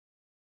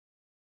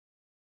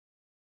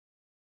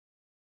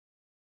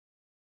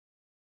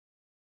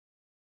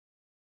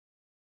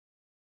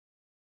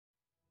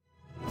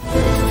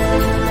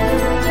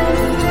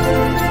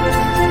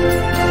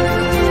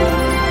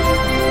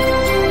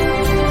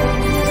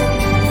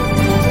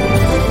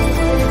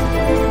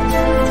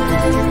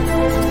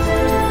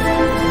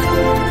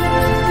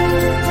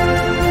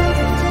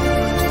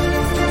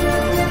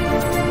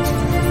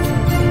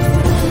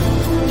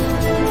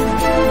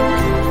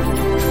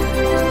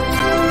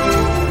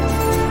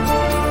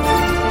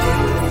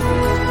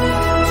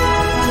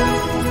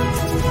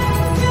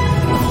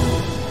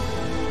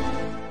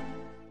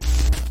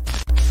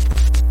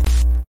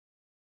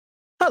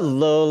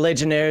Hello,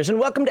 Legionnaires, and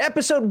welcome to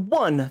episode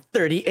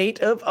 138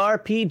 of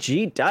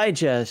RPG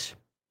Digest.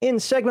 In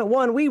segment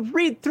 1, we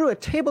read through a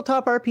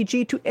tabletop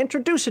RPG to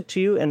introduce it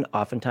to you, and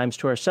oftentimes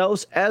to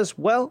ourselves as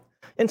well.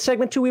 In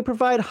segment 2, we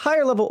provide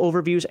higher-level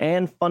overviews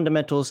and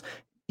fundamentals,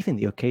 even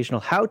the occasional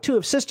how-to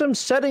of systems,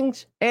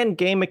 settings, and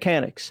game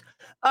mechanics.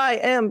 I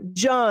am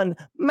John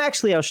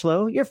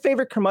Maxley-Auschlow, your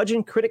favorite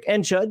curmudgeon, critic,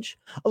 and judge.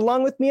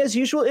 Along with me, as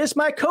usual, is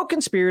my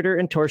co-conspirator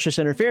in tortious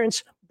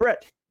interference,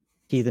 Brett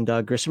Heathen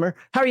Dog Grissomer.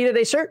 How are you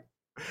today, sir?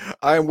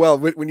 I am well.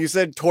 When you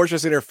said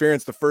tortious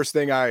interference, the first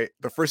thing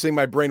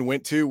my brain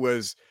went to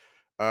was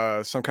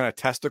some kind of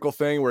testicle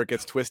thing where it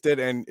gets twisted,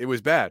 and it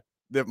was bad.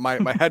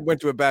 My head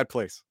went to a bad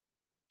place.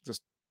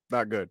 Just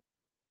not good.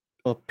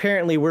 Well,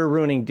 apparently we're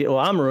ruining.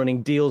 I'm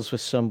ruining deals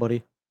with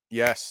somebody.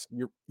 Yes,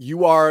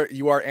 you are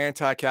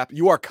anti-cap.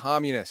 You are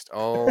communist.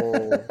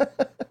 Oh,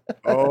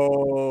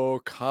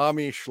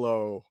 commie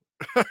schlo.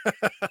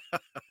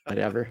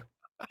 Whatever.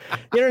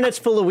 The internet's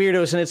full of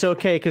weirdos, and it's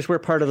okay because we're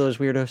part of those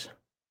weirdos.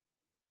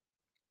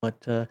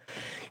 But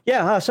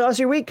yeah, so how's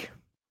your week?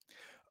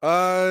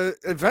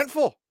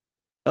 Eventful.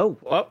 Oh,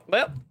 well,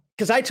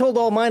 because I told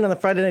all mine on the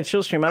Friday Night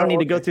Chill stream. I don't need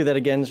to go through that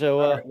again.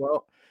 So,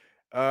 well,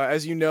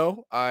 as you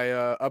know, I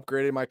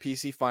upgraded my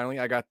PC finally.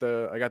 I got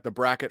the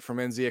bracket from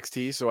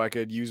NZXT, so I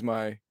could use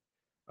my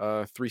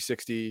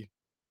 360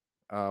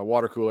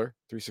 water cooler,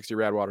 360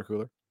 rad water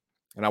cooler,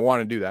 and I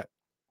want to do that.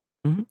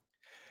 Mm-hmm.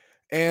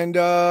 And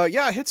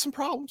yeah, I hit some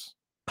problems.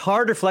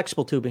 Hard or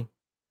flexible tubing?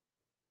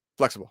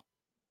 Flexible.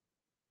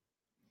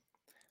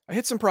 I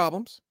hit some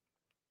problems.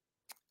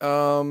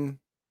 I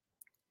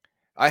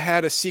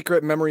had a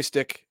secret memory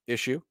stick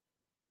issue.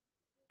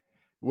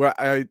 What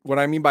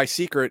I mean by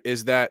secret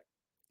is that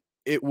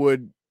it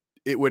would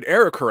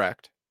error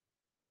correct,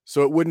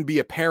 so it wouldn't be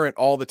apparent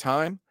all the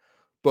time.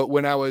 But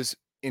when I was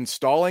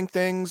installing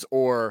things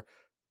or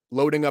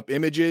loading up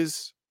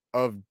images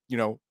of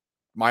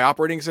my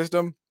operating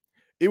system,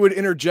 it would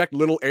interject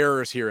little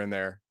errors here and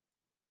there.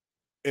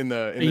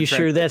 Are you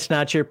sure that's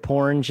not your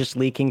porn just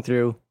leaking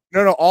through?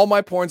 No, all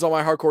my porn's on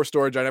my hardcore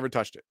storage. I never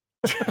touched it.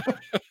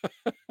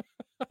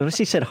 Notice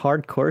he said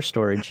hardcore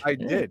storage. I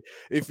did.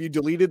 If you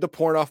deleted the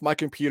porn off my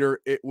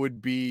computer, it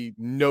would be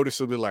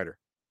noticeably lighter.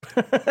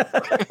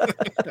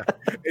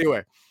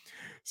 Anyway,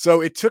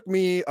 so it took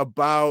me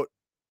about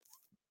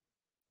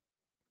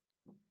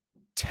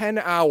 10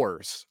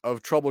 hours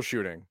of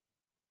troubleshooting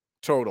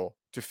total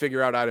to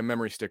figure out I had a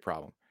memory stick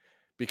problem,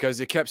 because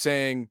it kept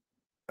saying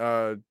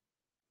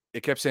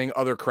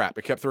other crap.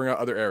 It kept throwing out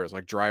other errors,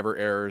 like driver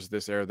errors,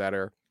 this error, that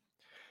error.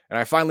 And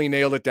I finally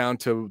nailed it down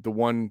to the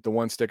one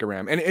stick of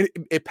RAM. And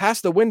it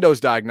passed the Windows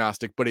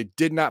diagnostic, but it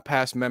did not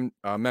pass mem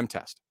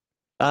test.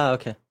 Ah,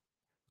 okay.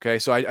 Okay,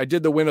 so I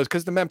did the Windows,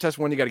 because the mem test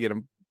one, you got to get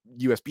a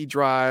USB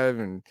drive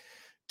and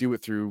do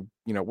it through,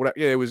 what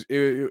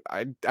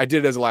I did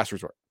it as a last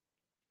resort.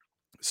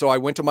 So I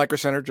went to Micro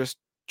Center, just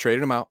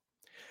traded them out.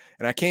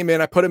 And I came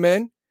in, I put them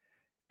in,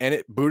 and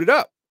it booted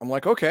up. I'm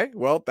like, okay,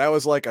 well, that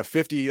was like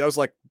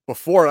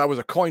before that was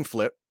a coin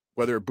flip,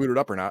 whether it booted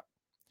up or not.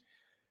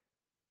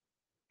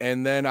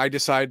 And then I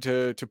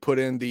decided to put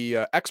in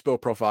the Expo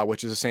profile,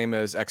 which is the same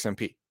as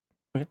XMP.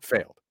 It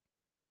failed.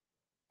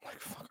 I'm like,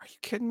 fuck, are you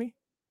kidding me?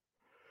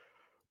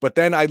 But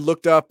then I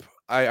looked up,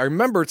 I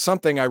remembered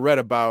something I read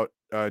about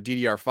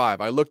DDR5.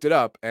 I looked it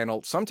up,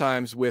 and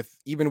sometimes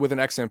even with an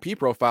XMP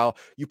profile,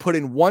 you put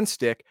in one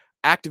stick,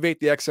 activate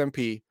the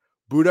XMP,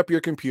 boot up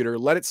your computer,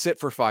 let it sit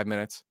for 5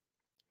 minutes,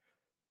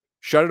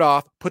 shut it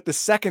off, put the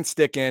second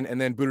stick in, and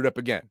then boot it up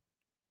again.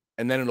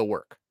 And then it'll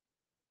work.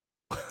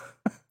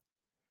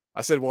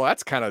 I said, well,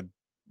 that's kind of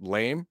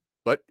lame,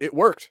 but it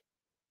worked.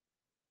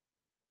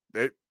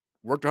 It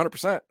worked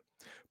 100%.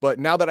 But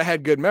now that I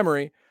had good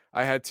memory,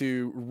 I had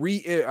to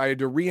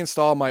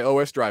reinstall my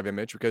OS drive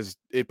image, because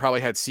it probably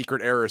had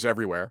secret errors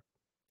everywhere.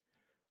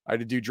 I had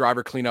to do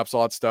driver cleanups,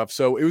 all that stuff.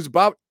 So it was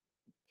about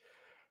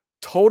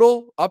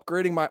total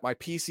upgrading my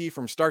PC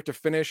from start to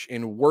finish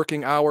in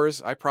working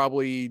hours. I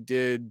probably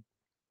did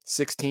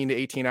 16 to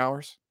 18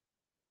 hours.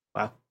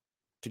 Wow.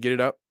 To get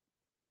it up.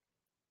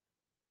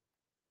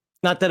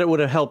 Not that it would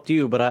have helped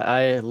you, but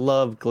I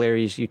love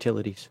Glary's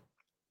utilities.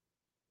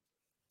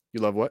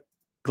 You love what?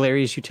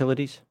 Glary's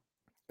utilities.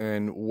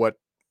 And what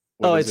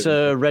it's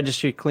a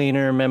registry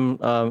cleaner.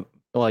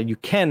 Well, you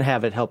can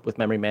have it help with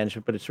memory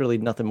management, but it's really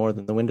nothing more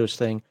than the Windows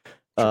thing.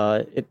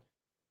 Sure. It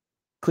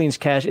cleans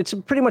cache. It's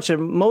pretty much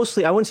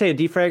mostly, I wouldn't say a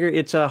defragger.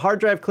 It's a hard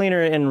drive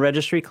cleaner and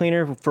registry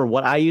cleaner. For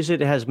what I use it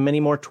has many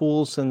more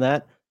tools than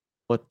that.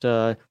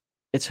 But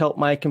it's helped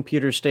my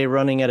computer stay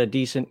running at a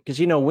decent, because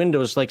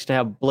Windows likes to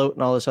have bloat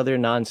and all this other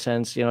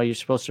nonsense. You're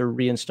supposed to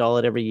reinstall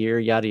it every year,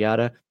 yada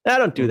yada. I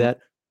don't do that.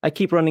 I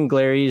keep running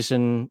Glary's,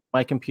 and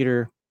my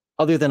computer,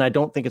 other than I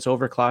don't think it's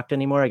overclocked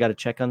anymore, I got to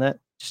check on that.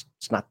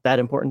 It's not that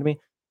important to me.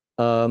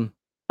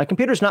 My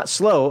computer's not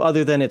slow,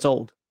 other than it's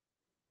old.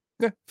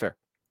 Yeah, fair.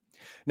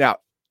 Now,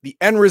 the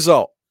end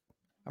result.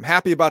 I'm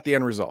happy about the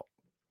end result.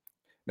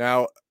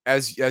 Now,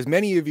 as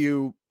many of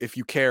you, if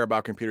you care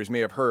about computers, may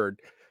have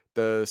heard,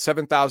 the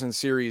 7000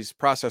 series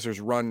processors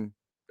run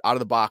out of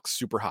the box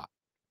super hot.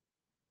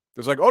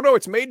 It's like, oh no,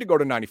 it's made to go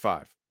to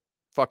 95.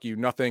 Fuck you.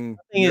 Nothing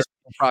in your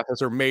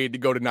processor made to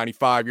go to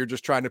 95. You're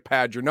just trying to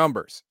pad your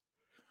numbers.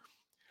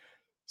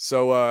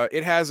 So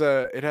it has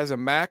a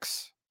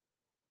max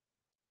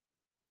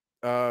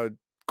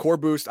core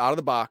boost out of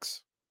the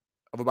box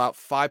of about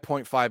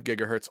 5.5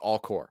 gigahertz all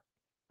core,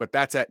 but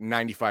that's at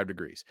 95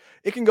 degrees.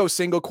 It can go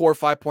single core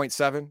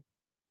 5.7,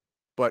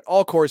 but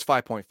all core is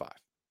 5.5,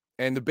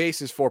 and the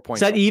base is 4.7. Is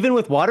that even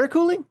with water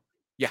cooling?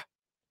 Yeah.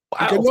 Wow.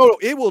 Because, no,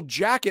 it will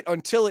jack it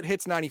until it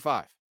hits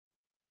 95.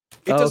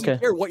 It doesn't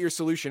care what your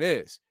solution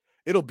is.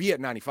 It'll be at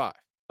 95.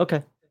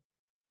 Okay.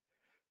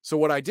 So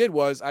what I did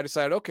was I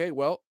decided, okay,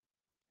 well,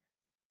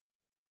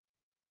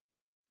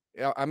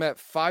 I'm at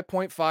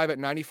 5.5 at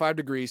 95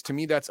 degrees. To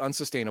me, that's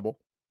unsustainable.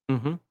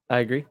 Mm-hmm. I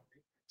agree.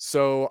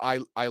 So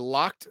I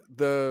locked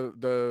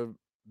the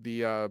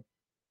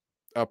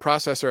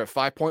processor at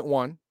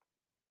 5.1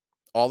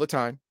 all the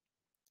time,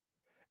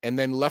 and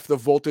then left the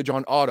voltage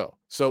on auto.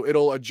 So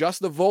it'll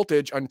adjust the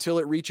voltage until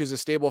it reaches a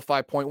stable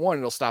 5.1.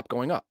 It'll stop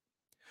going up.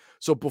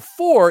 So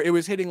before, it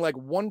was hitting like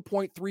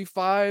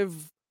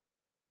 1.35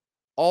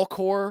 all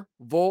core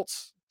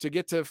volts to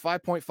get to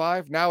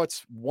 5.5. Now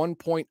it's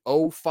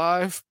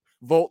 1.05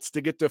 volts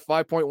to get to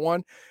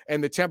 5.1,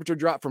 and the temperature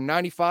dropped from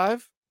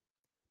 95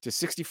 to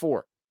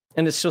 64.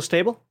 And it's still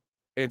stable?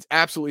 It's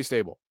absolutely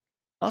stable.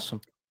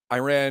 Awesome. I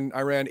ran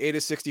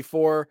ATA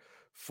 64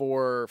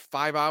 for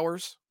 5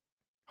 hours,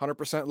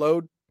 100%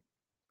 load.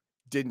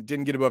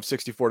 Didn't get above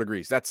 64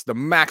 degrees. That's the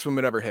maximum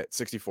it ever hit,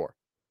 64,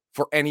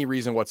 for any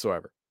reason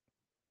whatsoever.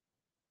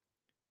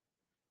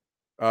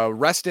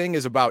 Resting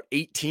is about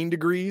 18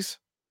 degrees,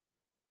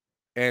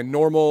 and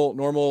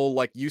normal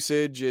like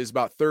usage is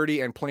about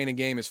 30, and playing a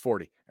game is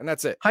 40, and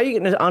that's it. How are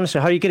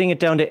you getting it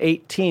down to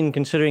 18,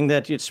 considering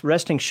that it's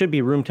resting should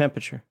be room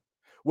temperature?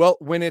 Well,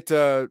 when it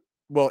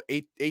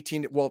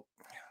 18. Well,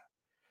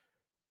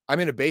 I'm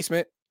in a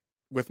basement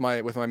with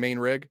my main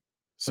rig,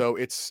 so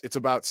it's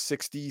about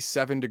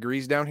 67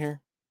 degrees down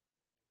here,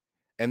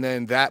 and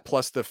then that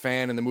plus the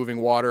fan and the moving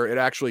water, it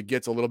actually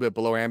gets a little bit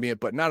below ambient,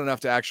 but not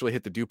enough to actually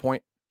hit the dew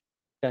point.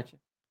 Gotcha.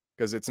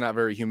 Because it's not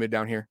very humid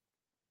down here.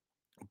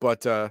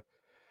 But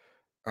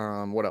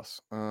what else?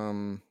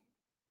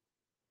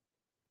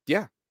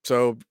 Yeah.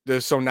 So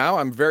now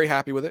I'm very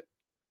happy with it.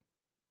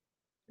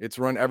 It's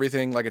run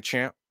everything like a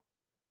champ.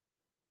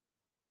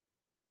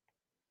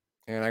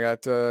 And I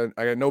got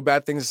no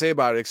bad things to say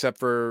about it, except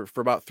for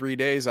about 3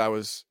 days I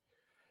was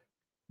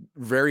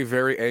very,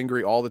 very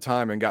angry all the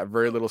time and got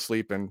very little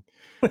sleep, and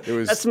it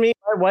was That's me.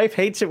 My wife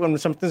hates it when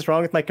something's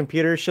wrong with my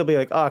computer. She'll be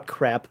like, "Oh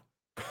crap."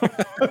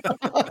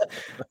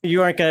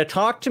 You aren't going to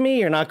talk to me.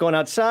 You're not going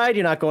outside.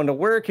 You're not going to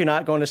work. You're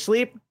not going to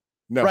sleep.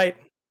 No. Right.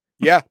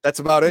 Yeah, that's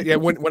about it. Yeah,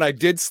 when I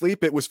did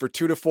sleep, it was for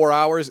 2 to 4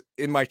 hours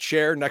in my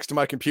chair next to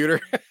my computer.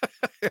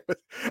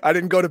 I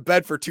didn't go to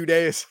bed for 2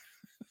 days.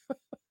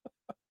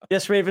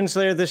 Yes,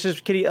 Ravenslayer, this is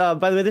Kitty.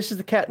 By the way, this is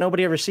the cat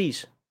nobody ever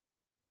sees.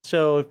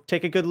 So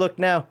take a good look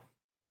now.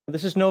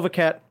 This is Nova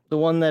Cat, the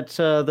one that's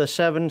the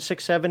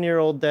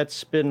 7-year-old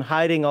that's been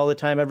hiding all the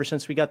time ever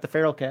since we got the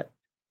feral cat.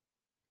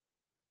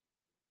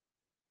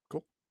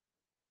 Cool.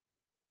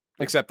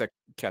 Except that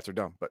cats are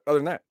dumb, but other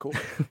than that, cool.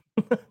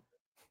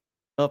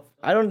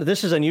 I don't.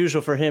 This is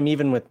unusual for him,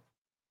 even with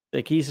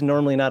like he's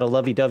normally not a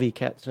lovey-dovey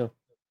cat. So,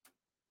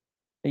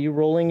 are you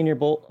rolling in your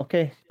bowl?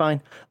 Okay, fine.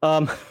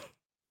 I'm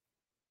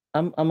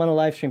on a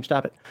live stream.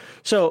 Stop it.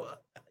 So,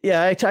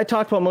 yeah, I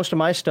talked about most of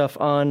my stuff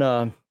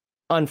on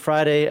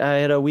Friday. I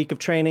had a week of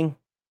training.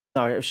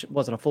 No, it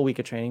wasn't a full week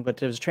of training,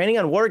 but it was training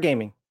on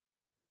wargaming.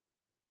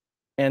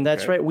 And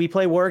that's right. We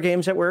play war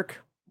games at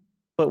work,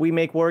 but we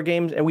make war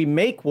games, and we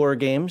make war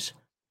games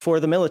for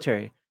the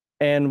military.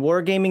 And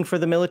wargaming for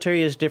the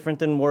military is different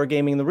than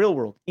wargaming in the real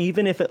world,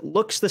 even if it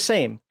looks the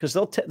same, because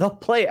they'll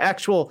play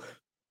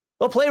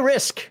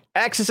Risk,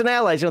 Axis and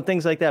Allies,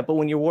 things like that. But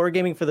when you're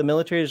wargaming for the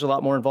military, there's a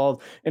lot more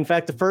involved. In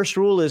fact, the first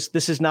rule is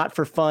this is not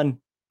for fun.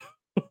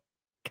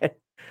 Okay,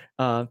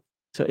 so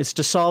it's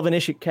to solve an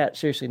issue. Cat,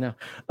 seriously, no,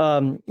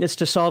 it's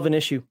to solve an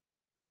issue.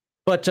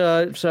 But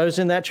so I was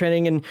in that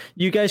training, and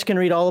you guys can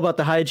read all about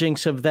the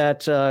hijinks of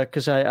that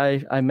because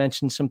I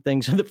mentioned some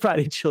things in the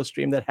Friday Chill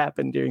stream that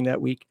happened during that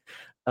week.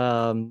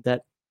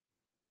 That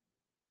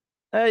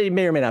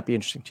may or may not be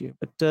interesting to you.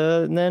 But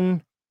and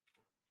then,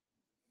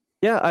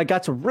 yeah, I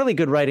got some really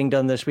good writing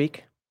done this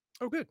week.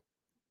 Oh, good.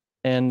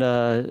 And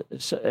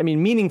so, I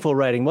mean, meaningful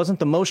writing. Wasn't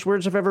the most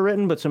words I've ever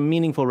written, but some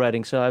meaningful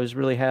writing. So I was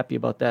really happy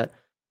about that.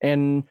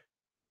 And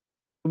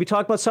we'll be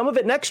talking about some of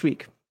it next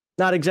week.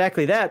 Not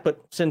exactly that, but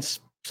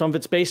since some of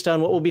it's based on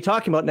what we'll be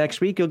talking about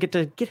next week, you'll get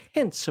to get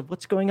hints of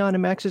what's going on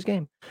in Max's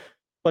game.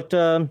 But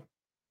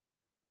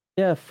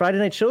yeah, Friday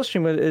Night Chill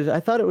stream, I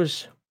thought it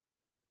was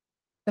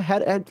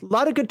had a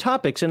lot of good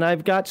topics, and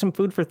I've got some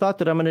food for thought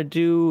that I'm going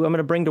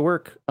to bring to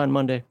work on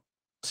Monday.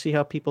 See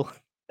how people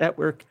at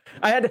work.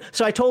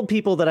 So I told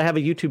people that I have a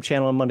YouTube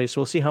channel on Monday,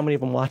 so we'll see how many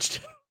of them watched.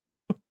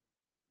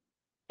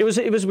 It was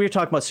we were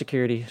talking about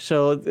security.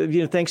 So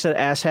thanks to the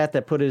asshat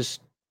that put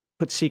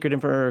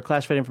secret or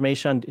classified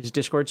information on his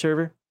Discord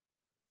server.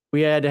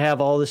 We had to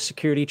have all this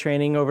security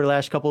training over the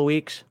last couple of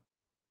weeks.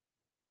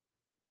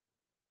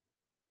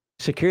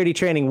 security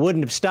training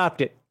wouldn't have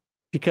stopped it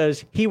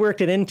because he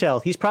worked at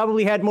Intel. He's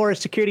probably had more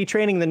security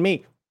training than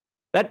me.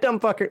 That dumb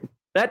fucker,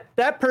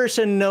 that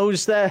person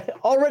knows that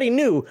already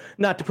knew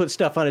not to put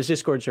stuff on his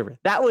Discord server.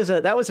 That was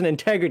an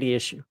integrity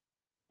issue,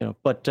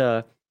 but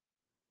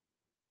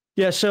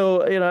yeah. So,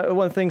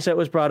 one of the things that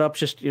was brought up,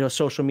 just,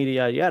 social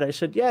media, yada. I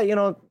said, yeah,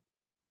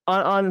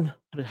 on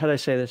how do I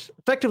say this?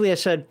 Effectively, I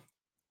said,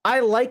 I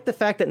like the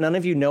fact that none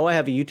of you know I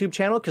have a YouTube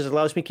channel because it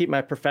allows me to keep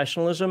my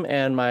professionalism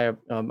and my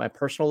my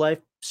personal life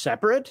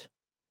separate.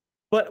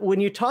 But when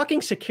you're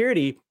talking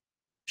security,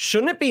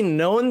 shouldn't it be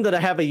known that I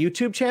have a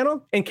YouTube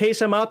channel in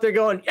case I'm out there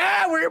going,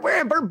 yeah,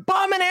 we're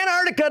bombing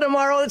Antarctica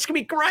tomorrow. It's gonna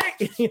be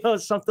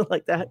great, something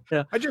like that.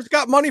 Yeah. I just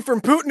got money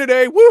from Putin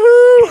today.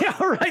 Woohoo!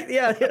 Yeah, right.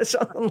 Yeah,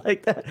 something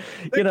like that.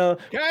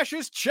 Cash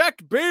is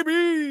checked,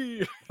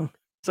 baby.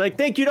 It's like,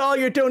 thank you to all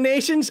your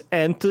donations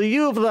and to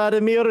you,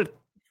 Vladimir.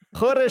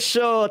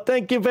 Хорошо,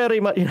 thank you very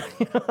much.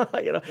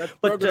 That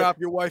program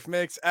your wife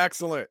makes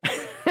excellent.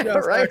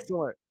 Just right?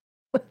 Excellent.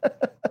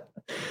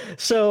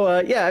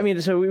 So yeah, I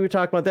mean, so we were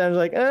talking about that. I was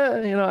like,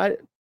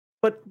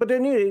 but I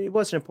knew it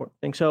was an important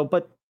thing. So,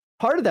 but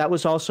part of that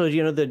was also,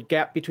 the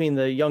gap between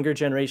the younger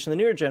generation and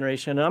the newer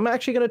generation. And I'm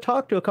actually going to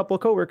talk to a couple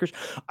of coworkers.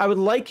 I would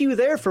like you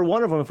there for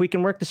one of them. If we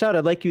can work this out,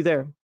 I'd like you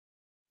there.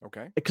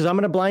 Okay. Because I'm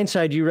going to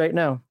blindside you right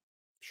now.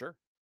 Sure.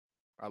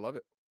 I love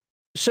it.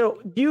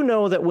 So you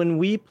know that when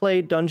we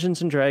played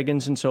Dungeons and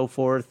Dragons and so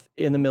forth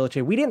in the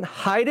military, we didn't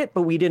hide it,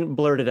 but we didn't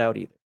blurt it out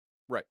either.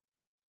 Right.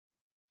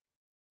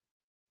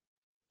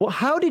 Well,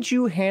 how did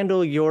you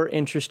handle your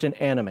interest in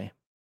anime?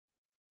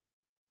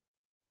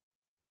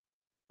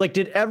 Like,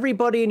 did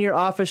everybody in your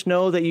office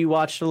know that you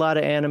watched a lot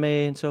of anime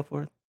and so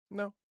forth?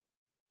 No.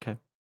 Okay.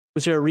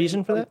 Was there a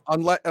reason for that?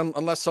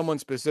 Unless someone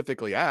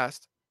specifically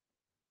asked.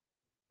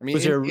 I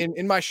mean,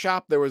 in my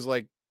shop, there was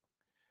like,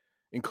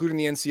 including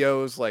the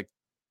NCOs, like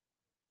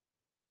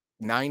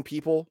 9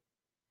 people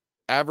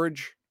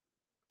average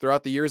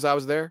throughout the years I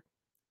was there.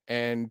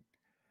 And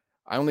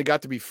I only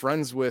got to be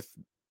friends with,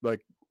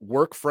 like,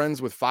 work friends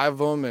with 5 of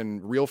them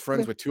and real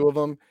friends with 2 of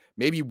them.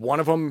 Maybe one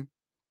of them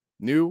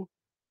knew.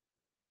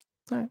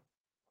 All right.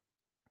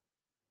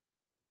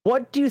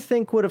 What do you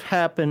think would have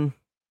happened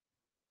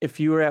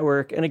if you were at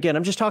work? And again,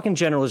 I'm just talking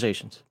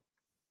generalizations.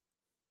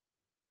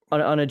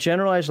 On a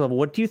generalized level,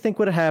 what do you think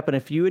would have happened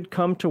if you had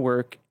come to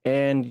work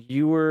and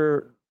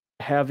you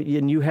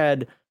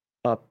had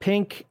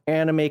pink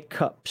anime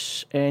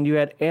cups and you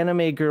had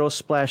anime girl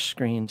splash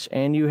screens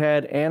and you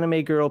had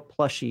anime girl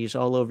plushies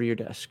all over your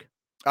desk?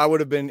 I would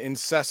have been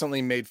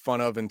incessantly made fun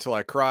of until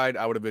I cried.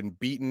 I would have been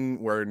beaten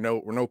where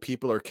no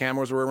people or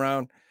cameras were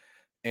around,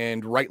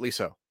 and rightly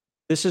so.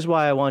 This is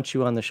why I want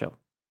you on the show.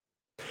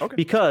 Okay.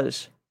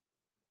 Because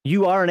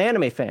you are an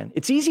anime fan.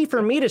 It's easy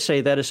for me to say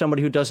that as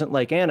somebody who doesn't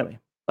like anime.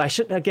 I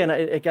shouldn't. Again,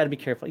 I got to be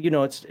careful.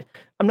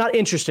 I'm not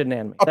interested in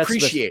anime.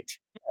 Appreciate.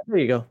 There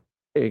you go.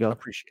 There you go.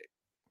 Appreciate.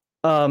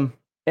 And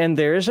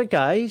there's a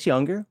guy. He's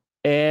younger,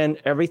 and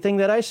everything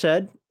that I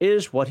said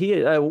is what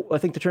he. I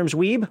think the term's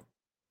weeb.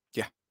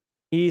 Yeah.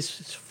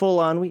 He's full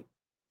on weeb.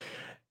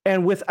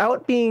 And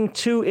without being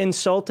too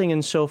insulting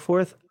and so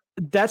forth,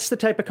 that's the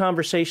type of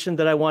conversation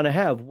that I want to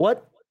have.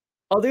 What,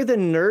 other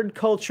than nerd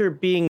culture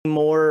being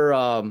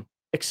more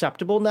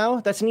acceptable now,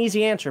 that's an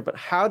easy answer. But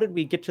how did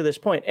we get to this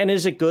point? And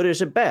is it good?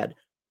 Is it bad?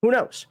 Who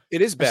knows?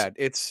 It is bad.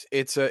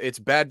 It's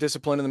bad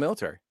discipline in the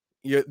military.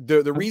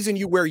 The reason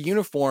you wear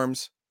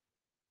uniforms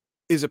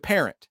is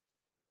apparent,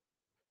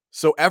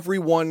 so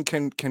everyone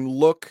can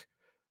look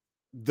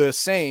the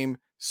same.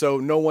 So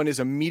no one is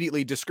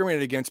immediately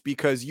discriminated against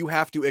because you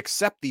have to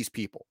accept these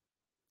people.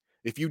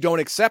 If you don't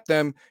accept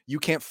them, you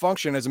can't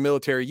function as a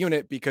military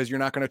unit because you're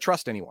not going to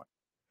trust anyone.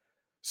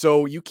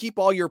 So you keep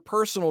all your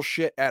personal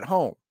shit at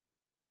home.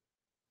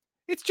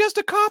 It's just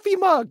a coffee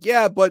mug.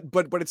 Yeah, but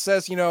it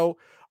says,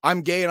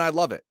 I'm gay and I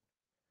love it.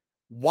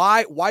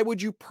 Why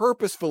would you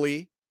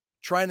purposefully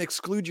try and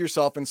exclude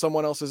yourself in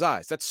someone else's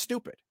eyes? That's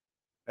stupid.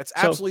 That's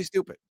absolutely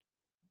stupid.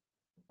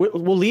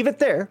 We'll leave it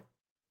there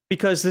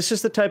because this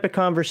is the type of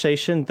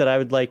conversation that I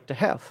would like to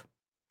have.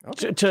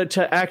 Okay.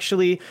 To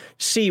actually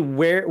see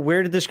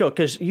where did this go?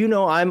 Because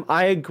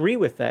I agree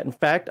with that. In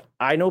fact,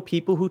 I know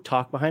people who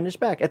talk behind his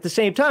back. At the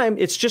same time,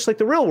 it's just like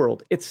the real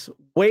world. It's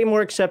way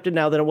more accepted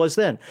now than it was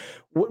then.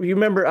 You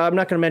remember, I'm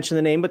not going to mention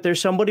the name, but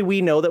there's somebody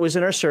we know that was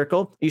in our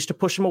circle. I used to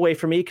push him away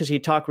from me because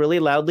he'd talk really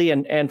loudly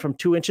and from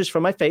 2 inches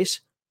from my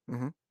face.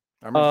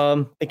 Mm-hmm.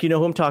 I think you know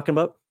who I'm talking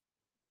about.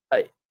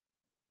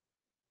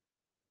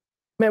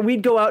 Man,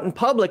 we'd go out in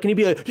public and he'd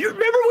be like, "You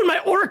remember when my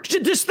orc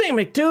did this thing?" I'm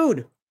like,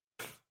 dude.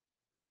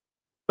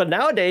 But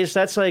nowadays,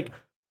 that's like,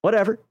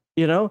 whatever,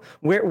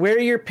 wear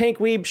your pink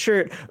weeb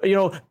shirt,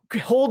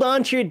 hold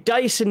on to your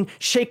dice and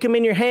shake them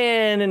in your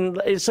hand. And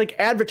it's like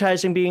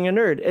advertising being a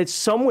nerd. It's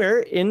somewhere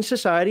in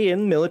society, in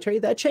the military,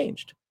 that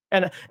changed.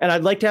 And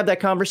I'd like to have that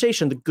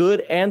conversation, the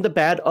good and the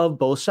bad of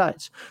both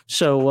sides.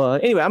 So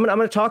anyway, I'm going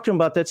to talk to them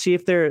about that, see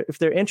if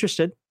they're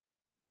interested.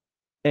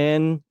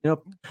 And,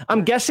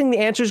 I'm guessing the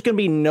answer is going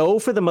to be no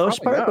for the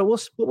most part, but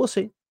we'll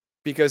see.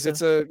 Because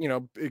it's a,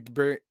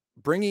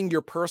 bringing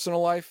your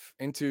personal life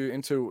into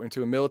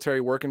a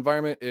military work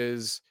environment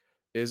is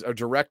a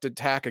direct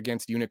attack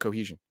against unit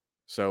cohesion.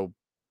 So,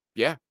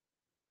 yeah,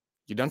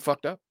 you done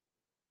fucked up.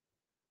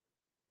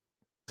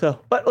 So,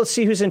 but let's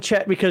see who's in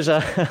chat because I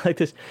like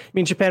this. I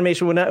mean,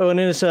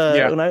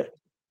 Japanimation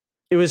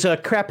it was a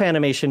crap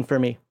animation for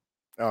me.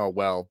 Oh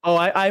well. Oh,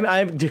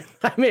 I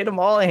made them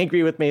all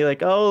angry with me.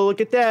 Like, oh,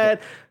 look at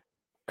that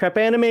crap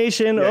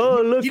animation. Yeah,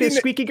 oh, look at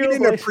squeaky girl. You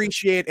didn't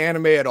appreciate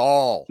anime at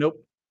all.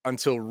 Nope.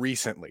 Until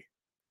recently.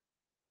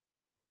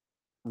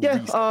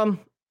 Yeah.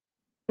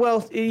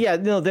 Well, yeah.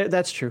 No,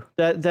 that's true.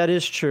 That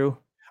is true.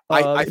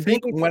 I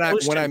think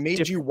when I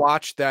made you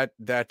watch that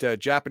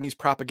Japanese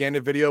propaganda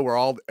video where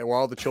all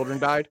the children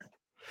died,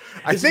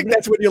 I think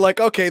that's when you're like,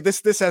 okay,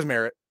 this has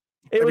merit.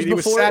 It was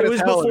before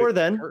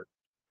then.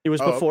 It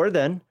was before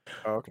then.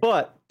 Oh, okay.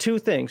 But two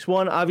things.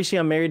 One, obviously,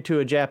 I'm married to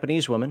a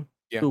Japanese woman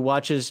who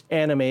watches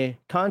anime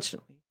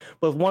constantly.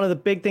 But one of the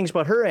big things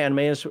about her anime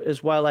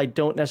is while I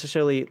don't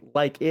necessarily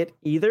like it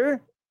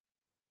either,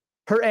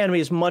 her anime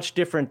is much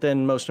different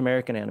than most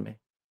American anime.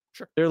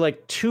 Sure. There are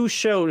like two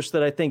shows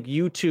that I think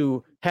you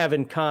two have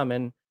in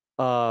common.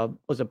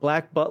 Was it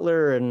Black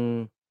Butler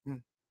and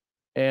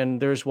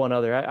there's one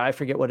other. I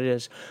forget what it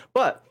is.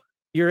 But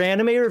your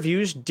anime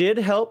reviews did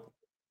help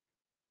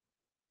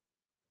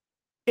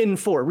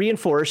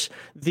reinforce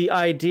the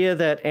idea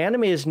that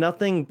anime is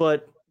nothing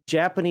but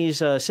Japanese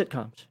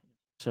sitcoms.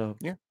 So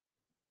yeah.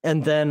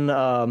 And then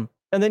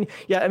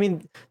yeah, I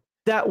mean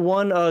that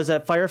one is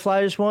that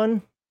Fireflies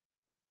one.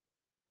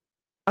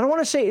 I don't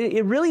want to say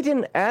it really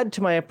didn't add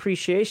to my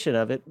appreciation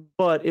of it,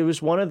 but it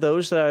was one of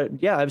those that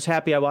I was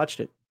happy I watched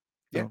it.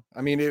 Yeah,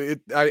 I mean,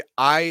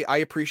 I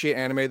appreciate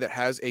anime that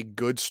has a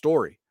good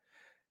story,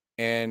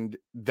 and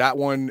that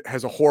one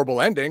has a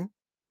horrible ending.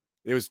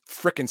 It was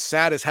freaking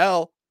sad as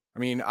hell. I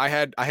mean, I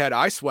had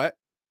eye sweat,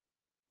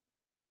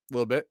 a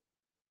little bit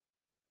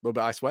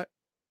eye sweat,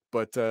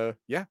 but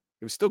yeah,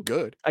 it was still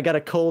good. I got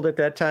a cold at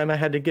that time. I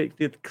had to get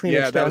the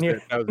Kleenex down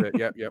here. That was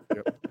it. Yep.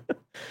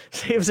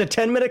 It was a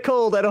 10-minute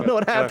cold. I don't know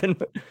what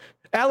happened.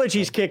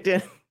 Allergies kicked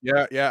in.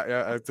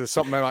 Yeah.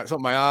 Something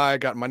in my eye,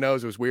 got in my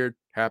nose. It was weird.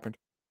 Happened.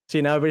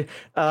 See now,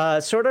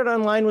 Sword Art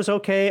Online was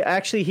okay.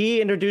 Actually, he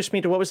introduced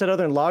me to what was that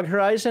other Log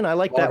Horizon? I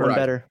like that one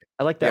better.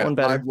 I like that one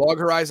better. Log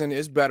Horizon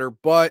is better,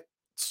 but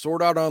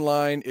Sword Art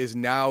Online is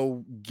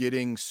now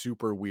getting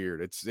super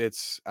weird.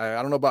 It's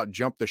I don't know about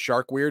Jump the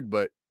Shark weird,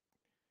 but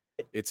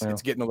it's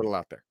getting a little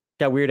out there.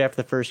 Got weird after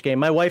the first game.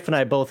 My wife and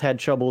I both had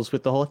troubles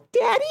with the whole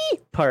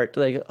daddy part.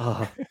 Like,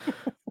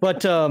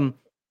 but the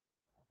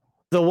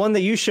one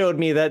that you showed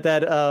me that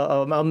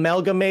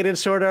amalgamated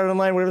Sword Art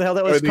Online, whatever the hell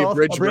that was called,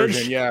 abridged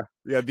version. Yeah.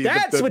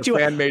 That's what you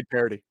fan-made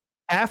parody.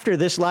 After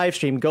this live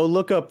stream, go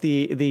look up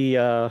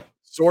the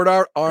Sword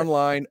Art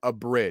Online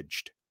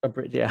abridged.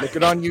 Yeah. Look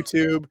it on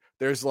YouTube.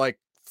 There's like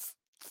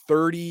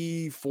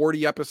 30,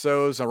 40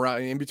 episodes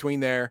around in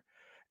between there.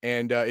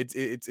 And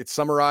it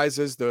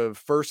summarizes the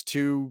first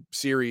two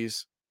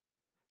series,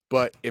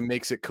 but it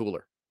makes it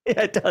cooler.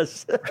 Yeah, it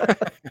does.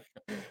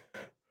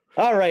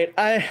 All right.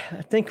 I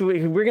think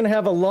we're going to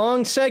have a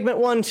long segment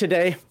one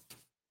today.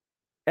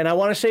 And I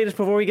want to say this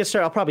before we get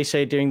started. I'll probably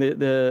say it during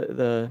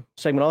the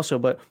segment also,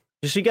 but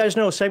just so you guys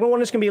know, segment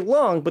one is going to be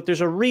long, but there's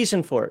a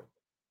reason for it.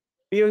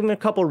 Even a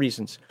couple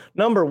reasons.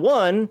 Number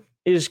one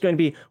is going to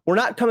be, we're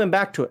not coming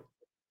back to it.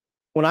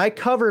 When I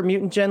cover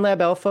Mutant Gen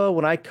Lab Alpha,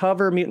 when I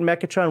cover Mutant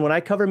Mechatron, when I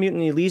cover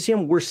Mutant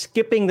Elysium, we're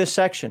skipping this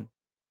section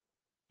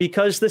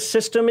because the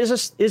system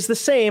is the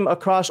same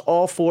across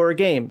all four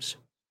games.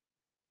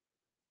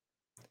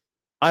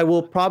 I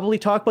will probably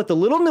talk about the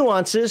little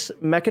nuances.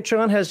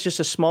 Mechatron has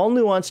just a small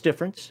nuance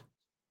difference,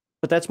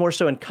 but that's more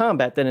so in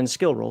combat than in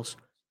skill rolls.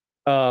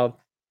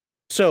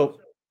 So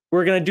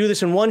we're going to do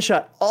this in one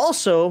shot.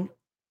 Also,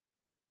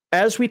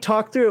 as we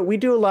talk through it, we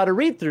do a lot of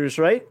read-throughs,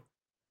 right?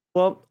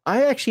 Well,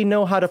 I actually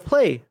know how to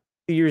play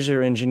the Year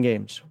Zero engine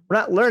games. We're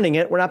not learning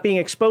it. We're not being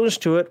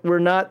exposed to it. We're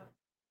not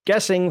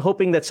guessing,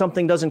 hoping that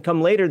something doesn't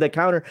come later that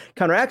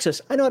counteracts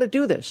us. I know how to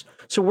do this.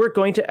 So we're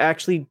going to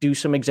actually do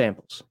some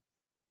examples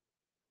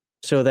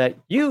so that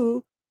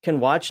you can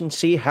watch and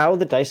see how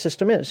the dice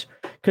system is.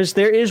 Because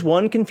there is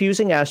one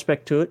confusing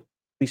aspect to it,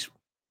 at least,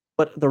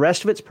 but the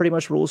rest of it's pretty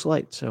much rules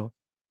light. So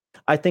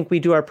I think we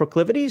do our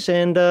proclivities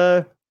and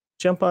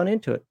jump on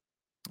into it.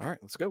 All right,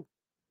 let's go.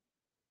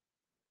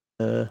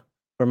 Where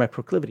are my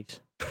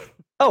proclivities?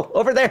 Oh,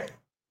 over there.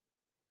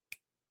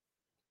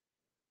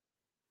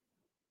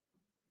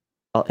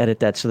 I'll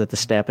edit that so that the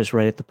snap is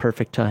right at the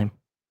perfect time.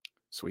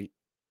 Sweet.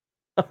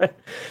 All right.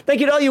 Thank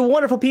you to all you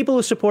wonderful people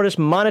who support us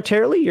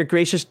monetarily. Your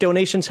gracious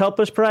donations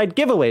help us provide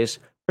giveaways,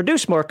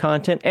 produce more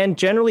content, and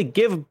generally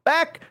give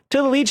back to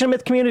the Legion of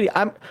Myth community.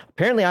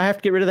 Apparently, I have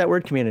to get rid of that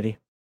word community.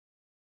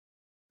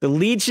 The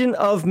Legion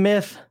of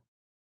Myth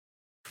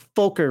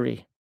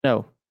folkery.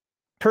 No.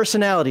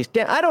 Personalities.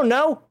 I don't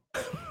know.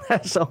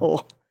 That's a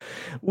whole.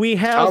 We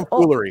have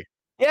tomfoolery.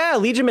 Yeah,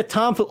 Legion of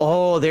tomfoolery.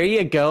 Oh, there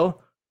you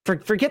go.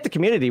 Forget the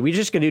community. We're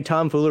just gonna do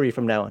tomfoolery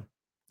from now on.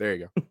 There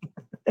you go.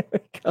 There we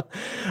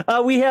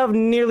We have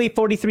nearly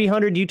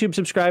 4,300 YouTube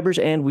subscribers,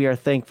 and we are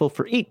thankful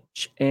for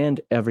each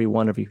and every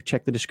one of you.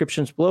 Check the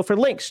descriptions below for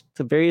links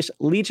to various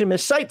Legion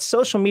Myth sites,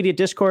 social media,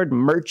 Discord,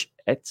 merch,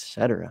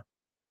 etc.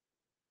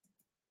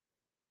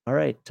 All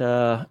right,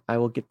 I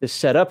will get this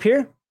set up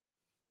here.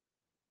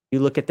 You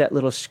look at that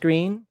little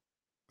screen.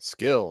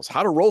 Skills.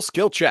 How to roll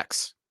skill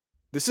checks.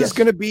 This is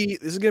gonna be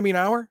an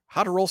hour.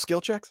 How to roll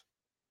skill checks.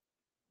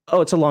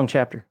 Oh, it's a long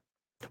chapter.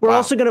 We're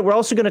also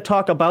gonna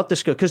talk about the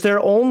skill because there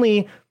are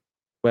only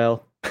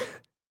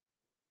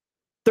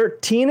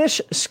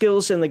 13-ish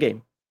skills in the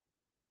game.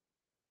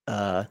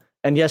 And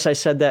yes, I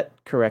said that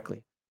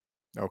correctly.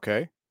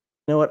 Okay. You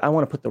know what? I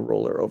want to put the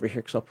roller over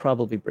here because I'll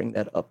probably bring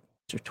that up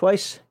once or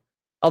twice.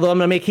 Although I'm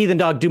gonna make Heathen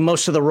Dog do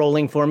most of the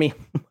rolling for me.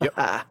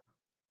 Yep.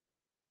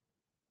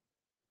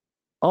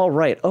 All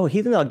right. Oh,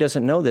 Heathen Dog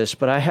doesn't know this,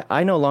 but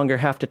I no longer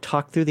have to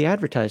talk through the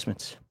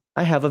advertisements.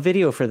 I have a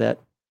video for that.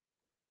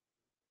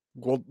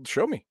 Well,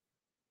 show me.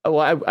 Oh,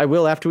 well, I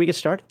will after we get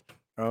started.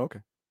 Oh, okay.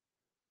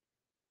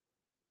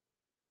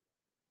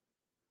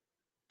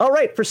 All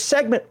right. For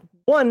segment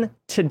 1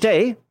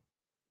 today,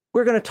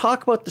 we're going to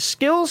talk about the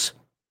skills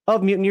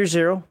of Mutant Year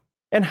Zero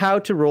and how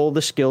to roll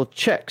the skill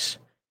checks.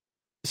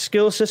 The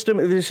skill system,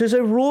 this is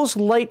a rules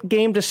light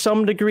game to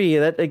some degree.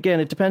 That, again,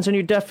 it depends on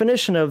your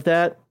definition of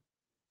that.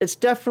 It's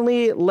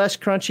definitely less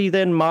crunchy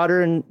than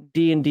modern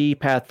D&D,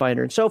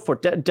 Pathfinder, and so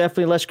forth.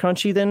 Definitely less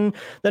crunchy than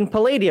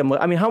Palladium.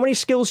 I mean, how many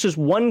skills does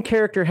one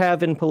character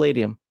have in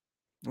Palladium?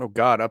 Oh,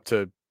 God, up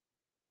to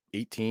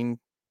 18,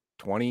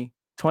 20.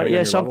 20,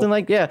 yeah, something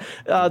like, yeah.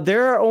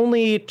 There are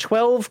only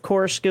 12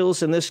 core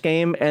skills in this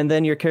game, and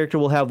then your character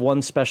will have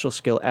one special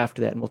skill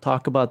after that. And we'll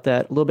talk about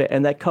that a little bit.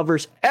 And that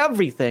covers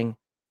everything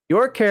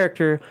your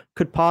character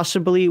could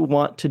possibly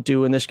want to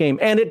do in this game.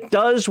 And it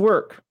does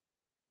work.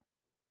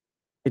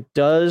 It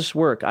does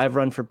work. I've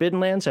run Forbidden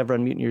Lands. I've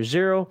run Mutant Year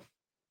Zero.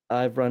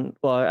 I've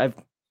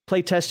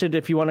play tested,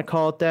 if you want to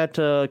call it that,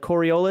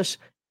 Coriolis.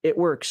 It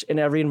works in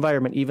every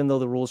environment, even though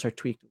the rules are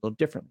tweaked a little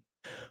differently.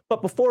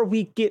 But before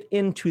we get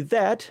into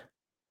that,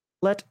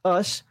 let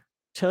us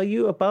tell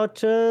you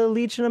about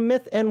Legion of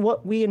Myth and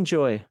what we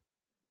enjoy,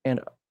 and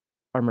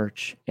our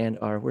merch, and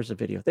where's the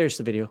video? There's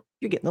the video.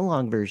 You're getting the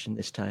long version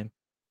this time.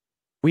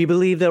 We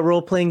believe that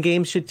role-playing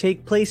games should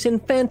take place in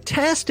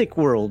fantastic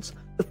worlds.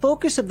 The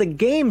focus of the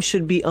game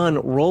should be on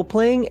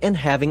role-playing and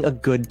having a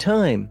good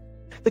time.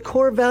 The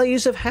core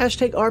values of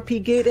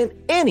 #RPGate and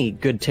any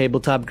good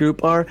tabletop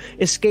group are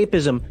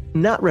escapism,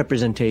 not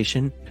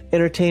representation,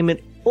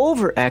 entertainment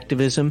over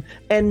activism,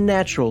 and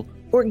natural,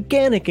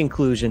 organic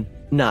inclusion,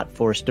 not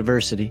forced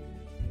diversity.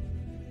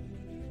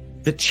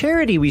 The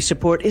charity we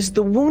support is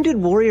the Wounded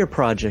Warrior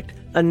Project,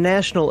 a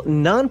national,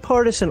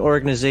 nonpartisan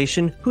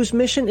organization whose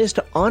mission is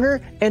to honor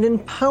and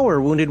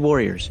empower wounded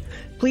warriors.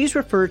 Please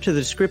refer to the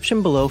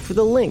description below for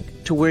the link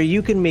to where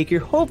you can make your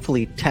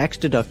hopefully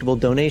tax-deductible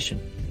donation.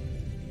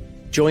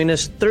 Join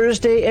us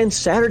Thursday and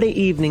Saturday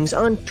evenings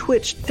on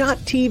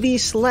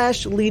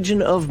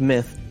twitch.tv/Legion of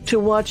Myth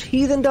to watch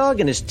Heathen Dog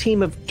and his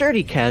team of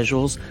dirty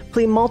casuals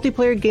play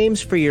multiplayer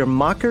games for your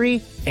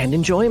mockery and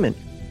enjoyment.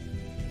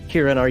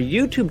 Here on our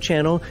YouTube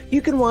channel,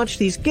 you can watch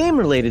these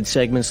game-related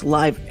segments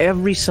live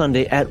every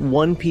Sunday at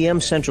 1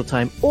 p.m. Central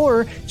Time,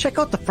 or check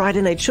out the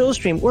Friday Night Chill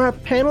stream where our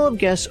panel of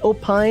guests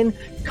opine,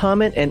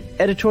 comment, and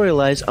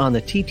editorialize on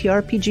the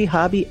TTRPG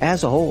hobby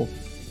as a whole.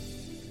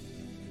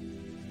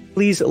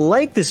 Please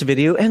like this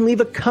video and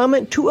leave a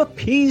comment to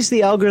appease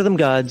the algorithm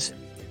gods.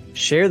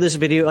 Share this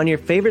video on your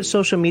favorite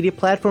social media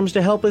platforms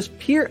to help us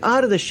peer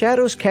out of the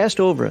shadows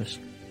cast over us.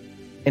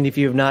 And if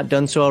you have not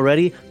done so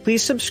already,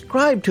 please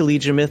subscribe to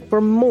Legion of Myth for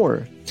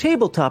more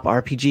tabletop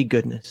RPG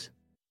goodness.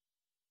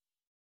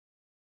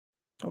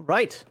 All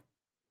right.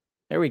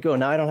 There we go.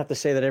 Now I don't have to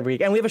say that every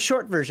week. And we have a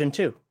short version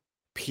too.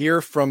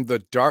 Peer from the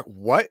dark.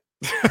 What?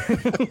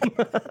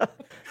 I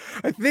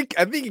think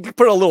you could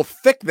put a little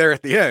thick there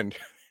at the end.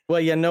 Well,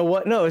 you know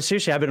what? No,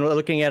 seriously, I've been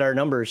looking at our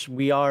numbers.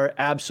 We are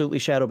absolutely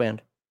shadow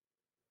banned.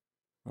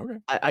 Okay.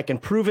 I can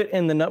prove it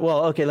in the...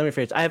 Well, okay, let me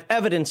phrase. I have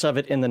evidence of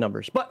it in the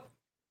numbers. But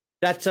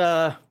that's...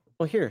 Well,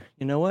 here.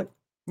 You know what?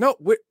 No.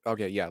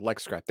 Okay, yeah. Like,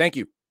 subscribe. Thank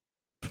you.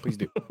 Please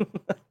do.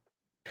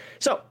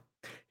 So,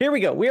 here we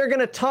go. We are going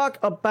to talk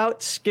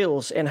about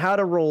skills and how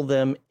to roll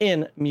them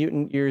in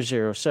Mutant Year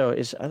Zero. So,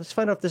 let's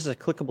find out if this is a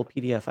clickable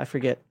PDF. I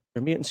forget.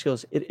 They're mutant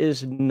skills. It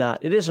is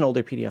not. It is an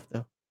older PDF, though.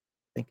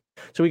 I think.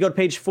 So, we go to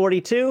page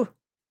 42. Let's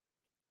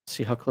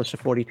see how close to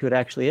 42 it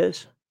actually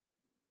is.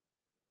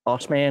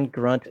 Boss man,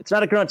 grunt. It's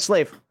not a grunt,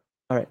 slave.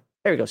 All right.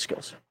 There we go.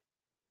 Skills.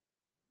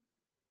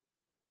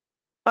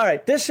 All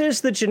right. This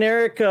is the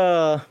generic.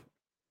 I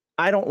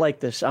don't like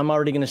this. I'm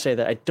already going to say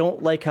that. I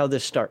don't like how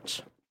this starts.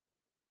 It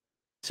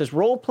says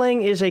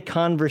role-playing is a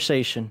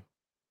conversation.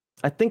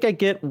 I think I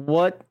get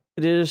what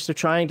it is they're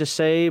trying to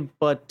say,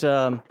 but...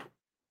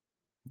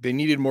 they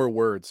needed more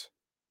words.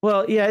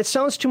 Well, yeah, it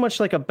sounds too much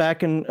like a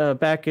back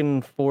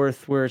and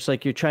forth where it's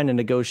like you're trying to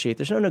negotiate.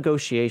 There's no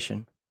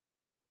negotiation.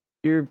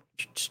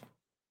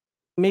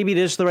 Maybe it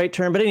is the right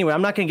term, but anyway,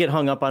 I'm not going to get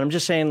hung up on it. I'm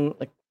just saying,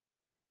 like,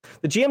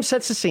 the GM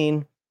sets the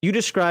scene. You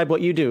describe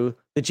what you do.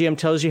 The GM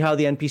tells you how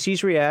the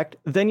NPCs react.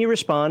 Then you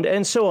respond,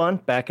 and so on,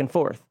 back and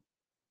forth.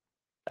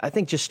 I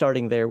think just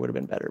starting there would have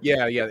been better.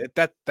 Yeah.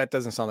 That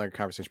doesn't sound like a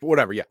conversation, but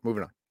whatever. Yeah,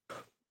 moving on.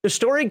 The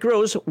story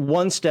grows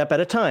one step at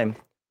a time.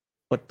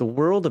 But the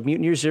world of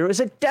Mutant Year Zero is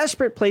a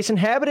desperate place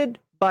inhabited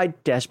by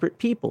desperate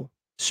people.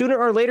 Sooner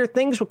or later,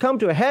 things will come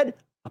to a head,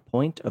 a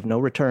point of no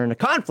return, a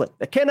conflict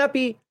that cannot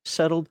be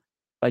settled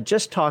by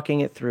just talking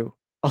it through.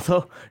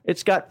 Although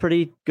it's got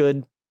pretty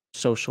good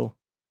social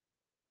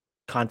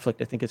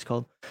conflict, I think it's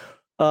called.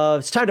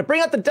 It's time to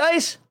bring out the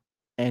dice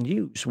and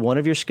use one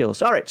of your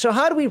skills. All right, so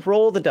how do we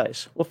roll the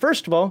dice? Well,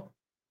 first of all,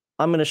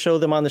 I'm going to show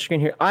them on the screen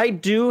here. I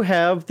do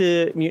have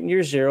the Mutant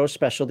Year Zero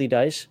specialty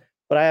dice,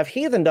 but I have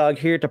Heathen Dog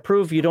here to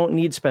prove you don't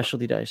need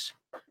specialty dice.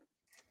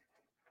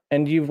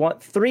 And you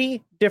want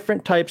 3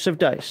 different types of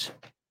dice.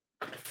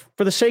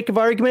 For the sake of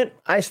argument,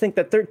 I think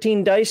that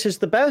 13 dice is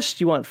the best.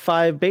 You want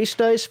 5 base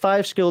dice,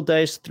 5 skill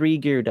dice, 3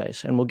 gear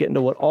dice. And we'll get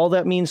into what all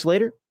that means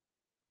later.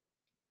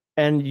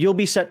 And you'll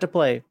be set to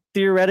play.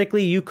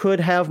 Theoretically, you could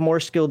have more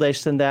skill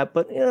dice than that,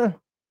 but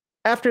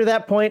after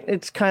that point,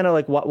 it's kind of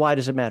like, why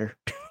does it matter?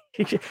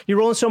 You're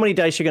rolling so many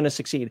dice, you're going to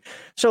succeed.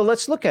 So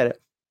let's look at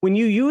it. When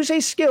you use a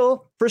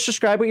skill, first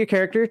describe what your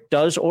character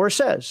does or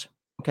says.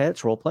 Okay,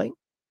 that's role playing.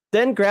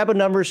 Then grab a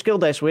number of skill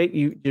dice.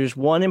 There's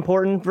one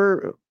important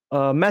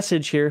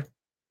message here.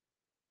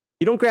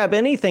 You don't grab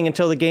anything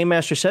until the game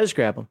master says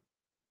grab them.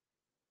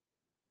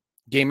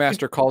 Game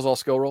master calls all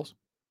skill rolls?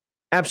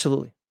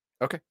 Absolutely.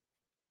 Okay.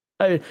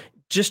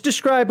 Just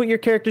describe what your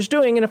character's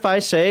doing, and if I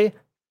say,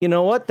 you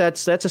know what,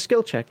 that's a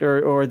skill check,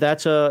 or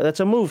that's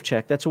a move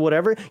check, that's a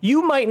whatever,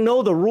 you might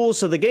know the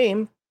rules of the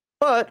game,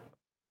 but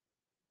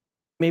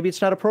maybe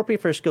it's not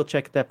appropriate for a skill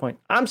check at that point.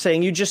 I'm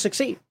saying you just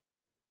succeed.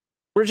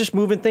 We're just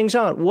moving things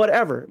on,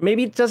 whatever.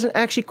 Maybe it doesn't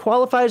actually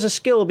qualify as a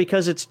skill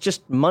because it's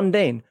just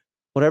mundane,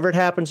 whatever it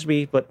happens to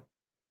be, but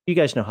you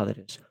guys know how that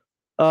is.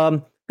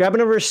 Grab a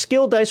number of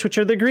skill dice, which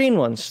are the green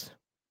ones.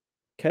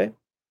 Okay?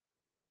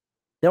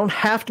 They don't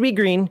have to be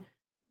green.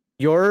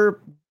 Your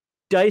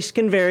dice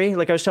can vary.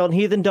 Like I was telling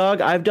Heathen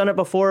Dog, I've done it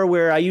before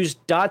where I use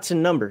dots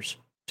and numbers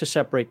to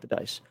separate the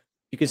dice.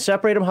 You can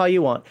separate them how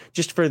you want.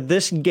 Just for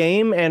this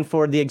game and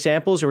for the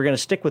examples, we're going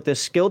to stick with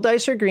this. Skill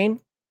dice are green.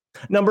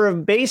 Number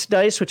of base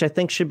dice, which I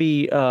think should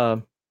be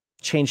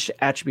changed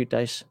to attribute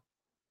dice,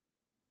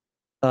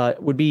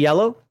 would be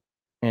yellow.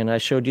 And I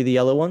showed you the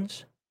yellow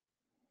ones.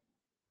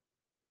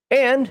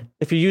 And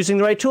if you're using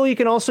the right tool, you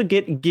can also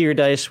get gear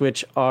dice,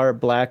 which are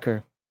black.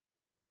 Or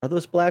are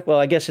those black? Well,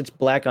 I guess it's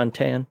black on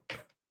tan.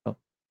 Oh.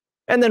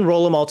 And then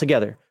roll them all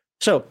together.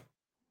 So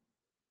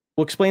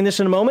we'll explain this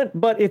in a moment.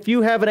 But if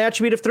you have an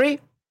attribute of 3,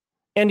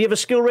 and you have a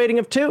skill rating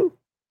of 2,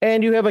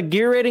 and you have a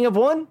gear rating of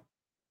 1,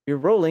 you're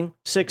rolling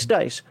 6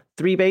 dice.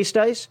 3 base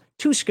dice,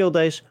 2 skill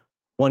dice,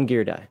 1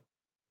 gear die.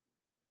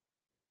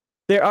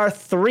 There are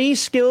 3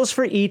 skills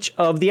for each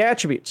of the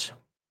attributes.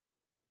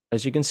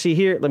 As you can see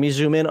here, let me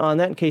zoom in on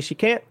that in case you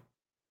can't.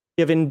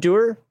 You have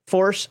Endure,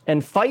 Force,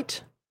 and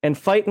Fight. And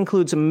Fight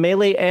includes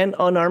melee and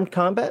unarmed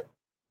combat.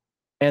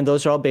 And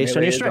those are all based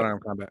on your strength.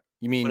 Unarmed combat.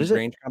 You mean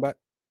range combat?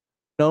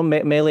 No,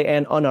 melee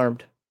and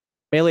unarmed.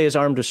 Melee is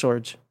armed with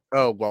swords.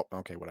 Oh, well,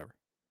 okay,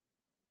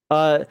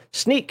 whatever.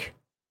 Sneak,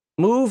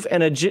 Move,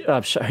 and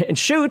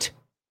Shoot,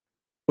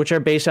 which are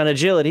based on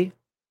agility.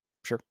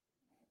 Sure.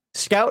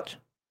 Scout,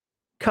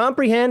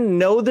 Comprehend,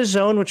 Know the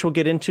Zone, which we'll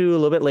get into a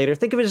little bit later.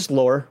 Think of it as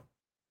lore.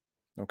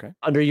 Okay.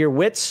 Under your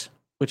Wits,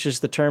 which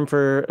is the term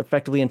for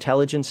effectively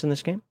intelligence in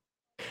this game.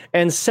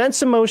 And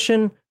Sense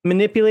Emotion,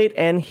 Manipulate,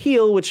 and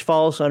Heal, which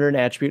falls under an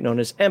attribute known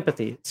as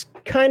Empathy. It's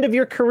kind of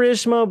your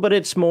charisma, but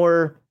it's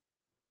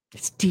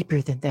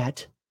deeper than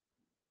that.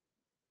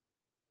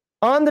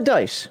 On the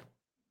dice,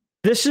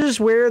 this is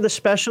where the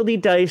specialty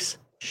dice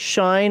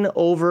shine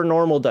over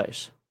normal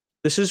dice.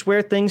 This is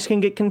where things can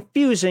get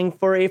confusing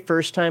for a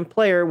first-time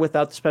player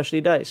without the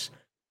specialty dice.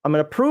 I'm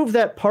going to prove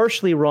that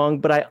partially wrong,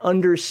 but I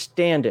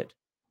understand it.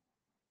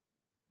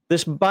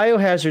 This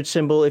biohazard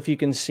symbol, if you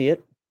can see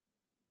it,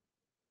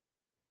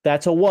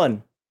 that's a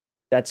 1.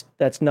 That's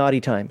naughty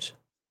times.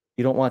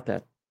 You don't want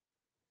that.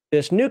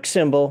 This nuke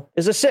symbol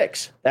is a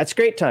 6. That's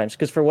great times,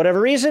 because for whatever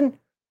reason,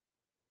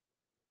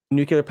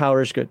 nuclear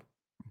power is good.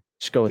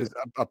 Just go with it.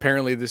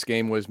 Apparently, this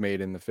game was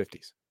made in the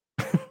 50s.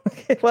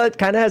 Well, it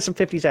kind of has some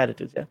 50s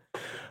attitudes, yeah.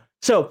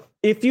 So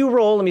if you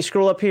roll, let me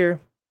scroll up here.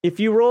 If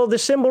you roll the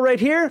symbol right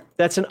here,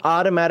 that's an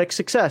automatic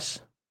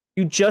success.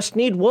 You just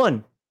need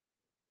 1.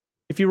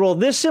 If you roll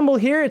this symbol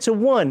here, it's a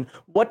 1.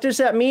 What does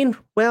that mean?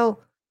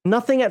 Well,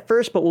 nothing at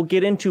first, but we'll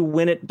get into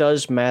when it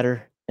does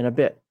matter in a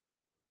bit.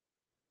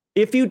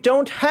 If you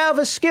don't have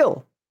a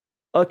skill,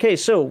 okay,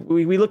 so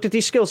we looked at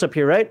these skills up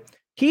here, right?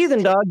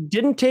 Heathen Dog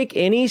didn't take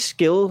any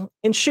skill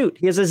in Shoot.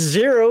 He has a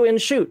 0 in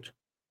Shoot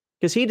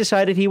because he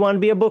decided he wanted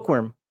to be a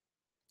bookworm.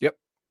 Yep.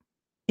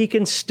 He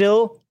can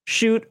still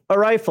shoot a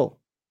rifle.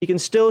 He can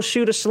still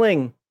shoot a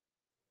sling.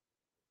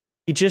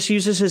 He just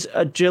uses his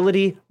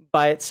agility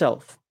by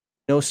itself.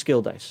 No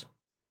skill dice.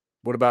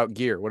 What about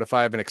gear? What if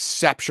I have an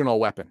exceptional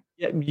weapon?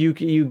 Yeah,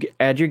 you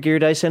add your gear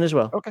dice in as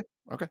well. Okay.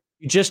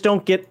 You just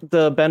don't get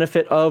the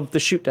benefit of the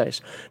shoot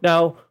dice.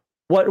 Now,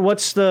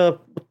 what's the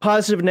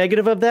positive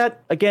negative of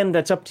that? Again,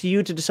 that's up to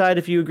you to decide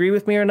if you agree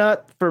with me or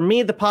not. For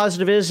me, the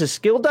positive is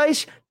skill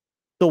dice.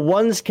 The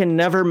ones can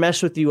never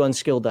mess with you on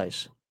skill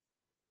dice.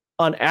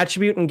 On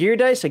attribute and gear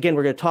dice, again,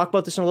 we're going to talk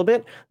about this in a little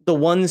bit. The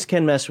ones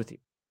can mess with you.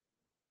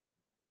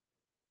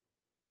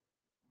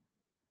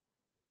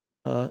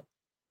 All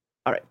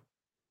right.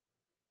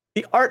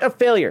 The art of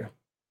failure.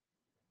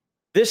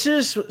 This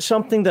is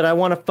something that I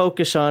want to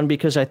focus on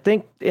because I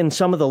think in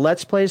some of the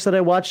Let's Plays that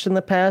I watched in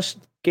the past,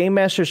 Game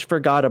Masters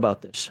forgot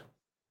about this.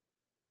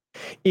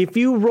 If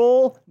you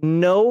roll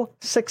no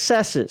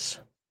successes,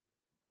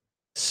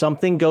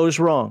 something goes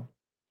wrong.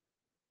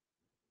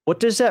 What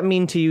does that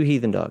mean to you,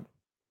 Heathen Dog?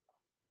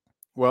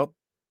 Well,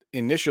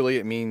 initially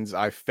it means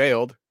I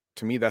failed.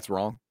 To me, that's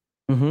wrong.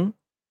 Mm-hmm.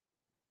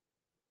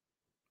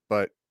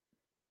 But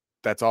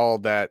that's all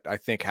that I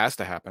think has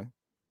to happen.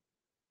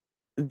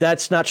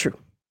 That's not true,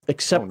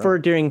 except for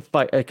during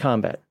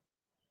combat.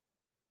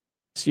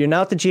 So you're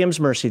not at the GM's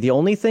mercy. The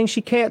only thing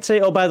she can't say,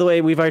 oh, by the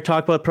way, we've already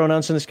talked about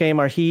pronouns in this game,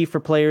 are he for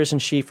players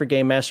and she for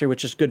Game Master,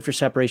 which is good for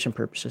separation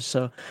purposes.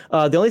 So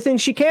the only thing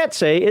she can't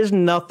say is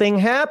nothing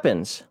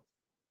happens.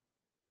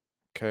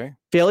 Okay.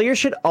 Failure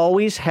should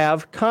always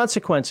have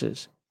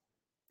consequences.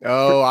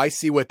 Oh, I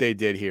see what they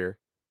did here.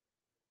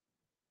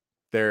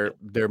 They're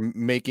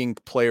making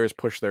players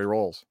push their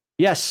rolls.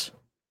 Yes.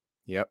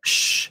 Yep.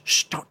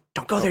 Shh,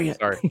 don't go there yet.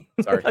 Sorry.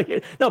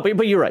 Okay. No,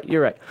 but you're right.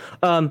 You're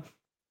right.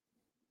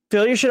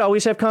 Failure should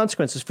always have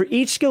consequences. For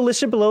each skill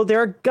listed below, there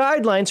are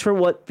guidelines for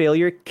what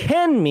failure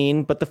can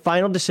mean, but the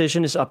final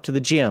decision is up to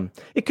the GM.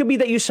 It could be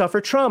that you suffer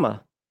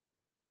trauma.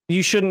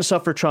 You shouldn't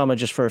suffer trauma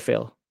just for a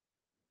fail.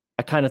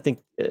 I kind of think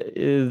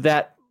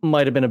that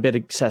might have been a bit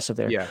excessive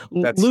there. Yeah,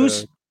 that's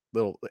a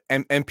little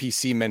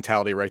NPC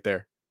mentality right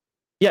there.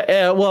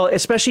 Yeah, well,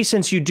 especially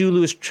since you do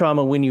lose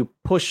trauma when you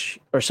push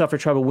or suffer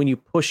trauma when you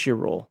push your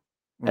roll.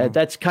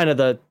 That's kind of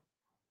the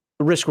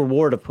risk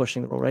reward of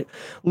pushing the roll, right?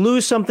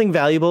 Lose something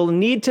valuable,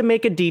 need to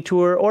make a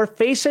detour, or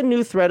face a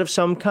new threat of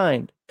some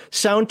kind.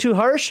 Sound too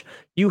harsh?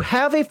 You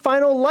have a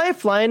final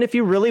lifeline if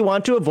you really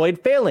want to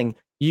avoid failing.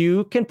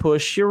 You can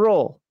push your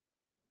roll.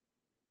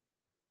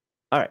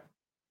 All right.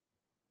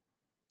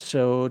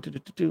 So,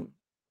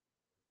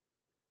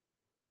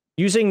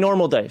 using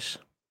normal dice.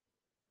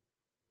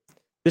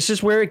 This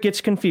is where it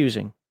gets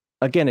confusing.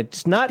 Again,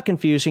 it's not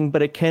confusing,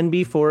 but it can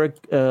be for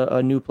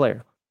a new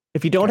player.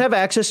 If you don't have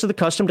access to the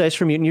custom dice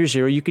from Mutant Year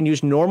Zero, you can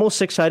use normal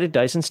 6-sided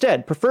dice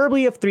instead,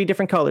 preferably of 3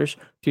 different colors,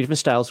 2 different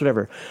styles,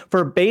 whatever.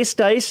 For base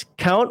dice,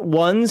 count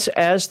 1s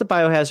as the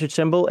biohazard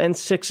symbol and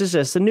 6s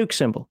as the nuke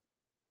symbol.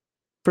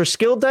 For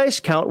skill dice,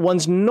 count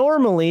 1s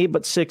normally,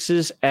 but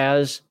 6s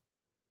as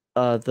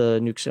the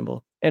nuke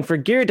symbol. And for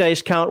gear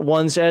dice, count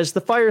 1s as the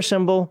fire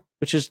symbol,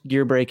 which is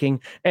gear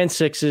breaking, and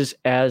 6s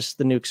as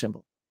the nuke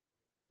symbol.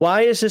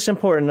 Why is this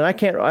important? And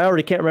I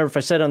already can't remember if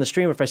I said it on the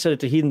stream or if I said it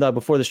to Heathen Dog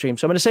before the stream.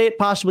 So I'm going to say it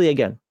possibly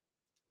again.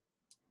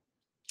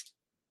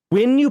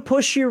 When you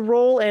push your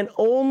roll, and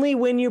only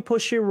when you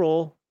push your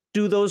roll,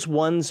 do those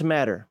 1s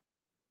matter.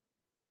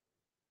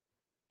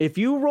 If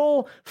you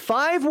roll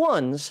 5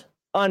 1s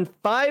on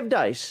 5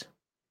 dice,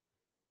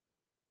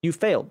 you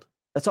failed.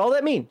 That's all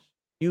that means.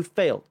 You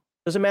failed.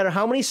 Doesn't matter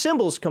how many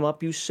symbols come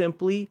up, you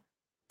simply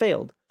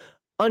failed.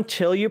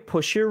 Until you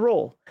push your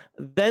roll.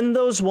 Then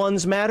those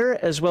 1s matter,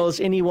 as well as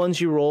any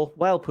ones you roll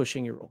while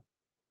pushing your roll.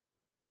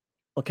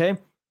 Okay?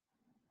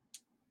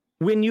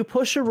 When you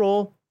push a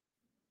roll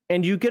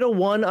and you get a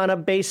 1 on a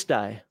base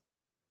die,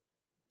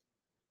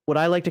 what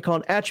I like to call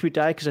an attribute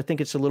die, because I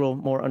think it's a little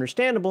more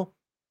understandable,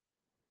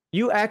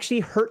 you actually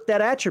hurt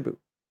that attribute.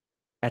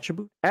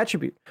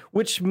 Attribute.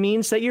 Which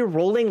means that you're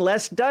rolling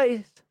less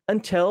dice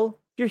until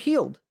you're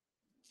healed.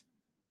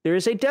 There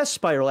is a death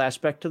spiral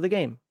aspect to the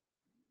game,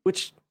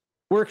 which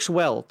works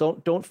well.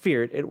 Don't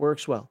fear it. It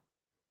works well.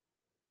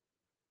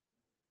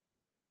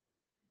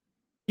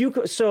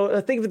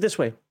 So think of it this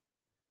way.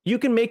 You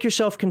can make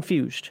yourself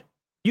confused.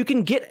 You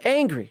can get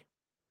angry.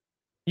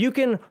 You're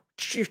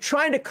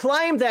trying to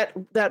climb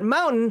that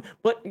mountain,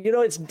 but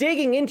it's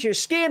digging into your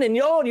skin, and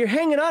you're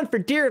hanging on for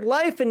dear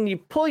life, and you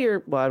pull I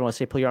don't want to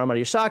say pull your arm out of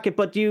your socket,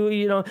 but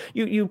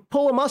you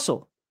pull a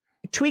muscle,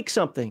 you tweak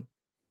something,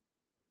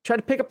 try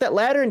to pick up that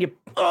ladder, and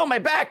oh, my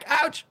back,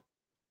 ouch.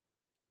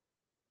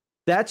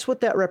 That's what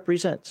that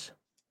represents.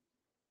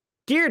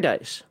 Gear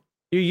dice.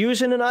 You're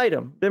using an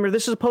item. Remember,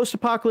 this is a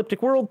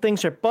post-apocalyptic world.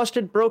 Things are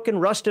busted, broken,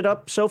 rusted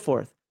up, so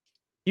forth.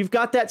 You've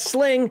got that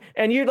sling,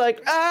 and you're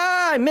like,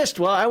 I missed.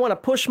 Well, I want to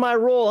push my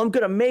roll. I'm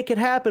going to make it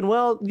happen.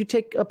 Well, you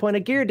take a point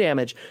of gear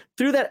damage.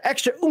 Through that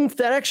extra oomph,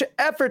 that extra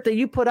effort that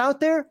you put out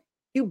there,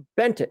 you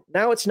bent it.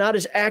 Now it's not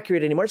as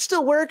accurate anymore. It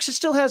still works. It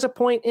still has a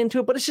point into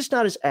it, but it's just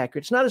not as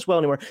accurate. It's not as well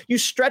anymore. You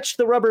stretched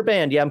the rubber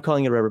band. Yeah, I'm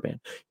calling it a rubber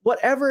band.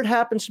 Whatever it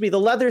happens to be, the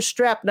leather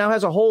strap now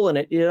has a hole in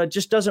it. It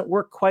just doesn't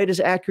work quite as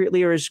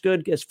accurately or as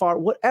good as far,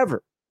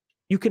 whatever.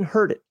 You can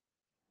hurt it.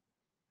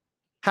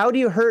 How do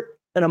you hurt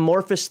an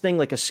amorphous thing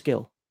like a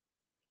skill?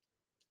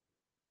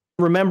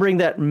 remembering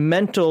that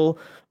mental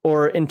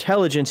or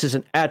intelligence is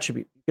an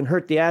attribute. You can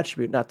hurt the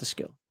attribute, not the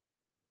skill.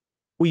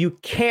 Well, you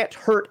can't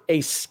hurt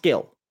a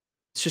skill.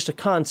 It's just a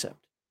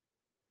concept.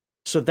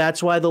 So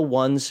that's why the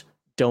ones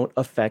don't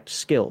affect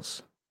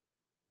skills.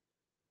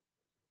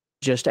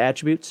 Just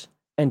attributes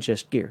and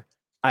just gear.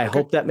 I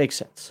hope that makes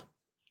sense.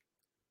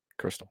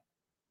 Crystal.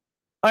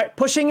 All right,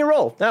 pushing your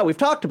roll. Now, we've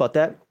talked about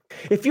that.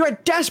 If you are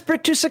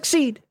desperate to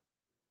succeed,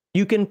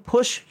 you can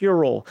push your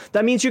roll.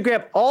 That means you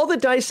grab all the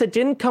dice that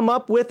didn't come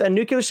up with a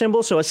nuclear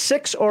symbol, so a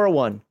 6 or a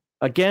 1.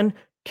 Again,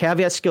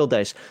 caveat skill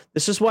dice.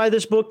 This is why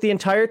this book the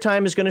entire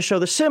time is going to show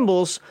the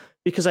symbols,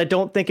 because I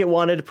don't think it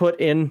wanted to put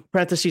in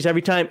parentheses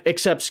every time,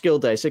 except skill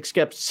dice,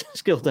 except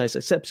skill dice,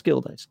 except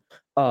skill dice.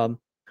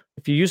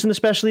 If you're using the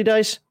specialty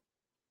dice,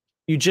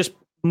 you just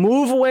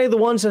move away the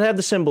ones that have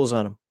the symbols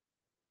on them.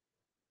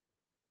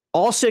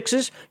 All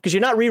 6s, because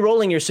you're not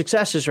re-rolling your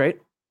successes, right?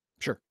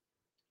 Sure.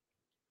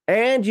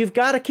 And you've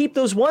got to keep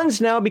those 1s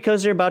now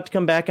because they're about to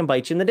come back and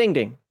bite you in the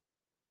ding-ding.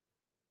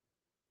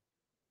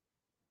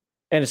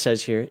 And it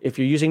says here, if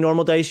you're using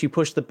normal dice, you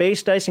push the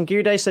base dice and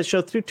gear dice that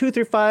show 2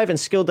 through 5 and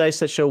skill dice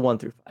that show 1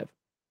 through 5.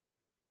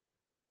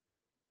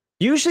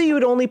 Usually you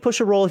would only push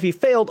a roll if you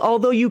failed,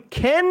 although you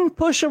can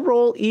push a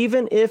roll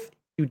even if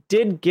you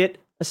did get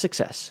a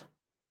success.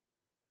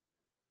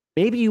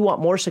 Maybe you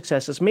want more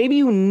successes. Maybe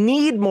you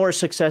need more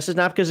successes,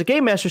 not because the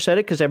game master said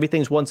it, because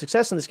everything's one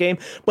success in this game.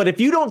 But if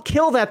you don't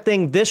kill that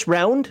thing this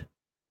round,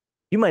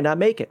 you might not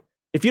make it.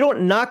 If you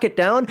don't knock it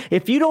down,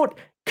 if you don't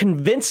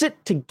convince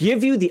it to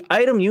give you the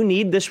item you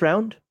need this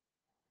round,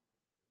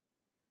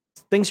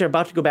 things are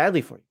about to go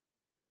badly for you.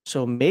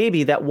 So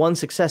maybe that one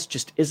success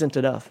just isn't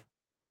enough.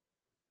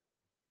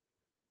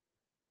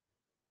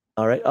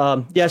 All right.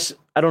 Yes,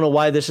 I don't know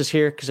why this is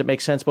here because it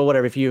makes sense, but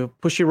whatever. If you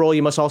push your roll,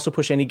 you must also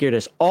push any gear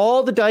dice.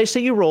 All the dice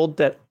that you rolled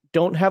that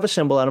don't have a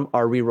symbol on them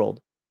are re-rolled.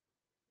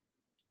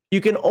 You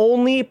can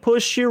only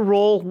push your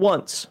roll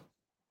once.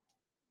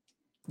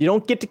 You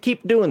don't get to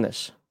keep doing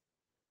this,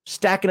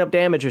 stacking up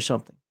damage or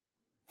something.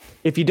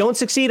 If you don't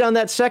succeed on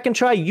that second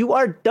try, you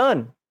are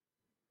done.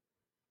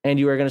 And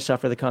you are going to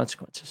suffer the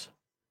consequences.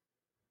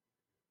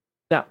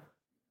 Now,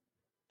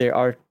 there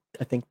are,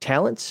 I think,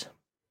 talents.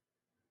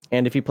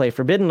 And if you play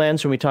Forbidden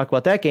Lands, when we talk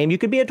about that game, you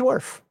could be a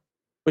dwarf,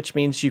 which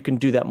means you can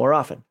do that more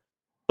often.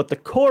 But the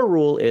core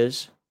rule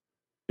is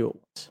do it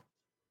once.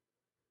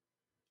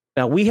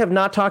 Now, we have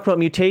not talked about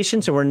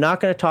mutations, and we're not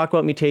going to talk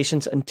about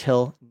mutations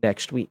until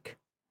next week.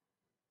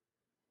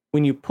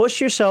 When you push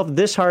yourself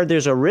this hard,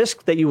 there's a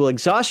risk that you will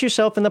exhaust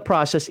yourself in the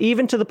process,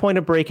 even to the point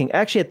of breaking.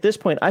 Actually, at this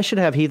point, I should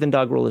have Heathen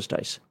Dog roll his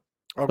dice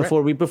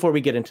before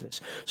we get into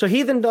this. So,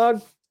 Heathen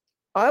Dog,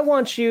 I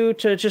want you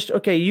to just,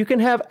 you can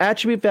have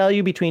attribute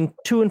value between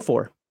 2 and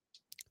 4.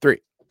 3.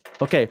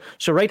 Okay,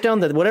 so write down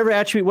that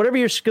whatever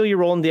your skill you're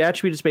rolling, the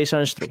attribute is based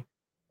on is 3.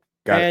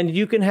 Got and it.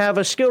 You can have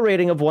a skill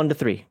rating of 1 to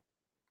 3.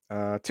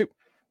 2.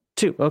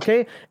 2,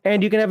 okay?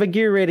 And you can have a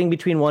gear rating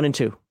between 1 and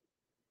 2.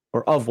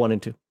 Or of 1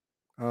 and 2.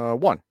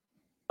 1.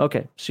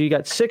 Okay, so you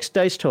got 6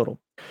 dice total.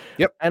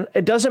 Yep. And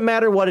it doesn't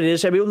matter what it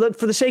is. I mean,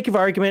 for the sake of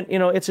argument,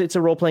 it's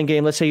a role-playing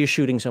game. Let's say you're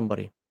shooting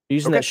somebody. You're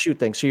using that shoot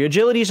thing. So your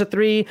agility is a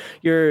 3,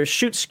 your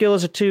shoot skill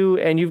is a 2,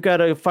 and you've got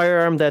a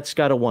firearm that's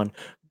got a 1.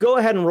 Go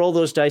ahead and roll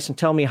those dice and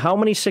tell me how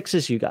many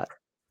 6s you got.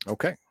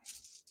 Okay.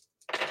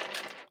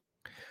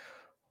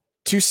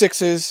 2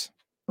 6s,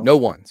 no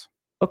 1s.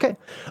 Okay.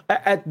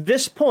 At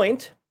this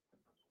point,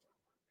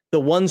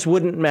 the 1s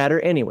wouldn't matter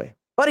anyway.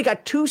 But he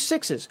got 2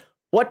 6s.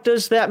 What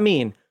does that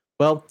mean?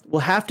 Well,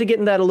 we'll have to get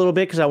in that a little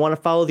bit because I want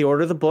to follow the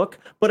order of the book.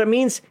 But it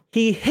means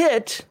he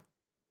hit,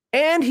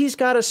 and he's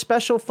got a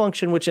special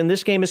function, which in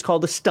this game is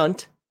called a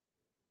stunt,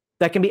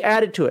 that can be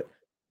added to it.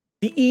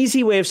 The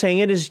easy way of saying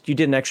it is you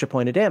did an extra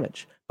point of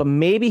damage. But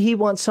maybe he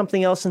wants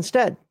something else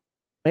instead.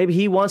 Maybe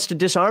he wants to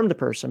disarm the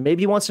person.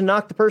 Maybe he wants to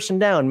knock the person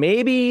down.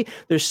 Maybe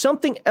there's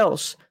something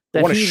else that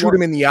I want to shoot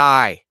him in the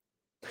eye.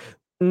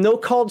 No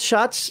called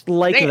shots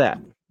like that.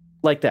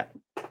 Like that.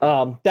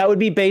 That would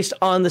be based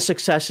on the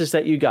successes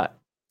that you got.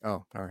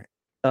 Oh, all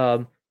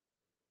right.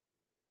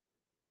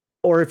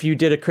 Or if you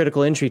did a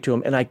critical injury to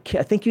him, and I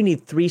think you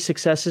need 3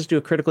 successes to do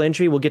a critical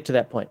injury. We'll get to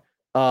that point.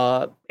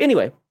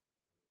 Anyway,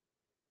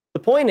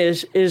 the point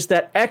is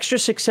that extra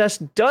success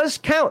does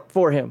count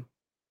for him.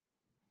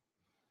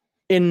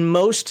 In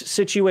most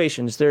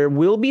situations, there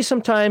will be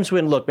some times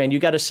when, look, man, you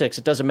got a 6.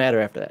 It doesn't matter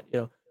after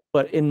that,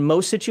 But in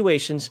most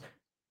situations,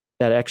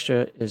 that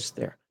extra is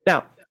there.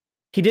 Now,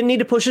 he didn't need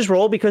to push his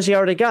roll because he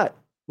already got.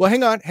 Well,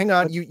 hang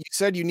on. You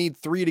said you need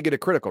 3 to get a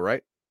critical,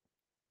 right?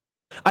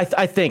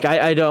 I think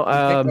I don't.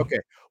 Okay.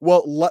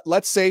 Well,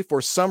 let's say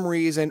for some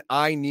reason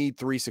I need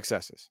 3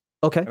 successes.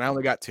 Okay. And I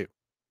only got 2.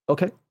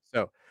 Okay.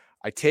 So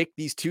I take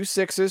these 2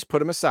 6s, put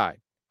them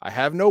aside. I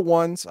have no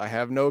 1s. I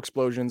have no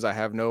explosions. I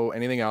have no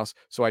anything else.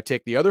 So I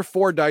take the other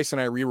 4 dice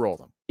and I re-roll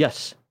them.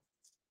 Yes.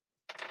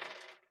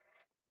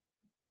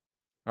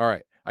 All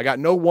right. I got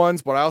no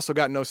 1s, but I also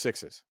got no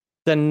 6s.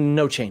 Then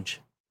no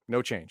change.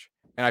 No change.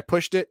 And I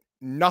pushed it.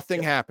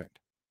 Nothing happened.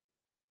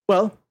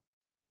 Well,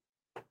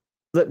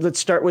 let's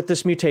start with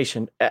this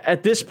mutation.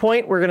 At this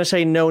point, we're going to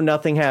say no,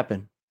 nothing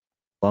happened.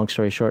 Long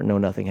story short, no,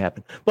 nothing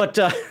happened. But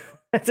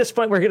at this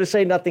point, we're going to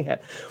say nothing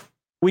happened.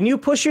 When you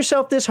push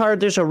yourself this hard,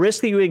 there's a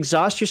risk that you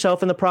exhaust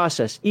yourself in the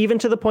process, even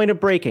to the point of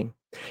breaking.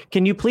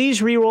 Can you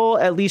please re-roll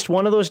at least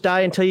one of those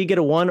die until you get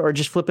a 1, or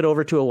just flip it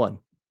over to a 1?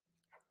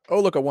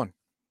 Oh, look, a 1.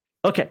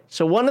 Okay,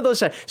 so one of those.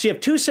 So you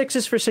have 2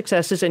 6s for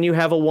successes, and you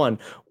have a 1.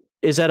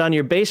 Is that on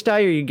your base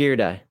die or your gear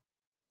die?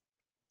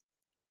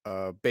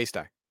 Base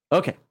die.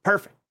 Okay,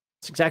 perfect.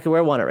 That's exactly where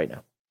I want it right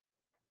now.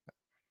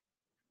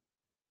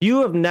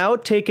 You have now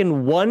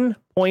taken 1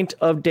 point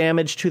of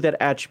damage to that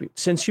attribute.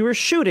 Since you were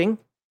shooting,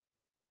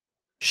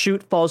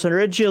 shoot falls under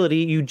agility.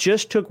 You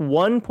just took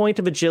 1 point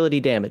of agility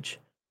damage.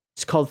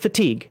 It's called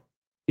fatigue.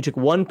 You took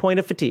 1 point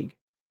of fatigue.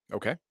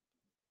 Okay.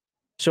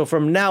 So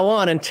from now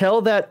on,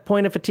 until that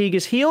point of fatigue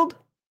is healed,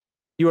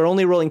 you are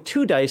only rolling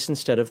 2 dice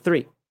instead of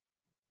 3.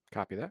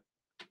 Copy that.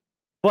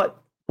 But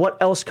what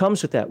else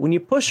comes with that? When you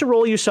push a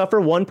roll, you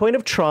suffer 1 point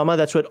of trauma.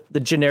 That's what the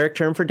generic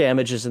term for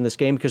damage is in this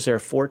game, because there are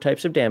 4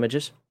 types of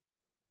damages.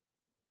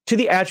 To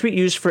the attribute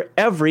used for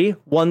every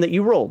one that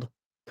you rolled.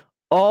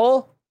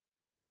 All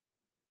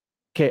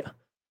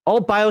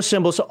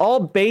biosymbols, all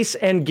base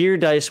and gear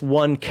dice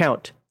 1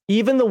 count.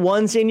 Even the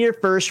ones in your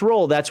first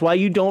roll. That's why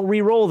you don't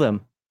re-roll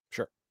them.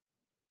 Sure.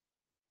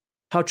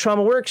 How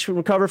trauma works, we'll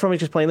recover from,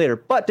 explain later.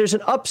 But there's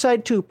an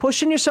upside too.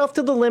 Pushing yourself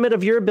to the limit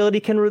of your ability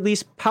can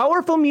release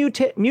powerful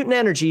mutant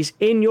energies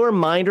in your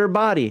mind or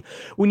body.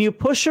 When you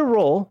push a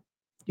roll,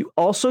 you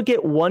also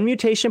get 1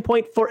 mutation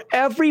point for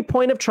every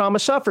point of trauma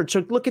suffered.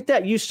 So look at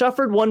that. You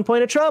suffered 1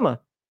 point of trauma.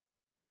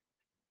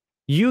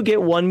 You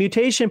get 1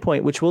 mutation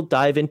point, which we'll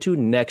dive into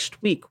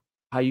next week,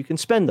 how you can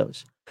spend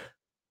those.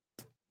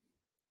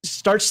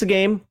 Starts the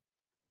game.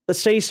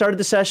 Let's say he started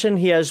the session.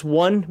 He has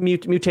 1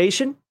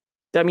 mutation.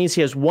 That means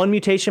he has 1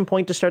 mutation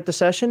point to start the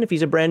session if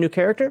he's a brand new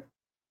character.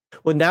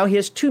 Well, now he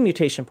has 2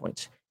 mutation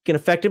points. He can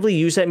effectively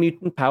use that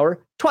mutant power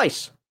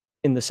twice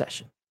in the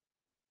session.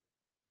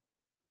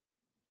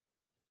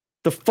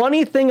 The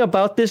funny thing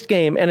about this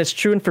game, and it's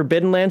true in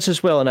Forbidden Lands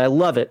as well, and I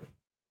love it,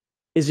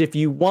 is if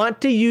you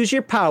want to use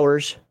your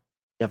powers,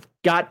 you've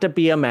got to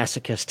be a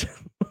masochist.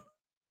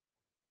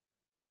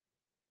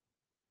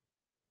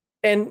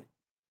 And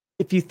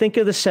if you think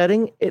of the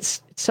setting,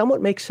 it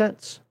somewhat makes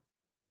sense.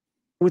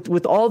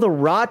 With all the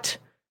rot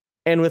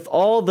and with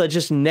all the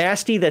just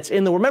nasty that's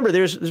in the... Remember,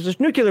 there's this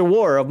nuclear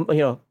war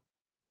of,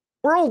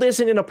 world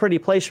isn't in a pretty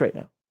place right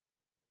now.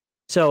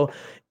 So,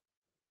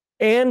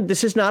 and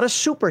this is not a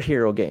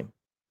superhero game.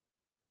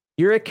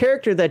 You're a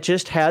character that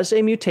just has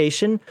a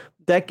mutation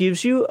that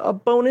gives you a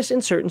bonus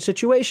in certain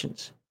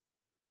situations.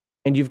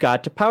 And you've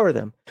got to power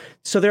them.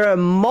 So there are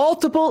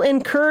multiple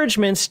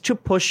encouragements to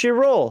push your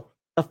roll.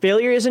 A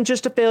failure isn't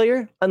just a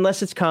failure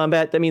unless it's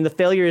combat. I mean, the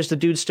failure is the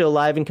dude's still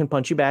alive and can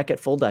punch you back at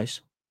full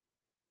dice.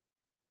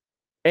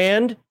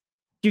 And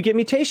you get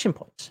mutation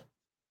points.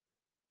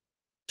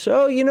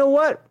 So you know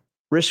what?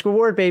 Risk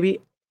reward, baby.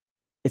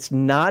 It's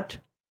not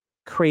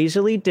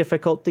crazily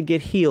difficult to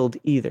get healed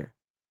either.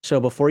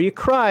 So before you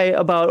cry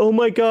about, oh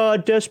my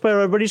God, death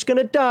spiral, everybody's going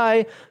to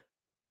die.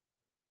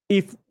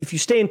 If you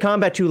stay in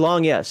combat too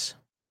long, yes.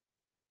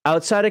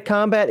 Outside of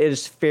combat, it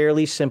is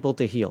fairly simple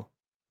to heal.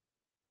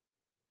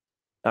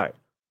 All right.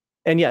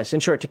 And yes, in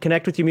short, to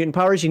connect with your mutant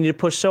powers, you need to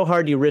push so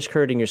hard you risk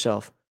hurting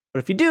yourself. But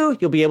if you do,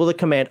 you'll be able to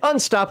command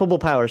unstoppable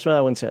powers. Well, I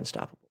wouldn't say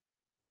unstoppable.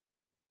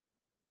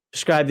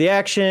 Describe the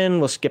action.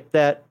 We'll skip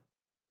that.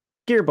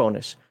 Gear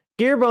bonus.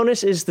 Gear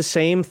bonus is the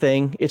same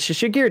thing. It's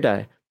just your gear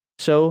die.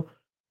 So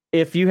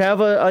if you have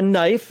a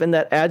knife and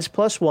that adds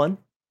 +1,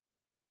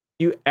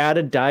 you add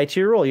a die to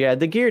your roll. You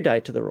add the gear die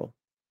to the roll.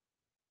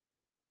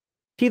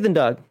 Heathen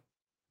Dog,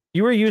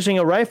 you were using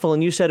a rifle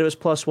and you said it was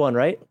 +1,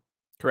 right?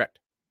 Correct.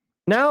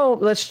 Now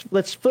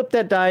let's flip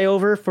that die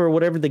over for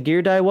whatever the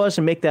gear die was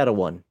and make that a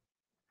 1.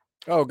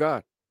 Oh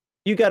God.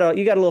 You got a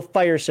little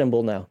fire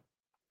symbol now.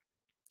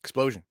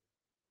 Explosion.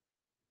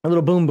 A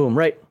little boom boom,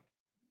 right?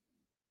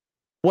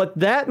 What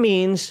that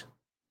means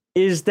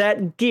is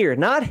that gear,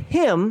 not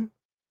him,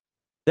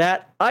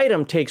 that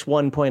item takes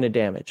 1 point of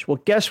damage.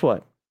 Well, guess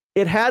what?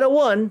 It had a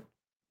 1.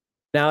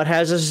 Now it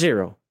has a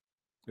 0.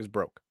 It's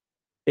broke.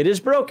 It is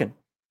broken.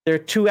 There are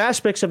 2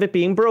 aspects of it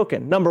being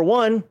broken. Number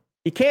 1,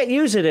 he can't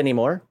use it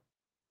anymore.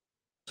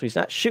 So he's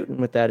not shooting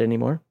with that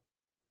anymore.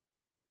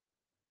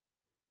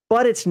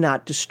 But it's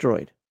not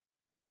destroyed.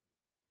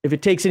 If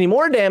it takes any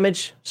more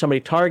damage, somebody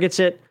targets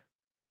it,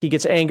 he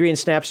gets angry and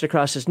snaps it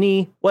across his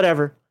knee,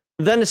 whatever,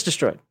 then it's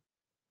destroyed.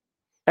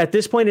 At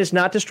this point, it's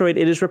not destroyed.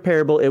 It is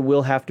repairable. It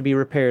will have to be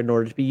repaired in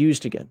order to be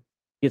used again.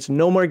 It's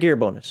no more gear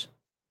bonus.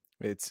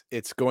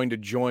 It's going to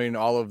join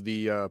all of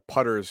the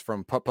putters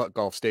from putt-putt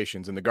golf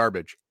stations in the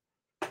garbage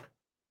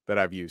that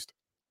I've used.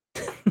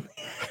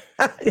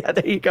 Yeah,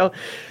 there you go.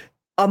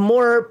 A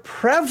more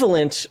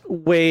prevalent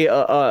way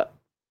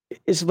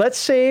is, let's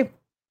say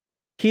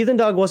Heathen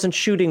Dog wasn't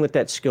shooting with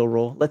that skill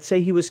roll. Let's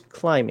say he was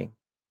climbing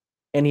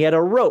and he had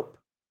a rope.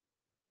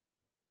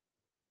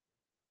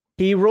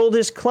 He rolled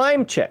his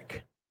climb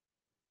check.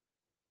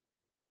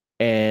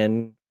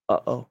 And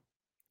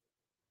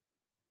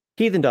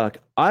Heathen Dog,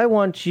 I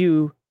want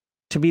you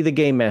to be the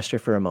game master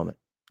for a moment.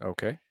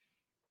 Okay.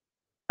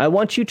 I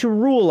want you to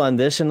rule on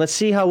this, and let's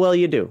see how well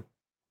you do.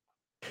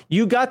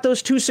 You got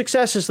those 2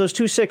 successes, those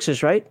 2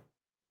 6s, right?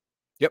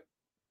 Yep.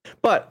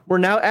 But we're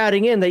now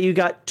adding in that you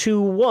got 2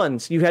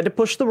 1s. You had to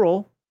push the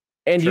roll,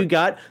 and you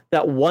got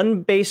that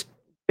 1 base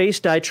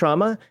die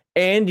trauma,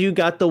 and you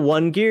got the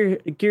 1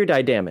 gear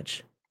die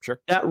damage. Sure.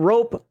 That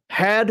rope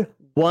had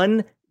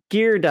 1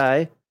 gear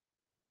die,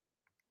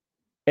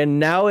 and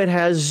now it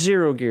has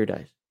 0 gear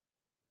dice.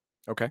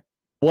 Okay.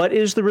 What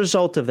is the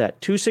result of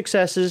that? 2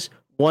 successes,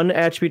 1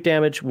 attribute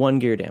damage, 1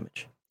 gear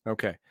damage.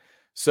 Okay.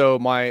 So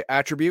my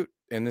attribute,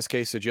 in this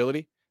case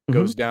agility,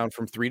 goes down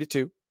from 3 to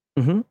 2.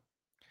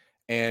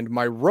 And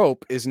my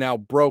rope is now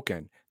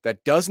broken.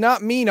 That does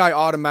not mean I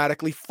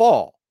automatically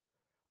fall.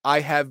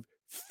 I have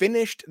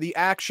finished the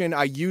action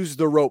I used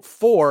the rope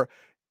for.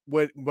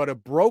 What a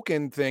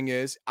broken thing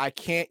is, I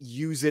can't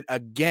use it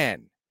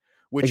again,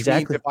 which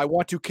means if I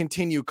want to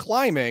continue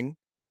climbing,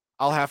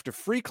 I'll have to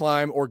free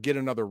climb or get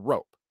another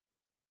rope.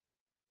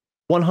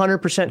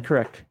 100%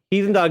 correct.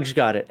 Heathen Dog's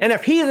got it. And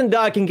if Heathen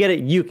Dog can get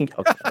it, you can.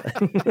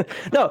 Okay.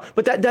 No,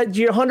 but that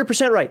you're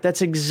 100% right.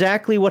 That's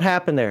exactly what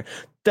happened there.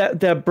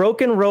 The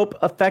broken rope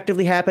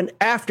effectively happened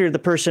after the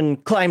person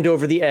climbed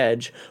over the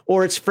edge,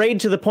 or it's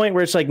frayed to the point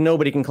where it's like,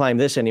 nobody can climb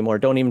this anymore.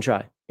 Don't even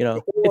try. You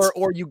know,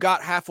 or you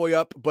got halfway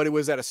up, but it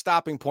was at a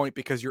stopping point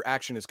because your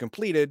action is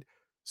completed.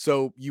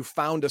 So you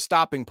found a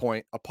stopping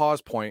point, a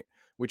pause point,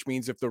 which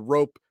means if the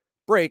rope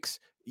breaks,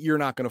 you're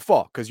not going to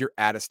fall because you're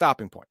at a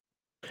stopping point.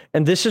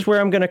 And this is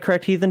where I'm going to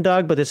correct Heathen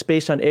Dog, but it's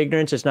based on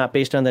ignorance. It's not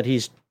based on that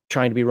he's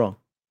trying to be wrong.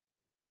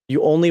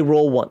 You only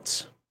roll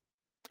once.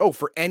 Oh,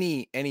 for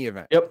any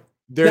event. Yep.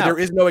 There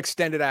is no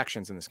extended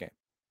actions in this game.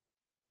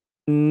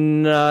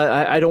 No,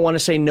 I don't want to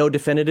say no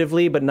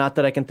definitively, but not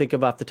that I can think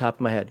of off the top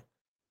of my head.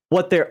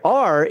 What there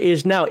are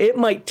is now it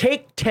might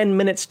take 10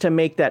 minutes to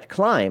make that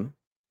climb,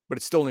 but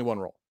it's still only 1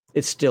 roll.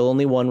 It's still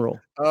only 1 roll.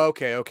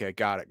 Okay.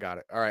 Got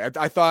it. All right.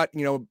 I thought,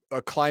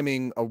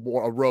 climbing a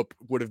rope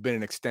would have been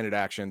an extended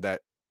action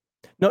that.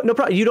 No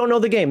problem. You don't know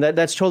the game.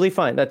 That's totally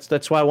fine.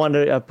 That's why I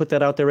wanted to put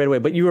that out there right away.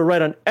 But you were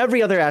right on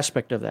every other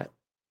aspect of that.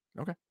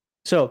 Okay.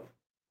 So,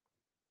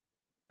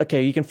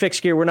 okay, you can fix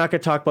gear. We're not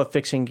going to talk about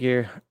fixing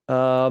gear.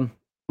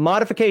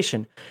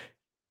 Modification.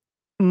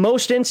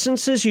 Most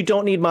instances, you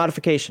don't need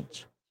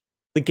modifications.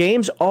 The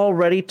game's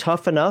already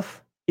tough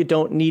enough. You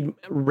don't need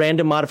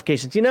random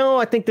modifications.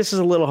 I think this is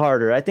a little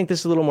harder. I think this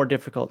is a little more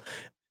difficult.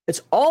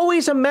 It's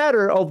always a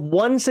matter of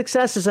 1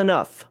 success is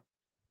enough.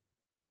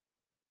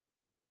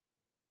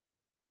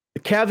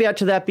 The caveat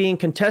to that being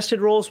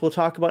contested rolls, we'll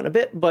talk about in a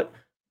bit, but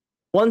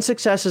 1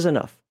 success is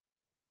enough.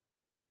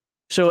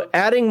 So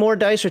adding more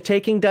dice or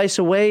taking dice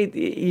away,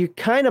 you're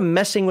kind of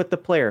messing with the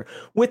player.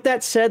 With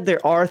that said,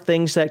 there are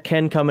things that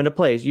can come into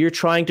play. You're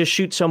trying to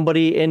shoot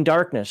somebody in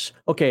darkness.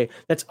 Okay,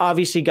 that's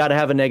obviously got to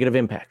have a negative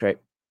impact, right?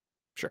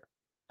 Sure.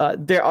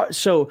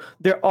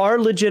 There are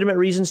legitimate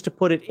reasons to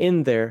put it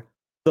in there.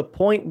 The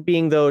point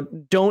being, though,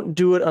 don't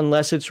do it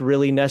unless it's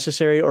really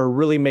necessary or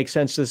really makes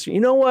sense to this.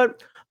 You know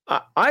what?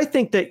 I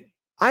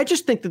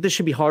just think that this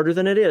should be harder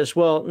than it is.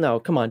 Well, no,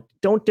 come on.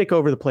 Don't dick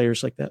over the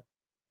players like that.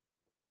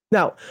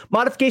 Now,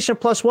 modification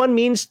of +1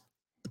 means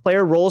the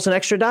player rolls an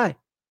extra die.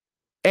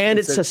 And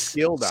it's a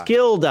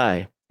skill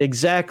die.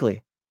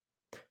 Exactly.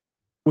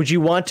 Would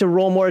you want to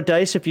roll more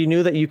dice if you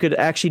knew that you could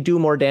actually do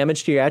more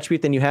damage to your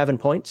attribute than you have in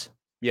points?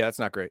 Yeah, that's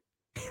not great.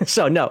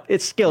 So no,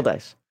 it's skill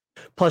dice.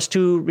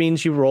 +2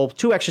 means you roll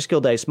 2 extra skill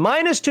dice.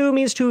 -2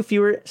 means 2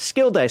 fewer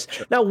skill dice.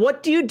 Sure. Now,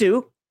 what do you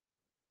do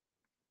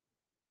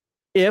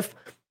if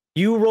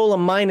you roll a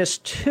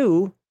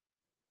 -2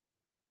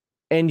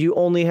 and you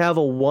only have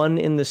a 1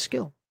 in the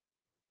skill?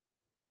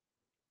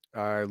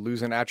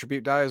 Lose an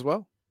attribute die as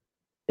well?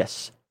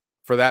 Yes.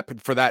 For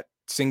that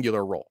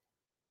singular roll.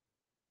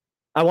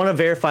 I want to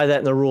verify that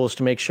in the rules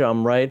to make sure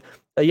I'm right.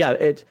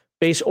 It's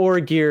base or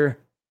gear.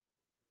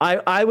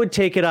 I would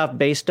take it off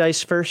base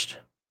dice first.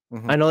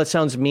 I know that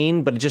sounds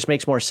mean, but it just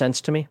makes more sense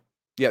to me.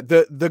 Yeah,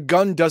 the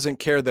gun doesn't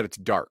care that it's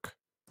dark.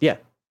 Yeah.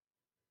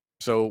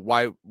 So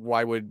why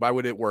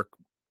would it work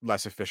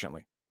less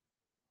efficiently?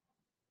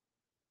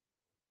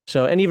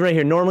 So, and even right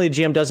here, normally the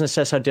GM doesn't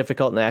assess how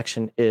difficult an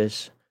action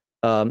is.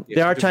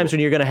 There are times when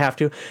you're going to have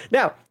to.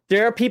 Now,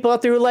 there are people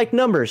out there who like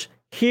numbers.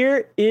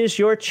 Here is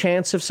your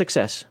chance of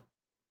success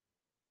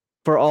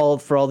for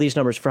all these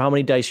numbers, for how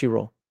many dice you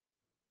roll.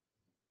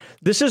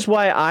 This is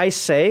why I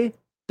say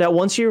that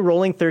once you're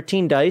rolling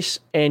 13 dice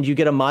and you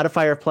get a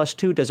modifier of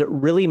 +2, does it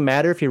really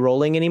matter if you're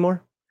rolling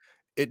anymore?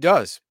 It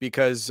does,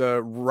 because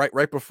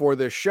right before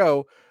this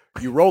show,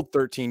 you rolled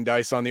 13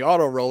 dice on the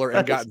auto roller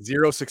and got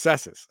 0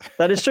 successes.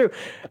 That is true.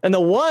 And the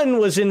 1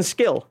 was in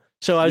skill.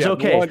 So I was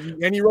okay.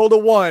 And you rolled a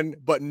 1,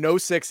 but no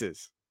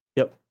 6s.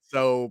 Yep.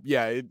 So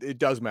yeah, it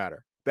does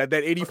matter. That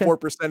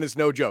 84% is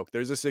no joke.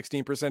 There's a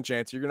 16%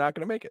 chance you're not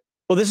going to make it.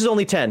 Well, this is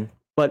only 10.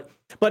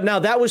 But now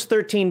that was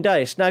 13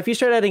 dice. Now, if you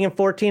start adding in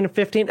 14 and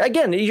 15,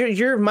 again,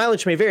 your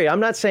mileage may vary. I'm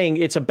not saying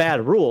it's a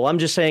bad rule. I'm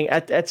just saying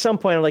at some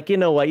point, I'm like, you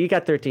know what? You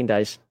got 13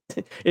 dice.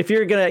 If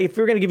we're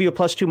gonna give you a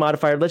 +2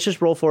 modifier, let's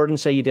just roll forward and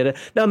say you did it.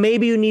 Now,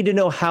 maybe you need to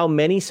know how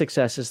many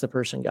successes the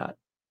person got.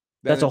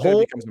 That's a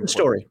whole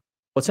story.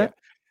 What's that?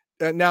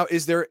 Now,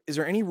 is there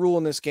any rule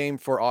in this game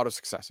for auto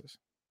successes?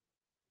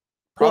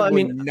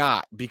 Probably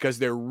not, because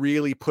they're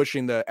really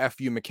pushing the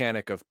FU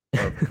mechanic of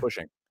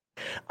pushing.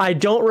 I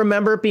don't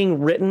remember it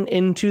being written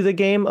into the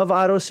game of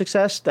auto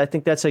success. I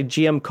think that's a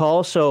GM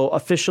call. So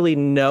officially,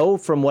 no,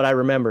 from what I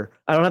remember.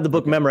 I don't have the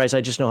book memorized.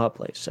 I just know how it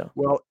plays. So,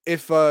 well,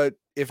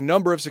 if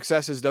number of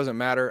successes doesn't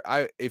matter,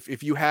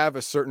 if you have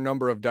a certain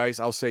number of dice,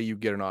 I'll say you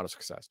get an auto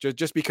success,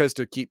 just because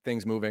to keep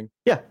things moving.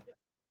 Yeah,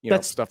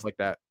 that's stuff like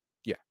that.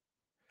 Yeah,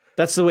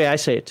 that's the way I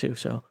say it too.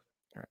 So,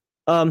 all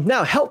right.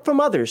 Now help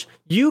from others.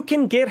 You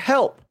can get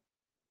help.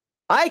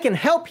 I can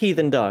help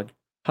Heathen Dog.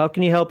 How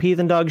can you help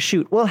Heathen Dog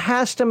shoot? Well, it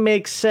has to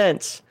make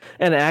sense.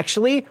 And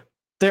actually,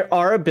 there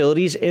are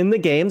abilities in the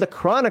game. The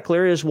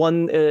Chronicler is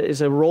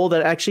a role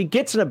that actually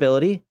gets an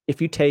ability, if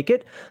you take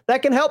it,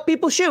 that can help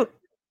people shoot.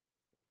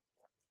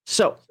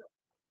 So,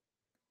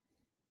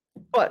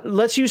 but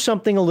let's use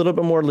something a little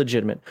bit more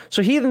legitimate.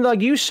 So, Heathen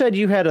Dog, you said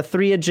you had a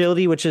 3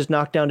 agility, which is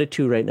knocked down to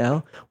 2 right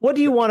now. What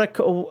do you want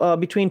to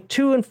between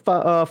 2 and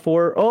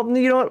 4? Oh,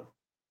 you know what?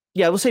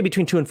 Yeah, we'll say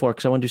between 2 and 4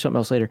 because I want to do something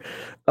else later.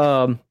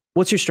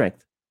 What's your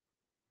strength?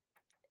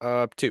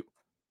 2.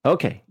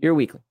 Okay, you're a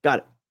weakling. Got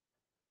it.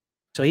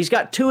 So he's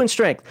got 2 in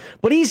strength,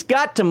 but he's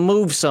got to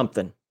move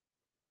something.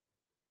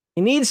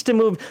 He needs to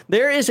move.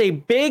 There is a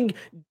big,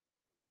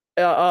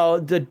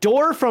 the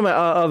door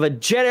of a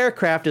jet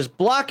aircraft is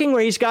blocking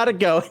where he's got to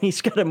go, and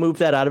he's got to move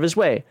that out of his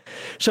way.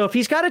 So if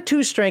he's got a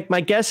 2 strength,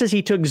 my guess is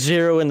he took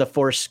 0 in the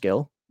force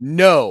skill.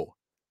 No.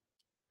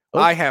 Oh.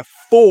 I have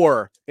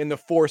 4 in the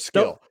force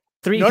skill. No,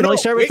 3. You can only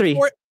start with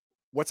 3.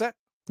 What's that?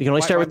 You can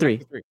only start with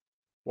 3.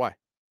 Why?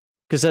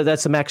 Because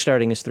that's the max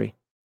starting is 3.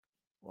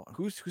 Well,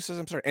 who says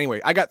I'm starting? Anyway,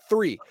 I got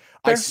 3.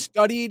 Fair.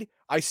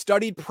 I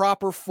studied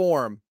proper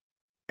form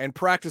and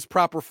practiced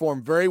proper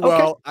form very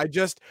well. Okay.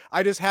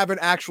 I just haven't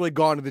actually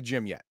gone to the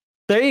gym yet.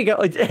 There you go.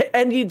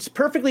 And it's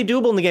perfectly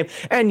doable in the game.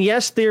 And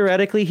yes,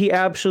 theoretically, he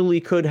absolutely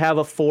could have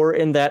a 4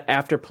 in that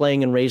after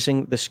playing and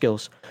raising the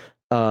skills.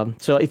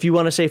 So if you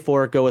want to say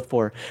 4, go with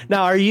 4.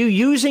 Now, are you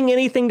using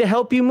anything to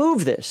help you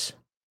move this?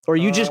 Or are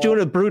you just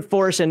doing a brute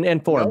force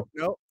and form?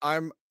 No,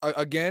 I'm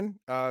again,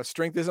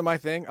 strength isn't my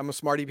thing. I'm a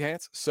smarty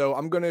pants, so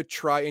I'm gonna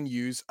try and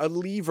use a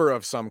lever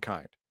of some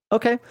kind.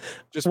 Okay,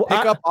 just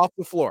pick up off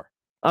the floor.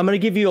 I'm gonna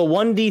give you a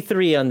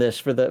 1d3 on this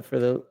for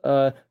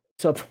the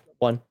so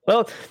 1.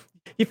 Well,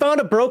 you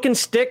found a broken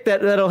stick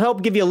that'll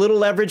help give you a little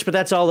leverage, but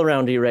that's all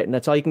around you, right? And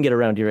that's all you can get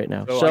around you right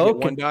now. So I get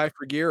 1 die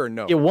for gear, or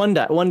no? Yeah, one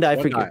die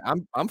for gear.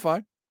 I'm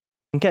fine.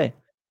 Okay,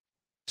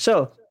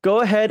 so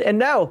go ahead and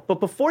now, but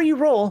before you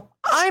roll,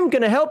 I'm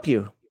going to help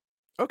you.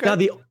 Okay. Now,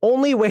 the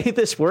only way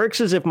this works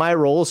is if my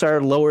rolls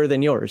are lower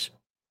than yours.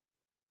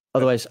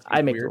 Otherwise,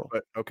 I make the roll.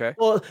 But okay.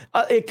 Well,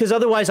 because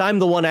otherwise, I'm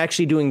the one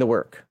actually doing the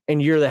work,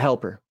 and you're the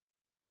helper.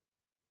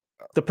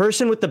 The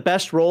person with the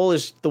best roll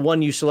is the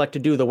one you select to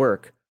do the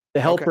work.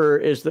 The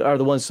helper are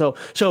the ones. So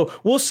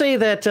we'll say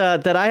that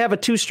I have a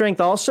 2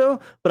 strength also,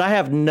 but I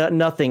have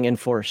nothing in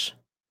force.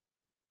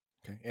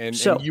 Okay. And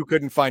you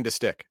couldn't find a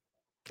stick.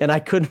 And I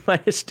couldn't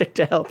find a stick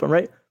to help him,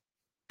 right?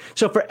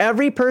 So for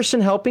every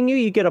person helping you,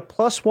 you get a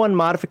 +1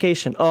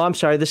 modification. Oh, I'm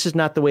sorry. This is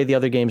not the way the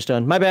other game's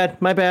done. My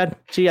bad.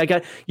 See, I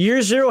got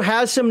year 0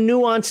 has some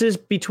nuances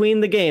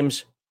between the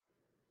games.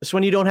 This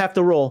one you don't have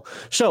to roll.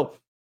 So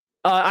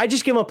I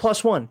just give him a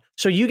 +1.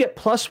 So you get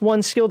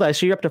 +1 skill dice.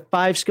 So you're up to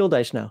 5 skill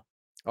dice now.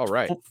 All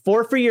right.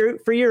 4 for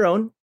your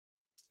own.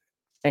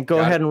 And go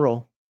ahead and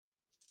roll.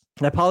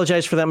 And I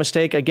apologize for that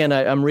mistake. Again,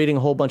 I'm reading a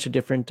whole bunch of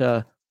different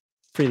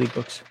Free League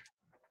books.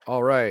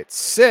 All right.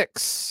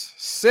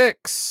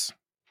 6,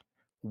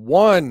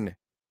 1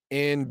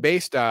 in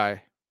base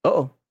die.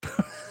 Uh-oh.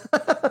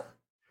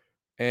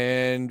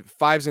 And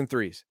 5s and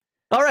 3s.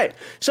 All right.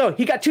 So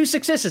he got 2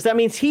 successes. That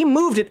means he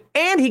moved it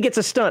and he gets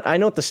a stunt. I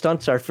know what the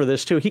stunts are for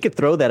this too. He could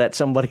throw that at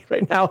somebody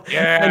right now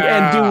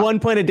and do 1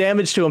 point of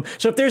damage to him.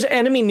 So if there's an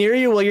enemy near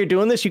you while you're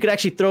doing this, you could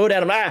actually throw it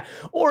at him.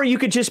 Or you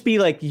could just be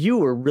like, you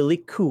were really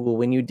cool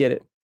when you did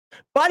it.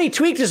 Body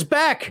tweaked his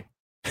back.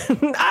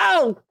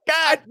 Oh,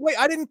 God. Wait,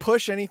 I didn't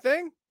push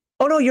anything.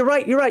 Oh, no, you're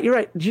right.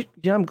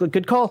 Yeah, I'm good.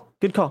 Good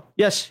call.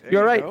 Yes,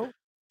 you're right.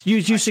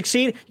 You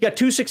succeed. You got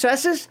 2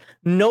 successes,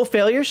 no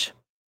failures.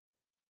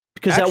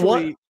 Because actually, that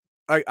one...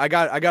 I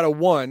got a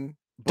 1.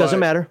 Doesn't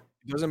matter.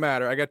 It doesn't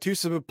matter. I got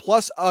 2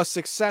 plus a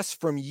success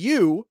from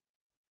you.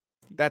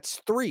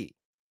 That's 3,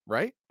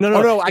 right?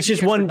 No. It's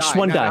just one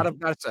die. Not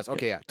a success.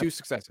 Okay, yeah, 2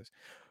 successes.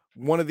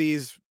 One of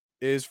these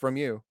is from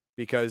you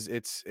because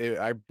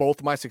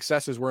both my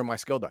successes were in my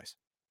skill dice.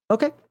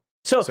 Okay.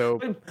 So,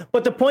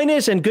 but the point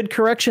is, and good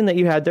correction that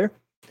you had there,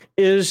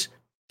 is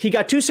he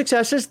got 2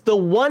 successes. The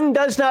 1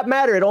 does not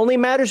matter. It only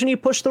matters when you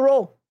push the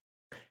roll.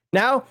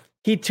 Now,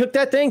 he took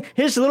that thing,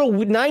 his little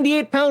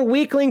 98-pound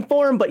weakling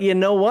form, but you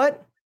know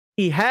what?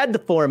 He had the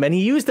form, and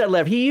he used that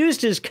lever. He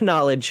used his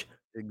knowledge.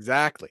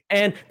 Exactly.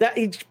 And that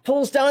he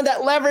pulls down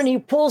that lever, and he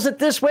pulls it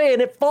this way,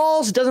 and it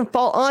falls. It doesn't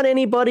fall on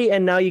anybody,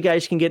 and now you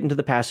guys can get into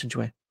the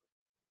passageway.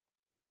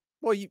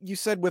 Well, you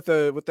said with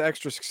the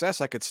extra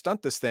success, I could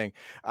stunt this thing.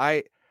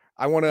 I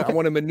want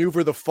to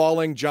maneuver the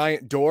falling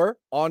giant door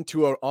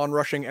onto an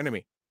onrushing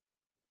enemy.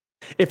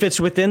 If it's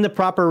within the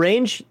proper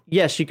range,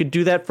 yes, you could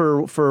do that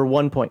for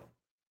 1 point.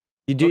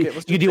 You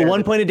do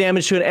 1 point of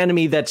damage to an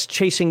enemy that's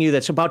chasing you,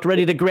 that's about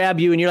ready to grab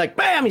you, and you're like,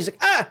 bam! He's like,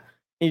 ah!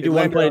 And you do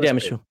 1 point of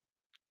damage to him.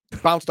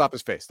 Bounced off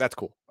his face. That's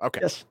cool. Okay.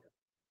 Yes.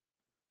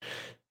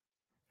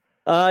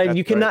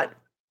 You cannot. Right.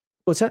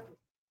 What's that?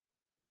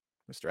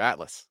 Mr.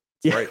 Atlas.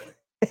 That's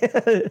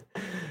right.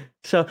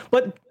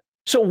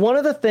 So one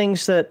of the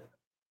things that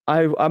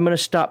I'm going to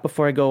stop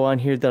before I go on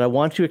here that I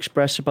want to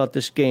express about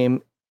this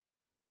game,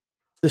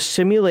 the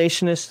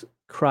simulationists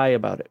cry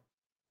about it.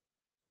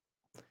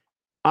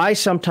 I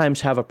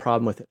sometimes have a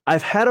problem with it.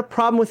 I've had a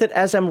problem with it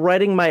as I'm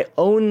writing my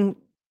own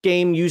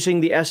game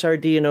using the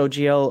SRD and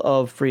OGL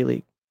of Free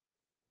League.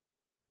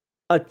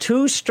 A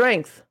 2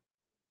 strength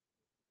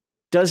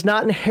does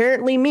not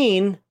inherently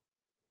mean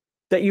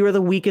that you are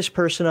the weakest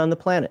person on the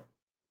planet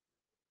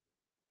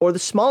or the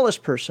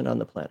smallest person on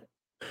the planet.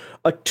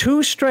 A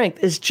 2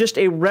 strength is just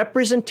a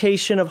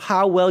representation of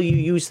how well you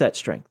use that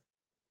strength.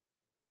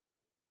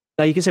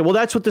 Now you can say, well,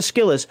 that's what the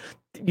skill is.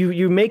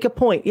 You make a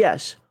point,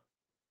 yes.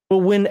 But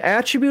when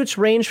attributes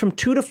range from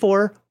 2 to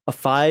 4, a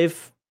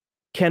 5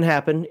 can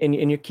happen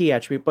in your key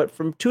attribute, but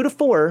from 2 to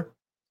 4,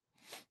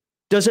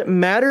 does it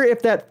matter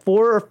if that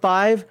 4 or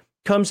 5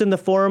 comes in the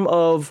form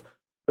of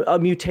a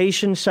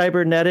mutation,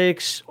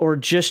 cybernetics, or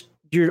just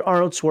your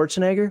Arnold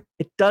Schwarzenegger?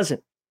 It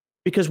doesn't.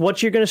 Because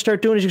what you're going to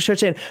start doing is you start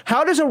saying,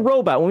 how does a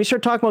robot, when we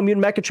start talking about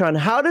Mutant Mechatron,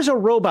 how does a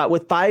robot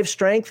with 5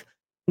 strength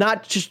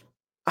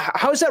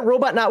how is that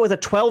robot not with a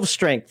 12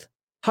 strength?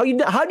 How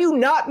do you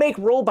not make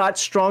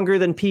robots stronger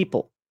than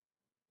people?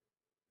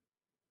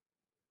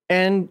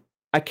 And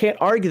I can't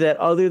argue that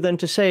other than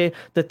to say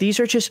that these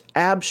are just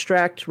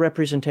abstract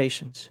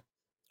representations.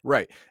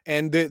 Right.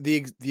 And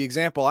the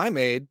example I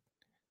made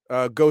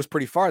goes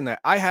pretty far in that.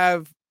 I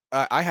have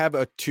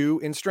a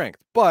 2 in strength,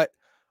 but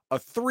a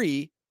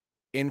 3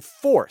 in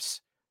force.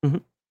 Mm-hmm.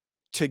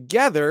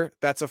 Together,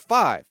 that's a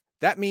 5.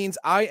 That means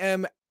I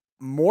am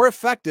more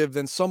effective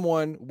than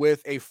someone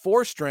with a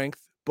 4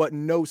 strength, but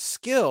no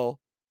skill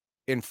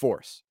in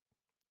force.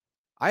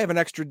 I have an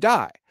extra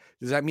die.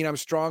 Does that mean I'm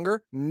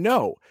stronger?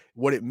 No.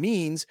 What it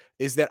means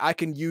is that I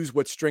can use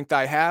what strength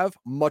I have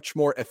much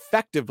more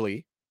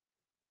effectively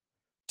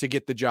to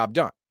get the job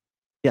done.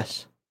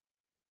 Yes.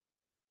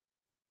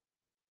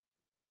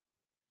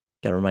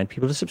 Gotta remind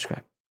people to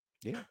subscribe.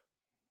 Yeah.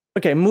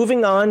 Okay,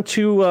 moving on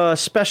to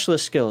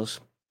specialist skills.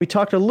 We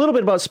talked a little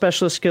bit about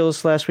specialist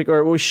skills last week,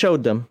 or we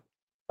showed them.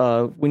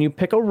 When you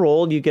pick a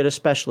role, you get a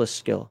specialist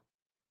skill.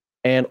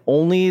 And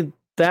only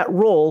that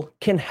role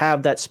can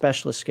have that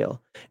specialist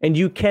skill. And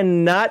you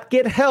cannot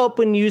get help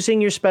when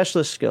using your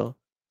specialist skill.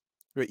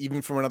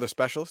 Even from another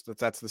specialist,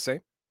 that's the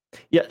same?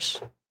 Yes.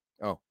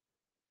 Oh.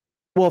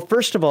 Well,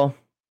 first of all,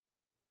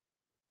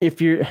 if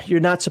you're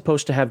not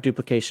supposed to have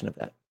duplication of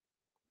that.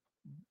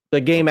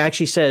 The game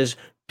actually says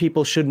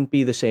people shouldn't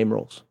be the same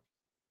roles.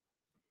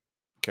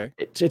 Okay.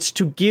 It's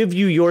to give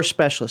you your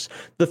specialist.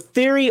 The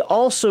theory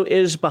also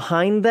is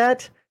behind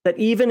that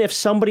even if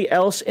somebody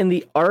else in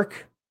the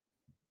arc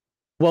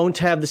won't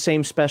have the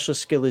same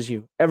specialist skill as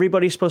you,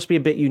 everybody's supposed to be a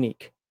bit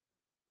unique.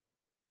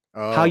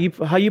 Oh.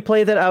 How you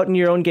play that out in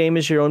your own game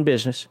is your own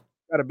business.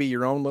 Got to be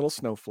your own little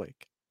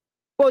snowflake.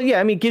 Well, yeah,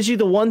 I mean, it gives you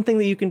the one thing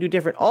that you can do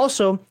different.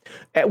 Also,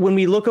 when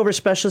we look over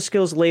specialist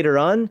skills later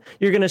on,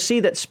 you're going to see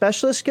that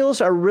specialist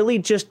skills are really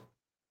just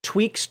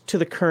tweaks to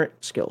the current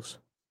skills.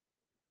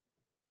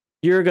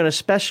 You're going to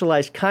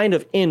specialize kind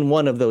of in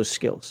one of those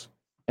skills,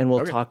 and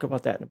we'll talk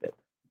about that in a bit.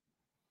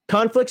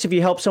 Conflicts, if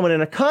you help someone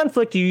in a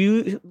conflict,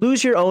 you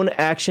lose your own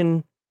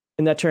action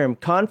in that term.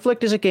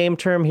 Conflict is a game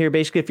term here.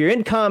 Basically, if you're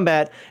in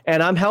combat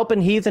and I'm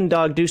helping Heathen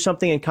Dog do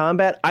something in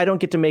combat, I don't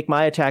get to make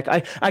my attack.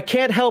 I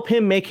can't help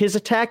him make his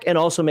attack and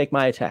also make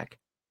my attack.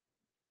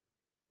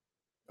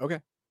 Okay.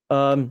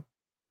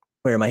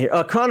 Where am I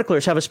here?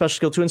 Chroniclers have a special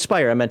skill to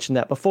inspire. I mentioned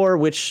that before,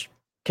 which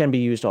can be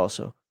used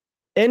also.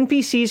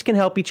 NPCs can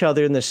help each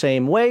other in the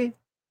same way.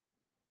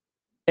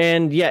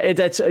 And yeah,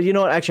 that's, you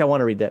know what? Actually, I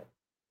want to read that.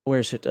 Where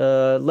is it?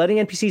 Letting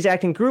NPCs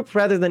act in groups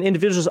rather than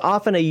individuals is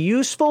often a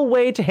useful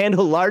way to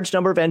handle a large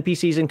number of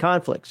NPCs in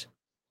conflicts.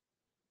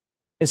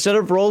 Instead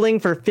of rolling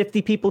for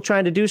 50 people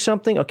trying to do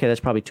something, okay,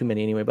 that's probably too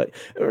many anyway, but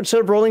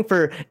instead of rolling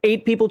for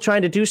 8 people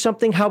trying to do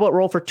something, how about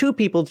roll for 2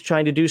 people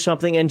trying to do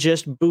something and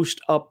just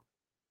boost up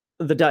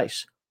the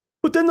dice?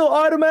 But then they'll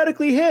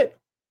automatically hit.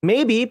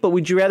 Maybe, but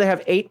would you rather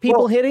have 8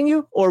 people hitting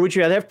you, or would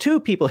you rather have 2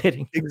 people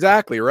hitting you?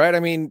 Exactly, right? I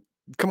mean,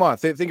 come on,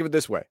 think of it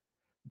this way.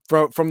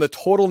 From the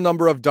total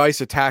number of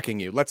dice attacking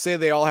you, let's say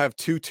they all have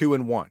 2, 2,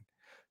 and 1.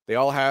 They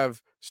all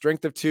have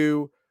strength of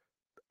 2,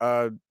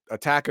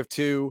 attack of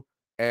 2,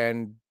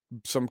 and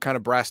some kind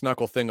of brass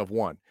knuckle thing of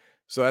 1.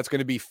 So that's going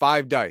to be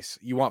 5 dice.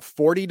 You want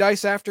 40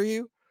 dice after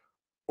you,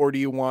 or do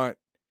you want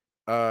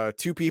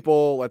two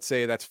people, let's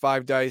say that's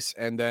 5 dice,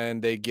 and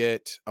then they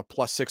get a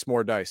plus 6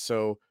 more dice.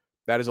 So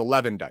that is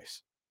 11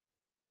 dice.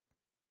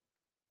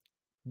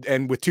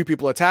 And with 2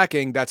 people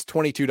attacking, that's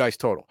 22 dice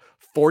total.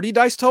 40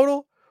 dice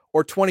total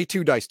or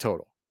 22 dice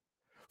total?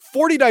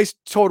 40 dice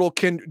total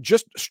can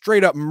just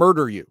straight up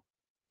murder you.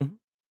 Mhm.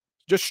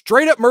 Just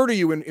straight up murder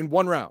you in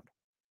one round.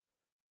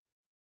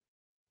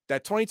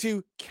 That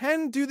 22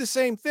 can do the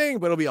same thing,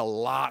 but it'll be a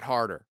lot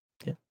harder.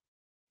 Yeah.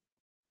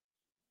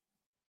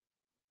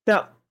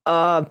 Now,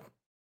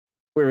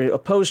 we're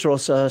opposed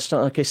rolls.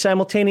 Okay,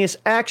 simultaneous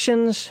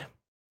actions.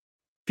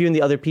 You and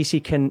the other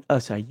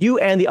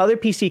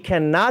PC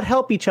cannot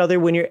help each other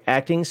when you're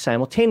acting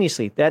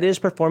simultaneously. That is,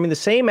 performing the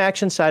same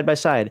action side by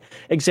side.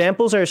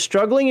 Examples are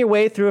struggling your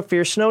way through a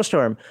fierce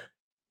snowstorm.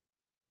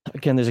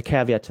 Again, there's a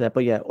caveat to that,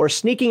 but yeah. Or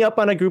sneaking up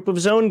on a group of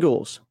zone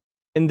ghouls.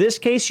 In this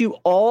case, you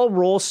all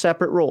roll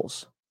separate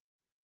rolls.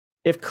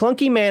 If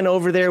Clunky Man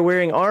over there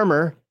wearing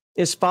armor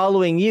is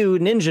following you,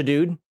 Ninja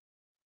Dude,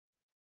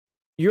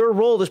 your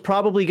roll is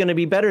probably going to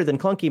be better than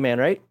Clunky Man,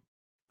 right?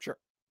 Sure.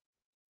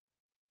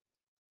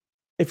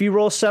 If you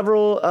roll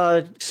several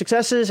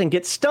successes and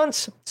get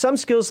stunts, some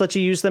skills let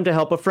you use them to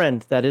help a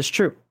friend. That is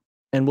true.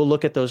 And we'll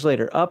look at those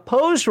later.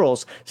 Opposed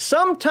rolls.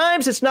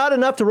 Sometimes it's not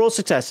enough to roll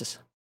successes.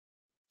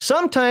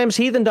 Sometimes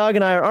Heathen Dog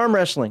and I are arm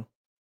wrestling.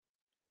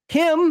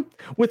 Him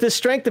with his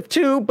strength of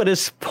 2, but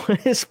his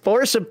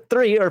force of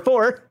 3 or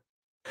 4.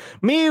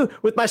 Me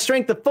with my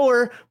strength of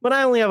 4, but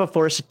I only have a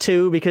force of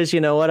 2 because, you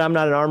know what, I'm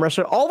not an arm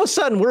wrestler. All of a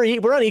sudden,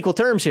 we're on equal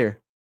terms here.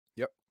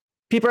 Yep.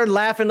 People are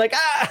laughing like,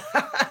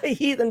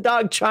 Heathen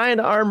Dog trying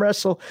to arm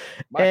wrestle.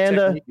 My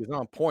technique is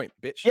on point,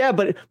 bitch. Yeah,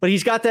 but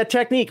he's got that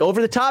technique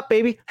over the top,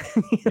 baby.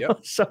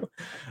 So,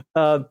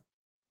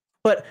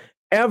 but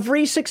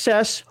every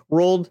success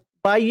rolled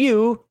by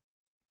you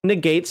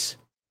negates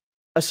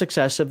a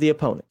success of the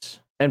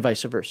opponents and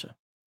vice versa.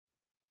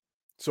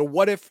 So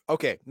what if,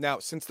 okay, now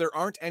since there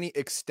aren't any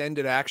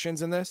extended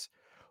actions in this,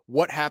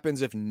 what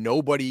happens if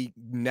nobody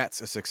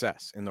nets a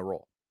success in the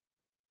roll?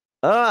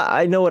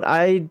 I know what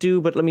I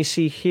do, but let me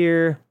see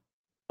here.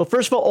 Well,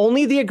 first of all,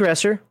 only the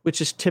aggressor, which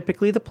is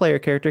typically the player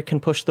character, can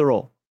push the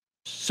roll.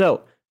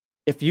 So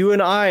if you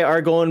and I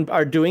are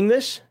doing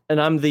this, and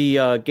I'm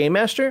the game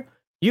master,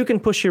 you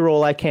can push your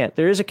roll, I can't.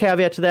 There is a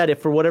caveat to that.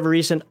 If for whatever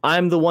reason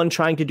I'm the one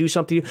trying to do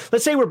something,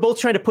 let's say we're both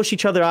trying to push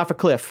each other off a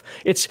cliff.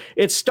 It's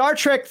Star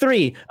Trek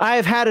 3. I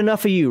have had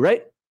enough of you,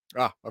 right?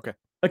 Okay.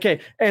 Okay,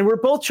 and we're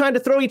both trying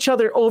to throw each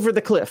other over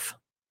the cliff.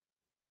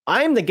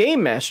 I'm the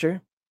game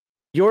master.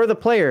 You're the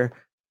player.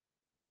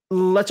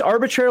 Let's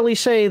arbitrarily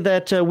say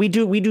that we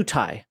do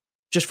tie.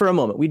 Just for a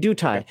moment, we do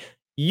tie. Okay.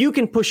 You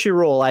can push your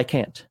roll. I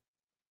can't.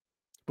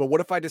 But what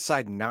if I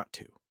decide not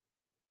to?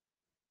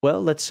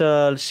 Well, let's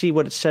see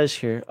what it says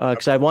here,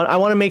 because I want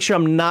to make sure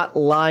I'm not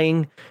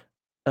lying.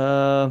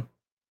 Because,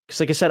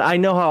 like I said, I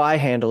know how I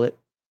handle it.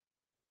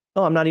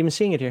 Oh, I'm not even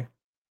seeing it here.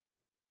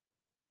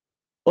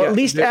 Well, at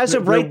least as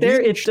of right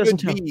there, it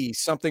doesn't be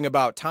something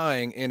about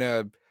tying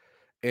in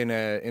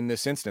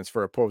this instance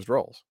for opposed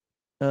rolls.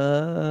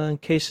 In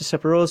case of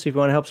separate rolls, if you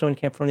want to help someone, you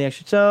can't perform the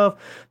action itself.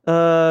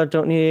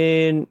 Don't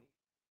need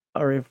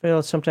or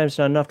fail. Sometimes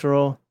not enough to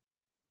roll.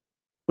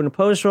 When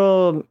opposed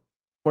roll.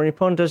 When your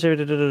opponent does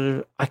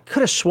it, I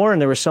could have sworn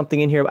there was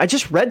something in here. I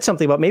just read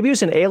something about maybe it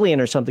was an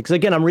alien or something. Because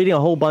again, I'm reading a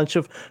whole bunch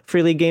of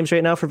Free League games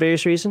right now for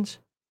various reasons.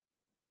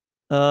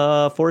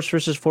 Force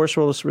versus force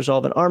rolls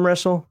resolve an arm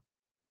wrestle.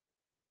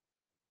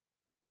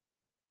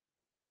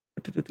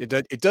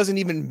 It doesn't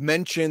even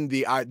mention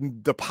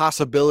the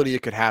possibility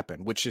it could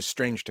happen, which is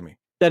strange to me.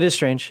 That is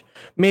strange.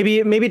 Maybe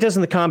it does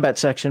in the combat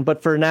section,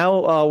 but for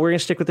now, we're gonna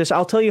stick with this.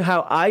 I'll tell you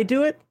how I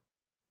do it.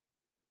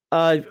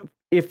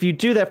 If you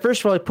do that,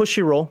 first of all, I push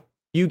your roll.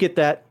 You get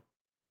that.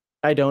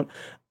 I don't.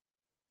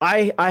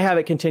 I have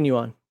it continue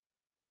on.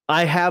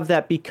 I have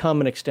that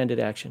become an extended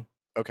action.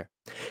 Okay.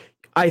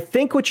 I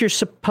think what you're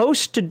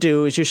supposed to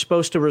do is you're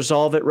supposed to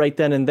resolve it right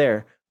then and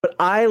there. But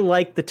I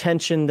like the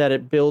tension that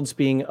it builds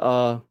being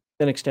an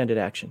extended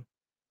action.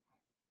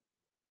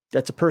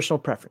 That's a personal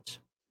preference.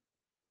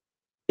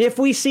 If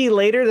we see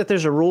later that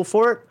there's a rule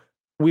for it,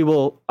 we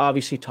will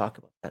obviously talk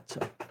about that. So,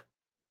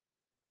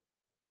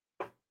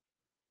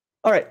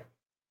 all right.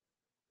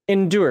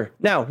 Endure.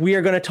 Now, we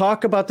are going to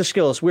talk about the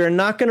skills. We are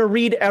not going to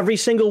read every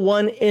single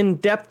one in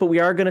depth, but we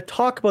are going to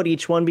talk about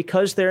each one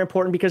because they're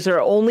important, because there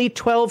are only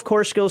 12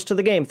 core skills to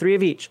the game, 3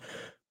 of each.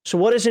 So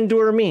what does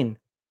endure mean?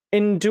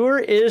 Endure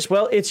is,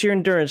 well, it's your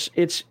endurance.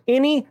 It's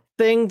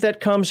anything that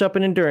comes up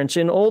in endurance.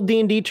 In old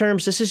D&D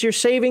terms, this is your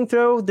saving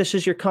throw. This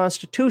is your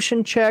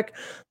constitution check.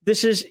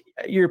 This is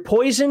you're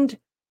poisoned,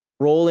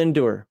 roll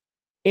endure.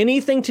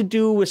 Anything to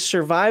do with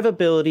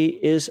survivability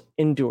is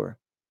endure.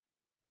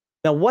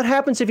 Now, what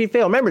happens if you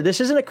fail? Remember,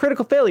 this isn't a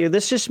critical failure.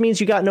 This just means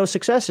you got no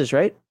successes,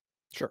 right?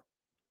 Sure.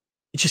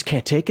 You just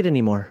can't take it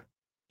anymore.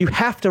 You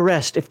have to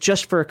rest, if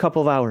just for a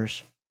couple of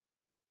hours.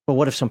 But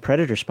what if some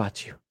predator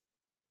spots you?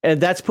 And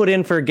that's put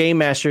in for game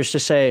masters to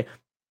say,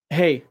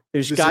 hey,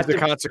 this is the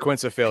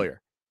consequence of failure.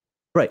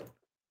 Right.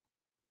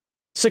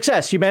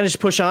 Success. You managed to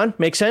push on.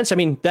 Makes sense. I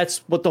mean, that's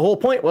what the whole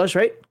point was,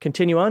 right?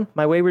 Continue on,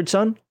 my wayward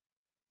son.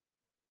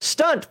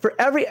 Stunt. For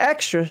every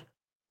extra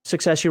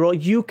success you roll,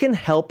 you can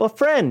help a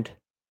friend.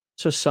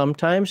 So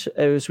sometimes,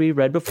 as we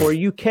read before,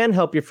 you can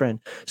help your friend.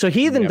 So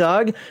Heathen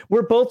Dog,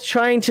 we're both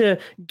trying to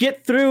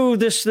get through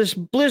this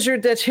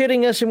blizzard that's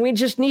hitting us, and we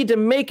just need to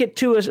make it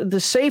to the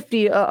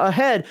safety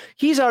ahead.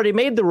 He's already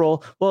made the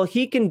roll. Well,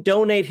 he can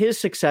donate his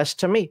success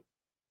to me.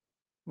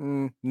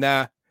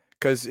 Nah,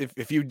 because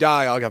if you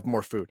die, I'll have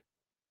more food.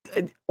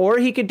 Or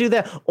he could do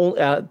that.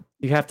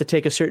 You have to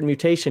take a certain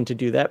mutation to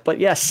do that.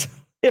 But yes,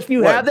 if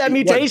you have that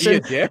mutation, be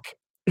a dick?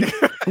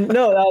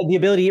 No, the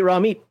ability to eat raw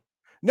meat.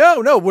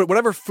 No,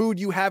 whatever food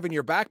you have in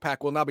your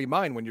backpack will now be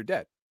mine when you're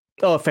dead.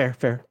 Oh,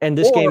 fair. And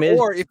this game is...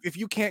 Or if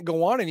you can't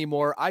go on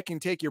anymore, I can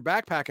take your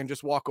backpack and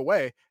just walk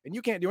away, and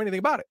you can't do anything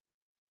about it.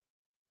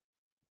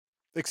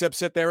 Except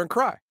sit there and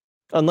cry.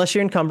 Unless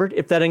you're encumbered.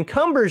 If that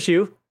encumbers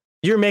you,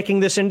 you're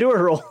making this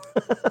endure roll.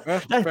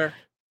 Fair.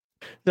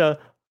 So,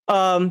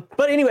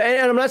 but anyway,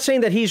 and I'm not saying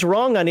that he's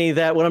wrong on any of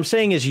that. What I'm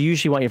saying is you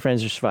usually want your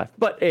friends to survive.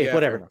 But hey,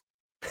 whatever.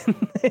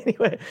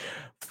 Anyway,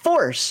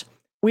 force.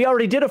 We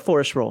already did a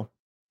force roll.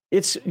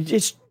 It's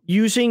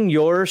using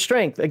your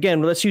strength.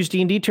 Again, let's use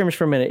D&D terms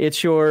for a minute.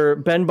 It's your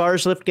bend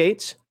bars, lift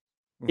gates.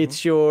 Mm-hmm.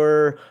 It's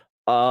your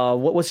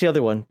what's the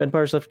other one? Bend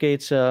bars, lift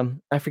gates.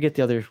 I forget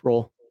the other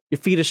roll. Your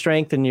feat of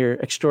strength and your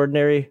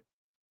extraordinary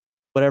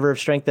whatever of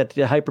strength that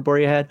the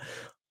Hyperborea had.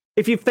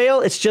 If you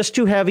fail, it's just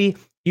too heavy.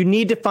 You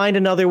need to find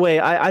another way.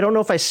 I don't know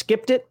if I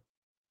skipped it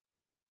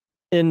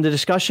in the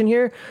discussion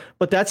here,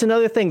 but that's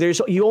another thing.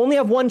 You only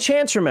have one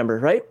chance, remember,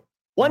 right?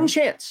 One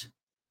chance.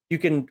 You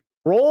can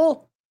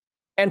roll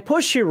and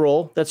push your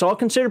roll. That's all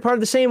considered part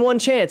of the same one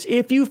chance.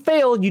 If you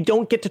fail, you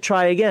don't get to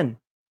try again.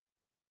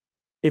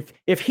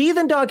 If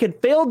Heathen Dog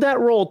had failed that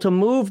roll to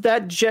move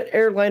that jet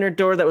airliner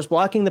door that was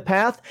blocking the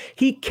path,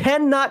 he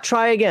cannot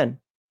try again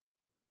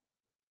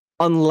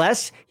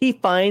unless he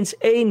finds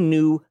a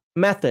new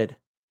method.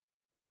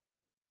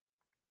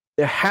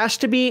 There has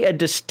to be a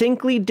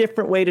distinctly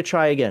different way to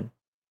try again.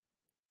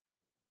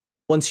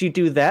 Once you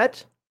do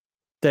that,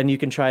 then you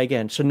can try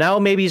again. So now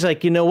maybe he's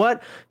like, you know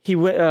what?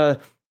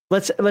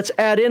 Let's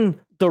add in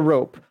the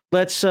rope.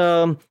 Let's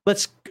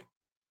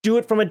do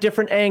it from a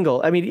different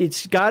angle. I mean,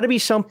 it's got to be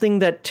something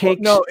that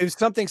takes... Well, no, it's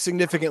something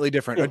significantly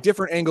different. A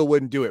different angle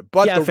wouldn't do it,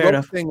 but the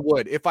rope thing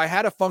would. If I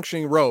had a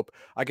functioning rope,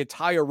 I could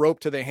tie a rope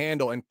to the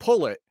handle and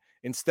pull it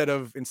instead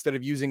of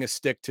using a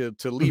stick to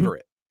lever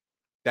it.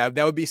 That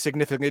would be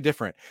significantly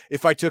different.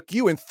 If I took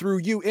you and threw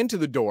you into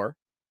the door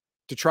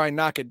to try and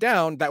knock it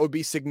down, that would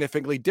be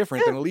significantly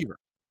different than a lever.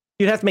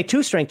 You'd have to make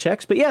 2 strength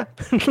checks, but yeah.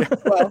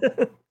 Well,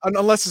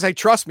 unless I say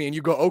trust me and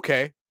you go,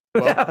 okay.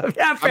 Well,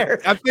 fair.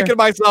 I'm thinking to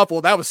myself,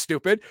 well, that was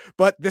stupid,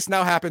 but this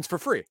now happens for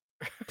free.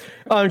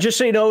 Just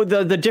so you know,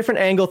 the different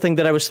angle thing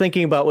that I was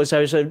thinking about was I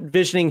was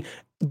envisioning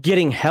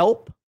getting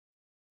help.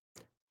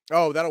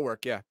 Oh, that'll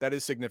work. Yeah, that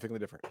is significantly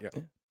different.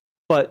 Yeah.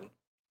 But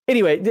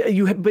anyway,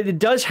 but it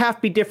does have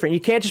to be different.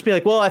 You can't just be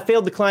like, well, I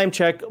failed the climb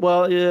check.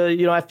 Well,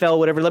 I fell,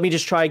 whatever. Let me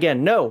just try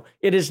again. No,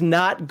 it is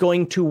not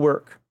going to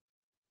work.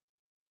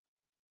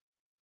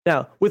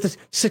 Now, with a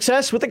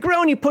success, with a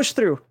groan, you push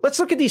through. Let's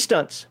look at these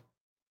stunts.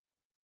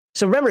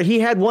 So remember, he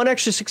had 1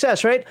 extra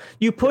success, right?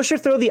 You push or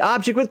throw the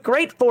object with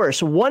great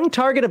force. 1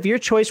 target of your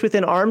choice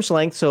within arm's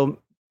length, so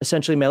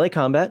essentially melee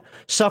combat,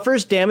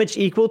 suffers damage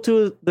equal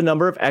to the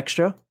number of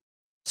extra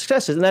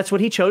successes. And that's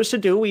what he chose to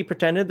do. We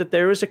pretended that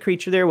there was a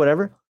creature there,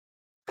 whatever.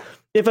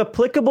 If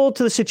applicable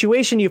to the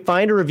situation, you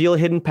find or reveal a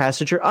hidden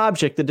passage or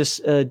object. The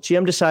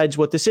GM decides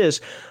what this is.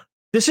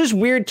 This is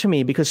weird to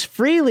me because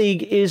Free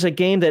League is a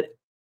game that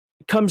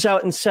comes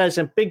out and says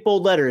in big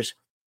bold letters,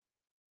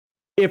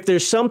 if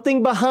there's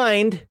something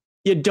behind,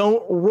 you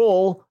don't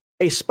roll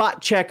a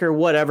spot check or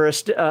whatever,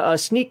 a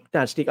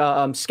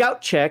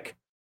scout check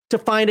to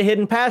find a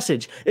hidden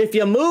passage. If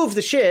you move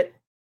the shit,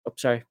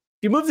 if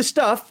you move the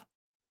stuff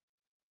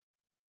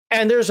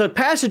and there's a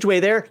passageway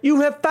there,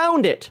 you have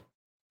found it.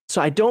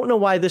 So I don't know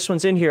why this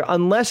one's in here,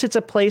 unless it's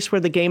a place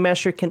where the game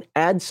master can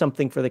add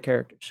something for the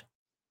characters.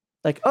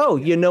 Like, oh,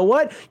 you know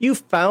what? You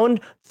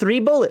found 3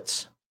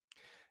 bullets.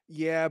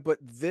 Yeah, but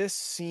this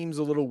seems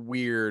a little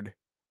weird.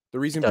 The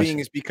reason being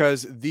is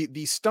because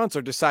these stunts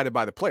are decided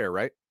by the player,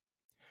 right?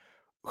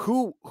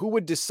 Who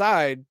would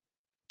decide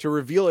to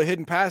reveal a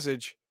hidden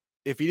passage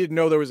if he didn't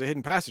know there was a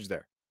hidden passage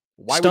there?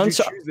 Why would you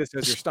choose this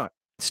as your stunt?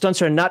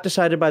 Stunts are not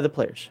decided by the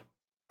players.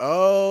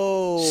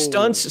 Oh.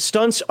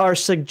 Stunts are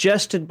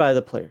suggested by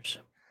the players.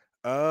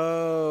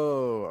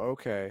 Oh,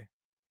 okay.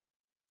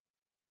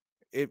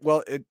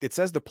 It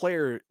says the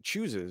player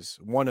chooses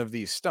one of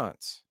these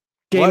stunts.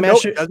 Game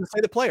master it doesn't say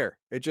the player.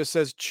 It just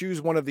says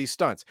choose one of these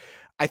stunts.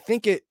 I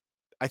think it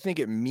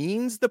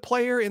means the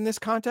player in this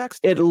context.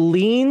 It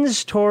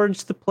leans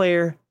towards the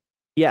player.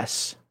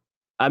 Yes.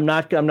 I'm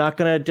not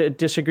going to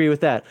disagree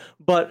with that,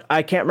 but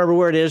I can't remember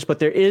where it is, but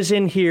there is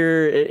in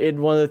here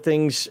in one of the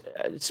things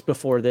it's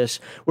before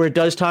this where it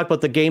does talk about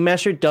the game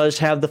master does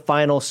have the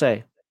final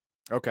say.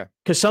 Okay.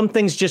 Because some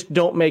things just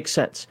don't make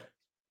sense.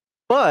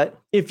 But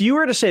if you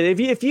were to say,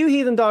 if you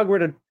Heathen Dog were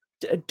to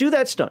do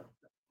that stunt,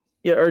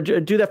 yeah, or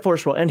do that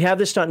force roll, and have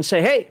this stunt and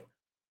say, "Hey,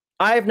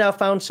 I have now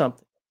found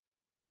something."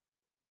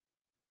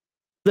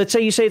 Let's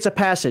say you say it's a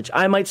passage.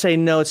 I might say,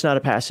 "No, it's not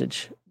a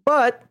passage."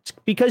 But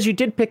because you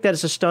did pick that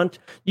as a stunt,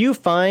 you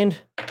find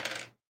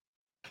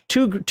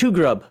two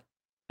grub.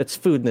 That's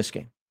food in this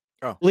game.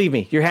 Oh. Believe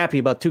me, you're happy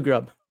about 2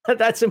 grub.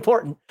 That's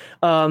important.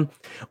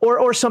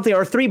 Or something,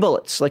 or 3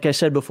 bullets, like I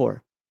said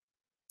before.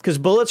 Because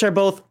bullets are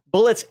both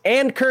bullets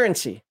and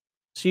currency.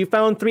 So you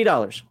found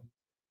 $3.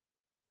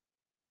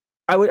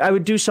 I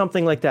would do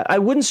something like that. I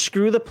wouldn't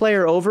screw the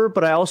player over,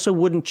 but I also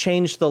wouldn't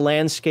change the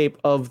landscape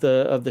of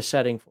the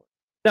setting for it.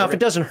 Now, if it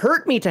doesn't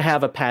hurt me to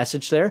have a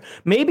passage there,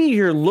 maybe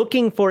you're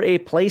looking for a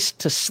place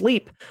to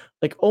sleep.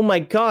 Like, oh my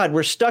God,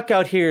 we're stuck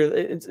out here.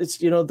 It's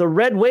the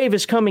red wave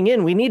is coming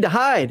in. We need to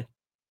hide.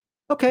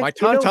 Okay. My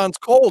tauntaun's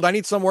cold. I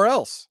need somewhere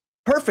else.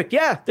 Perfect.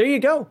 Yeah, there you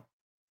go.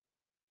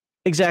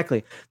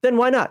 Exactly. Then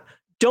why not?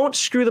 Don't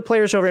screw the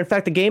players over. In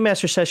fact, the Game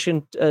Master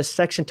section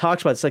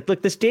talks about it. It's like,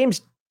 look, this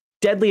game's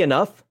deadly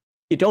enough.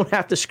 You don't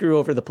have to screw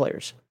over the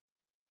players.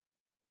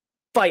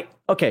 Fight.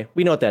 Okay,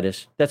 we know what that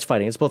is. That's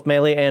fighting. It's both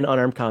melee and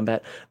unarmed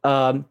combat.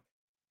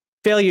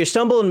 Failure,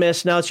 stumble and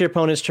miss. Now it's your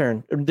opponent's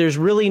turn. There's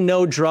really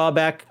no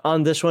drawback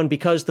on this one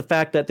because the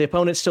fact that the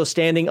opponent's still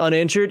standing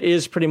uninjured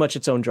is pretty much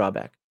its own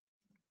drawback.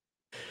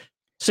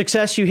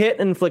 Success, you hit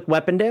and inflict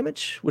weapon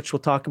damage, which we'll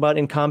talk about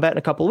in combat in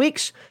a couple of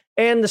weeks.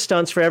 And the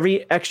stunts, for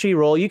every extra you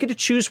roll, you get to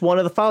choose one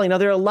of the following. Now,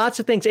 there are lots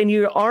of things, and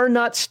you are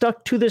not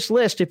stuck to this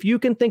list. If you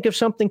can think of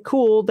something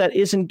cool that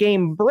isn't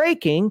game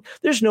breaking,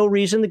 there's no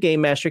reason the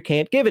Game Master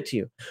can't give it to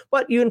you.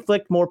 But you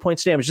inflict more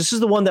points of damage. This is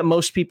the one that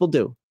most people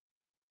do.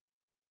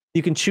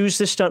 You can choose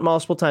this stunt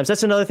multiple times.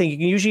 That's another thing. You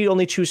can usually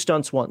only choose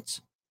stunts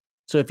once.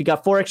 So if you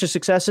got 4 extra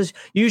successes,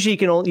 usually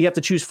you have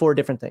to choose 4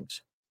 different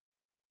things.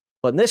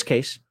 But in this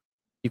case,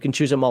 you can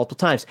choose it multiple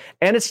times.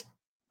 And it's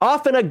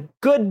often a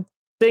good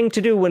thing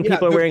to do when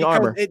people are wearing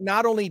armor. It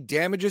not only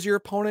damages your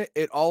opponent,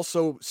 it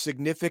also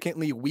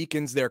significantly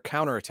weakens their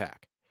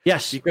counterattack.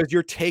 Yes. Because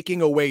you're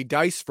taking away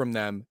dice from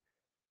them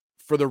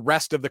for the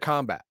rest of the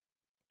combat.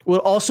 Well,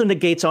 it also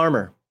negates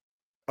armor.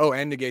 Oh,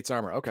 and negates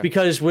armor. Okay.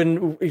 Because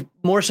when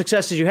more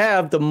successes you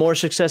have, the more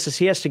successes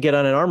he has to get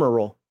on an armor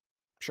roll.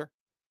 Sure.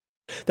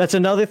 That's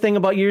another thing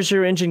about Year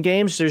Zero Engine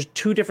games. There's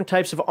 2 different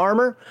types of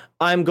armor.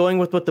 I'm going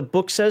with what the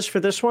book says for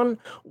this one.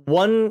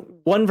 One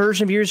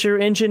version of Year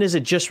Zero Engine is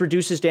it just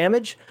reduces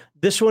damage.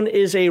 This one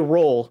is a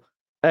roll.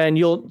 And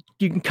you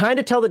can kind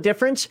of tell the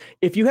difference.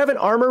 If you have an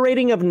armor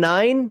rating of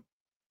 9,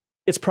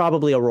 it's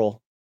probably a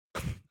roll.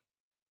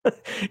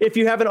 If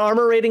you have an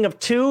armor rating of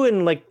 2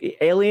 in like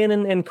Alien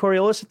and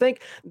Coriolis, I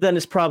think, then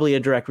it's probably a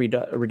direct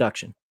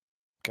reduction.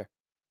 Okay.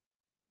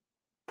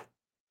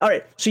 All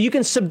right, so you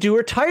can subdue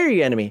or tire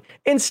your enemy.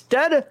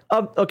 Instead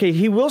of,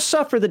 he will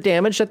suffer the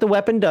damage that the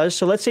weapon does.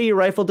 So let's say your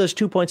rifle does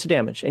 2 points of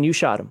damage and you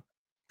shot him.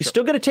 You're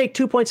still going to take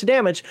 2 points of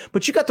damage,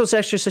 but you got those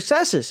extra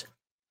successes.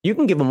 You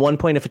can give him 1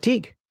 point of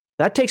fatigue.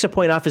 That takes a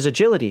point off his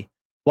agility.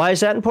 Why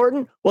is that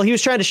important? Well, he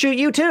was trying to shoot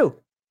you too.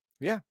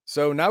 Yeah,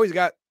 so now he's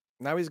got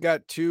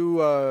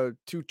two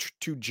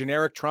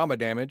generic trauma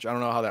damage. I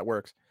don't know how that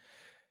works.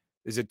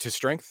 Is it to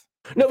strength?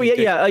 No,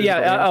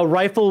 yeah. A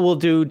rifle will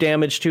do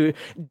damage to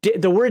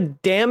the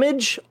word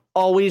damage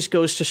always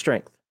goes to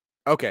strength.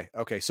 Okay.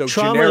 So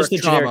trauma is the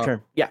generic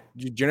term. Yeah.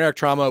 Generic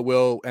trauma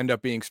will end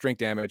up being strength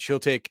damage. He'll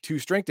take 2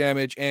 strength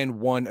damage and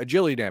 1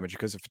 agility damage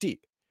because of fatigue.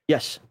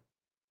 Yes.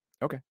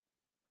 Okay.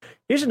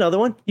 Here's another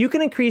one. You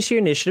can increase your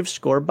initiative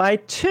score by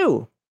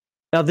 2.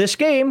 Now, this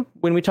game,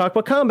 when we talk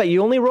about combat,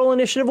 you only roll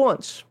initiative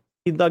once.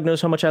 Doug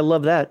knows how much I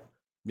love that.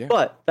 Yeah.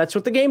 But that's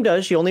what the game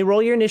does. You only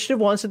roll your initiative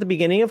once at the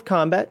beginning of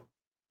combat,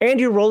 and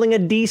you're rolling a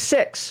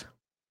d6.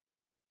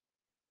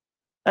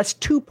 That's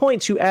 2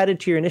 points you added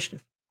to your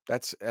initiative.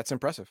 That's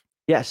impressive.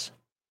 Yes.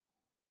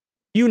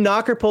 You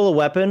knock or pull a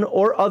weapon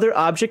or other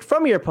object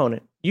from your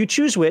opponent. You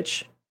choose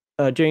which.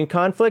 During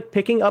conflict,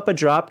 picking up a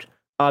dropped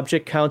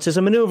object counts as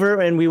a maneuver,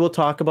 and we will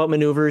talk about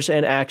maneuvers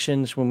and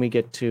actions when we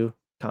get to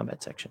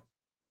combat section.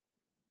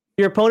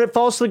 Your opponent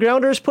falls to the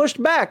ground or is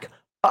pushed back.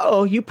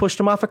 Uh-oh, you pushed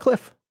him off a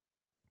cliff.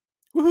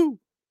 Woohoo.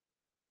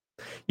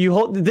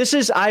 This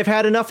is I've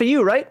had enough of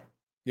you, right?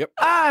 Yep.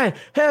 I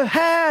have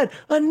had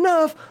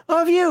enough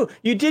of you.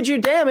 You did your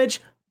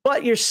damage,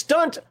 but your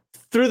stunt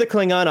threw the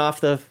Klingon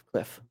off the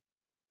cliff.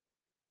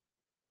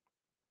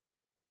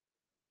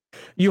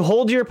 You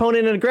hold your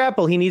opponent in a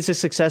grapple. He needs to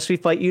successfully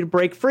fight you to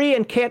break free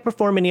and can't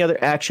perform any other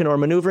action or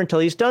maneuver until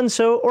he's done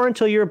so or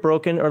until you're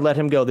broken or let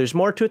him go. There's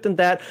more to it than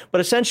that, but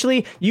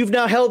essentially you've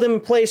now held him in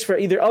place for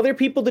either other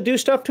people to do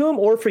stuff to him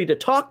or for you to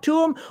talk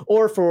to him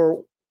or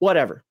for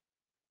whatever.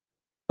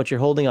 But you're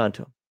holding on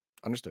to him.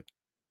 Understood.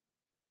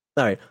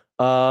 All right.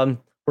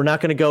 We're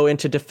not going to go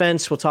into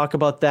defense. We'll talk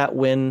about that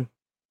when...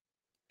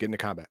 Get into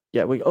combat.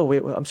 Yeah. Wait,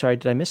 I'm sorry.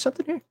 Did I miss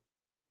something here?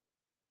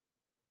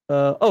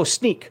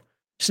 Sneak.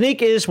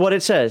 Sneak is what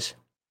it says.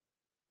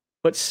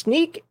 But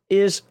sneak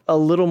is a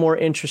little more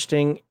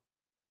interesting.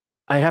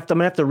 I'm going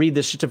to have to read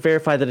this just to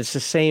verify that it's the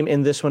same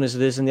in this one as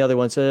it is in the other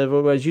one.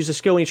 So use a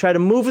skill when you try to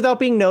move without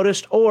being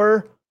noticed,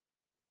 or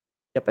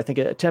I think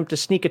attempt to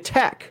sneak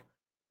attack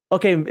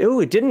Okay, ooh,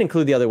 it didn't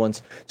include the other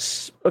ones.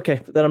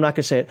 Okay, then I'm not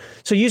going to say it.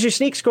 So use your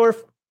sneak score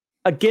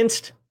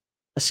against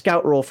a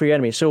scout roll for your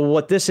enemy. So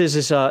what this is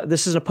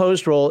this is an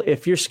opposed roll.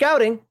 If you're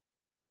scouting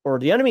or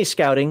the enemy is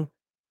scouting,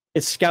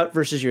 it's scout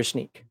versus your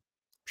sneak.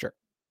 Sure.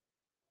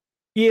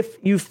 If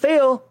you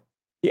fail,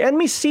 the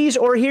enemy sees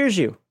or hears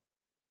you,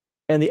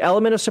 and the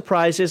element of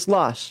surprise is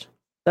lost.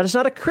 That is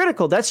not a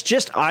critical. That's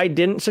just I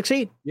didn't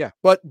succeed. Yeah,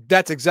 but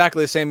that's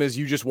exactly the same as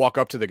you just walk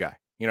up to the guy.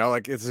 You know,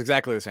 like it's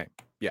exactly the same.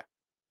 Yeah.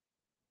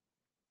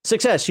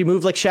 Success. You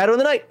move like Shadow in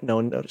the Night. No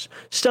one noticed.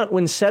 Stunt.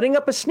 When setting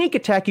up a sneak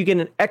attack, you get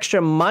an extra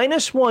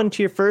 -1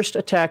 to your first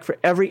attack for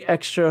every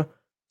extra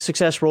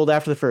success rolled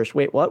after the first.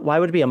 Wait, what? Why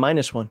would it be a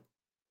 -1?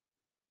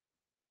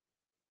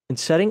 In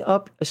setting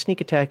up a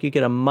sneak attack, you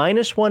get a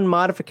 -1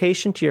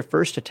 modification to your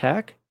first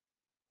attack.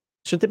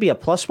 Shouldn't there be a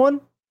 +1?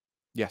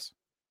 Yes.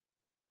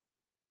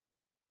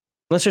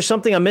 Unless there's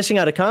something I'm missing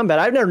out of combat.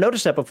 I've never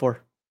noticed that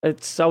before.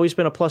 It's always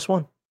been a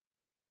 +1.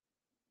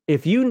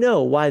 If you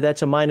know why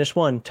that's a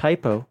 -1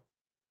 typo,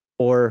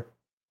 or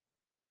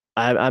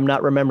I'm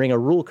not remembering a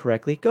rule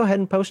correctly, go ahead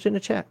and post it in the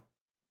chat.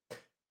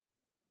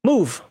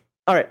 Move.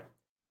 All right.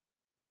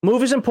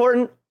 Move is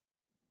important.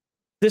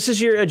 This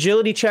is your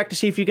agility check to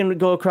see if you can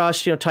go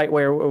across, tight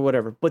way or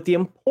whatever. But the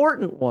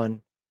important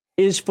one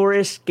is for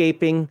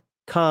escaping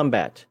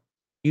combat.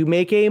 You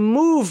make a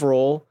move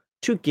roll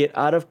to get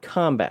out of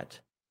combat.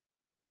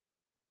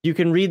 You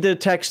can read the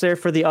text there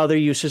for the other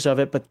uses of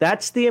it, but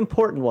that's the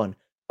important one.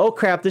 Oh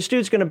crap, this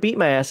dude's going to beat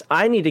my ass.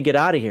 I need to get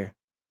out of here.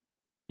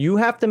 You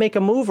have to make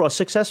a move roll, a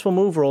successful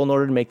move roll in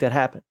order to make that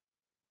happen.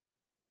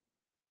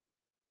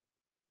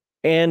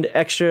 And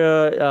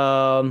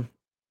extra,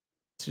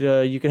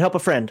 you can help a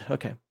friend.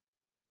 Okay.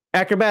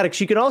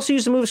 Acrobatics. You can also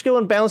use the move skill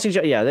and balancing.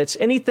 Yeah, that's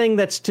anything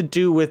that's to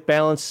do with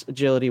balance,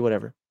 agility,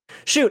 whatever.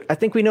 Shoot. I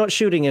think we know what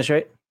shooting is,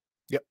 right?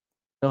 Yep.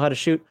 Know how to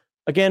shoot.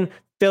 Again,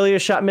 failure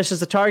shot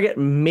misses the target.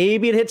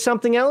 Maybe it hits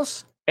something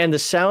else. And the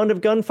sound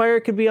of gunfire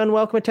could be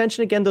unwelcome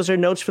attention. Again, those are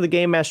notes for the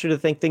game master to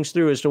think things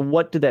through as to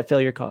what did that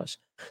failure cause.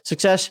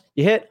 Success,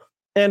 you hit.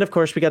 And of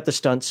course, we got the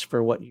stunts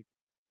for what you...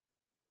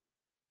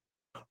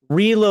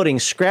 Reloading.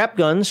 Scrap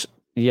guns.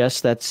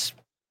 Yes, that's...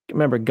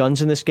 Remember,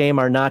 guns in this game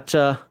are not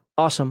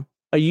awesome.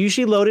 Are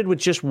usually loaded with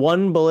just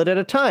one bullet at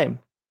a time.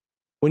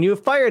 When you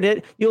have fired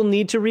it, you'll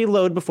need to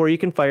reload before you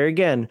can fire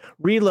again.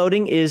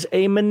 Reloading is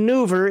a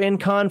maneuver in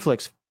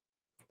conflicts.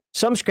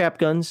 Some scrap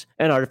guns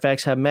and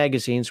artifacts have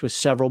magazines with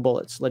several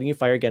bullets, letting you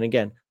fire again and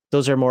again.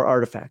 Those are more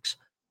artifacts.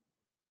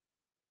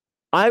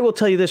 I will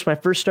tell you this, when I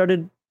first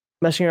started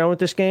messing around with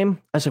this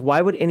game, I was like, why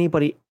would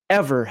anybody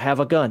ever have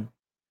a gun?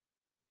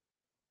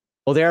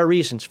 Well, there are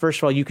reasons. First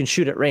of all, you can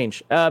shoot at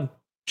range.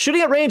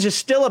 Shooting at range is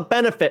still a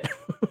benefit.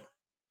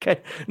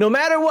 Okay, no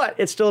matter what,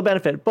 it's still a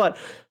benefit. But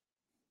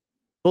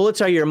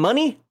bullets are your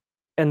money,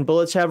 and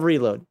bullets have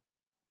reload.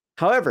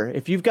 However,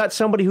 if you've got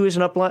somebody who is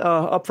an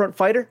upfront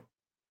fighter,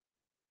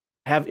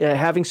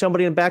 having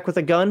somebody in the back with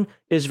a gun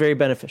is very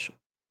beneficial.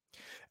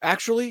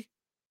 Actually,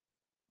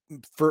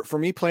 for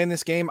me playing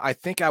this game, I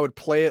think I would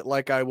play it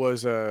like I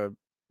was like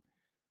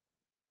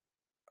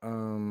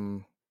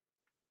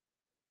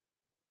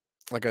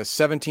a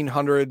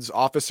 1700s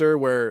officer,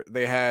 where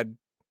they had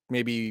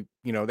maybe,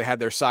 they had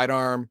their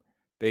sidearm,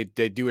 they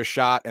do a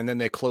shot, and then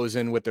they close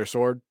in with their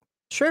sword.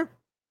 Sure.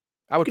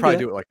 I would probably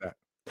do it like that.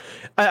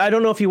 I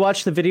don't know if you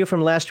watched the video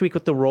from last week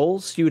with the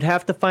rolls. You would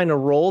have to find a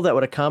roll that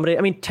would accommodate.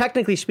 I mean,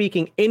 technically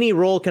speaking, any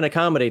roll can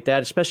accommodate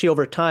that, especially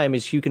over time,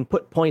 is you can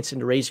put points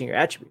into raising your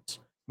attributes.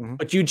 Mm-hmm.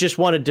 But you just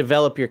want to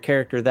develop your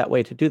character that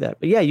way to do that.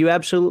 But yeah, you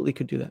absolutely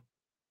could do that.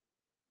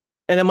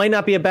 And it might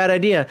not be a bad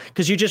idea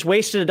because you just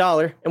wasted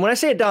 $1. And when I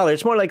say $1,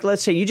 it's more like,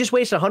 let's say you just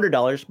wasted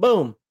 $100.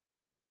 Boom.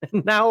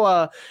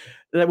 Now,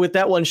 with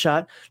that one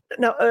shot.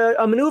 Now,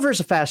 a maneuver is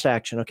a fast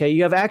action, okay?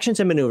 You have actions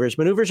and maneuvers.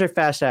 Maneuvers are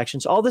fast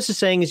actions. All this is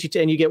saying is you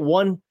get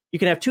one, you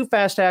can have two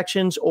fast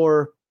actions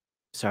you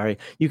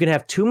can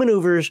have two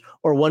maneuvers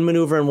or one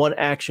maneuver and one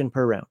action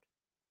per round.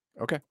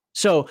 Okay.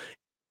 So,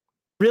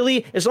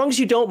 really, as long as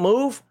you don't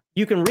move,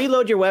 you can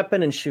reload your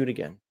weapon and shoot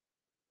again.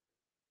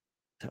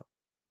 So,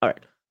 all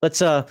right.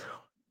 Let's,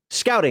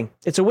 scouting.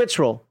 It's a wits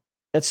roll.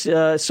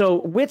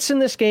 So wits in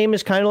this game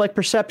is kind of like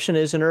perception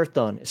is in Earth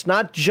Dawn. It's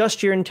not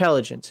just your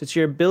intelligence. It's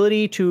your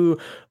ability to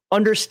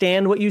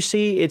understand what you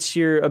see. It's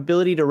your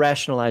ability to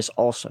rationalize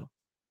also.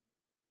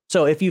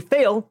 So if you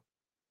fail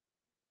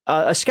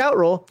a scout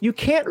roll, you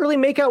can't really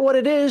make out what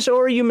it is,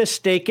 or you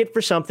mistake it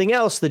for something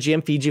else. The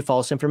GM feeds you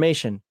false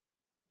information.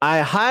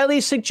 I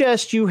highly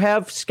suggest you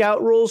have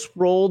scout rolls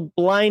rolled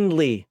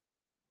blindly.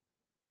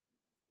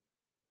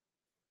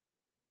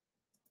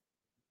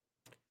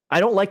 I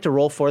don't like to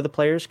roll for the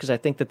players because I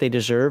think that they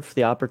deserve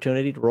the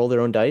opportunity to roll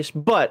their own dice,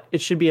 but it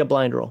should be a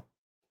blind roll.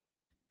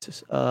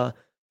 Here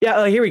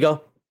we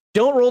go.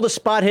 Don't roll to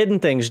spot hidden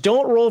things.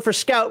 Don't roll for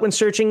scout when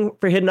searching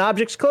for hidden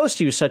objects close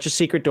to you, such as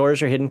secret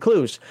doors or hidden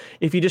clues.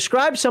 If you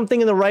describe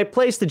something in the right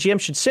place, the GM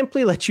should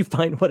simply let you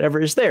find whatever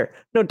is there.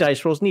 No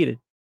dice rolls needed.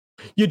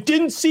 You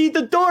didn't see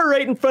the door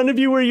right in front of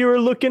you where you were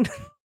looking.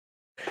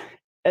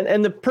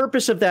 And the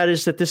purpose of that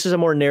is that this is a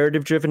more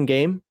narrative-driven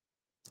game.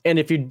 And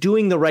if you're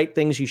doing the right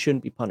things, you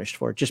shouldn't be punished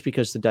for it just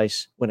because the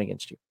dice went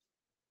against you.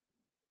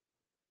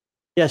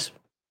 Yes.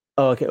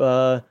 Oh,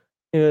 okay.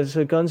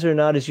 So guns are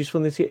not as useful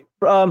in this game.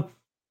 Well,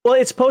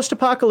 it's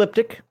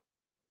post-apocalyptic.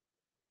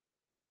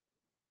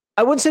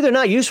 I wouldn't say they're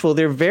not useful.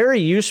 They're very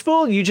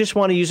useful. You just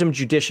want to use them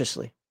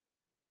judiciously.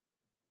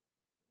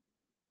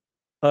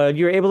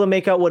 You're able to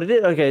make out what it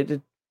is.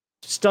 Okay,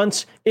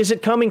 stunts. Is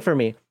it coming for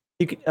me?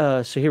 You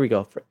can, so here we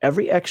go. For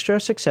every extra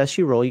success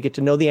you roll, you get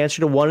to know the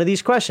answer to one of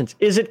these questions.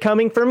 Is it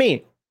coming for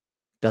me?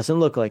 Doesn't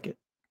look like it.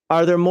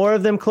 Are there more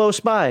of them close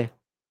by?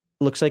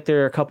 Looks like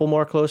there are a couple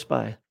more close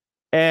by.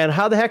 And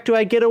how the heck do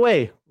I get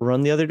away?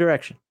 Run the other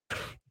direction.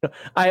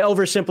 I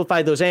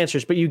oversimplified those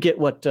answers, but you get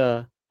what's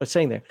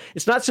saying there.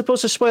 It's not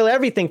supposed to spoil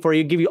everything for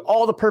you, give you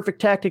all the perfect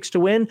tactics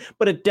to win,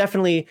 but it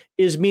definitely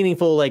is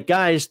meaningful. Like,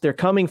 guys, they're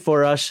coming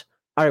for us.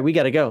 All right, we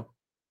got to go.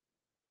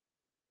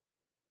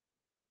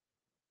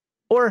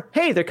 Or,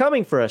 hey, they're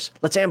coming for us.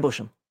 Let's ambush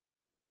them.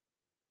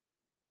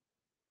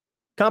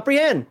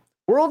 Comprehend.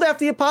 World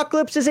after the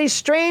apocalypse is a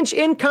strange,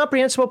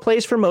 incomprehensible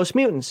place for most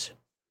mutants.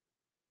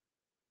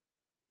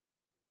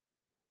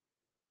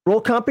 Roll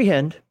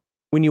comprehend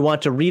when you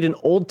want to read an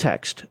old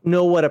text,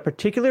 know what a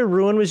particular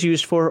ruin was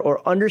used for,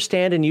 or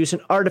understand and use an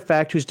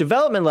artifact whose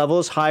development level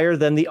is higher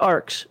than the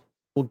Ark's.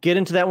 We'll get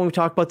into that when we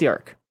talk about the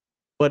Ark.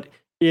 But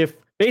if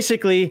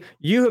basically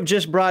you have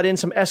just brought in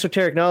some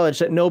esoteric knowledge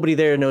that nobody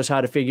there knows how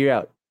to figure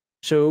out.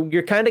 So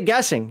you're kind of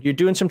guessing. You're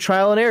doing some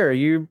trial and error.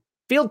 You're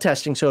field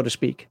testing, so to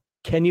speak.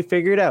 Can you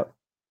figure it out?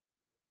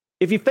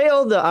 If you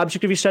fail, the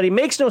object of your study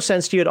makes no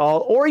sense to you at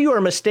all, or you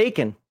are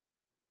mistaken.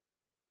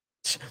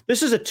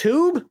 This is a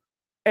tube,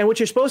 and what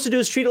you're supposed to do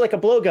is treat it like a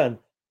blowgun.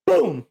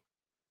 Boom!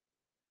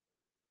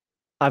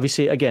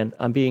 Obviously, again,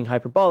 I'm being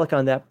hyperbolic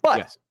on that, but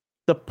yes.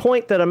 The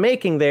point that I'm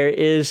making there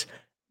is,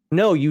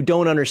 no, you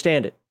don't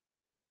understand it.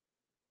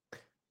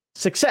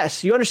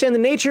 Success. You understand the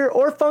nature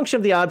or function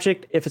of the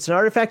object. If it's an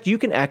artifact, you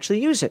can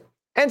actually use it.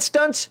 And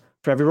stunts.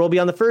 For every roll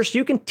beyond the first,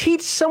 you can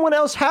teach someone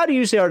else how to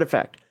use the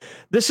artifact.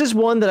 This is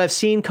one that I've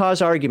seen cause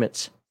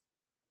arguments.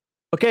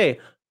 Okay,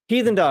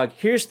 Heathen Dog,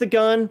 here's the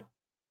gun.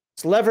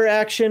 It's lever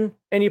action,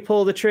 and you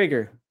pull the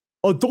trigger.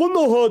 I don't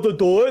know how to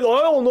do it.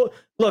 I don't know.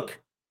 Look,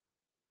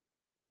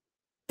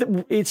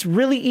 it's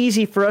really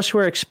easy for us who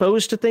are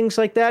exposed to things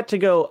like that to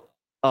go,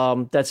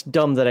 that's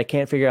dumb that I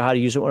can't figure out how to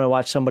use it when I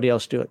watch somebody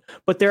else do it.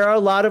 But there are a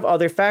lot of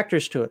other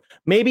factors to it.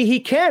 Maybe he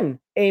can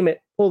aim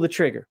it, pull the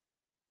trigger.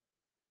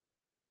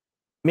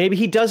 Maybe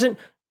he doesn't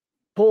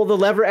pull the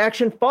lever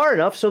action far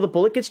enough so the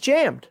bullet gets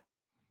jammed.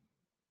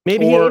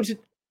 Maybe he aims it.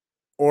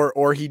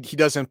 Or he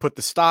doesn't put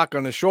the stock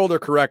on his shoulder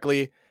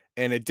correctly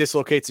and it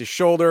dislocates his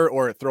shoulder,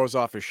 or it throws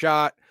off his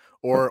shot,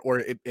 or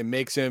it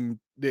makes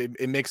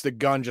the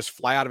gun just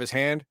fly out of his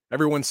hand.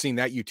 Everyone's seen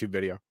that YouTube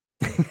video.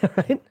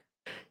 Right?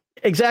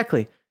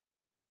 Exactly.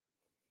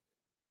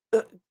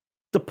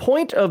 The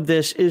point of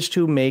this is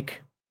to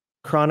make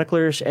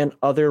chroniclers and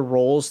other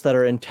roles that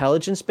are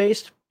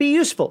intelligence-based be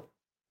useful.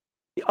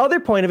 The other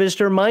point of it is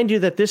to remind you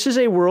that this is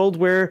a world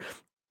where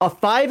a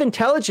 5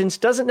 intelligence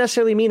doesn't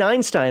necessarily mean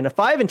Einstein. A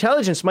 5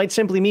 intelligence might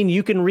simply mean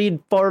you can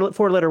read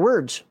four-letter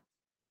words.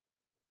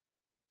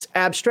 It's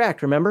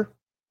abstract, remember?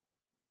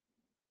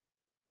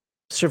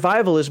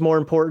 Survival is more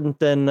important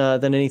than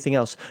anything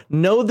else.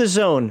 Know the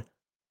zone.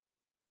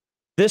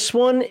 This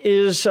one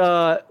is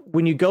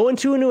when you go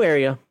into a new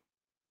area,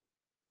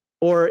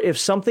 or if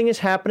something is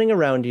happening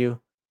around you,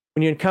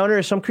 when you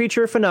encounter some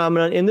creature or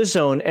phenomenon in the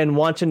zone and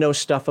want to know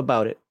stuff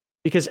about it.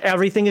 Because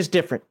everything is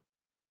different.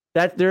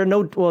 That there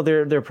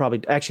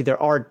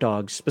are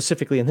dogs.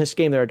 Specifically in this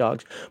game, there are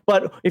dogs.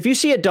 But if you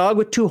see a dog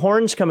with 2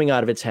 horns coming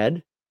out of its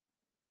head,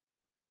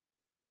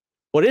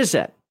 what is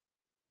that?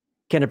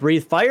 Can it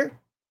breathe fire?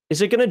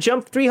 Is it going to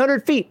jump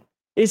 300 feet?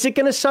 Is it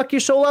going to suck your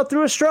soul out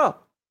through a straw?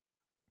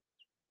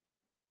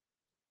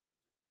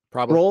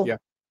 Probably,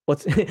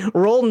 yeah.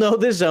 Roll know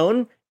the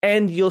zone,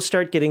 and you'll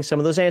start getting some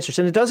of those answers.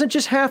 And it doesn't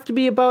just have to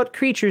be about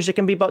creatures. It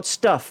can be about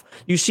stuff.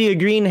 You see a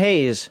green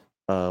haze.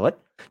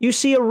 What? You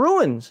see a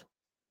ruins.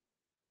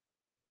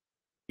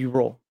 You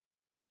roll.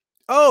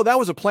 Oh, that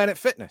was a Planet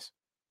Fitness.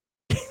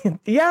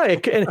 Yeah,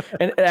 and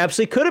it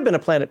absolutely could have been a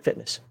Planet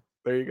Fitness.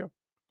 There you go.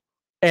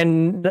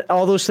 And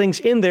all those things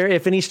in there,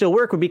 if any still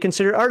work, would be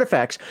considered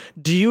artifacts.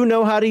 Do you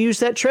know how to use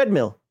that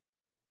treadmill?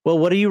 Well,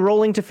 what are you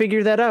rolling to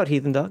figure that out,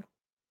 Heathen Dog?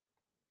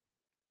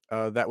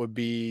 That would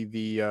be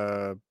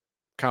the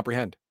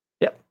comprehend.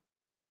 Yep.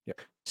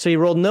 So you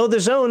rolled know the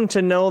zone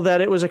to know that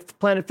it was a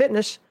Planet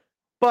Fitness.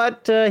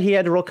 But he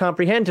had to roll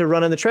comprehend to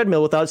run on the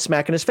treadmill without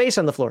smacking his face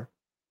on the floor.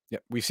 Yeah,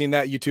 we've seen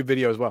that YouTube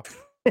video as well.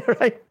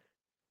 Right.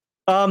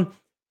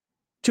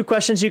 2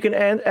 questions you can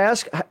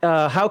ask.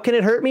 How can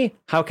it hurt me?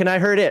 How can I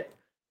hurt it?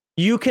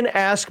 You can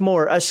ask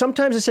more.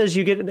 Sometimes it says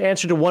you get an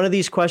answer to one of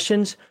these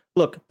questions.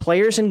 Look,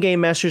 players and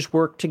game masters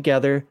work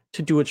together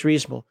to do what's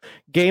reasonable.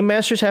 Game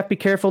masters have to be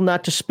careful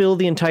not to spill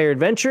the entire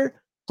adventure.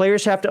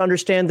 Players have to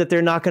understand that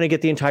they're not going to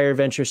get the entire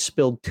adventure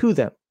spilled to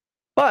them.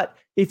 But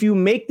if you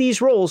make these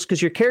rolls,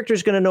 because your character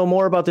is going to know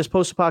more about this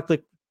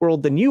post-apocalyptic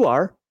world than you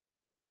are,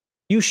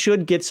 you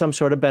should get some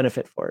sort of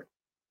benefit for it.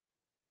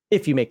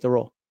 if you make the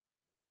roll.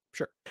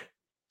 Sure.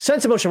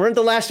 Sense emotion. We're in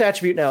the last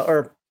attribute now,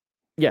 or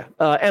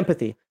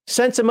empathy.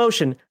 Sense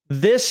emotion.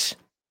 This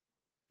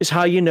is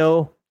how you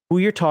know who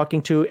you're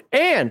talking to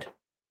and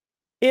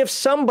if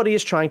somebody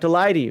is trying to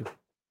lie to you.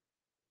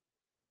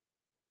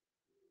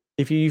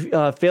 If you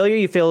failure,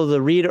 you fail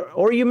to read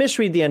or you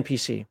misread the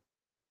NPC.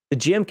 The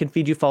GM can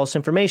feed you false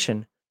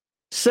information.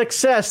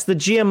 Success. The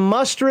GM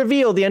must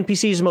reveal the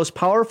NPC's most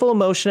powerful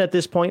emotion at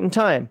this point in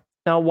time.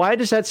 Now, why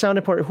does that sound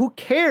important? Who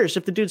cares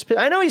if the dude's pissed?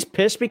 I know he's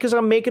pissed because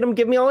I'm making him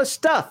give me all his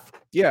stuff.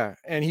 Yeah,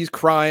 and he's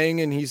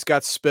crying and he's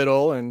got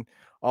spittle and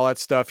all that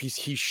stuff. He's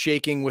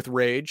shaking with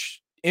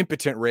rage,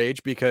 impotent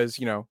rage because,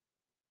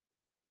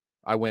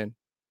 I win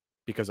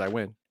because I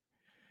win.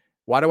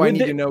 Why do I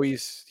need to know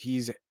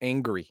he's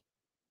angry?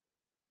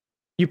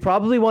 You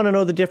probably want to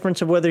know the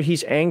difference of whether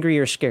he's angry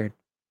or scared.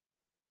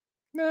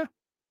 Nah,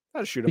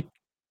 I'll shoot him.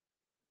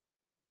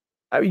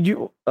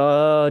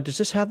 Does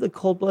this have the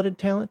cold-blooded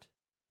talent?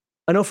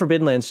 I know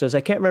Forbidden Lands does.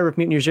 I can't remember if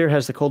Mutineer Zero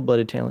has the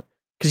cold-blooded talent.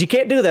 Because you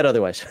can't do that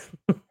otherwise.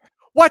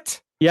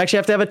 What? You actually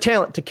have to have a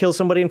talent to kill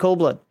somebody in cold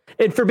blood.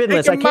 In Forbidden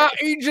Lands, I can't.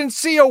 My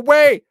agency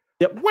away.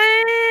 Yep.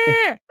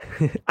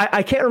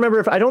 I can't remember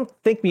if I don't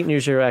think Mutineer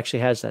Zero actually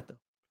has that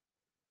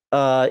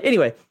though.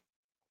 Anyway,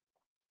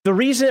 the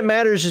reason it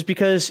matters is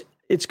because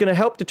it's going to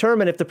help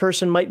determine if the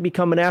person might be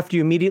coming after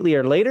you immediately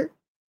or later.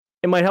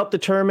 It might help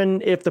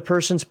determine if the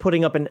person's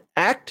putting up an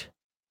act.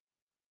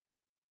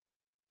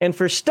 And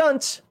for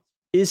stunts,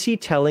 is he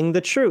telling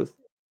the truth?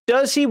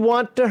 Does he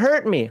want to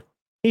hurt me?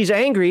 He's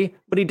angry,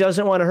 but he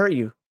doesn't want to hurt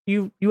you.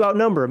 You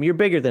outnumber him. You're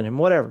bigger than him,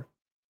 whatever.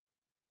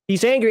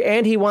 He's angry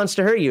and he wants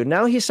to hurt you.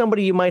 Now he's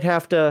somebody you might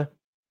have to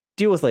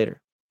deal with later.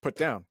 Put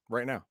down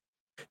right now.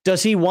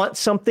 Does he want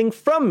something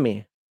from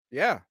me?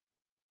 Yeah.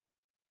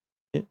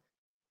 It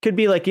could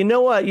be like, you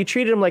know what? You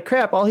treated him like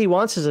crap. All he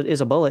wants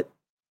is a bullet.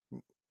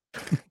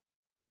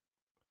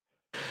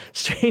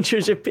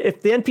 Strangers, if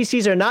the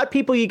NPCs are not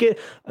people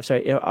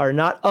are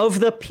not of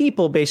the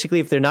people,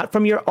 basically, if they're not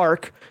from your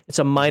arc, it's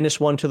a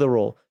 -1 to the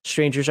roll.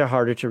 Strangers are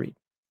harder to read.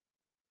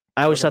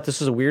 I always thought this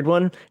was a weird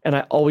one, and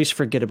I always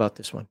forget about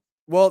this one.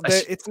 Well,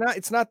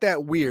 it's not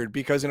that weird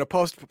because in a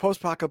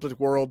post-apocalyptic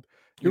world,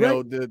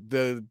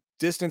 the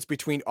distance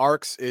between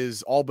arcs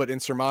is all but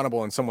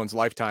insurmountable in someone's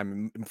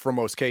lifetime for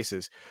most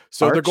cases.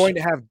 So they're going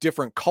to have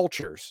different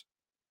cultures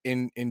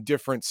in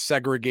different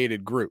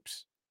segregated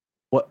groups.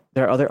 What?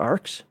 There are other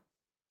arcs?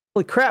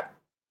 Holy crap.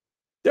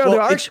 There are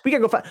other arcs? We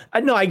gotta go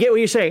find. No, I get what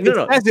you're saying.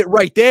 No. It says it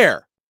right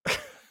there.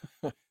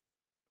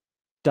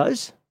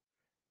 Does?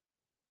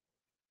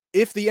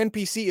 If the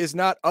NPC is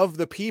not of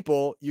the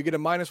people, you get a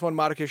 -1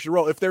 modification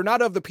roll. If they're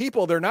not of the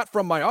people, they're not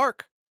from my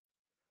arc.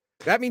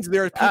 That means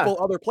there are people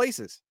other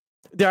places.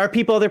 There are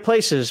people other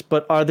places,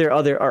 but are there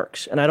other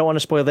arcs? And I don't want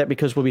to spoil that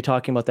because we'll be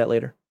talking about that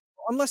later.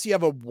 Unless you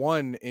have a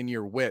 1 in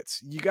your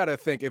wits, you got to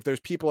think if there's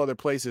people other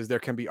places, there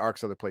can be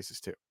arcs other places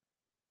too.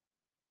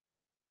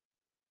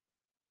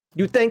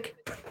 You think?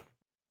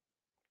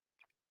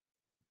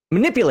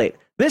 Manipulate.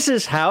 This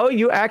is how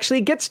you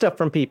actually get stuff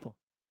from people.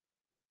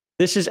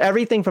 This is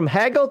everything from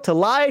haggle to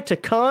lie to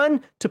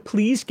con to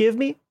please give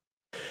me.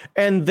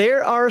 And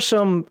there are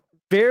some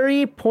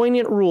very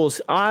poignant rules.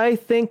 I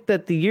think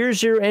that the Year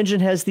Zero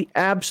engine has the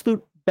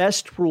absolute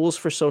best rules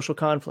for social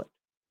conflict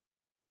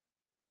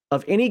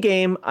of any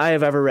game I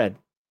have ever read.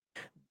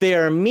 They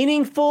are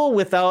meaningful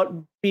without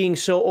being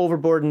so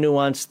overboard and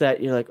nuanced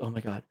that you're like, oh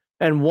my God.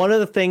 And one of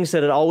the things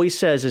that it always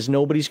says is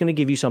nobody's going to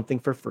give you something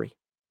for free.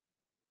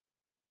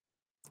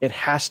 It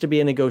has to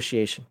be a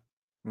negotiation.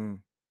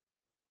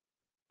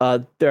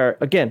 There are,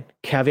 again,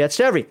 caveats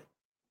to everything.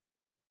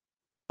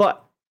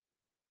 But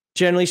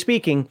generally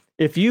speaking,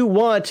 if you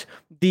want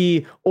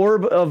the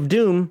Orb of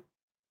Doom,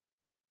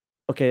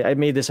 okay, I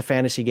made this a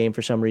fantasy game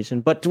for some reason,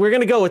 but we're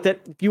going to go with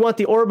it. If you want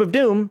the Orb of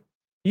Doom,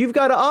 you've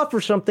got to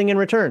offer something in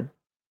return.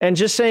 And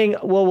just saying,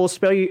 well, we'll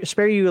spare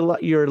you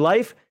your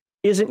life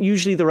isn't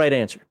usually the right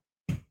answer.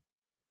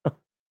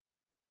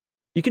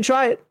 You can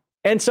try it,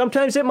 and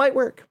sometimes it might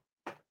work.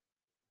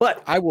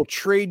 But I will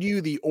trade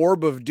you the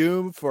Orb of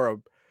Doom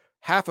for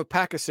half a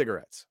pack of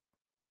cigarettes.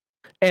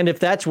 And if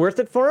that's worth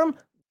it for him,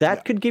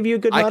 that could give you a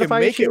good modifier.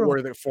 I can make it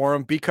worth it for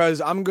him because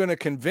I'm going to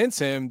convince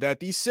him that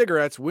these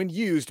cigarettes, when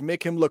used,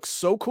 make him look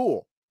so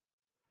cool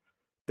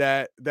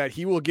that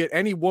he will get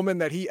any woman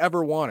that he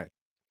ever wanted.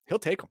 He'll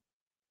take them.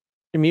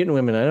 Mutant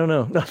women, I don't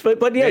know.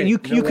 But yeah, you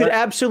could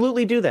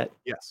absolutely do that.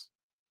 Yes.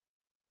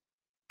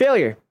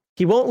 Failure.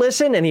 He won't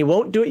listen and he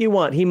won't do what you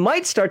want. He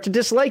might start to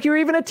dislike you or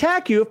even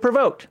attack you if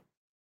provoked.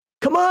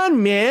 Come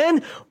on,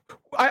 man.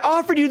 I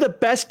offered you the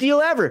best deal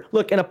ever.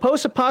 Look, in a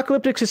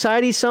post-apocalyptic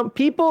society, some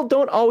people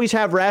don't always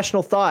have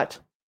rational thought.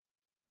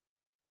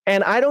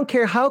 And I don't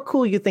care how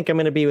cool you think I'm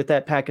going to be with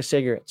that pack of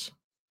cigarettes.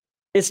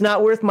 It's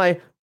not worth my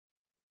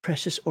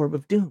precious Orb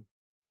of Doom.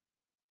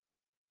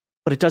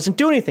 But it doesn't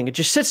do anything. It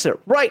just sits there.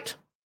 Right.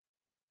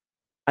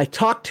 I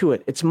talked to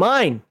it. It's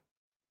mine.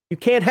 You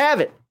can't have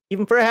it,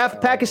 even for a half a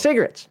pack of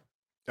cigarettes.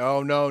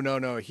 Oh,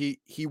 no.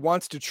 He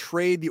wants to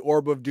trade the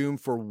Orb of Doom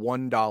for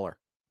 $1.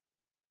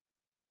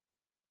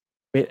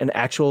 Wait, an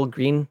actual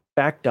green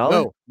back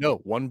dollar? No,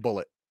 1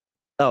 bullet.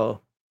 Oh,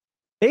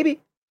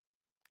 maybe.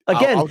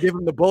 Again, I'll give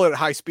him the bullet at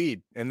high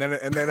speed, and then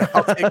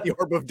I'll take the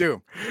Orb of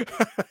Doom.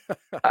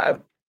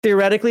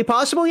 Theoretically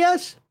possible,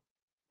 yes.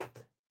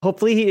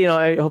 Hopefully,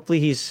 hopefully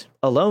he's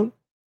alone.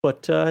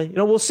 But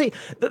we'll see.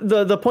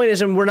 The point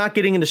is, and we're not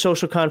getting into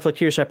social conflict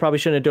here, so I probably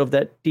shouldn't have dove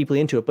that deeply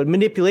into it. But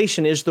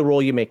manipulation is the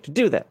role you make to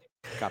do that.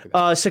 Copy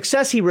that.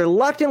 Success, he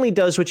reluctantly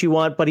does what you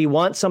want, but he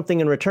wants something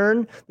in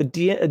return. The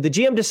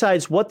GM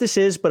decides what this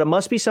is, but it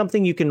must be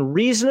something you can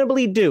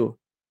reasonably do.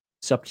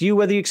 It's up to you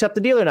whether you accept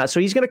the deal or not. So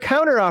he's going to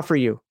counteroffer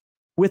you.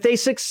 With a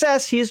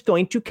success, he is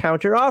going to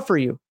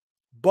counteroffer you.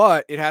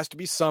 But it has to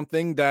be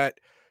something that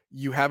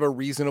you have a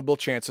reasonable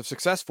chance of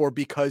success for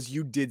because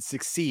you did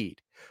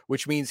succeed,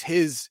 which means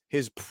his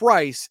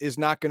price is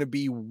not going to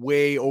be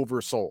way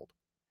oversold.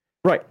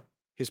 Right.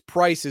 His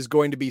price is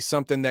going to be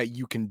something that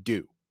you can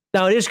do.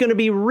 Now it is going to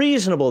be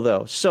reasonable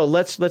though. So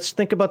let's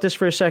think about this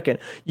for a second.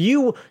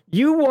 You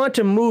want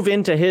to move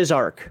into his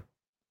arc.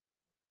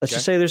 Let's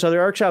just say there's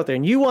other arcs out there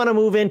and you want to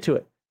move into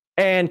it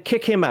and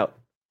kick him out.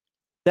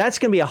 That's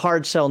going to be a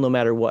hard sell no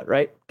matter what,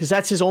 right? Because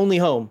that's his only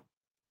home.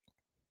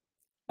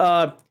 First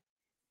of all,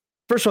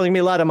 there's going to be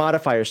a lot of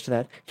modifiers to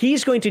that.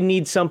 He's going to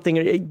need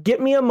something. Get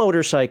me a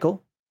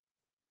motorcycle.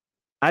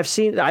 I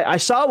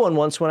saw one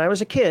once when I was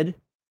a kid.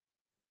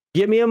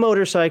 Get me a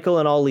motorcycle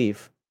and I'll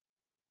leave.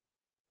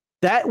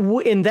 That,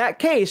 in that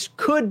case,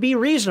 could be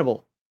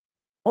reasonable.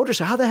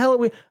 Motorcycle, how the hell are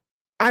we?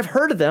 I've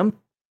heard of them.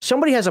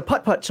 Somebody has a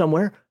putt-putt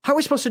somewhere. How are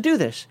we supposed to do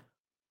this?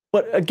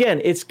 But again,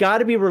 it's got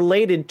to be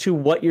related to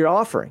what you're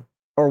offering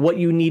or what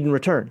you need in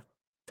return.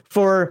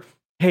 For,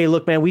 hey,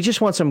 look, man, we just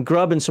want some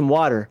grub and some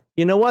water.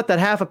 You know what? That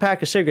half a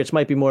pack of cigarettes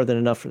might be more than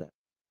enough for that.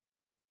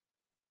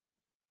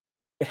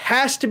 It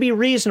has to be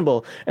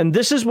reasonable. And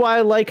this is why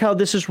I like how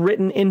this is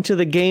written into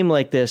the game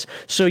like this.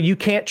 So you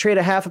can't trade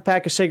a half a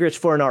pack of cigarettes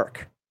for an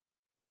arc.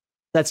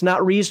 That's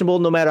not reasonable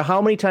no matter how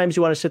many times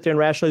you want to sit there and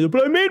rationalize,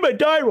 but I made my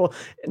die roll.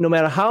 No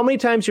matter how many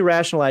times you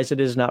rationalize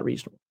it is not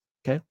reasonable.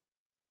 Okay?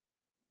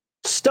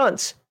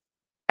 Stunts.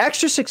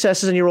 Extra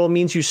successes in your roll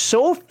means you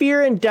sow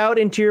fear and doubt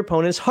into your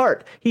opponent's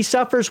heart. He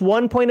suffers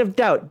 1 point of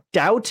doubt.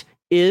 Doubt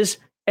is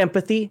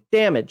empathy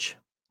damage.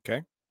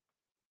 Okay.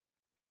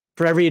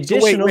 For every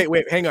additional... So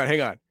wait, hang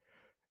on.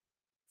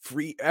 For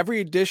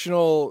every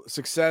additional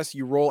success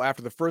you roll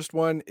after the first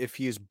one, if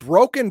he is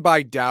broken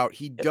by doubt,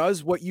 he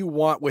does what you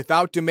want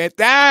without demand.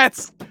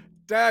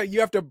 You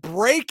have to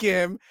break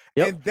him,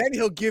 and then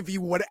he'll give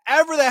you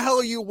whatever the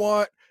hell you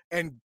want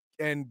and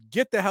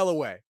get the hell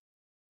away.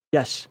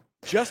 Yes.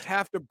 Just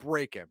have to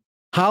break him.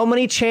 How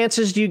many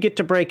chances do you get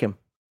to break him?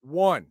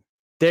 1.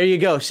 There you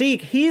go. See,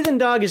 Heathen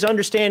Dog is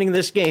understanding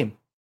this game.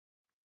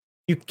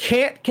 You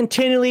can't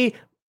continually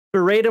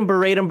berate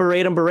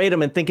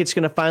him, and think it's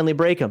going to finally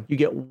break him. You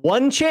get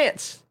 1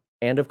 chance.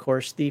 And, of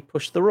course, the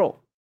push the roll.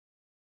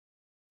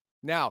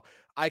 Now,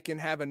 I can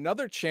have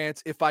another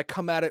chance if I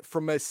come at it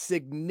from a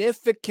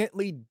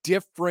significantly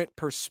different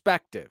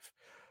perspective.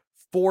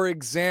 For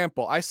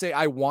example, I say,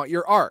 I want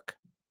your arc.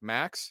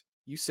 Max,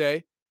 you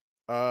say,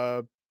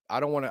 I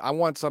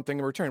want something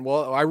in return.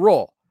 Well, I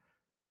roll.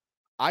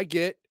 I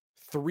get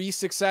 3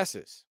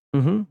 successes.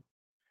 Mm-hmm.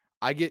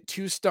 I get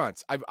 2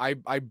 stunts.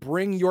 I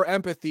bring your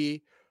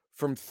empathy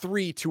from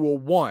 3 to a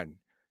 1.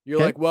 You're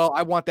like, well,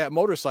 I want that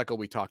motorcycle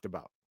we talked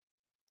about.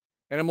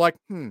 And I'm like,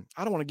 I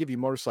don't want to give you a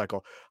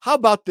motorcycle. How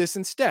about this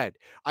instead?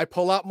 I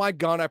pull out my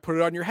gun, I put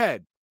it on your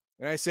head.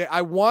 And I say,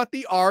 I want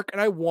the arc and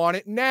I want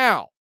it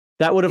now.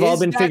 That would have all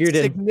been figured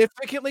in.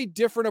 Significantly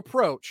different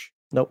approach.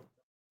 Nope.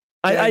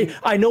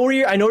 I know where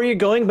you're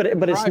going, but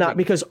it's not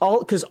because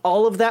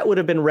all of that would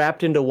have been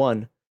wrapped into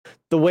one.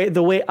 The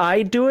way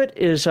I do it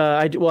is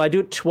I do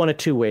it one of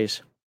 2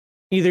 ways.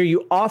 Either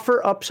you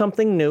offer up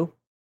something new,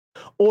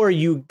 or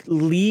you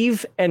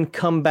leave and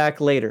come back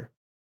later.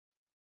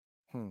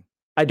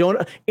 I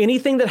don't.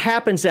 Anything that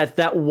happens at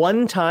that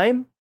one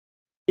time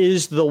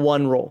is the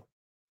one roll.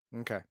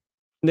 Okay.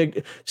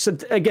 So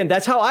again,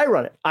 that's how I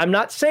run it. I'm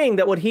not saying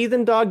that what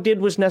Heathen Dog did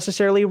was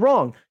necessarily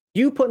wrong.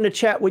 You put in the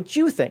chat what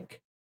you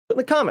think. Put in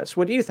the comments,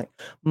 what do you think?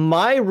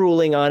 My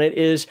ruling on it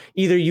is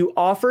either you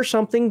offer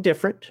something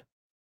different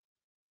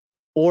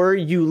or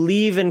you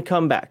leave and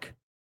come back.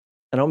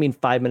 I don't mean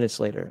 5 minutes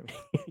later.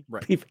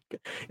 Right.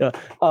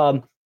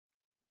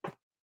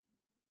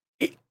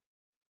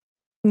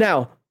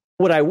 Now,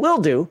 what I will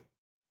do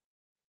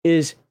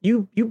is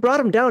you brought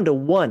him down to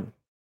 1.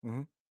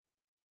 Mm-hmm.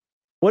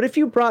 What if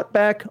you brought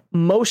back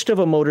most of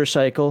a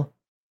motorcycle,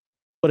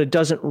 but it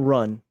doesn't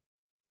run?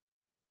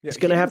 Yeah, it's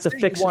going to have to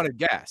fix it. He wanted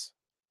gas.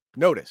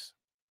 Notice,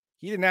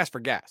 he didn't ask for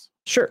gas.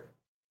 Sure.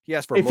 He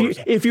asked for a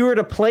motorcycle. If you were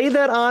to play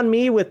that on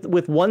me with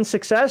 1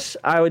 success,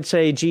 I would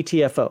say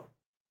GTFO.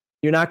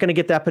 You're not going to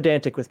get that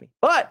pedantic with me.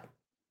 But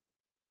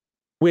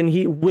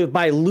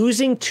by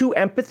losing 2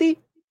 empathy,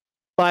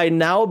 by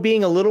now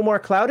being a little more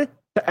clouded,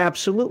 that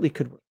absolutely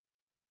could work.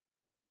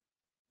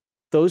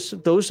 Those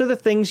are the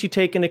things you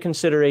take into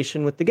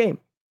consideration with the game.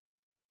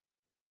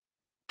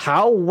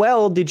 How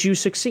well did you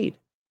succeed?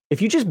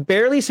 If you just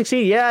barely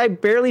succeed, I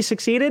barely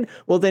succeeded,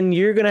 well, then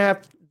you're going to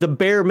have the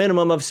bare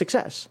minimum of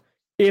success.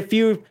 If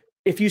you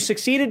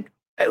succeeded,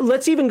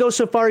 let's even go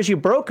so far as you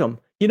broke them.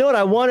 You know what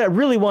I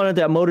really wanted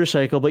that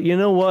motorcycle, but you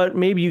know what?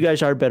 Maybe you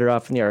guys are better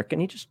off in the Ark.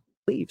 And he just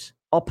leaves,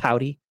 all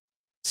pouty,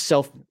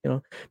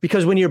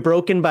 because when you're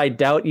broken by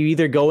doubt, you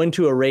either go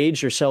into a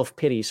rage or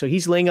self-pity. So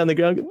he's laying on the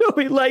ground,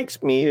 nobody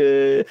likes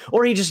me,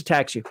 or he just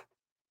attacks you.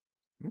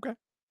 Okay.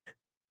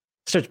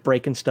 Starts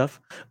breaking stuff.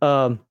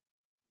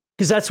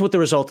 Because that's what the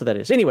result of that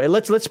is. Anyway,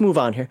 let's move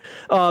on here.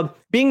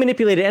 Being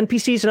manipulated,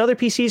 NPCs and other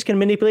PCs can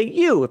manipulate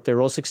you. If their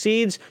role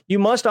succeeds, you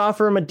must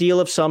offer them a deal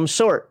of some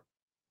sort.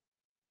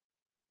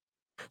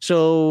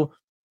 So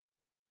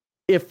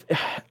if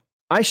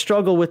I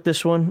struggle with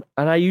this one,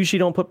 and I usually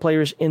don't put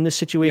players in this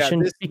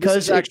situation because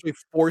this is actually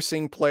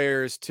forcing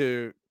players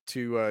to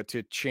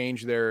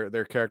change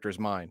their character's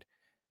mind,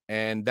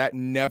 and that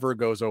never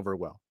goes over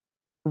well.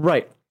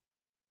 Right.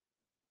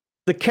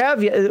 The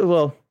caveat,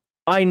 well,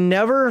 I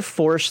never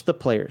force the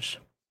players.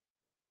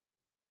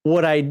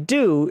 What I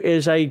do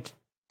is I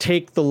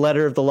take the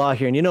letter of the law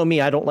here, and you know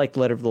me, I don't like the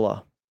letter of the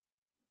law.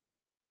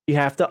 You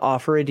have to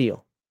offer a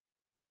deal.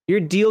 Your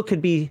deal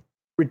could be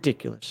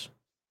ridiculous.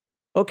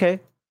 Okay,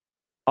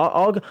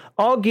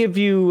 I'll give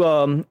you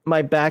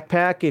my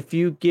backpack if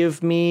you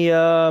give me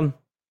 300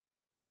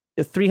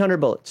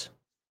 bullets.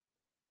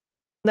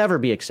 Never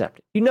be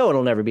accepted. You know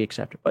it'll never be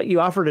accepted, but you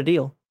offered a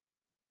deal.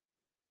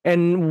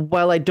 And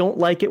while I don't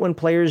like it when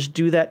players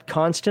do that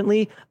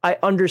constantly, I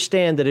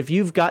understand that if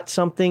you've got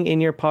something in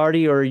your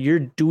party or you're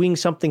doing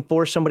something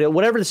for somebody,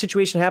 whatever the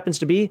situation happens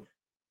to be,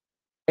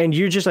 and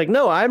you're just like,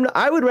 no,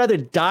 I would rather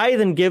die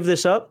than give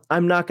this up,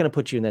 I'm not going to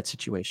put you in that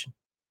situation.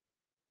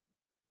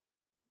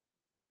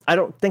 I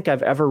don't think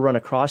I've ever run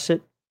across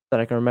it that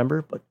I can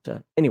remember, but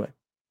anyway.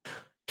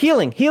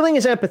 Healing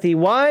is empathy.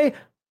 Why?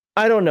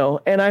 I don't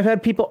know. And I've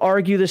had people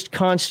argue this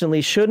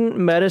constantly. Shouldn't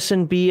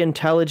medicine be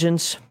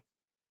intelligence?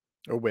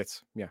 Or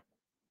wits, yeah.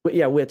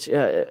 Yeah, wits.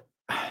 Look,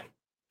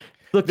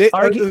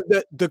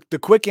 the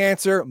quick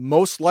answer,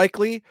 most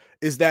likely,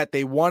 is that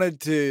they wanted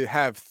to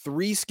have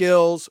 3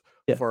 skills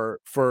for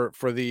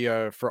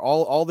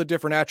all the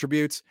different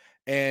attributes,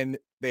 and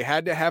they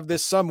had to have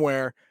this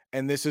somewhere,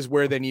 and this is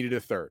where they needed a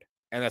 3rd,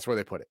 and that's where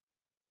they put it.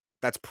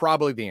 That's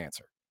probably the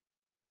answer.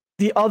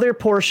 The other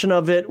portion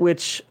of it,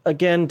 which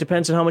again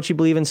depends on how much you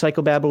believe in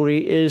psychobabble,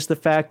 is the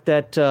fact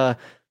that a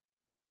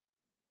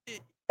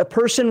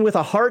person with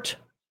a heart,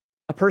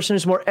 a person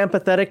who's more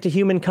empathetic to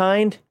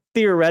humankind,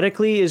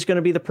 theoretically is going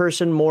to be the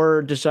person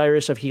more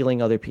desirous of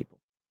healing other people.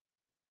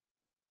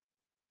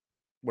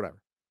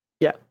 Whatever.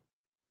 Yeah.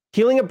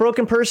 Healing a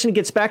broken person,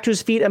 gets back to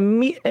his feet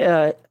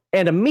and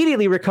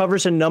immediately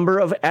recovers a number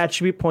of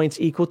attribute points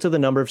equal to the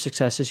number of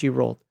successes you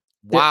rolled.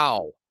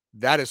 Wow.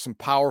 That is some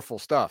powerful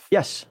stuff.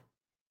 Yes.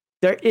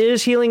 There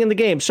is healing in the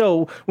game.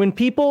 So when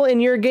people in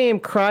your game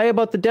cry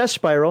about the death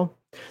spiral,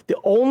 the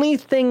only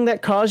thing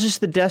that causes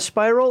the death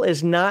spiral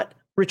is not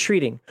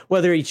retreating,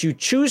 whether it's you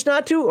choose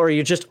not to or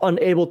you're just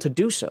unable to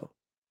do so.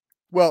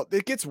 Well,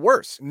 it gets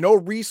worse. No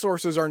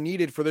resources are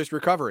needed for this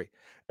recovery.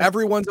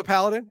 Everyone's a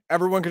paladin.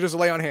 Everyone can just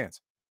lay on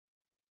hands.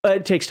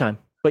 It takes time,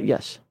 but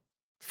yes.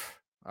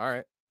 All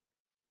right.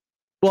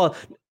 Well,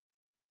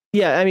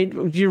 yeah, I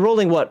mean, you're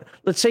rolling what?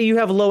 Let's say you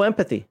have low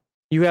empathy.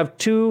 You have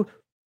two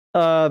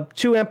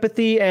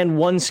empathy and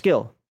 1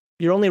 skill.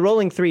 You're only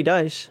rolling 3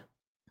 dice.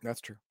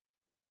 That's true.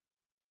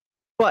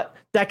 But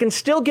that can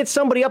still get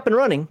somebody up and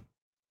running,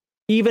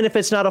 even if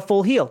it's not a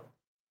full heal.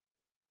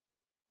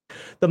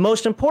 The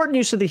most important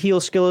use of the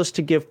heal skill is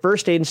to give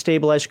first aid and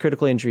stabilize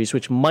critical injuries,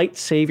 which might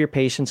save your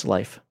patient's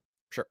life.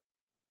 Sure.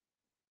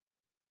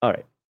 All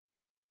right.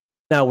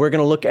 Now we're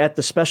going to look at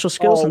the special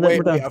skills. And then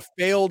we're done. A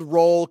failed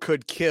roll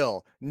could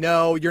kill.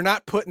 No, you're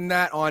not putting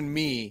that on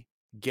me,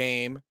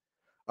 game.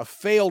 A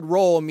failed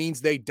roll means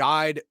they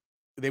died.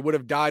 They would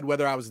have died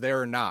whether I was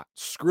there or not.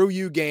 Screw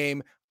you,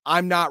 game.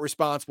 I'm not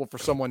responsible for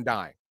someone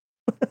dying.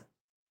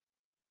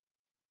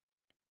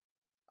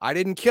 I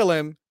didn't kill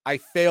him. I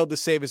failed to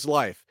save his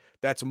life.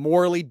 That's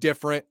morally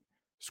different.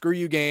 Screw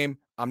you, game.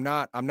 I'm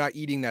not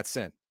eating that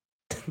sin.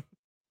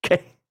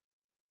 Okay.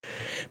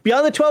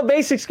 Beyond the 12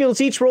 basic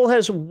skills, each role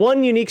has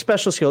 1 unique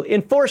special skill.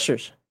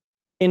 Enforcers.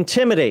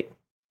 Intimidate.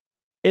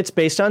 It's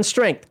based on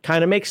strength.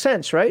 Kind of makes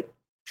sense, right?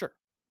 Sure.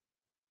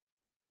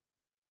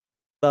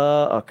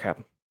 Okay.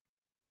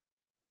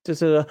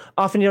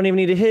 Often you don't even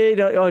need to hit.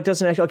 Oh, it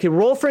doesn't actually. Okay,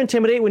 roll for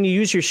intimidate when you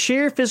use your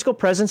sheer physical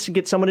presence to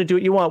get someone to do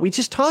what you want. We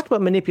just talked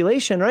about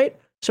manipulation, right?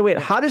 So wait,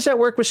 how does that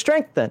work with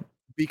strength then?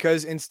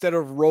 Because instead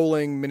of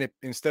rolling,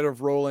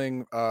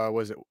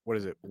 what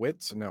is it?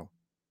 Wits? No.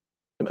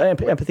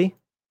 Empathy.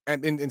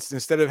 And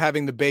instead of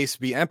having the base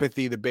be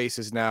empathy, the base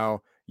is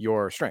now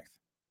your strength.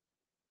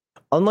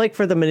 Unlike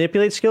for the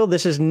manipulate skill,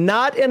 this is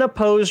not an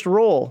opposed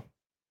roll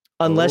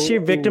unless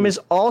your victim is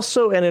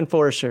also an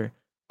enforcer.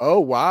 Oh,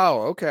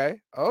 wow.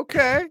 Okay.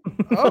 Okay.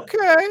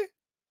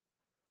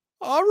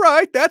 All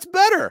right. That's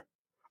better.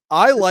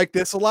 I like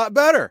this a lot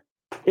better.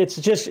 It's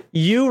just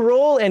you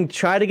roll and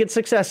try to get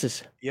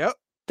successes. Yep.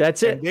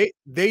 That's it. And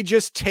they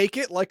just take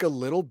it like a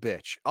little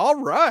bitch. All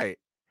right.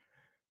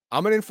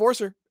 I'm an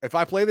enforcer. If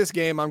I play this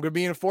game, I'm going to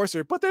be an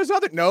enforcer. But there's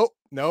other. Nope.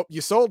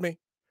 You sold me.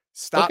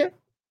 Stop. Okay.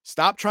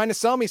 Stop trying to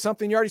sell me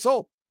something you already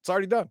sold. It's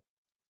already done.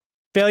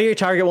 Failure,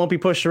 target won't be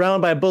pushed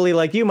around by a bully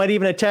like you, might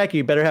even attack you.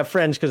 You better have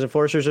friends because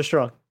enforcers are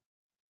strong.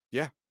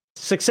 Yeah.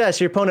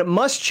 Success, your opponent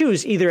must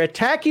choose either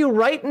attack you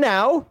right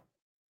now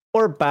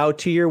or bow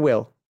to your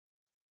will.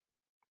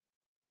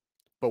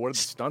 But what do the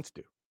stunts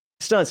do?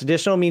 Stunts,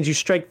 additional means you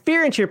strike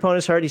fear into your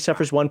opponent's heart. He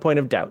suffers 1 point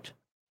of doubt.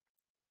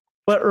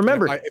 But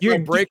remember, if I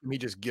break him, he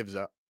just gives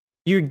up.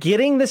 You're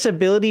getting this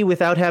ability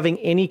without having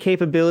any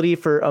capability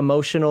for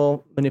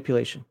emotional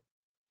manipulation.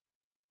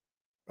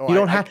 Oh, you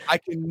don't have. I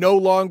can no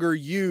longer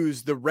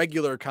use the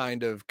regular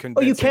kind of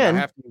convincing. Oh, you can. I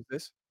have to use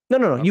this. No.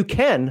 Okay. You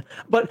can,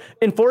 but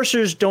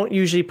enforcers don't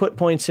usually put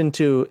points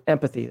into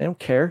empathy. They don't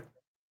care.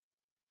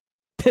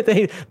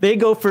 they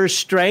go for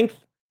strength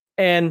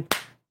and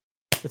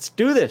let's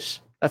do this.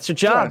 That's their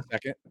job.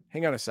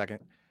 Hang on a second.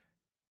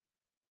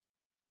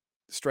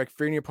 Strike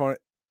fear in your opponent.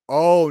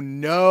 Oh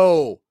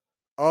no.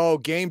 Oh,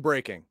 game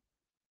breaking.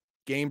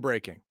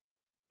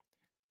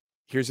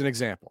 Here's an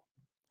example.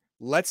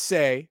 Let's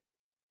say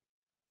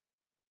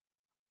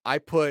I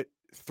put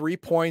 3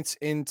 points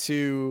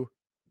into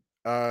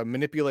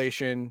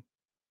manipulation,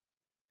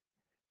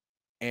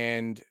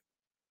 and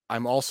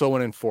I'm also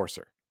an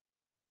enforcer.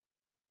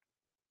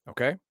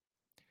 Okay.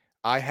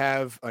 I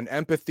have an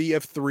empathy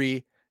of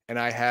 3 and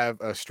I have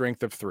a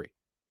strength of 3.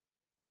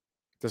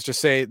 Let's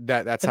just say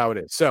that's how it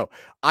is. So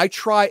I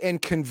try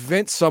and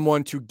convince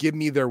someone to give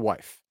me their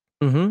wife.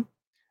 Mm-hmm.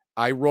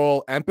 I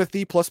roll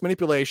empathy plus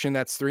manipulation.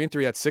 That's 3 and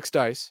 3. That's 6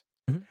 dice.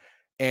 Mm-hmm.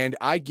 And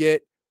I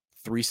get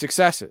 3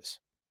 successes.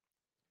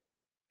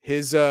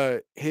 His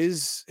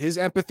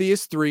empathy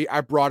is 3.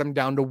 I brought him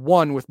down to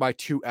 1 with my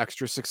 2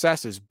 extra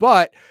successes,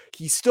 but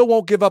he still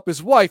won't give up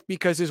his wife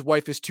because his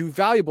wife is too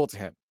valuable to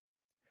him.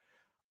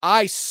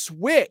 I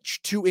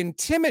switch to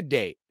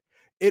intimidate.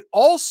 It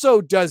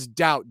also does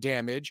doubt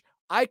damage.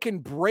 I can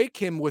break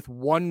him with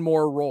 1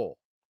 more roll.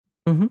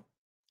 Mm-hmm.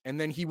 And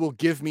then he will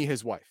give me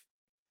his wife.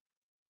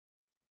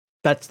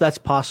 That's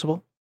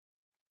possible.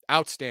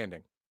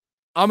 Outstanding.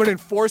 I'm an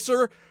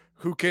enforcer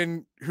who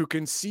can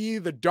see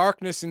the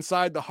darkness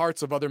inside the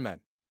hearts of other men.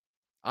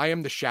 I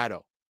am the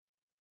shadow.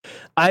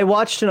 I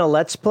watched in a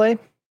Let's Play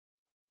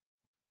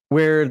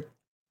and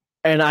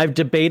I've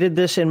debated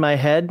this in my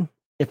head.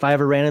 If I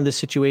ever ran into this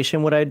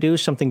situation, would I do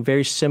something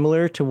very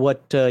similar to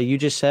what you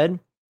just said?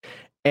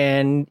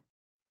 And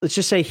let's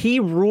just say he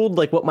ruled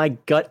like what my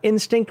gut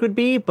instinct would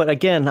be. But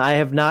again, I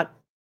have not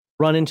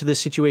run into this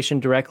situation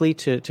directly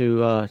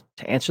to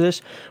answer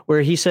this,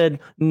 where he said,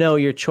 no,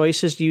 your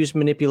choice is to use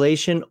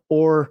manipulation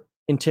or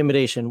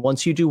intimidation.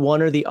 Once you do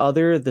one or the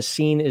other, the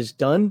scene is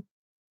done.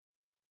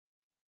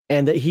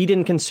 And that he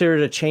didn't consider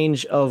it a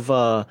change of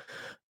a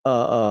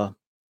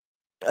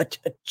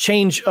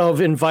change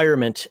of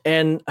environment.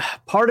 And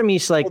part of me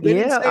is like, they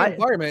didn't say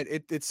environment.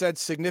 It said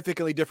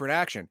significantly different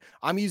action.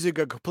 I'm using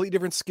a completely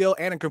different skill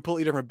and a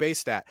completely different base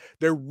stat.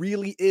 There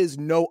really is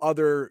no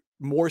other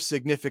more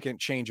significant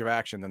change of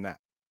action than that.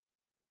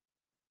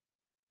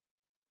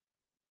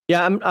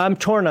 Yeah, I'm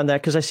torn on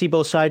that because I see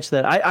both sides of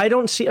that. I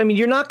don't see. I mean,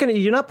 you're not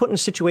put in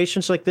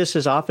situations like this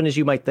as often as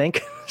you might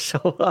think.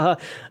 So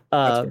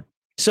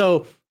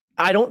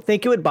I don't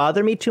think it would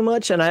bother me too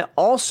much. And I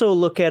also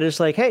look at it as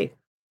like, hey,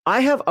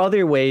 I have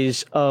other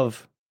ways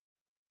of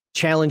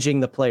challenging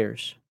the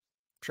players.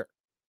 Sure.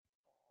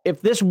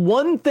 If this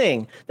one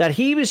thing that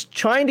he was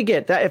trying to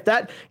get,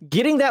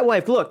 getting that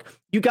wife, look,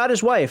 you got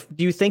his wife.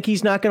 Do you think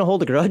he's not going to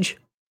hold a grudge?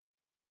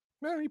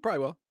 Well, he probably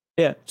will.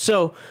 Yeah.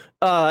 So,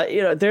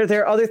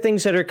 there are other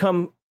things that are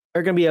going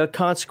to be a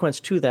consequence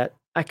to that.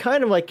 I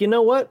kind of like, you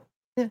know what?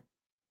 Yeah.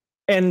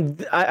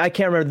 And I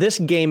can't remember, this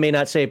game may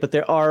not say it, but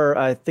there are,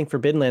 I think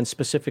Forbidden Lands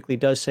specifically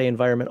does say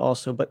environment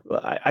also, but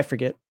I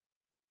forget.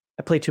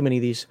 I play too many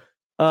of these.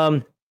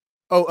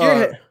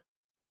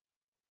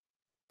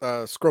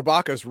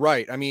 Skrobaka's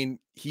right. I mean,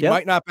 he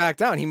might not back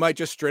down. He might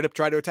just straight up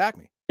try to attack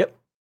me. Yep.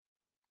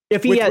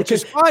 Which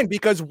is fine,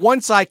 because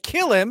once I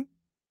kill him,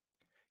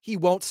 he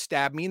won't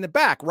stab me in the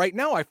back. Right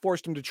now, I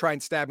forced him to try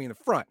and stab me in the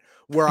front,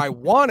 where I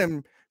want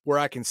him, where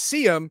I can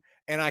see him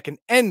and I can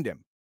end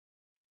him.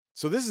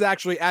 So this is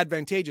actually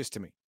advantageous to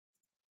me.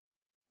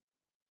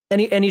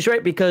 And he's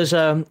right, because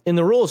in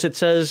the rules it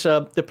says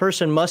the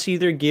person must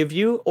either give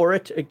you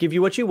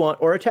what you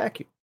want or attack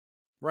you.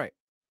 Right.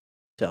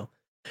 So,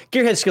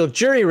 gearhead skill,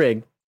 jury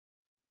rig.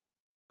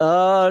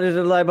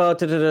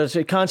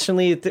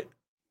 Constantly.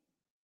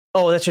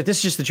 Oh, that's right. This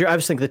is just the jury. I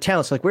was thinking the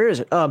talents. Like, where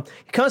is it? You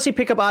constantly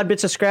pick up odd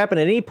bits of scrap, and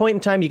at any point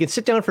in time, you can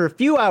sit down for a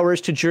few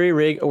hours to jury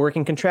rig a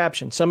working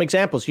contraption. Some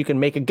examples: you can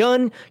make a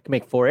gun, you can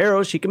make 4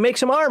 arrows, you can make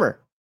some armor.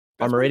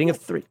 Armor rating of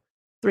 3.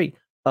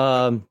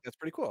 That's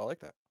pretty cool. I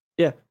like that.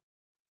 Yeah.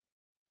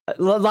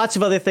 Lots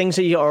of other things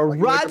that you are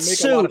rot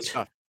suit.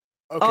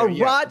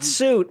 Rot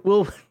suit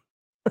will.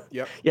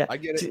 Yep. Yeah. I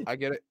get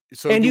it.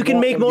 So and you can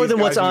make more than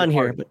what's on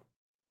here. But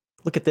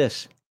look at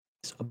this.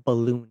 It's a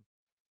balloon.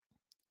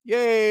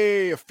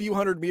 Yay! A few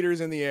hundred meters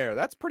in the air.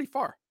 That's pretty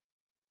far.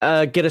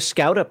 Get a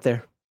scout up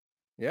there.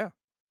 Yeah.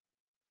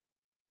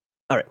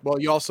 All right. Well,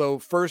 you also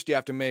first you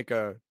have to make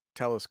a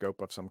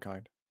telescope of some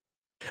kind.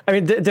 I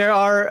mean, there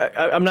are.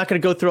 I'm not going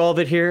to go through all of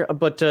it here,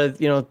 but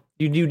you know,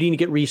 you need to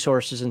get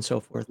resources and so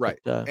forth. Right.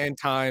 But, And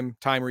time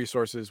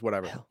resources,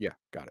 whatever. hell, Yeah,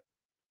 got it.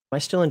 am I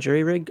still in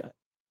jury rig?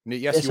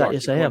 Yes, you are.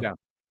 Yes, Keep I going am. down.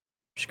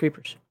 There's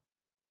creepers.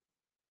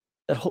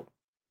 That whole.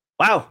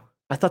 Wow,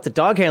 I thought the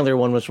dog handler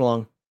one was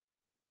wrong.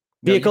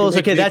 No, Vehicles,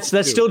 okay, that's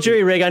still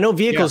jury rig. I know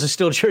vehicles is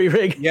still jury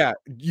rig. Yeah,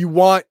 you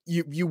want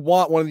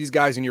one of these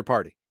guys in your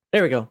party.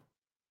 There we go.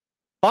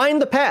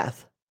 Find the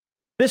path.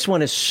 This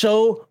one is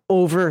so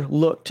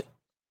overlooked.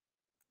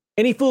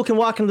 Any fool can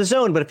walk into the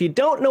zone, but if you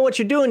don't know what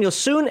you're doing, you'll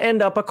soon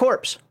end up a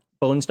corpse.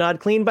 Bones gnawed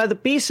clean by the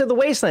beasts of the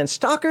wasteland.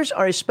 Stalkers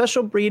are a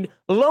special breed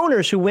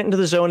loners who went into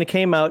the zone and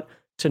came out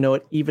to know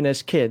it even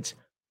as kids.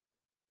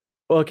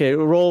 Okay,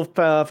 roll,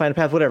 find a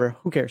path, whatever.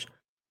 Who cares?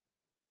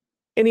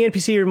 Any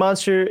NPC or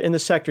monster in the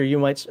sector you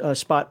might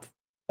spot.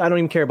 I don't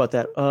even care about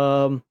that.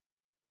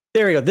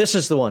 There we go. This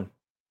is the one.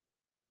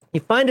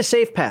 You find a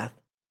safe path.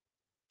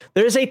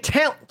 There is a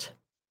talent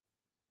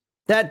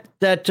that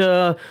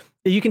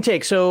you can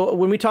take. So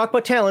when we talk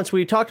about talents,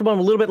 we talked about them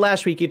a little bit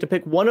last week. You have to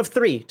pick one of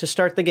 3 to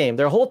start the game.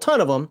 There are a whole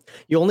ton of them.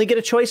 You only get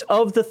a choice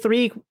of the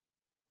 3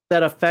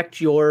 that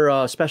affect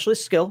your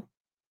specialist skill,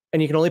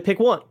 and you can only pick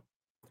one.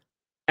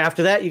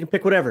 After that, you can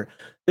pick whatever.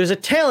 There's a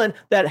talent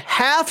that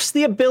halves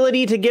the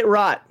ability to get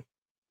rot.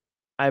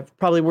 I've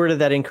probably worded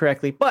that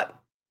incorrectly, but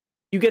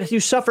you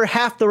suffer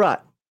half the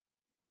rot.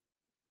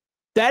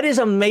 That is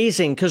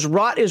amazing because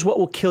rot is what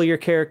will kill your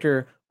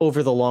character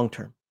over the long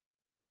term.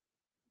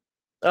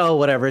 Oh,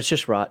 whatever. It's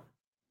just rot.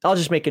 I'll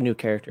just make a new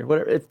character.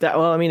 Whatever.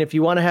 Well, I mean, if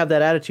you want to have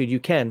that attitude, you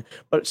can.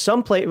 But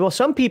some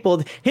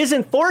people, his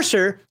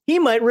enforcer, he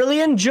might really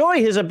enjoy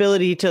his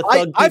ability to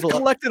thug people. I've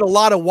collected a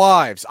lot of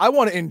wives. I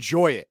want to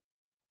enjoy it.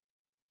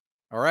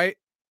 All right.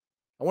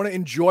 I want to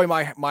enjoy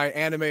my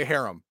anime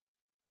harem.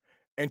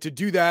 And to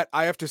do that,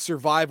 I have to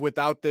survive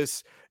without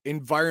this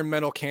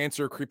environmental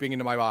cancer creeping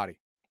into my body.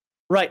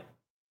 Right.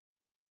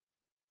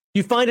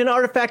 You find an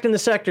artifact in the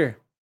sector.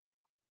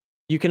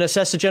 You can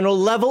assess the general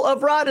level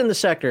of rot in the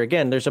sector.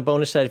 Again, there's a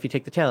bonus set if you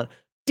take the talent.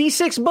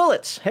 D6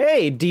 bullets.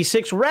 Hey,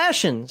 D6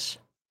 rations.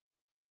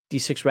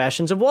 D6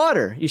 rations of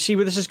water. You see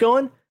where this is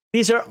going?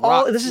 These are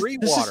all free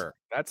water.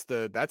 That's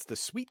the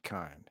sweet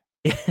kind.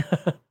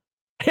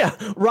 Yeah,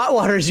 rot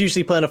water is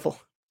usually plentiful.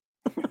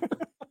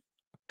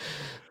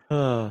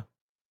 I'm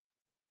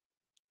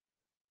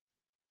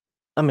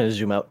going to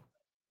zoom out.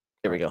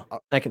 There we go.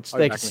 I can see.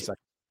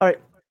 All right.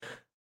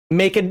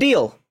 Make a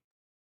deal.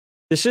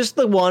 This is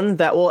the one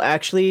that will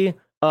actually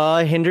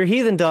hinder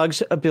Heathen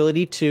Dog's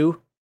ability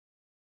to,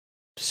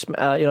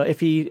 if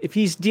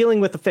he's dealing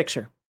with a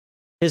fixer,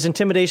 his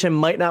intimidation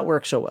might not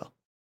work so well.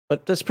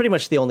 But that's pretty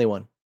much the only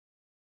one.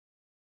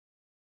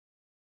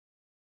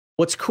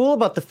 What's cool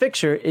about the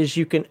fixer is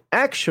you can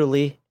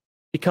actually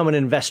become an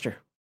investor.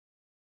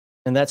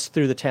 And that's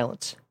through the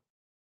talents.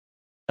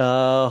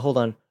 Hold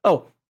on.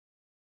 Oh,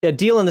 a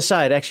deal on the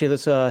side. Actually,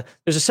 there's a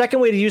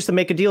second way to use the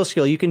make a deal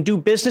skill. You can do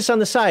business on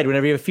the side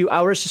whenever you have a few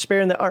hours to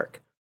spare in the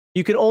arc.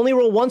 You can only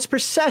roll once per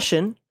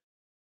session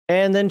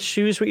and then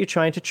choose what you're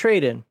trying to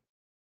trade in.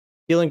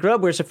 Dealing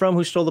grub, where's it from?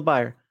 Who stole the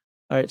buyer?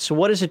 All right, so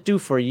what does it do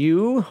for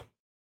you?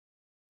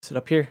 Is it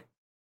up here?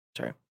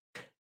 Sorry.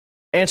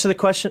 Answer the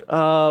question.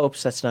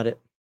 Oops, that's not it.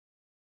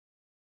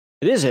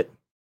 It is it.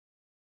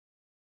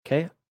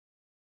 Okay.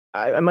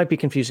 I might be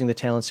confusing the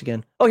talents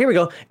again. Oh, here we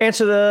go.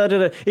 Answer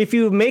the. If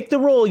you make the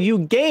roll, you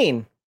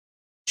gain.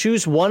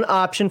 Choose one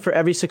option for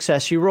every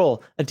success you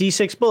roll. A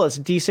D6 bullets,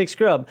 a D6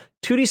 grub,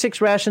 2D6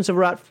 rations of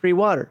rot-free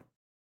water,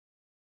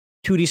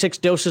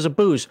 2D6 doses of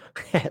booze.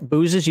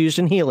 Booze is used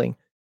in healing.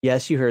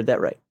 Yes, you heard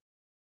that right.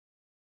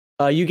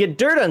 You get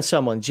dirt on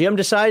someone. GM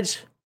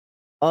decides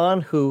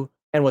on who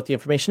and what the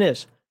information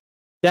is.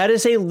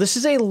 This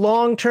is a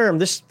long term.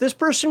 This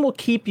person will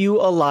keep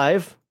you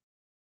alive.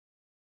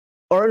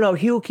 Or no,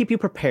 he will keep you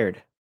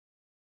prepared.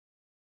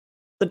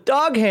 The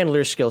dog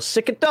handler skill,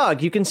 sick at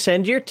dog. You can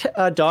send your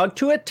dog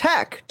to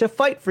attack, to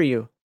fight for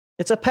you.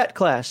 It's a pet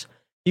class.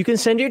 You can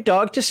send your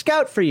dog to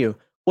scout for you.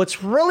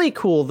 What's really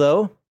cool,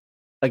 though,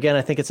 again,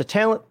 I think it's a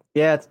talent.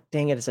 Yeah,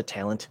 dang it, it's a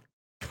talent.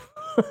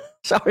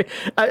 Sorry,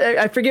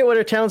 I forget what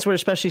our talents were,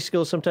 especially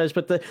skills sometimes,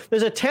 but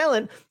there's a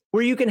talent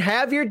where you can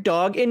have your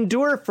dog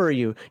endure for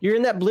you. You're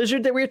in that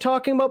blizzard that we were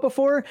talking about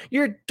before.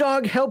 Your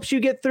dog helps you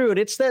get through it.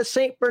 It's that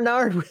Saint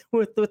Bernard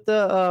with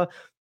the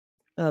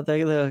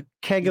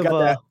keg of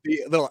the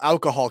little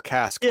alcohol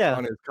cask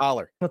on his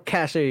collar. Oh,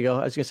 cask. There you go.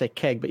 I was gonna say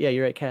keg, but yeah,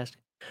 you're right. Cask.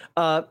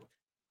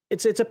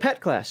 It's a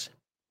pet class,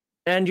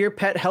 and your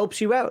pet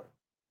helps you out.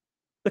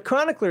 The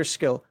chronicler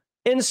skill,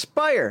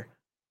 inspire.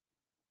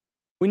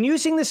 When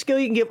using the skill,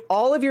 you can give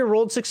all of your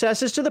rolled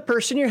successes to the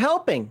person you're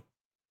helping.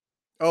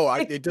 Oh,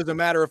 it doesn't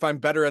matter if I'm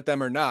better at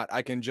them or not.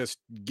 I can just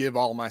give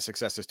all my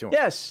successes to him.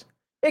 Yes.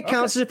 It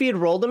counts as if he had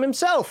rolled them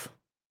himself.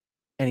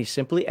 And he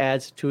simply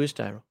adds to his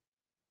die roll.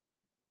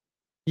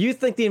 You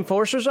think the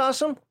Enforcer's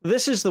awesome?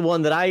 This is the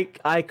one that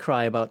I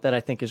cry about that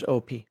I think is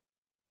OP.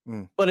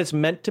 But it's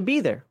meant to be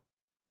there.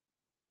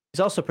 He's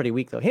also pretty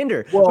weak, though.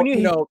 Hinder. Well,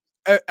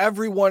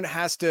 everyone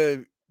has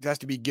to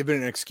be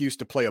given an excuse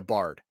to play a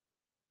bard.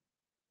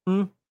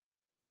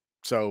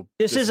 So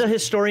this is a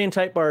historian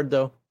type bard,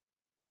 though.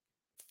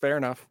 Fair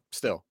enough.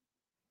 Still,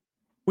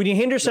 when you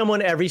hinder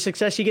someone, every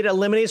success you get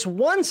eliminates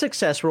one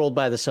success rolled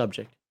by the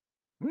subject.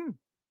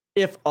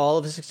 If all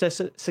of the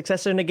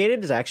successes are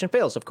negated, his action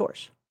fails, of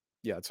course.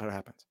 Yeah, that's how it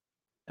happens.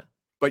 Yeah.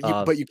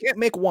 But you can't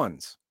make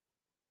ones.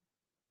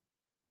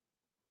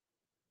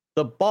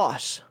 The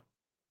boss.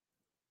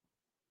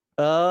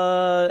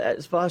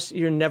 As boss,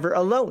 you're never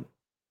alone.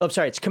 Oh,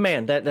 sorry, it's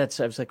command. That's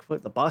I was like,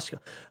 what the boss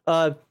skill?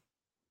 Your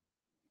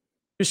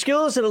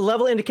skill is at a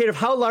level indicator of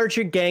how large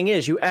your gang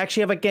is. You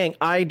actually have a gang.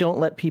 I don't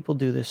let people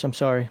do this. I'm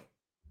sorry.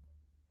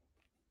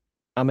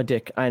 I'm a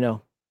dick. I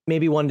know.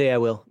 Maybe one day I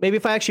will. Maybe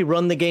if I actually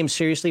run the game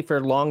seriously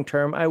for long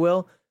term, I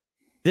will.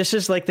 This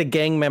is like the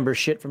gang member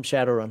shit from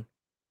Shadowrun.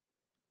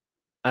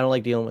 I don't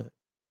like dealing with it.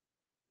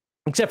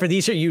 Except for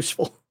these are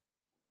useful.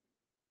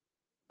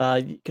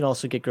 You can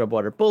also get grub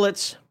water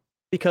bullets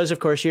because, of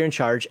course, you're in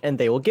charge and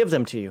they will give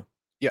them to you.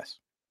 Yes.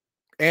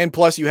 And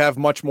plus, you have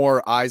much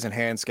more eyes and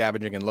hands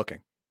scavenging and looking.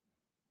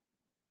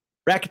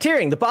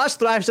 Racketeering. The boss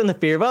thrives on the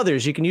fear of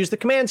others. You can use the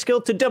command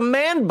skill to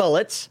demand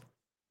bullets.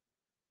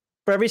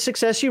 For every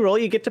success you roll,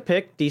 you get to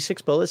pick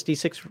D6 bullets,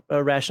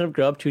 D6 ration of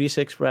grub,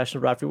 2D6 ration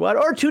of raw free water,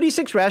 or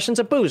 2D6 rations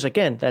of booze.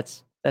 Again,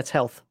 that's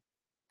health.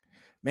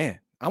 Man,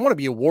 I want to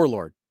be a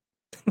warlord.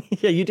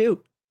 Yeah, you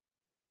do.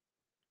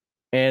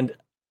 And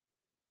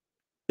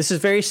this is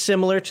very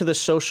similar to the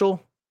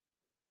social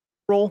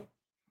role.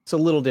 It's a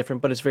little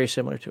different, but it's very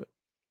similar to it.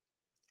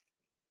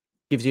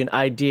 Gives you an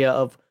idea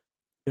of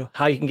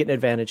how you can get an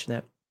advantage in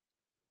that.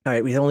 All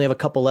right, we only have a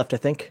couple left, I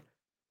think.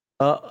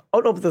 Oh,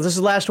 no, this is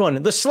the last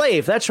one. The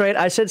slave. That's right.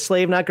 I said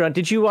slave, not grunt.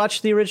 Did you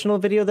watch the original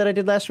video that I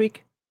did last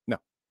week? No.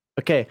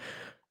 Okay.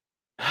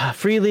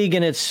 Free League,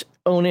 in its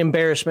own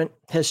embarrassment,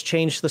 has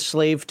changed the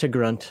slave to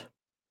grunt.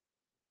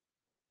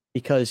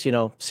 Because,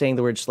 saying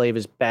the word slave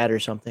is bad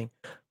or something.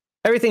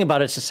 Everything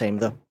about it's the same,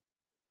 though.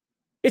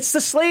 It's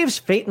the slave's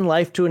fate in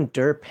life to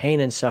endure pain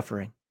and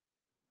suffering.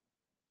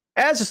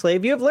 As a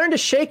slave, you have learned to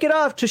shake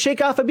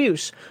off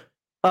abuse.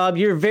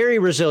 You're very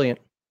resilient.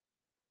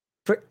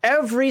 For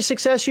every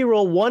success you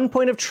roll, 1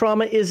 point of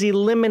trauma is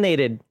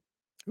eliminated.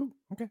 Ooh,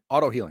 okay.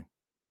 Auto healing.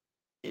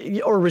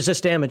 Or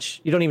resist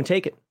damage. You don't even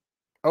take it.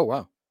 Oh,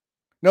 wow.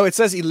 No, it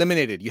says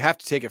eliminated. You have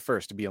to take it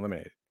first to be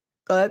eliminated.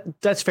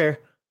 That's fair.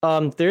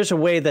 There's a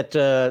way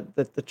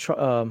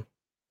that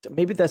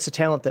maybe that's a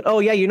talent that. Oh,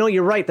 yeah,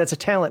 you're right. That's a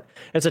talent.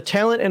 It's a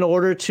talent in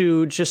order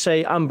to just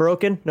say, I'm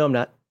broken. No, I'm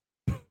not.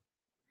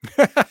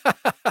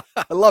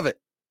 I love it.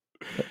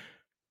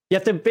 You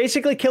have to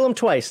basically kill him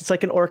twice. It's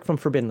like an orc from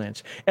Forbidden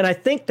Lands. And I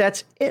think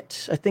that's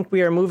it. I think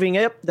we are moving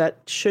up. That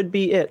should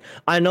be it.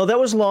 I know that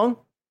was long.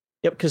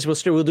 Yep,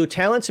 because we'll do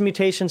talents and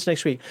mutations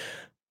next week.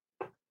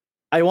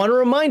 I want to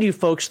remind you,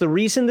 folks, the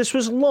reason this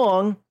was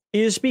long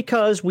is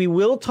because we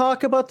will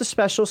talk about the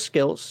special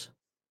skills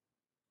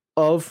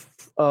of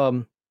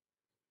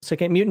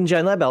Second Mutant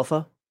Gen Lab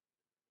Alpha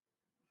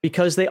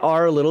because they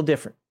are a little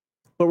different.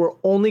 But we're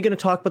only going to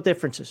talk about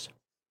differences.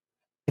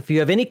 If you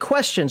have any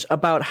questions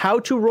about how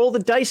to roll the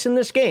dice in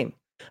this game,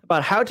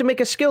 about how to make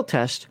a skill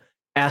test,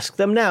 ask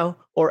them now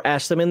or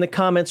ask them in the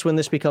comments when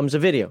this becomes a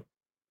video.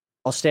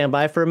 I'll stand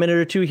by for a minute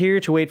or two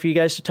here to wait for you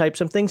guys to type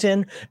some things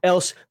in.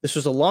 Else, this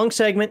was a long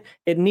segment.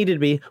 It needed to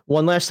be.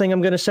 One last thing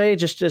I'm going to say,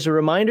 just as a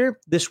reminder,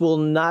 this will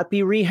not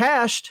be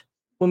rehashed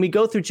when we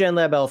go through Gen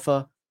Lab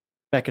Alpha,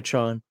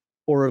 Megatron,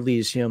 or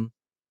Elysium,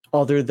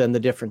 other than the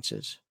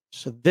differences.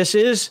 So this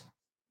is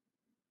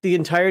the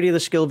entirety of the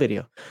skill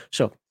video.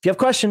 So if you have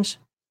questions,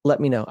 let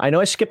me know. I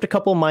know I skipped a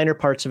couple minor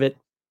parts of it.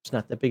 It's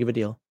not that big of a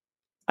deal.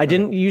 I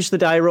didn't use the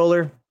die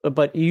roller,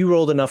 but you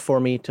rolled enough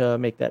for me to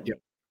make that. Yep.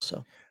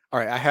 So, all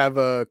right, I have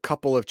a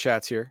couple of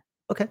chats here.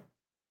 Okay.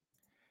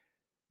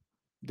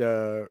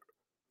 The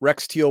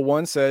Rex Teal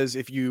 1 says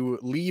if you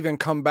leave and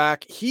come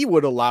back, he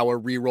would allow a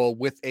reroll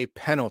with a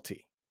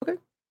penalty. Okay.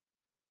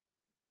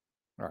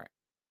 All right.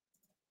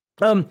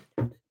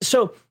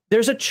 So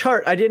there's a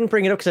chart. I didn't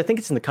bring it up because I think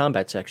it's in the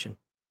combat section.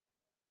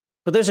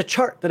 But there's a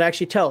chart that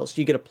actually tells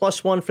you get a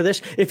 +1 for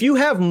this. If you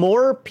have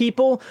more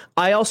people,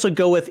 I also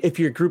go with if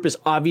your group is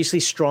obviously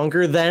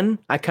stronger than,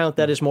 I count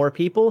that as more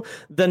people,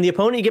 than the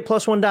opponent, you get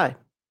 +1 die.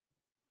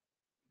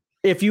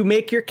 If you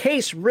make your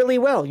case really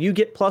well, you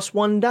get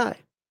 +1 die.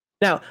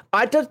 Now,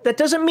 that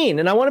doesn't mean,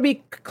 and I want to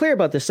be clear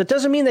about this, that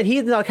doesn't mean that he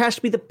has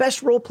to be the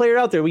best role player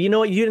out there. Well, you know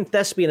what? You didn't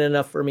thespian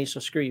enough for me, so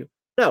screw you.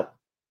 No,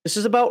 this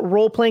is about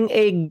role-playing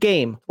a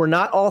game. We're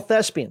not all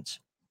thespians.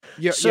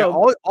 Yeah,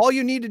 all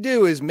you need to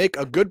do is make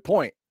a good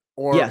point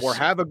or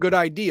have a good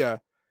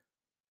idea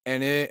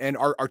and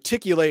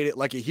articulate it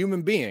like a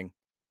human being,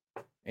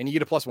 and you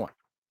get a +1.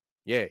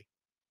 Yay.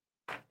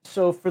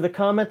 So for the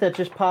comment that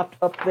just popped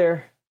up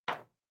there,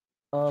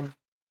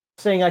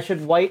 saying I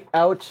should white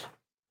out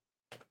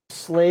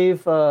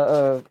slave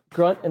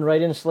grunt and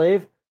write in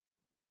slave,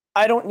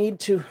 I don't need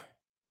to. Is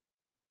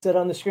that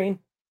on the screen?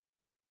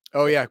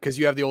 Oh yeah, because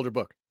you have the older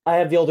book. I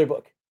have the older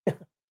book.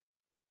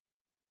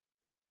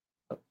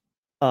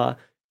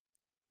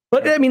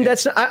 But I mean,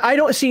 I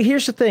don't see.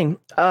 Here's the thing.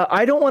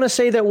 I don't want to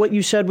say that what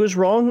you said was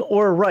wrong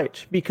or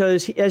right,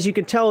 because as you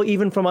can tell,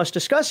 even from us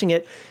discussing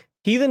it,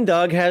 Heathen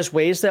Doug has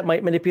ways that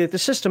might manipulate the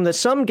system that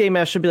some game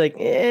masters would be like,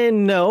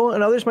 no.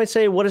 And others might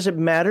say, what does it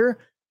matter?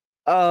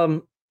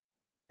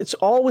 It's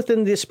all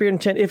within the spirit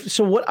intent.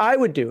 So what I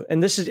would do,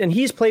 and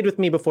he's played with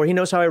me before. He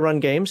knows how I run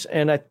games,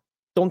 and I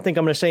don't think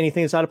I'm going to say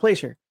anything that's out of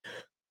place here.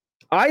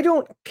 I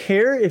don't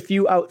care if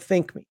you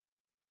outthink me.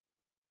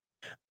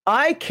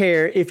 I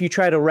care if you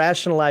try to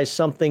rationalize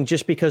something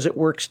just because it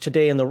works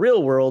today in the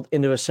real world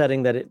into a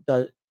setting that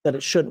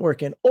it shouldn't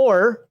work in,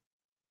 or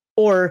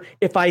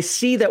if I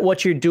see that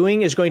what you're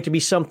doing is going to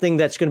be something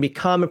that's going to be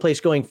commonplace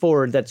going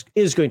forward, that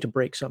is going to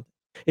break something.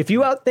 If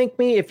you outthink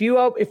me, if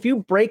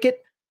you break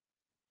it,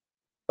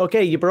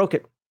 okay, you broke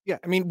it. Yeah,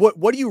 I mean,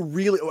 what do you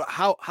really?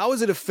 How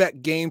does it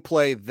affect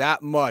gameplay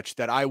that much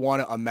that I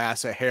want to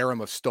amass a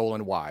harem of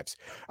stolen wives?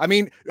 I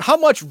mean, how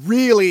much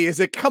really is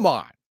it? Come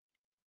on.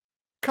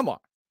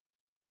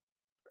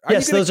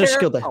 Yes, those are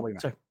skill dice.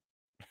 Sorry.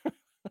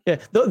 Yeah,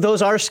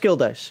 those are skill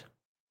dice.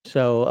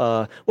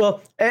 So,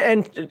 well,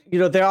 and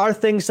there are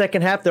things that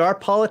can happen. There are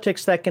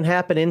politics that can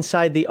happen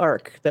inside the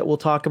arc that we'll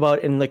talk about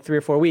in like 3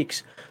 or 4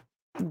 weeks.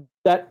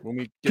 That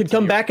could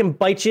come back and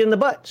bite you in the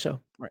butt. So,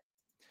 right.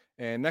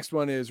 And next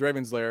one is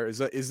Raven's Lair.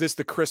 Is this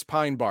the Chris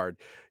Pine Bard?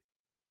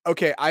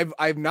 Okay,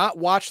 I've not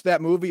watched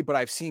that movie, but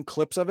I've seen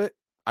clips of it.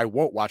 I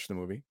won't watch the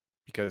movie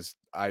because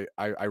I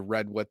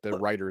read what the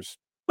writers.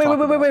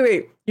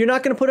 Wait. You're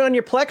not going to put it on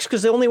your Plex?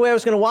 Because the only way I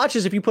was going to watch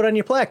is if you put it on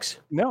your Plex.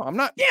 No, I'm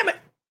not. Damn it.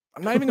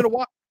 I'm not even going to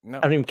watch. No,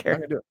 I don't even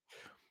care. Do it.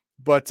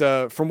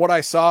 But from what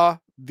I saw,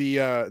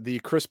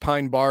 the Chris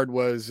Pine Bard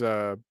was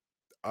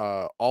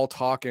all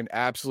talk and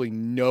absolutely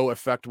no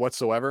effect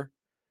whatsoever.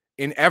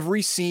 In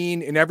every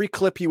scene, in every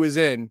clip he was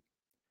in,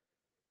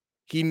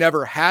 he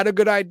never had a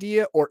good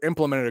idea or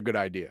implemented a good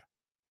idea.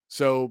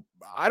 So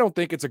I don't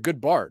think it's a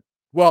good Bard.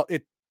 Well,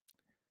 it's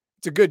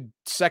a good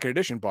second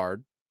edition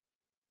Bard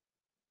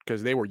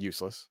because they were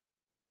useless.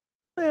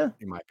 Yeah,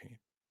 in my opinion.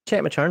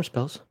 Enchantment charm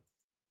spells.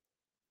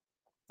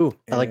 Ooh,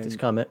 I like this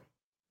comment.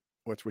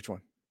 Which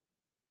one?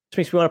 This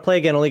makes me want to play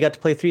again. Only got to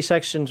play 3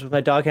 sections with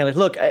my dog handler.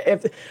 Look,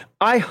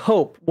 I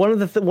hope one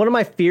of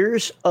my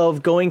fears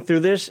of going through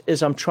this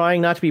is I'm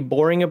trying not to be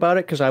boring about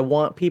it because I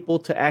want people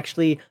to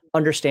actually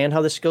understand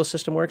how the skill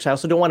system works. I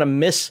also don't want to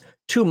miss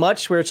too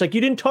much where it's like,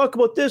 you didn't talk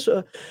about this.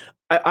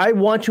 I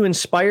want to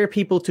inspire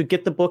people to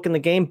get the book and the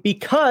game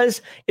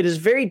because it is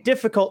very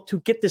difficult to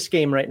get this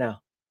game right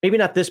now. Maybe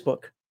not this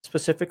book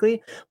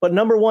specifically, but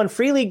number one,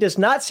 Free League does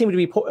not seem to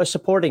be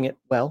supporting it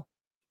well.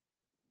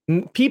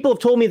 People have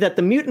told me that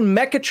the Mutant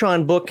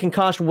Mechatron book can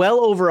cost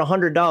well over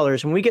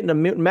 $100. When we get into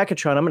Mutant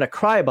Mechatron, I'm going to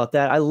cry about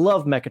that. I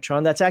love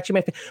Mechatron. That's actually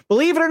my favorite.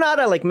 Believe it or not,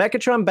 I like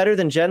Mechatron better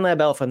than Gen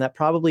Lab Alpha, and that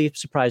probably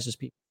surprises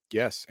people.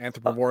 Yes,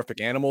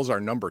 anthropomorphic animals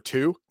are number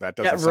 2. That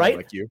doesn't sound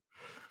like you.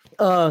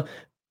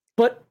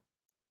 But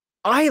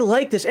I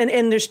like this,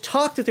 and there's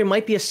talk that there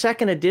might be a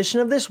second edition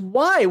of this.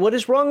 Why? What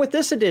is wrong with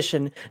this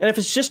edition? And if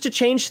it's just to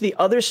change to the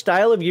other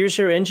style of Year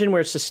Zero Engine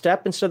where it's a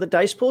step instead of the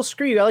dice pool,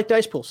 screw you. I like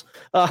dice pools.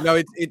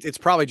 No, it's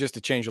probably just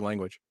to change the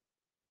language.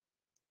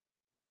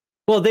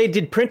 Well, they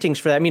did printings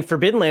for that. I mean,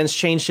 Forbidden Lands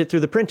changed it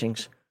through the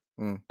printings.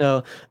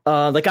 So,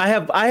 like I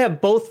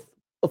have both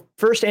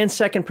first and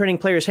second printing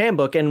player's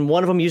handbook, and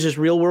one of them uses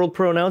real world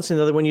pronouns, and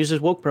the other one uses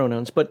woke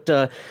pronouns. But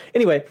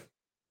anyway,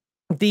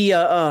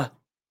 the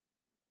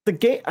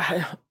game,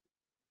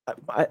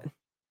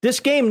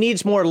 this game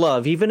needs more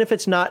love, even if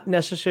it's not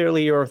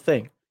necessarily your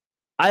thing.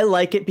 I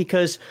like it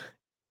because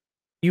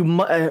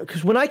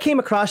because when I came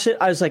across it,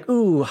 I was like,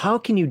 ooh, how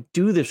can you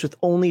do this with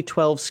only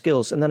 12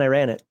 skills? And then I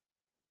ran it.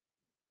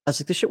 I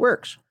was like, this shit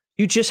works.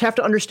 You just have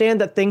to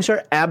understand that things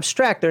are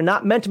abstract. They're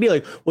not meant to be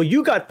like, well,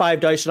 you got 5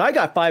 dice and I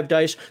got 5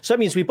 dice, so that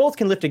means we both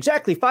can lift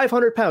exactly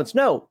 500 pounds.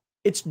 No,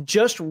 it's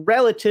just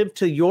relative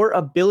to your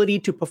ability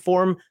to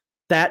perform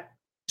that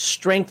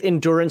strength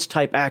endurance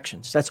type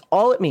actions. That's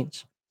all it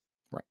means.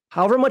 Right.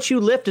 However much you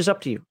lift is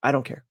up to you. I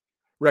don't care.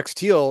 Rex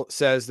Teal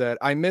says that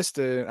I missed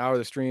an hour of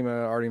the stream.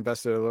 Already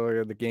invested.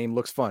 The game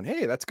looks fun.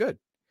 Hey, that's good.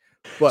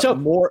 But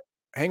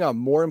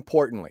more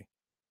importantly,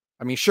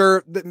 I mean,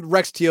 sure,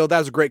 Rex Teal, that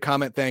was a great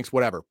comment. Thanks,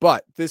 whatever.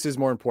 But this is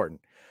more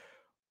important.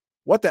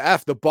 What the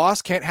F? The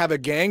boss can't have a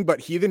gang,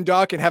 but Heathen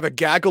Dog can have a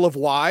gaggle of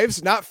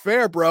wives? Not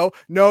fair, bro.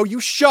 No, you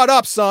shut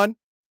up, son.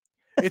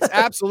 It's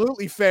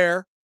absolutely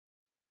fair.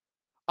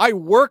 I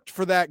worked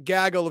for that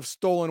gaggle of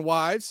stolen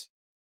wives.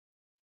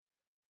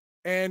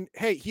 And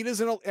hey, he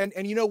doesn't,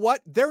 and you know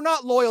what? They're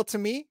not loyal to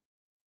me.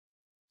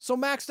 So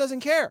Max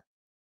doesn't care.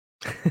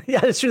 Yeah,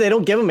 that's true. They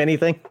don't give him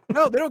anything.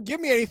 No, they don't give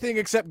me anything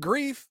except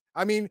grief.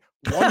 I mean,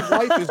 one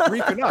wife is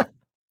grief enough.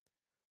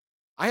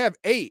 I have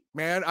 8,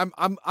 man.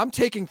 I'm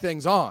taking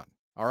things on.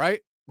 All right.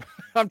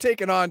 I'm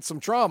taking on some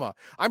trauma.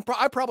 I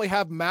probably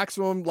have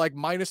maximum like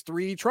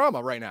 -3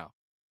 trauma right now.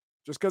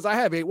 Just because I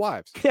have 8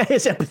 wives. Yeah,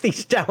 his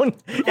empathy's down.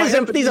 His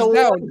empathy's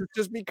down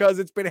just because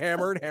it's been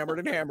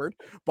hammered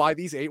by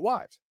these 8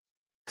 wives.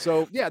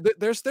 So yeah,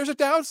 there's a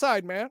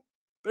downside, man.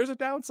 There's a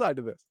downside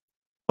to this.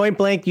 Point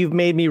blank, you've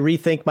made me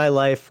rethink my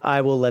life.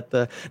 I will let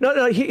the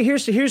no.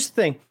 Here's the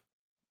thing.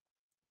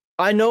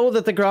 I know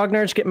that the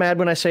grognards get mad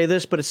when I say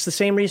this, but it's the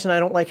same reason I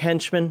don't like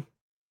henchmen.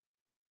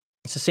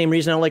 It's the same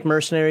reason I don't like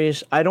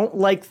mercenaries. I don't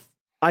like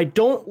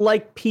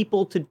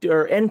people to do,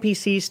 or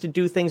NPCs to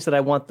do things that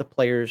I want the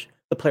player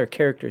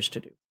characters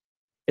to do.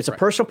 It's a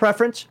personal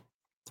preference.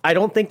 I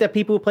don't think that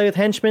people who play with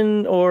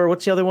henchmen or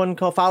what's the other one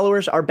called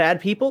followers are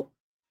bad people.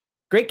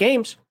 Great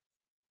games.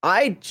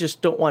 I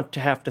just don't want to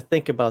have to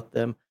think about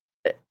them.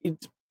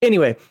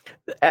 Anyway,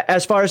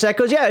 as far as that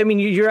goes, yeah, I mean,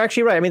 you're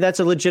actually right. I mean, that's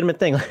a legitimate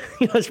thing.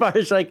 As far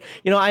as like,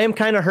 I am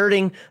kind of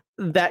hurting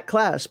that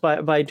class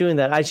by doing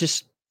that.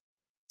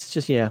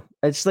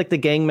 It's like the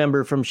gang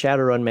member from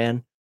Shadowrun,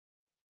 man.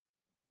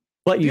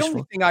 But the useful.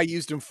 only thing I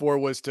used him for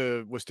was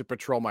to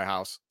patrol my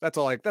house. That's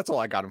all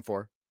I got him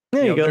for.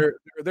 There you go.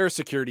 They're a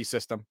security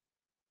system.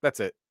 That's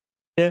it.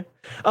 Yeah.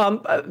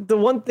 The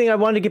one thing I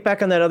wanted to get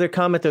back on that other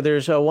comment, though,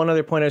 there's one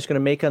other point I was going to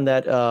make on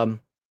that.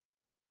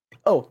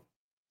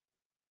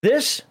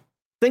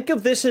 Think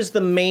of this as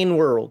the main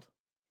world.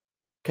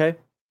 Okay.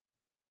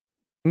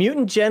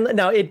 Mutant Gen.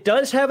 Now, it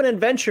does have an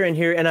adventure in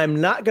here, and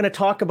I'm not going to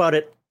talk about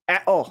it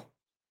at all.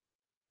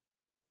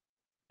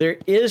 There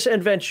is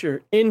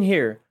adventure in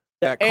here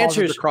that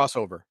answers the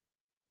crossover.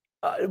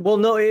 Well,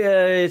 no,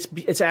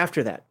 it's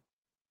after that.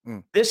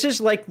 This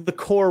is like the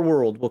core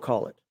world, we'll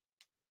call it.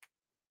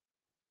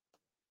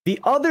 The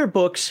other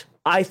books,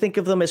 I think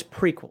of them as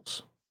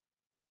prequels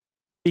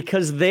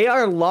because they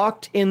are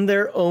locked in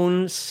their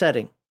own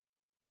setting.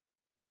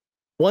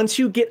 Once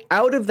you get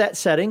out of that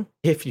setting,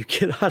 if you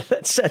get out of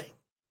that setting,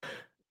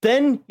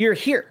 then you're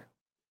here.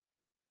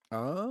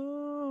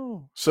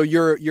 Oh, so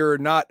you're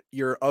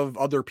of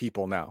other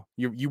people now.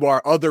 You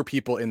are other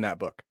people in that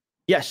book.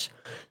 Yes.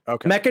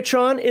 Okay.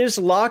 Megatron is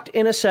locked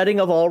in a setting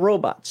of all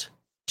robots.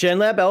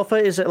 GenLab Alpha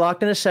is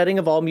locked in a setting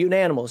of all mutant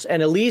animals.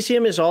 And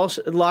Elysium is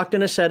also locked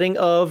in a setting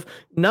of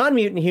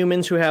non-mutant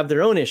humans who have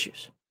their own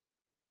issues.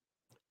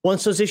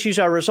 Once those issues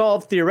are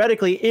resolved,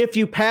 theoretically, if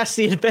you pass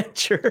the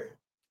adventure,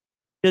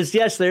 because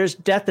yes, there's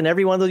death in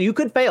every one of those, you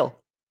could fail.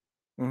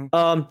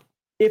 Mm-hmm.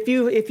 If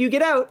you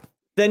get out,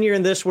 then you're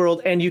in this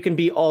world and you can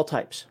be all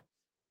types.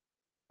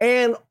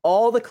 And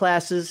all the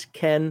classes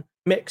can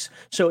mix.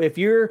 So if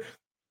you're,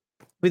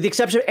 with the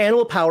exception of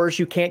animal powers,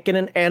 you can't get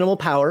an animal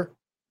power.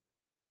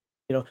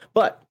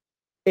 But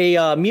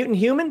a mutant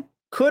human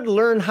could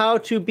learn how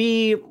to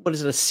be,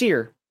 a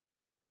seer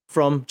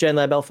from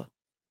GenLab Alpha.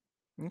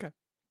 Okay.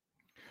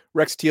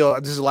 Rex Teal,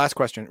 this is the last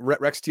question.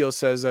 Rex Teal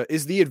says,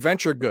 "Is the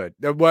adventure good?"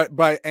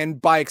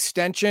 By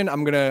extension,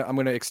 I'm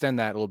gonna extend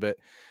that a little bit.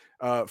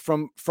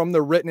 From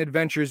the written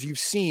adventures you've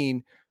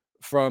seen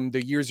from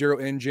the Year Zero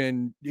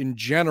engine in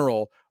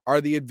general,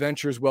 are the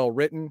adventures well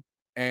written,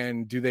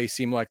 and do they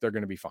seem like they're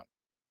going to be fun?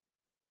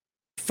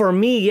 For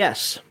me,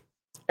 yes.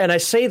 And I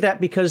say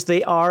that because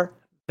they are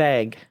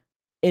vague,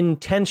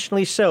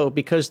 intentionally so,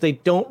 because they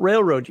don't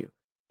railroad you.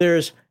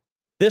 This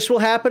will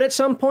happen at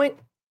some point.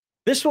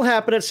 This will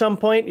happen at some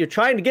point. You're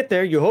trying to get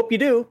there. You hope you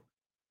do.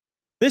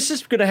 This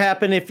is going to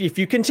happen. If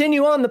you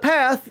continue on the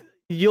path,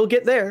 you'll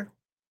get there.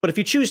 But if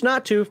you choose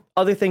not to,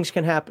 other things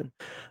can happen.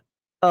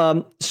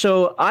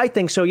 So I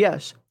think so,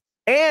 yes.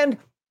 And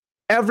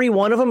every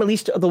one of them, at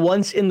least the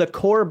ones in the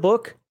core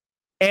book,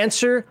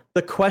 answer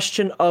the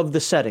question of the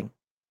setting,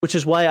 which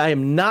is why I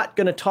am not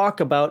going to talk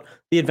about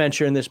the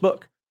adventure in this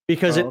book,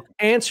 because it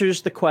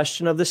answers the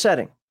question of the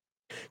setting.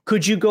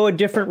 Could you go a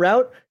different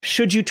route?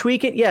 Should you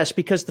tweak it? Yes,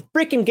 because the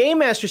freaking Game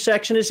Master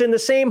section is in the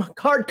same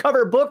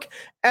hardcover book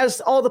as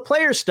all the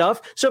player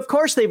stuff. So, of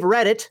course, they've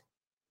read it.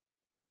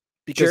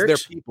 Because Jerks.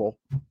 they're people.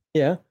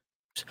 Yeah.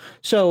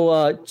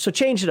 So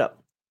change it up.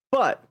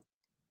 But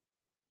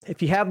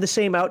if you have the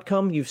same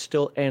outcome, you've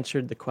still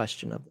answered the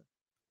question of it.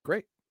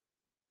 Great.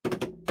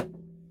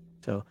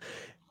 So,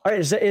 all right,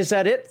 is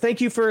that it?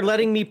 Thank you for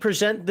letting me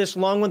present this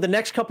long one. The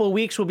next couple of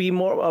weeks will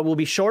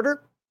be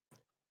shorter.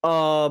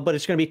 But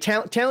it's going to be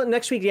talent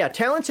next week. Yeah,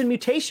 talents and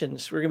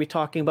mutations we're going to be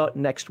talking about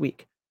next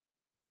week.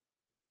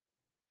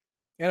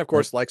 And of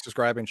course, like,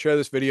 subscribe, and share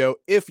this video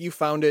if you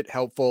found it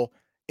helpful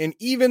in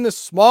even the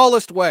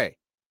smallest way.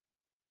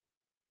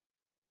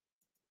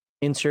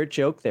 Insert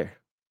joke there.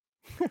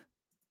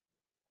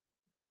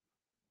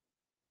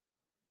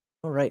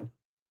 All right.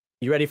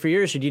 You ready for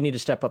yours, or do you need to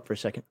step up for a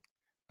second?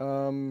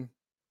 Yeah,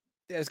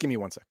 just give me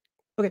 1 sec.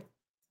 Okay.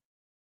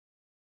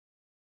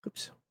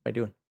 Oops. What am I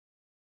doing?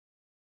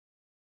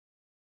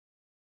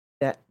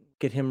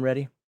 Get him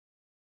ready.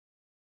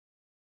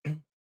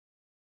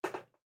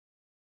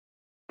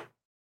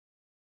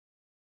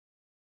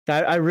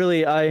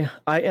 I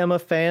am a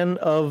fan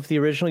of the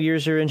original Year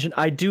Zero engine.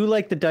 I do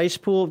like the dice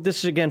pool. This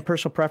is, again,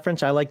 personal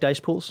preference. I like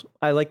dice pools.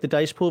 I like the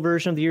dice pool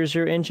version of the Year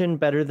Zero engine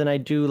better than I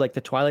do like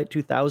the Twilight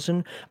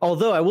 2000.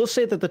 Although I will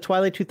say that the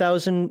Twilight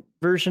 2000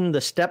 version, the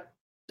step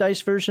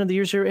dice version of the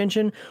Year Zero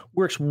engine,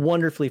 works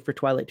wonderfully for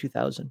Twilight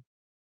 2000.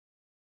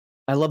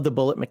 I love the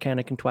bullet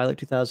mechanic in Twilight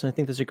 2000. I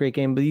think that's a great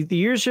game. But the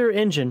Year Zero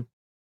engine,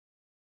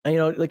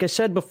 like I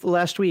said before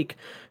last week,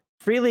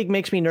 Free League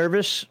makes me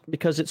nervous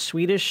because it's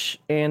Swedish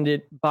and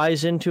it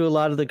buys into a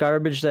lot of the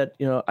garbage that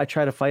I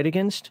try to fight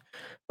against.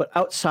 But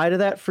outside of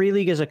that, Free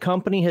League as a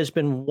company has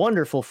been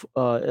wonderful.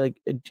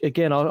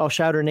 Again, I'll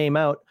shout her name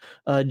out.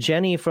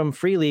 Jenny from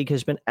Free League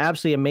has been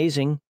absolutely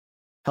amazing,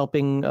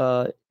 helping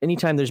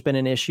anytime there's been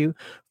an issue.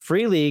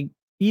 Free League,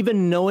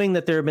 even knowing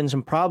that there have been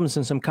some problems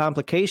and some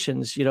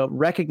complications,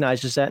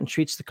 recognizes that and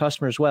treats the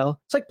customers well.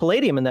 It's like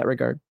Palladium in that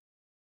regard.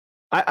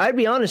 I'd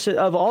be honest,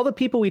 of all the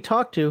people we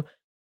talk to,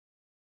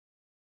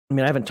 I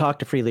mean, I haven't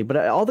talked to Free League, but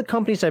all the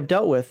companies I've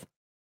dealt with,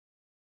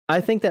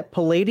 I think that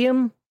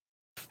Palladium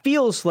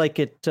feels like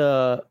it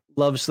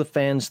loves the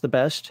fans the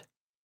best.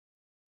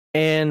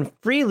 And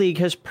Free League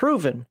has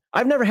proven.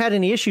 I've never had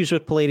any issues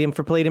with Palladium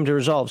for Palladium to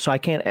resolve, so I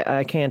can't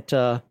I can't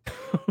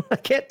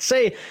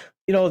say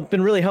it's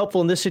been really helpful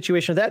in this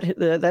situation or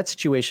that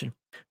situation.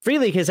 Free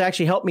League has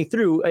actually helped me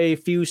through a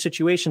few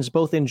situations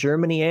both in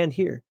Germany and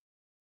here.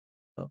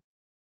 So.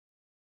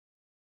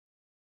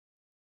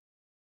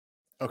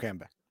 Okay, I'm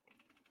back.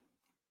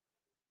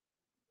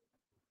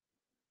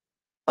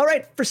 All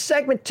right, for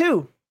segment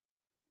 2,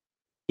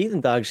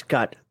 Ethan Dog's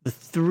got the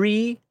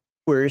 3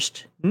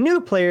 worst new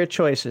player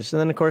choices.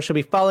 And then, of course, we'll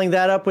be following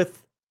that up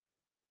with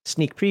a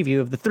sneak preview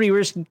of the 3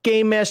 worst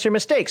Game Master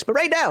mistakes. But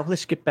right now,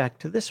 let's get back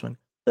to this one.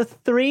 The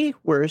 3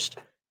 worst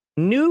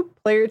new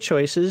player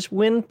choices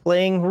when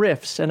playing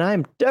Rifts. And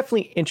I'm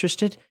definitely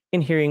interested in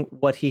hearing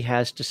what he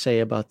has to say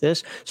about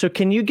this. So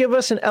can you give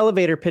us an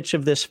elevator pitch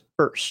of this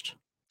first?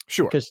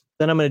 Sure. Because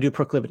then I'm going to do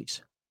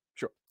proclivities.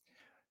 Sure.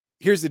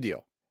 Here's the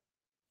deal.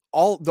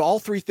 All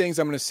 3 things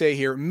I'm going to say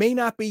here may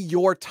not be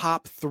your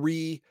top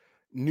 3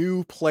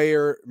 new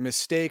player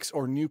mistakes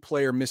or new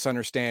player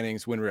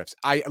misunderstandings when Rifts.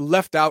 I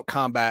left out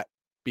combat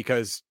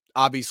because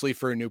obviously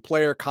for a new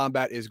player,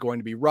 combat is going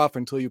to be rough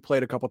until you play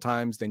it a couple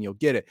times, then you'll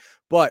get it.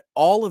 But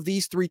all of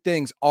these 3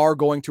 things are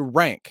going to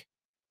rank,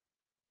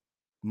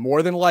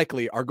 more than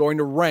likely are going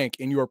to rank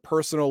in your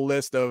personal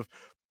list of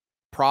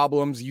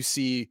problems you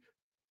see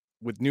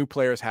with new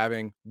players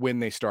having when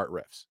they start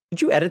Rifts.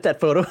 Did you edit that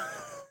photo?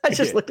 I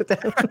just looked at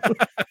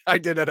that. I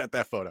did edit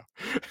that photo.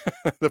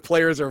 The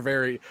players are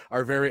very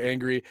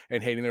angry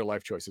and hating their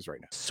life choices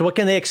right now. So what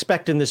can they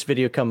expect in this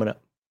video coming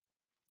up?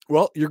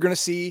 Well, you're going to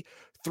see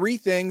 3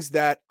 things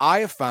that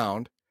I have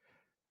found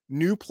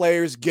new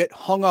players get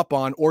hung up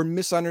on or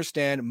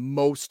misunderstand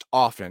most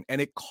often, and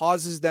it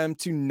causes them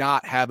to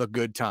not have a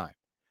good time.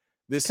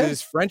 This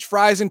is French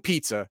fries and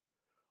pizza,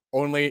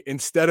 only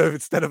instead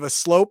of a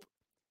slope,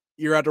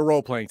 you're at a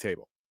role-playing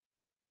table.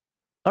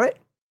 All right.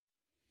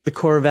 The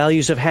core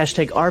values of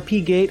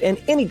 #RPGate and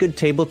any good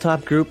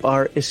tabletop group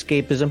are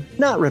escapism,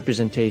 not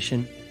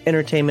representation,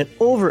 entertainment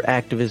over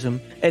activism,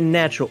 and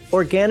natural,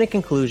 organic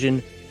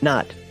inclusion,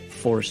 not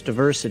forced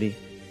diversity.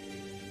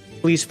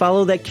 Please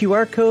follow that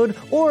QR code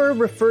or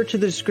refer to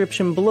the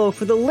description below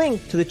for the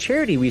link to the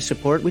charity we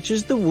support, which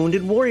is the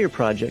Wounded Warrior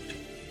Project.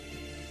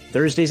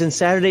 Thursdays and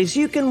Saturdays,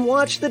 you can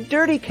watch the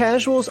Dirty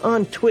Casuals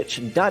on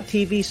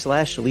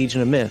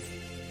twitch.tv/Legion of Myth.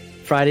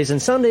 Fridays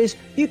and Sundays,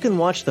 you can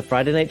watch the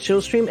Friday Night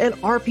Chill Stream and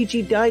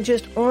RPG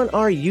Digest on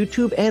our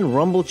YouTube and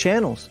Rumble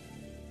channels.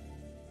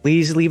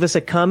 Please leave us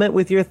a comment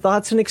with your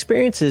thoughts and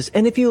experiences,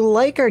 and if you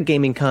like our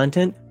gaming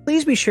content,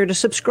 please be sure to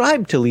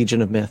subscribe to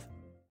Legion of Myth.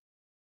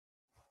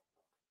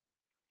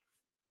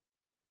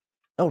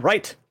 All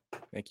right.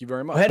 Thank you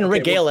very much. Go ahead and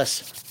regale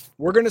us.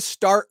 We're going to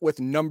start with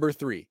number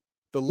 3,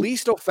 the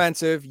least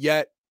offensive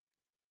yet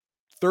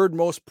 3rd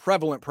most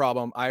prevalent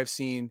problem I've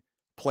seen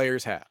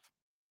players have.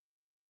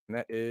 And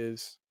that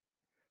is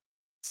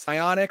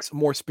psionics,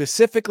 more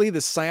specifically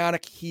the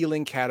psionic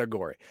healing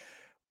category.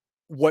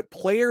 What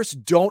players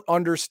don't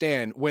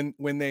understand when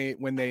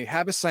they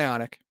have a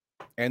psionic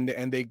and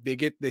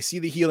they see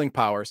the healing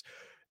powers,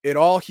 it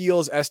all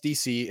heals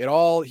SDC, it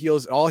all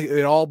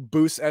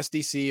boosts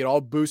SDC, it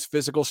all boosts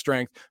physical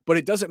strength, but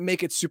it doesn't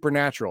make it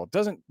supernatural.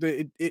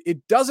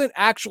 It doesn't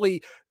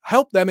actually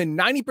help them in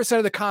 90%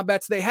 of the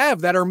combats they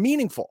have that are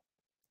meaningful.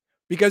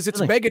 Because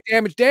it's mega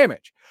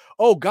damage.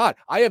 Oh God,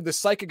 I have the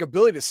psychic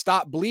ability to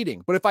stop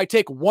bleeding. But if I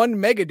take 1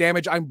 mega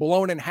damage, I'm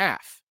blown in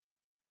half.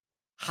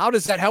 How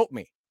does that help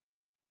me?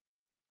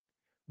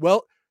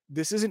 Well,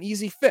 this is an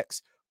easy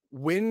fix.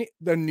 When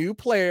the new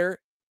player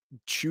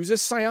chooses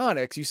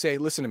psionics, you say,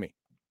 listen to me.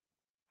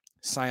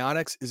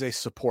 Psionics is a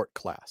support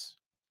class.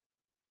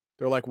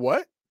 They're like,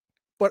 what?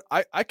 But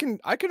I can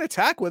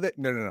attack with it.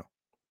 No.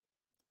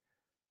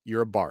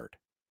 You're a bard.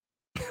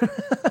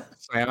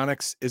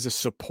 Psionics is a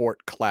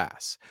support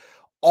class.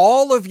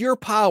 All of your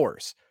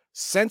powers,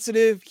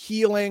 sensitive,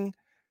 healing,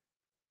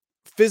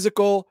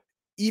 physical,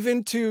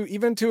 even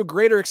to a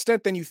greater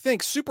extent than you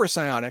think, super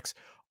psionics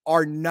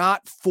are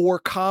not for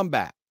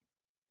combat.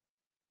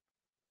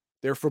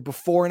 They're for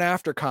before and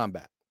after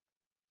combat.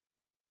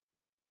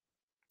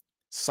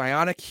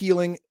 Psionic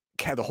healing,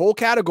 the whole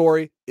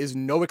category, is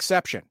no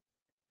exception.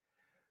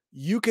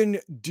 You can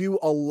do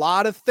a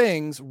lot of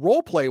things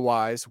roleplay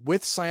wise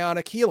with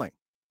psionic healing.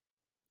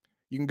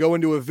 You can go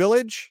into a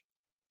village,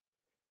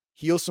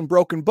 heal some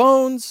broken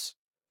bones,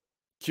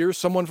 cure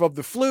someone of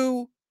the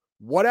flu,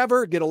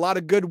 whatever, get a lot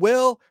of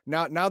goodwill.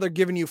 Now they're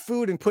giving you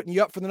food and putting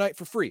you up for the night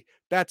for free.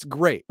 That's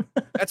great.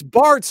 That's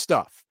bard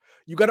stuff.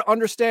 You got to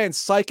understand,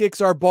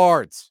 psychics are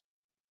bards.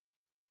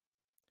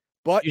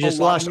 But you just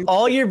lost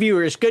all your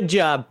viewers. Good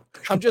job.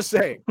 I'm just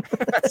saying,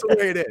 that's the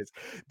way it is.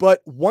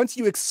 But once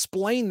you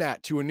explain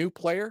that to a new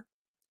player,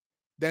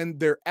 then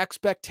their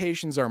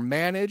expectations are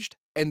managed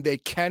and they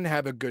can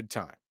have a good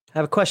time. I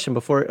have a question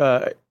before.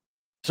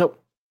 So,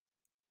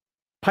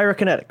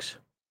 pyrokinetics.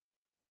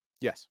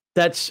 Yes.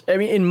 I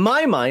mean, in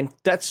my mind,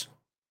 that's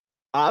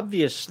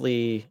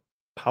obviously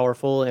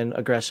powerful and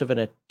aggressive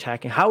and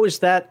attacking. How is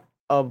that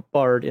a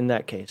bard in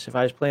that case? If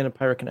I was playing a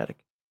pyrokinetic.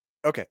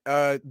 Okay.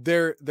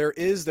 There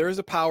is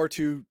a power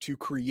to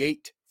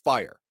create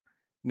fire.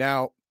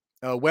 Now,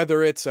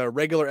 whether it's a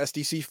regular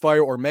SDC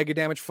fire or mega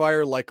damage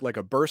fire, like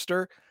a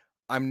burster,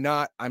 I'm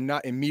not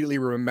immediately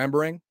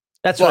remembering.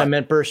 That's what I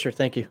meant, burster.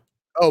 Thank you.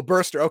 Oh,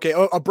 burster. Okay.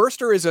 A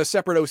burster is a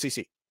separate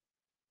OCC.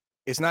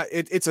 It's not.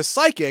 It's a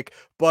psychic,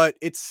 but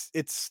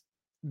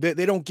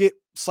they don't get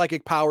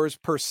psychic powers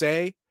per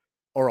se,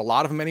 or a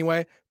lot of them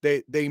anyway.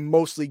 They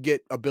mostly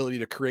get ability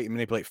to create and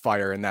manipulate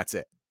fire, and that's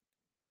it.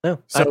 No,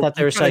 so I thought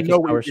they were psychic know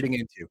what powers. you're getting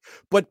into,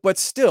 but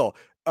still,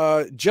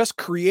 just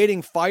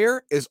creating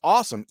fire is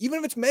awesome. Even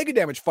if it's mega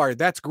damage fire,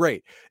 that's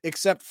great.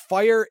 Except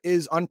fire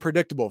is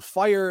unpredictable.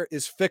 Fire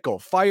is fickle.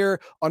 Fire,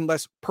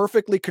 unless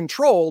perfectly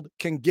controlled,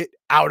 can get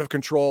out of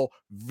control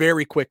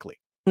very quickly.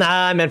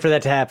 Nah, I meant for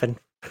that to happen.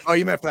 Oh,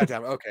 you meant for that to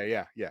happen. Okay,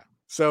 yeah.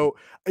 So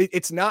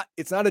it's not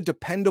a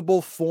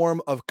dependable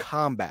form of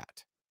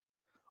combat,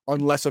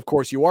 unless of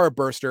course you are a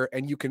burster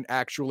and you can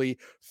actually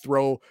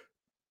throw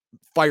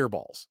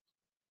fireballs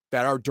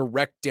that are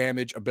direct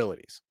damage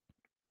abilities.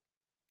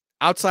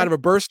 Outside of a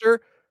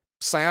burster,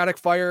 psionic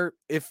fire,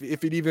 if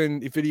it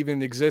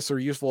even exists or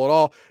useful at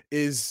all,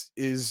 is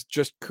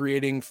just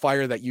creating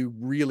fire that you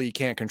really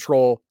can't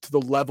control to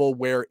the level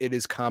where it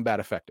is combat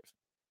effective.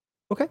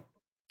 Okay.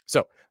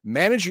 So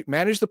manage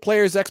the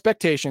player's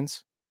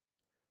expectations.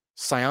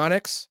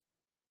 Psionics,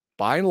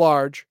 by and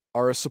large,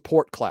 are a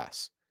support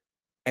class,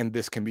 and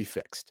this can be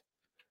fixed.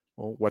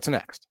 Well, what's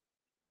next?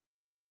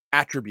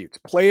 Attributes,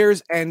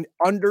 players, and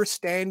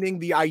understanding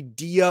the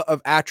idea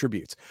of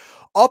attributes.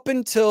 Up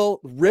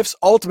until Rift's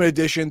Ultimate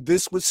Edition,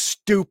 this was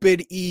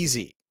stupid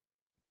easy.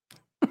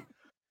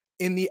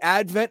 In the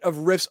advent of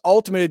Rift's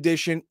Ultimate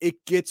Edition,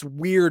 it gets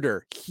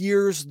weirder.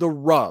 Here's the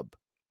rub.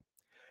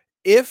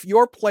 If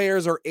your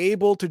players are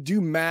able to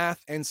do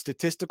math and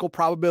statistical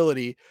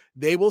probability,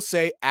 they will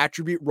say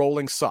attribute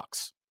rolling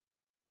sucks.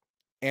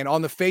 And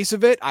on the face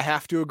of it, I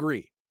have to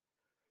agree.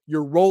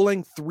 You're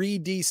rolling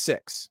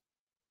 3d6.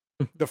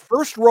 The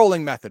first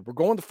rolling method, we're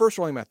going the first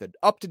rolling method,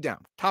 up to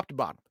down, top to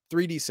bottom,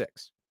 3d6.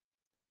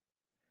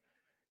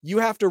 You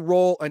have to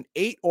roll an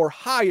 8 or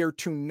higher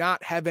to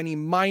not have any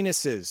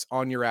minuses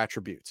on your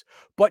attributes,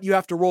 but you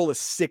have to roll a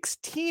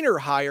 16 or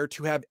higher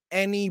to have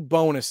any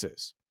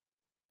bonuses.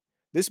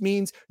 This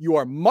means you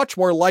are much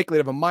more likely to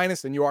have a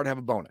minus than you are to have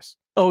a bonus.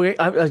 Oh,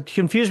 I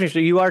confused me. So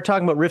you are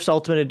talking about Rift's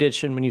Ultimate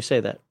Edition when you say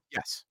that?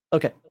 Yes.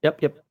 Okay.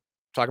 Yep.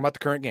 Talking about the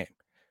current game.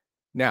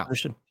 Now,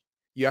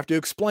 you have to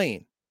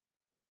explain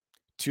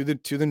to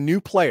the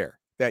new player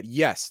that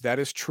yes, that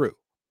is true.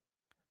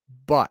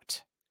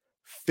 But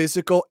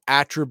physical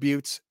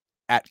attributes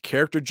at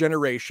character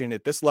generation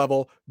at this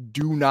level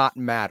do not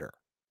matter.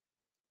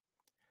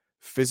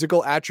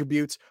 Physical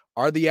attributes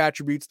are the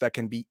attributes that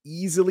can be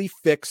easily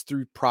fixed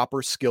through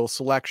proper skill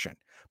selection.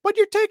 But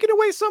you're taking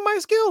away some of my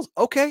skills.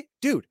 Okay,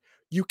 dude,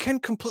 you can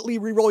completely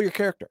re-roll your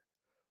character.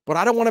 But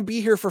I don't want to be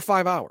here for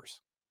 5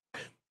 hours.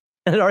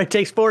 And it already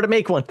takes 4 to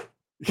make one.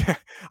 Yeah,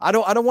 I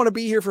don't want to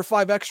be here for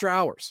 5 extra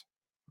hours.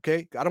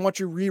 Okay, I don't want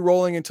you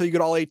re-rolling until you get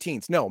all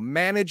 18s. No,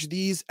 manage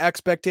these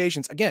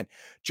expectations. Again,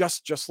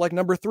 just like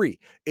number 3,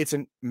 it's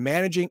a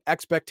managing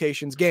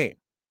expectations game.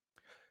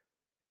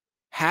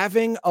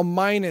 Having a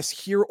minus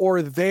here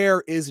or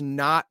there is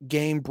not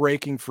game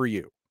breaking for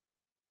you.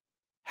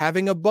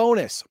 Having a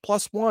bonus,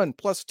 +1,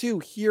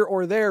 +2 here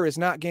or there is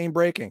not game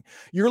breaking.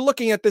 You're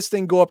looking at this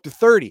thing go up to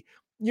 30.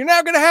 You're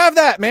not going to have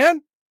that,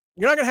 man.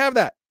 You're not going to have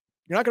that.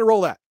 You're not going to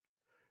roll that.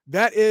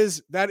 That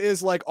is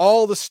like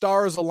all the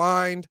stars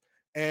aligned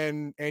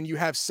and you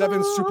have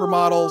 7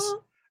 supermodels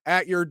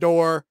at your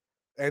door.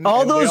 And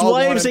all those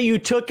wives that you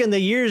took in the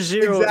year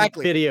 0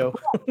 video.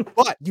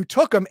 But you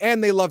took them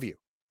and they love you.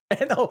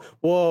 Oh,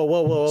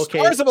 whoa. Okay.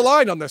 Stars have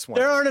aligned on this one.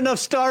 There aren't enough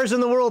stars in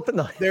the world. But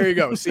no. There you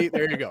go. See,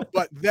 there you go.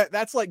 But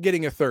that's like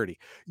getting a 30.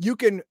 You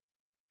can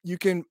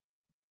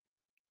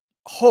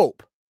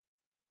hope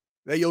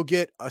that you'll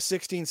get a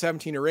 16,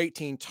 17, or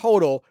 18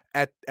 total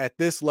at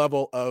this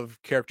level of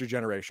character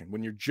generation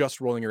when you're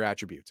just rolling your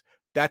attributes.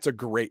 That's a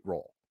great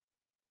roll.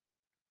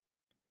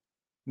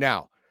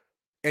 Now,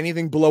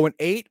 anything below an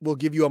 8 will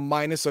give you a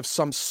minus of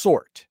some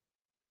sort.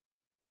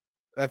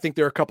 I think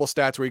there are a couple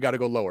stats where you got to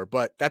go lower,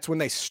 but that's when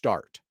they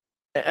start.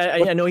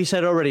 I know he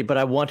said it already, but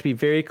I want to be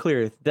very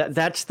clear.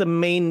 That's the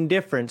main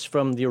difference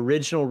from the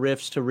original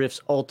Rifts to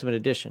Rifts Ultimate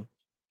Edition.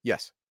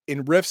 Yes.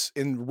 In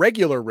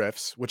regular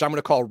Rifts, which I'm going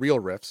to call real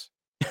Rifts,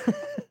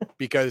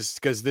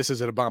 because this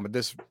is an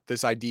abomination.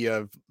 This idea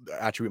of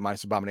attribute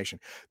minus abomination.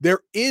 There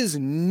is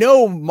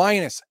no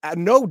minus,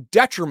 no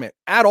detriment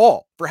at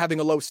all for having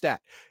a low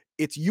stat.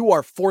 It's you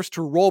are forced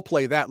to role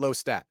play that low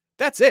stat.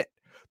 That's it.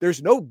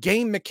 There's no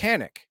game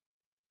mechanic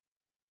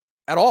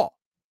at all.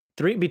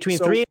 Between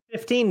 3 and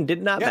 15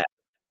 did not matter.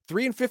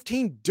 3 and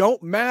 15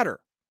 don't matter.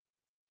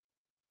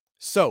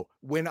 So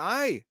when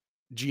I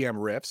GM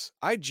riffs,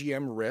 I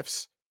GM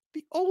riffs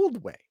the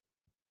old way,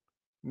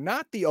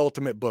 not the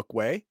ultimate book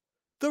way,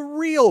 the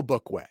real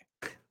book way.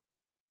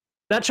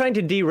 Not trying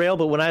to derail,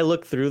 but when I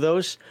look through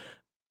those,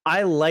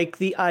 I like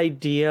the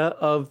idea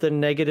of the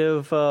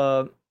negative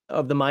of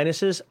the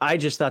minuses. I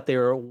just thought they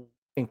were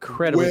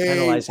incredibly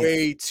penalizing.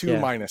 Way too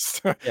minus.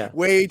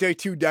 Way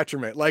too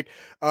detriment. Like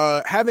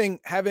having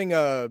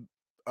a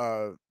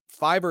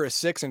 5 or a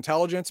 6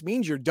 intelligence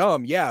means you're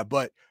dumb,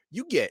 but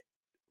you get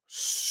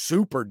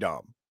super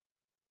dumb.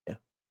 Yeah.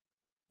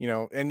 You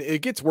know, and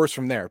it gets worse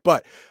from there.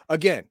 But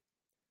again,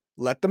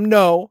 let them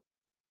know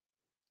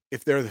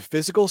if they're the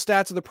physical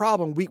stats of the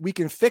problem, we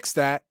can fix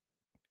that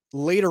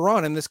later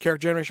on in this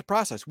character generation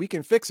process. We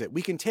can fix it.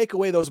 We can take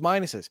away those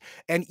minuses.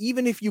 And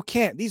even if you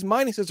can't, these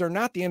minuses are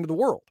not the end of the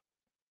world.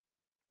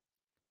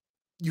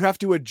 You have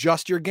to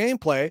adjust your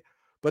gameplay,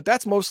 but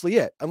that's mostly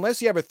it.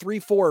 Unless you have a 3,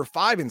 4, or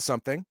 5 in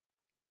something,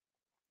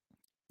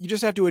 you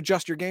just have to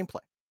adjust your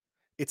gameplay.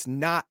 It's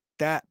not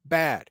that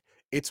bad.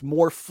 It's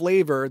more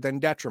flavor than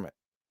detriment.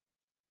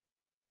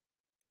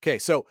 Okay,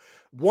 so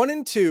 1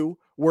 and 2,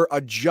 we're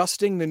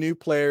adjusting the new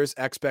player's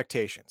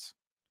expectations.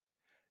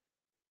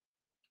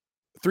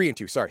 3 and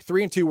 2, sorry.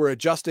 3 and 2, we're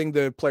adjusting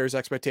the player's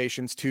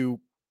expectations to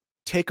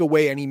take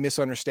away any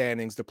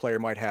misunderstandings the player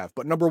might have.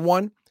 But number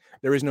 1,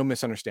 there is no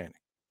misunderstanding.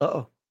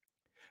 Uh-oh.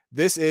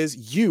 This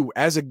is you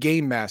as a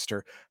game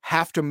master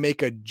have to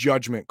make a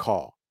judgment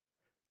call.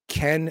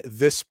 Can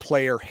this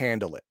player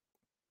handle it?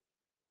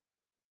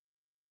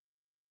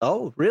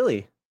 Oh,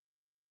 really?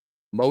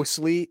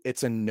 Mostly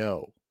it's a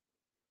no.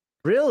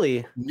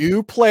 Really?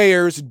 New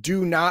players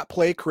do not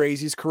play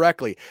crazies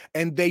correctly,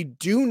 and they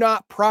do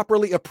not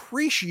properly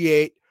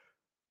appreciate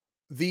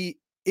the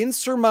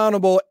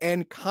insurmountable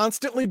and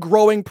constantly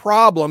growing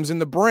problems in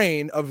the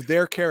brain of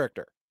their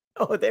character.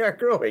 Oh, they are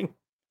growing.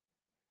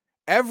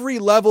 Every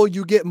level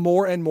you get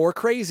more and more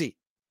crazy.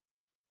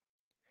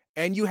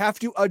 And you have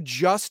to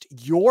adjust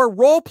your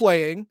role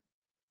playing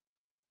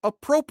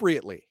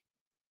appropriately.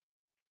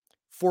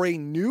 For a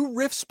new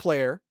Rifts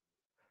player,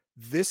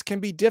 this can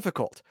be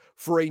difficult.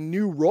 For a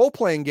new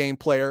role-playing game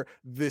player,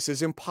 this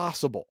is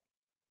impossible.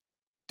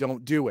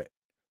 Don't do it.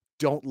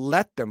 Don't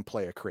let them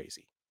play a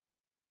crazy.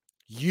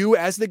 You,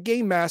 as the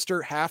game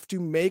master, have to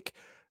make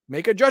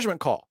a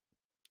judgment call.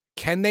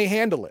 Can they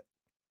handle it?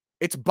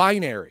 It's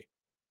binary.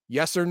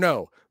 Yes or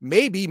no.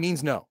 Maybe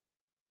means no.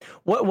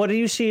 What do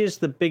you see as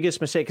the biggest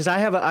mistake? Because I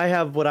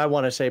have what I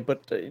want to say,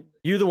 but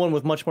you're the one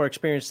with much more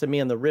experience than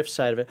me on the Rift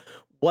side of it.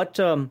 What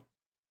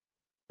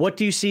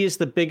do you see as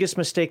the biggest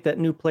mistake that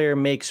new player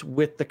makes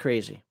with the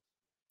crazy?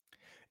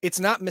 It's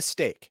not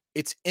mistake.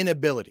 It's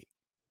inability.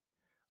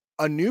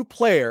 A new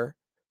player,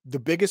 the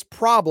biggest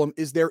problem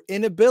is their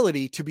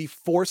inability to be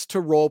forced to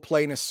role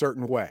play in a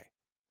certain way.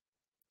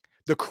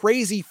 The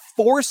crazy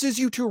forces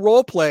you to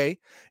role play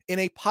in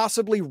a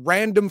possibly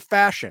random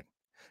fashion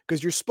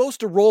because you're supposed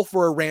to roll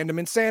for a random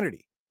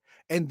insanity.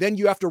 And then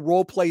you have to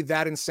role play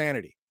that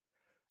insanity.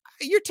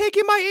 You're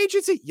taking my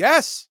agency.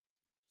 Yes.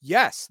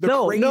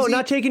 No,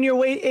 not taking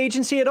your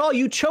agency at all.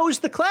 You chose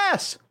the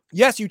class.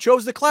 Yes, you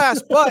chose the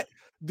class, but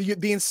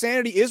the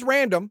insanity is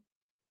random,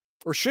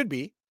 or should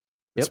be.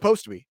 It's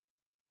supposed to be.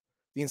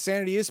 The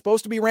insanity is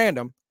supposed to be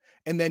random,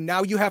 and then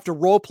now you have to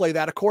role play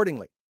that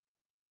accordingly.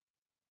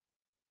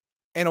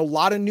 And a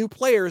lot of new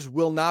players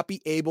will not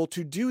be able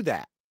to do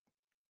that.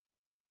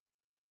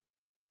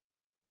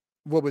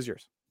 What was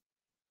yours?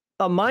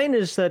 Mine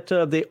is that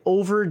they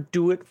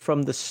overdo it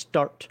from the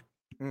start.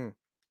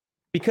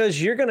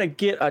 Because you're going to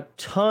get a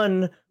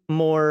ton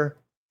more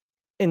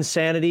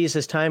insanities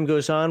as time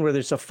goes on, where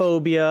there's a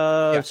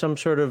phobia, some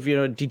sort of,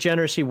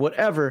 degeneracy,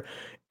 whatever.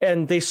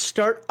 And they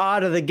start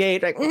out of the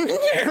gate like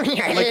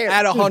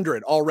at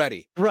 100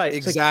 already. Right.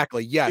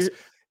 Exactly. Yes.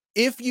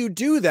 If you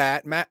do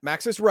that,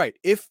 Max is right.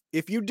 If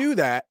you do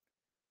that,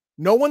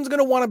 no one's going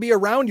to want to be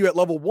around you at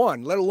level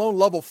 1, let alone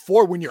level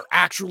 4 when you're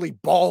actually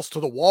balls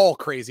to the wall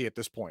crazy at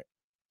this point.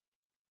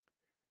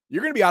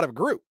 You're going to be out of a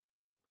group.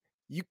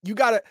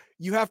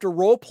 You have to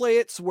role play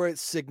it so where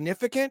it's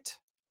significant,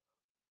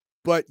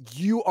 but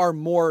you are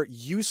more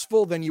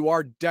useful than you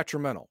are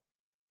detrimental.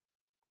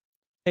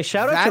 Hey,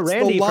 shout out to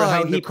Randy for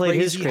how he played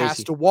his crazy.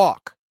 Has to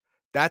walk.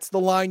 That's the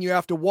line you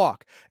have to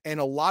walk. And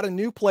a lot of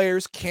new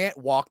players can't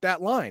walk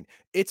that line.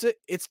 It's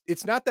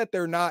not that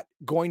they're not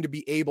going to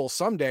be able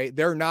someday.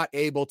 They're not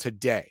able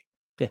today.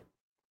 Yeah.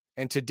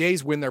 And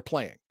today's when they're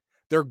playing.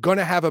 They're going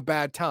to have a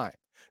bad time.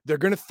 They're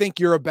going to think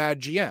you're a bad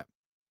GM.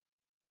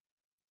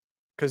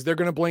 Because they're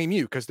going to blame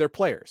you because they're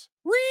players.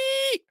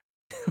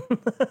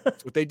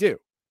 That's what they do.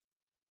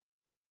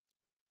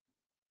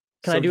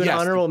 Can I do an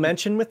honorable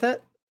mention with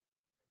that?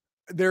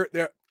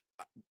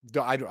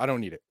 I don't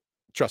need it.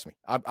 Trust me.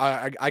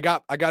 I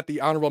got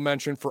the honorable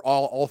mention for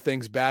all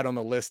things bad on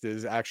the list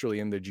is actually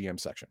in the GM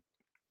section.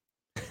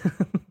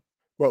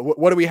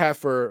 What do we have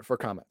for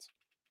comments?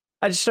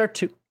 I just start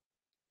to.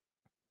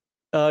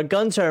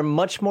 Guns are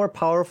much more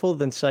powerful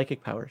than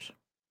psychic powers.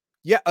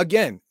 Yeah,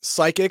 again,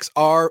 psychics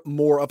are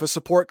more of a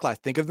support class.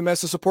 Think of them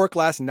as a support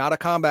class, not a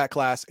combat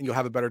class, and you'll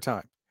have a better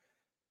time.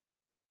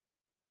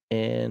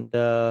 And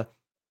you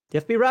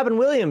have to be Robin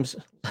Williams.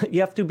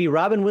 You have to be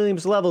Robin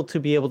Williams level to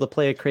be able to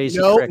play a crazy.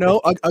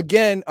 No.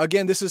 Again,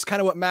 this is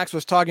kind of what Max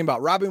was talking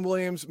about. Robin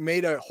Williams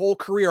made a whole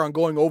career on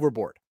going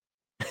overboard.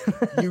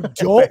 You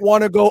don't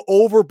want to go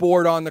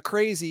overboard on the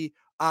crazy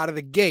out of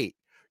the gate.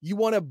 You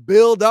want to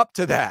build up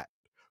to that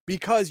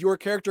because your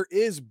character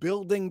is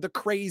building the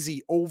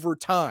crazy over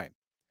time.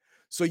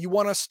 So you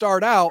want to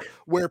start out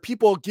where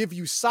people give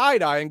you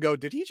side eye and go,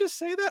 did he just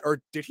say that?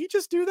 Or did he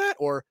just do that?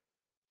 Or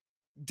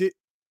did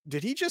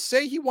he just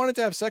say he wanted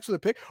to have sex with a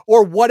pig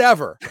or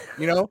whatever,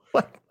 you know,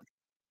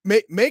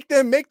 make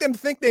them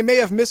think they may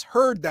have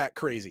misheard that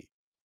crazy.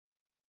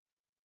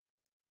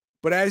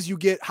 But as you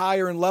get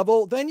higher in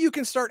level, then you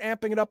can start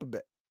amping up a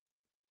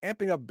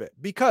bit,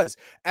 because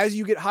as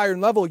you get higher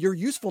in level, your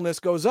usefulness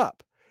goes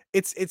up.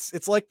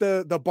 It's like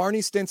the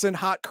Barney Stinson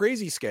hot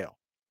crazy scale.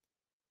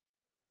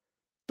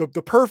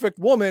 The perfect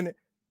woman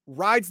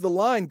rides the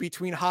line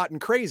between hot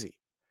and crazy.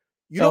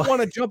 You don't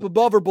want to jump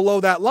above or below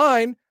that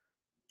line.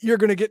 You're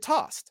going to get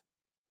tossed.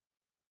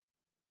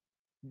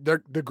 The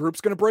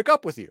group's going to break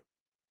up with you.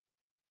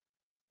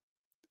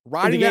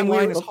 Riding that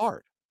line is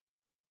hard.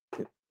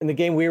 In the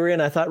game we were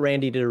in, I thought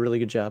Randy did a really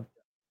good job.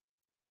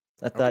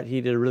 I thought he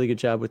did a really good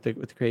job with the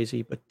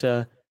crazy,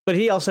 but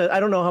he also,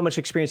 I don't know how much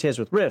experience he has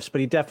with Rifts, but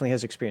he definitely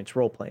has experience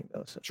role playing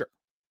though. So. Sure.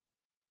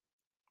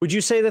 Would you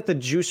say that the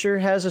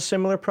Juicer has a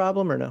similar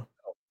problem or no?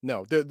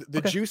 No, the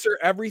Juicer,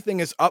 everything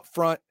is up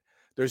front.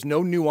 There's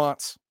no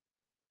nuance.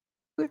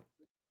 Okay.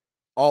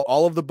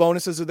 All of the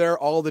bonuses are there.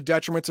 All of the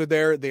detriments are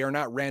there. They are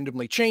not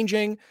randomly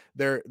changing.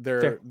 They're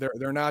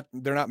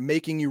not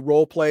making you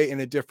role play in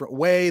a different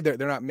way. They're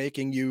not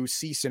making you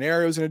see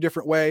scenarios in a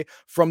different way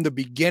from the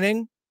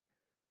beginning.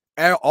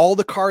 All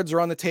the cards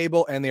are on the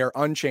table and they are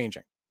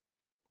unchanging.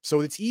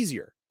 So it's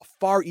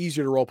far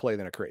easier to role play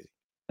than a crazy.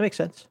 That makes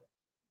sense.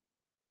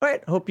 All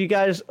right. Hope you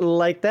guys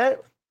like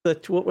that.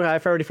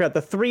 I've already forgot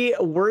the 3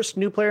 worst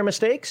new player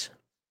mistakes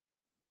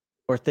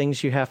or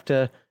things you have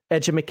to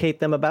educate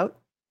them about.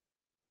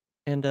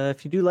 And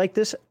if you do like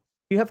this,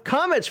 you have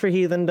comments for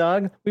Heathen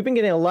Dog. We've been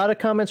getting a lot of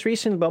comments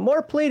recently about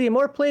more Palladium.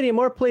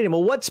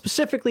 Well, what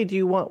specifically do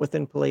you want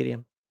within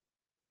Palladium?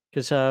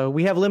 Because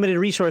we have limited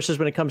resources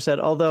when it comes to that,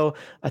 although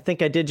I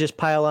think I did just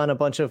pile on a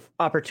bunch of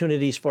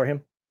opportunities for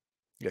him.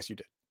 Yes, you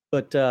did.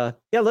 But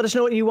yeah, let us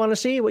know what you want to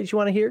see, what you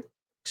want to hear,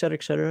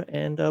 et cetera,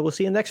 and we'll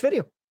see you in the next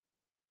video.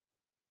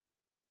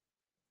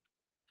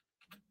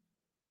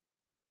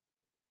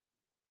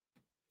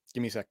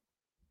 Give me a sec.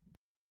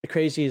 The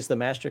crazy is the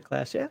master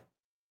class, yeah.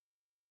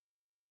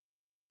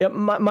 Yeah,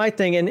 my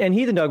thing, and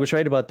Heathen Dog was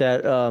right about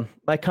that.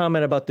 My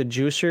comment about the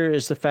Juicer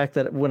is the fact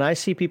that when I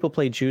see people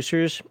play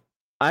Juicers,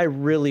 I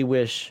really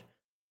wish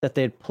that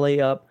they'd play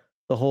up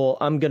the whole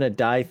 "I'm gonna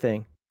die"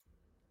 thing.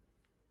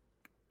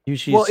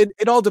 Well,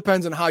 it all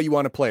depends on how you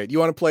want to play it. You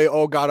want to play,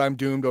 "Oh God, I'm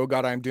doomed," "Oh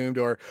God, I'm doomed,"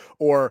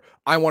 or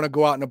I want to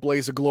go out in a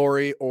blaze of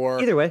glory, or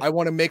either way, I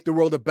want to make the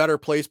world a better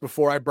place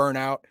before I burn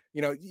out.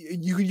 You know,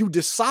 you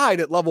decide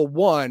at level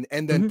 1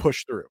 and then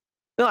push through.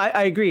 No,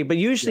 I agree, but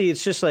usually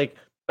it's just like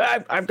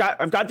I've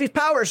got these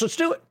powers. Let's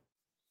do it.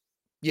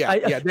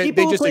 Yeah, they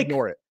just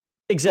ignore it.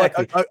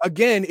 Exactly. But,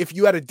 again, if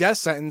you had a death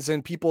sentence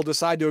and people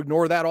decide to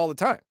ignore that all the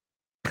time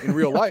in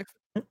real life,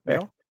 you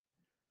know.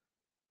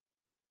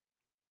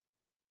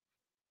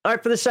 All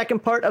right, for the second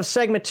part of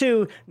segment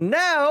 2,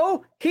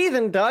 now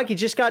Heathen Dog, he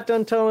just got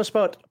done telling us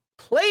about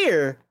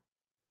player,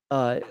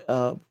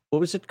 what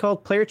was it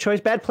called? Player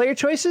choice, bad player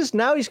choices.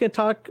 Now he's going to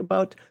talk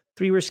about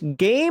 3 worst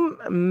game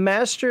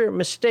master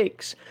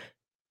mistakes.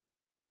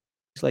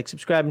 Please like,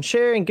 subscribe, and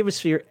share, and give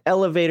us your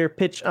elevator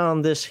pitch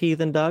on this,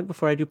 Heathen Dog,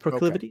 before I do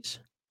proclivities.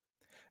 Okay.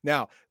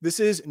 Now, this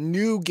is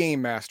new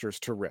game masters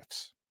to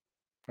Rifts.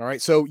 All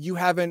right, so you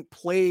haven't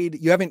played,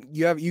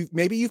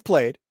 maybe you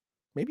played,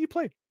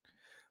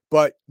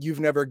 but you've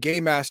never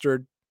game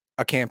mastered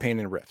a campaign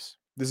in Rifts.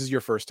 This is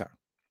your first time.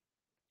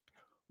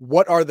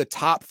 What are the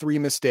top 3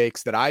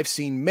 mistakes that I've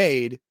seen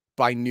made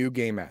by new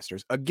game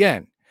masters?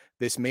 Again,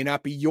 this may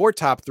not be your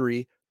top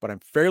 3, but I'm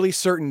fairly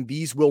certain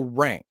these will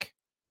rank,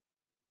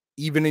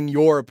 even in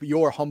your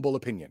humble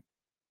opinion.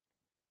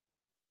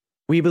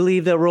 We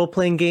believe that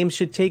role-playing games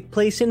should take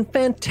place in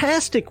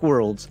fantastic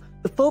worlds.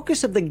 The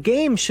focus of the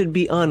game should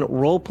be on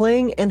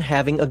role-playing and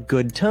having a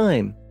good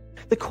time.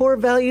 The core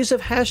values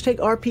of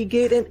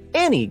 #RPGate and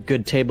any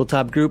good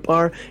tabletop group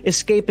are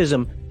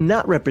escapism,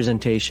 not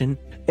representation,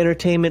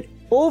 entertainment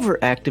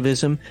over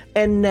activism,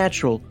 and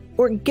natural,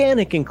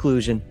 organic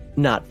inclusion,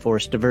 not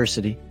forced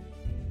diversity.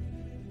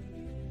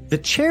 The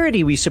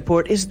charity we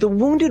support is the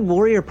Wounded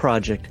Warrior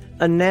Project,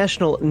 a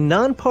national,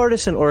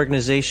 nonpartisan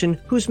organization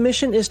whose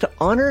mission is to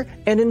honor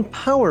and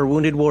empower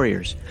wounded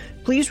warriors.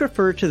 please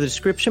refer to the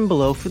description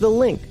below for the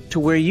link to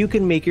where you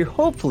can make your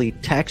hopefully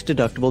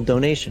tax-deductible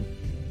donation.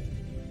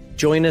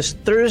 Join us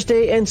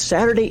Thursday and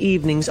Saturday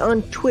evenings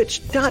on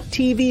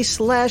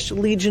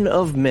twitch.tv/Legion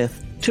of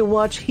Myth to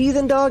watch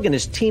Heathen Dog and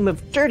his team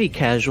of dirty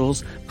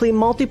casuals play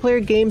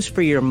multiplayer games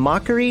for your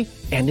mockery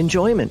and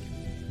enjoyment.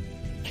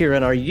 Here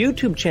on our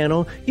YouTube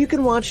channel, you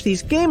can watch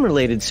these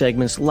game-related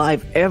segments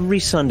live every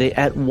Sunday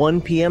at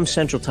 1 p.m.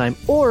 Central Time,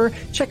 or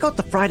check out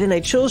the Friday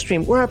Night Show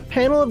stream where our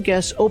panel of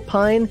guests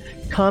opine,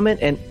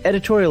 comment, and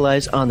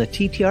editorialize on the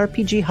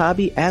TTRPG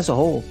hobby as a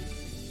whole.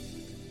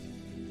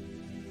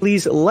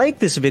 Please like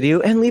this video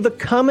and leave a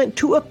comment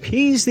to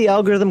appease the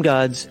algorithm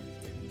gods.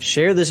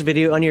 Share this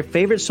video on your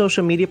favorite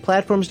social media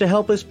platforms to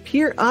help us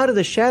peer out of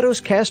the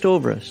shadows cast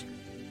over us.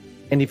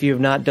 And if you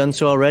have not done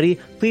so already,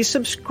 please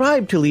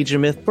subscribe to Legion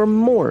of Myth for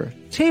more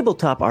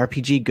tabletop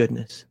RPG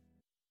goodness.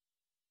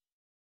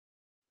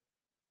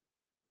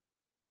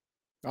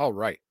 All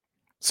right.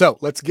 So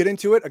let's get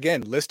into it.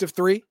 Again, list of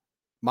 3.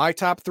 My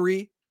top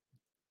 3.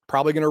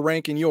 Probably going to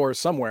rank in yours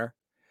somewhere.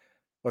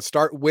 Let's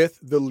start with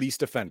the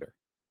least offender.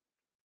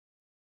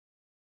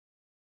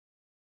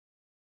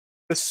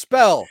 The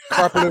spell,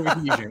 Carpet of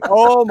Adhesion.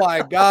 Oh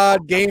my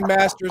God, Game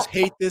Masters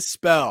hate this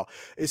spell,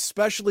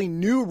 especially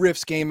new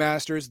Rifts Game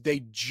Masters.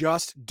 They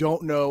just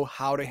don't know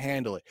how to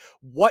handle it.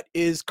 What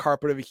is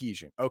Carpet of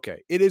Adhesion?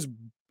 Okay, it is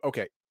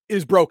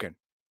broken.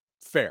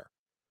 Fair.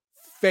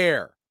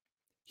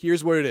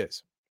 Here's what it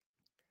is.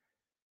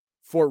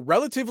 For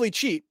relatively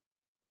cheap,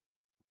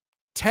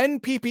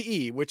 10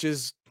 PPE, which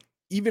is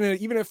even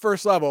at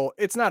first level,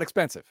 it's not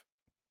expensive.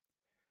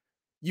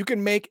 You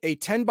can make a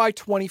 10 by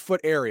 20 foot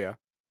area.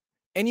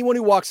 Anyone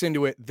who walks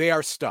into it, they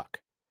are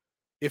stuck.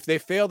 If they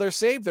fail their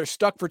save, they're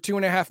stuck for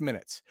 2.5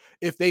 minutes.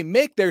 If they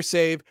make their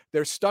save,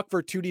 they're stuck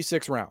for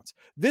 2d6 rounds.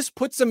 This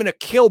puts them in a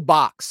kill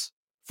box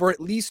for at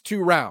least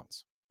 2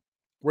 rounds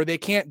where they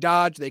can't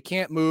dodge, they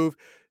can't move.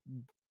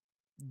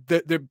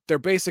 They're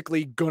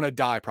basically going to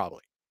die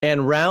probably.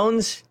 And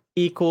rounds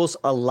equals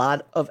a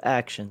lot of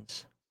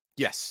actions.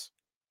 Yes.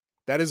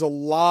 That is a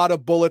lot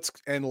of bullets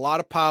and a lot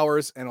of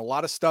powers and a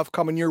lot of stuff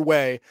coming your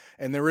way.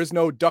 And there is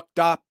no duck,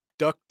 dodge,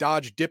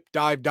 dip,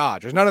 dive,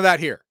 dodge. There's none of that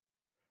here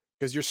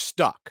because you're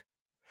stuck.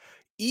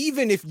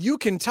 Even if you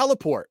can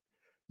teleport,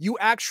 you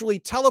actually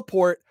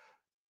teleport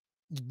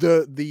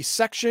the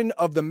section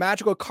of the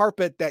magical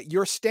carpet that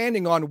you're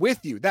standing on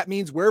with you. That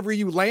means wherever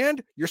you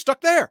land, you're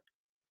stuck there.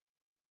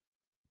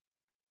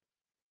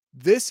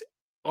 This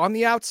on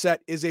the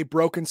outset is a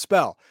broken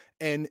spell,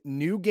 and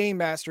new game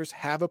masters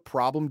have a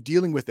problem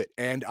dealing with it.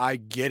 And I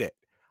get it.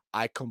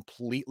 I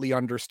completely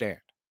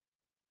understand.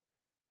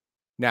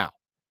 Now,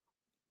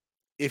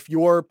 if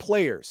your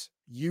players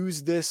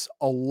use this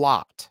a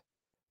lot,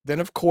 then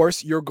of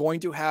course you're going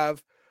to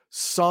have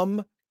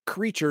some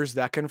creatures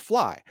that can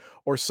fly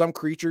or some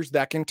creatures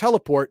that can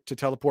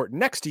teleport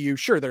next to you.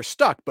 Sure, they're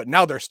stuck, but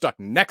now they're stuck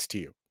next to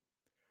you,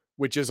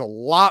 which is a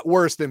lot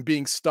worse than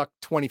being stuck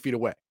 20 feet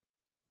away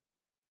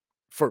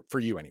for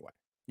you anyway,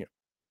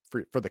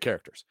 for the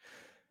characters.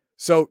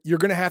 So you're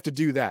going to have to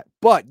do that,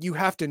 but you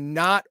have to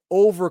not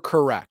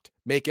overcorrect.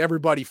 Make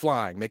everybody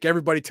flying, make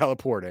everybody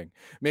teleporting,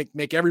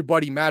 make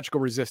everybody magical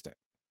resistant.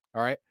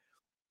 All right.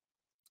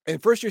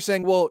 And first you're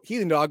saying, well,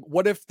 Heathen Dog,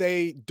 what if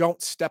they don't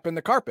step in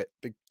the carpet?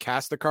 They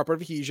cast the Carpet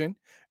of Adhesion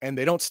and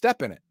they don't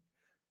step in it.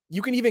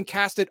 You can even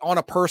cast it on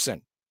a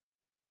person.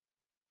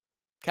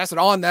 Cast it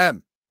on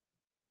them.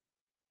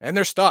 And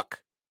they're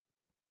stuck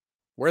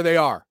where they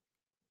are.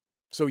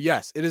 So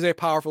yes, it is a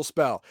powerful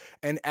spell.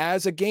 And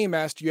as a game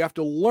master, you have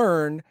to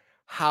learn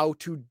how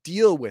to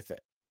deal with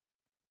it.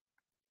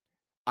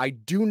 I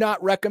do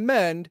not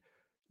recommend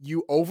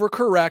you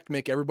overcorrect,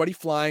 make everybody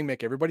flying,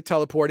 make everybody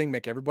teleporting,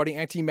 make everybody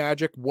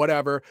anti-magic,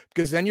 whatever,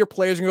 because then your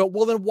players are going to go,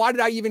 well, then why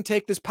did I even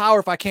take this power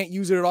if I can't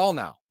use it at all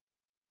now?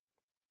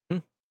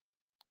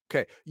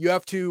 Okay, you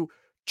have to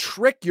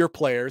trick your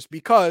players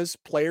because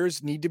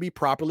players need to be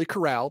properly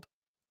corralled,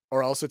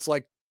 or else it's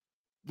like,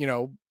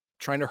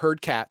 trying to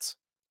herd cats.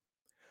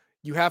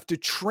 You have to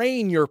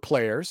train your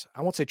players.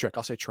 I won't say trick,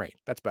 I'll say train.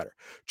 That's better.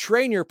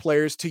 Train your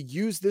players to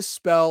use this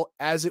spell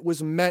as it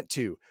was meant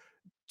to,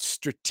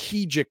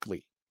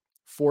 strategically.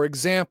 For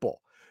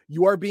example,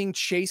 you are being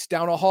chased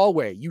down a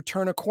hallway. You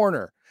turn a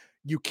corner.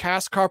 You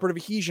cast Carpet of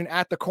Adhesion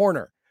at the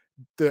corner.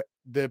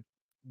 The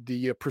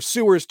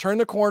pursuers turn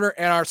the corner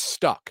and are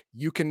stuck.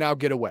 You can now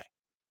get away.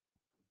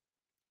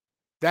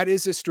 That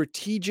is a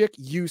strategic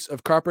use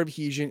of Carpet of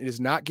Adhesion. It is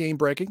not game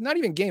breaking, not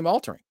even game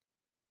altering.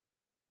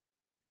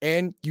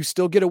 And you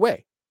still get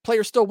away.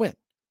 Players still win.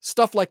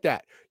 Stuff like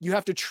that. You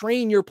have to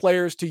train your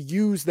players to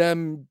use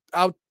them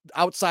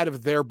outside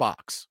of their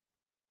box.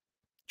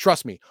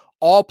 Trust me,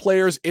 all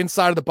players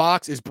inside of the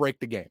box is break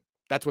the game.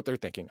 That's what they're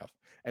thinking of.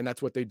 And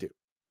that's what they do.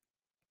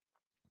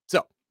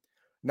 So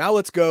now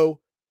let's go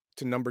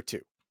to number 2.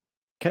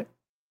 Okay.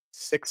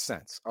 Sixth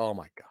Sense. Oh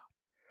my God.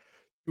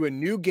 To a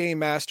new game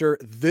master,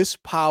 this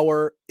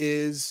power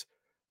is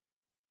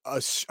a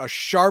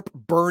sharp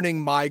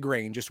burning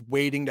migraine just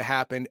waiting to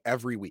happen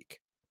every week.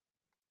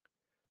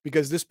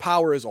 Because this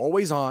power is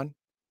always on.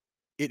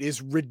 It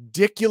is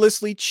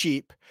ridiculously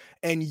cheap.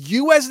 And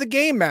you, as the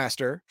game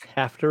master,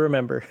 have to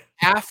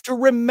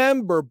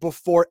remember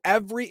before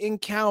every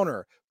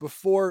encounter,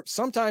 before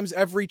sometimes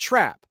every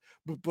trap,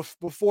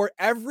 before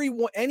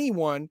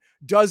anyone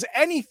does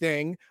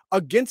anything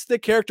against the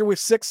character with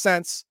Sixth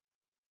Sense,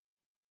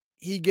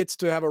 he gets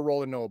to have a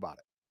role and know about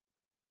it,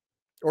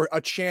 or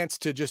a chance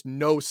to just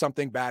know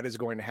something bad is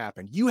going to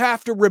happen. You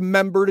have to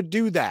remember to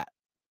do that,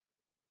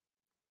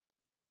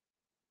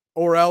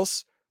 or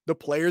else the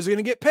players are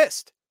going to get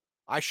pissed.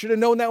 I should have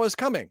known that was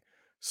coming.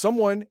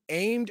 Someone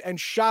aimed and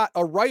shot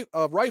a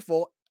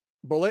rifle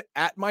bullet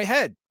at my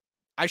head.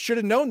 I should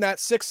have known that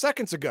 6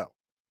 seconds ago.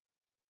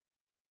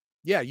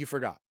 Yeah, you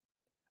forgot.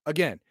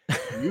 Again,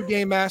 you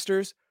game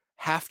masters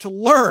have to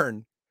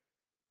learn,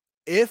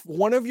 if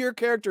one of your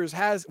players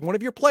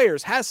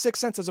has Sixth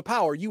Sense as a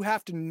power, you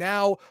have to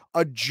now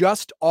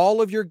adjust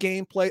all of your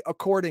gameplay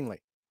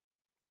accordingly.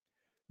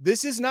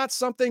 This is not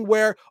something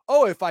where,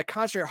 oh, if I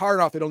concentrate hard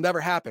enough, it'll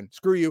never happen.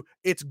 Screw you.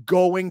 It's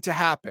going to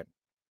happen.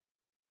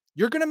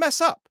 You're going to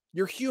mess up.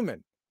 You're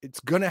human.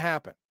 It's going to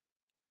happen.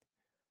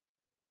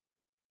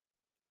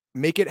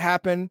 Make it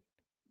happen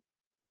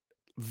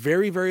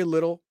very, very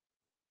little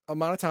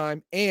amount of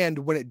time. And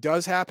when it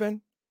does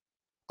happen,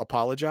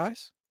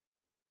 apologize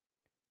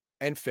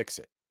and fix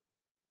it.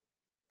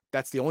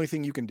 That's the only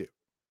thing you can do.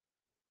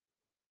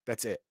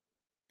 That's it.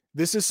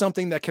 This is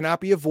something that cannot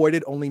be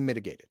avoided, only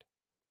mitigated.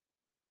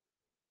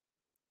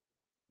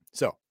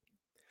 So,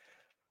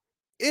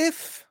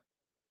 if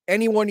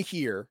anyone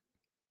here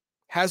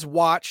has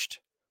watched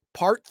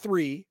part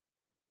 3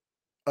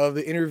 of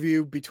the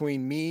interview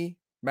between me,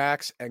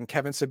 Max, and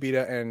Kevin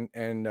Sabita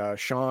and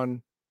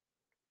Sean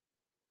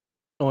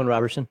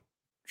Robertson,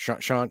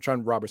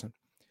 Sean Robertson,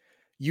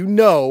 you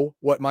know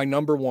what my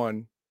number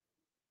one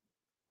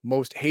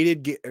most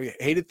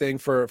hated thing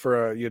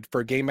for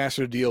a game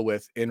master to deal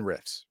with in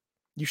Rifts.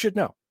 You should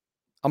know.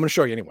 I'm going to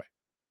show you anyway.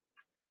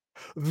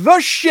 The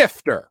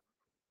Shifter.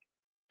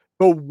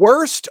 The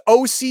worst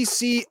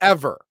OCC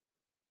ever.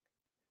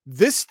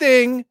 This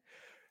thing.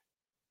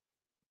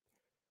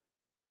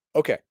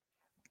 Okay.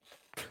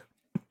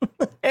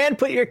 And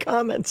put your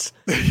comments.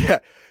 Yeah.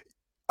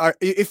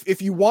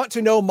 If you want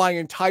to know my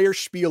entire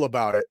spiel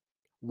about it,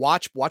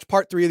 watch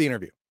part 3 of the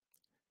interview.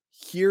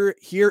 Here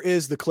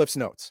is the Cliff's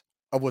notes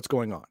of what's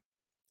going on.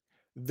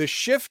 The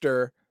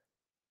Shifter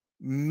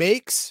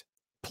makes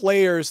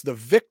players the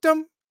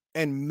victim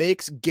and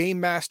makes Game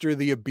Master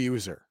the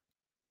abuser.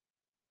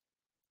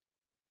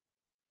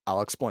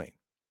 I'll explain.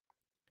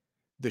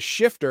 The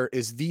Shifter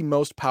is the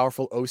most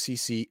powerful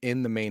OCC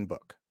in the main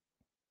book.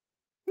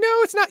 No,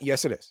 it's not.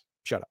 Yes, it is.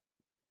 Shut up.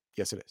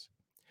 Yes, it is.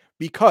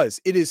 Because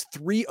it is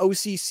 3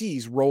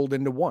 OCCs rolled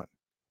into one.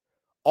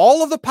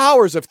 All of the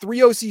powers of 3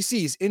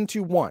 OCCs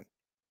into one.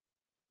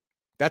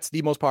 That's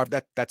the most powerful.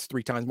 That's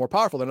 3 times more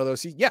powerful than other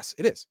OCCs. Yes,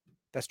 it is.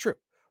 That's true.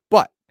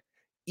 But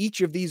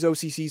each of these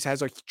OCCs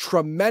has a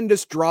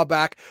tremendous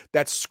drawback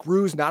that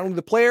screws not only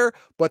the player,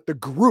 but the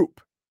group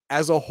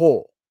as a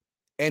whole.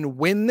 And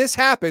when this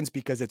happens,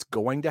 because it's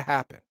going to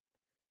happen,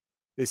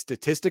 there's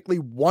statistically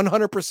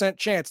 100%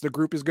 chance the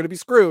group is going to be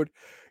screwed.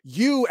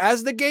 You,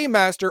 as the game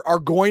master, are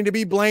going to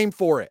be blamed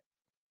for it.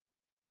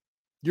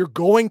 You're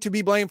going to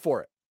be blamed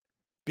for it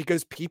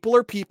because people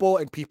are people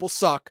and people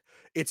suck.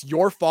 It's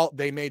your fault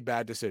they made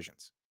bad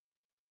decisions.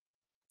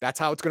 That's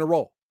how it's going to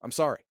roll. I'm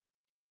sorry.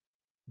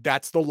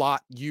 That's the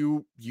lot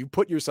you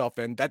put yourself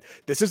in.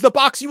 This is the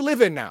box you live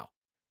in now.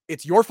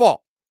 It's your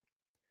fault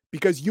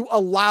because you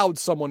allowed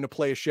someone to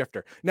play a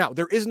shifter. Now,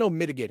 there is no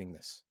mitigating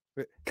this.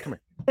 Come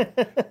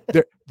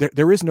here.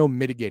 There is no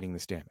mitigating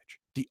this damage.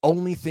 The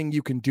only thing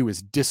you can do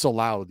is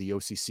disallow the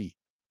OCC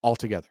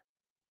altogether.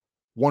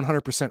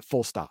 100%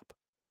 full stop.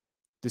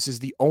 This is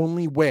the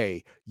only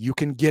way you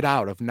can get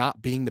out of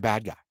not being the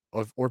bad guy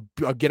or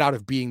get out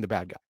of being the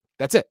bad guy.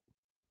 That's it.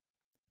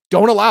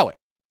 Don't allow it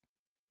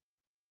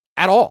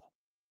at all.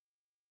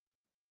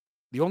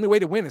 The only way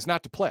to win is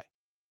not to play.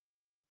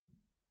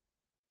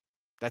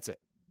 That's it.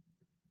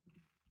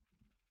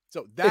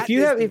 So that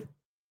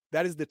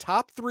is the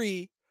top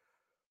 3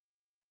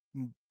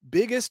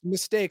 biggest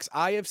mistakes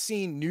I have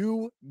seen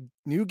new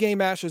game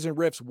masters and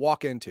Rifts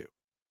walk into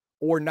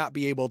or not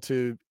be able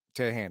to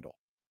handle.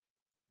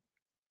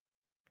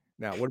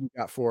 Now, what do we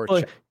got for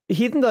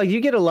Heathen Dog?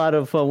 You get a lot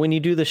of when you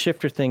do the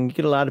shifter thing, you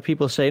get a lot of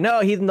people say,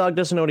 no, Heathen Dog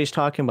doesn't know what he's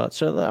talking about.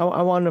 So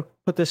I want to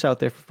put this out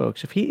there for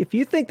folks. If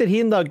you think that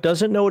Heathen Dog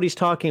doesn't know what he's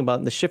talking about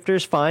and the shifter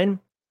is fine,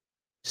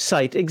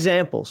 cite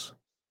examples.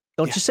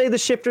 Don't just say the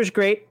shifter's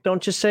great.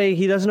 Don't just say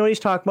he doesn't know what he's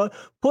talking about.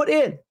 Put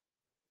in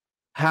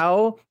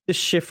how the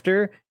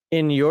shifter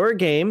in your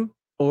game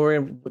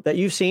or that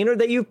you've seen or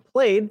that you've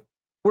played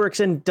works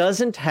and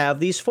doesn't have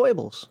these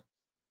foibles.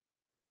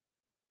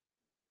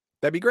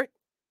 That'd be great.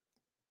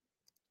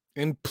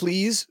 And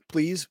please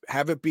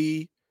have it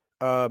be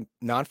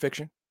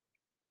nonfiction.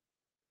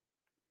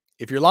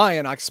 If you're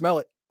lying, I can smell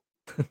it.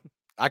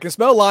 I can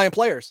smell lying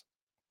players.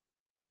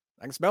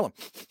 I can smell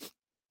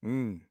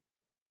them.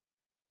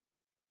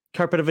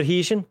 Carpet of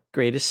Adhesion,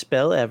 greatest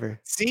spell ever.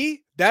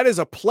 See, that is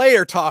a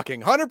player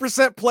talking,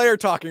 100% player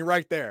talking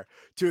right there.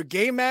 To a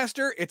game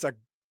master, it's a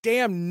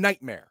damn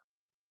nightmare.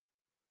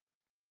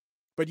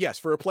 But yes,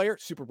 for a player,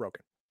 super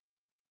broken.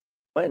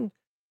 Fine.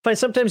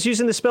 Sometimes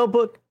using the spell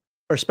book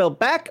or spell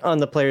back on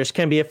the players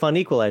can be a fun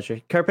equalizer.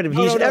 Carpet of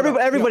Adhesion,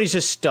 everybody's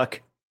just stuck.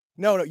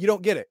 No, you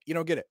don't get it. You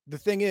don't get it. The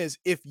thing is,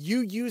 if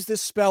you use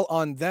this spell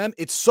on them,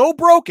 it's so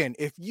broken.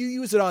 If you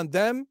use it on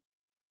them,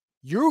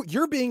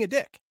 you're being a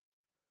dick.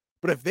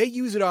 But if they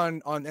use it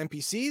on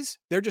NPCs,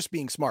 they're just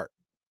being smart.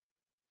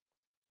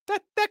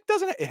 That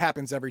doesn't, it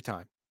happens every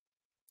time.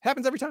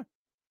 Happens every time.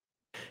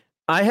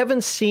 I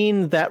haven't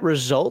seen that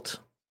result.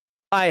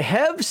 I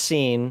have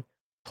seen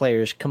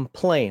players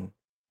complain.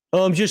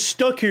 Oh, I'm just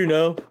stuck here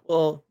now.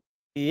 Well,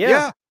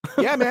 yeah.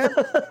 Yeah, man.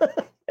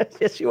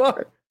 Yes, you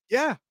are.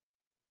 Yeah.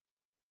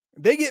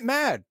 They get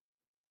mad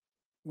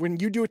when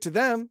you do it to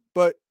them,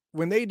 but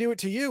when they do it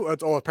to you,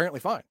 it's apparently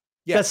fine.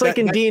 Yeah, that's like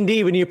in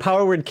D&D when you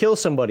power word kill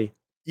somebody.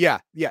 Yeah.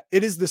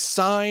 It is the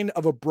sign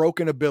of a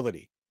broken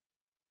ability.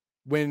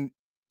 When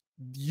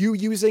you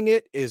using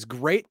it is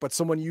great, but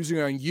someone using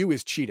it on you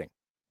is cheating.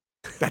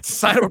 That's a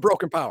sign of a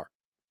broken power.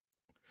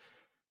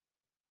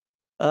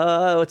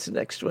 What's the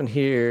next one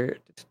here?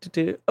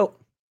 This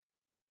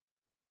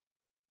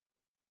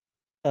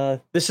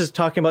is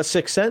talking about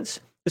Sixth Sense.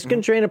 This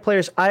can drain a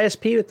player's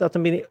ISP without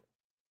them being.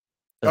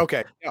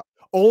 Okay. Yeah.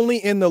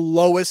 Only in the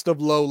lowest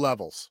of low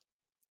levels.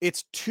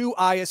 It's 2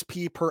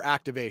 ISP per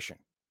activation.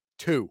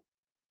 2.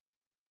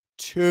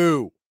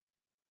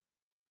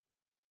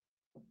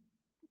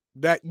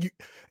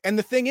 And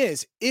the thing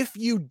is, if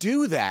you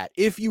do that,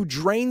 if you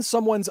drain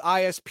someone's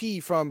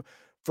ISP from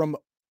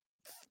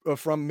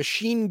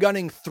machine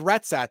gunning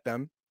threats at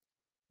them,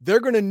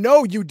 they're going to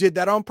know you did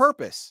that on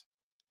purpose.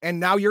 And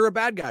now you're a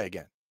bad guy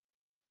again.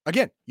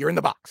 Again, you're in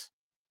the box.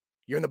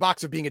 You're in the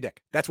box of being a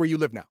dick. That's where you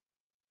live now.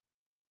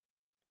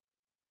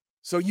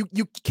 So you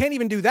can't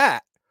even do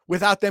that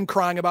without them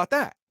crying about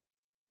that.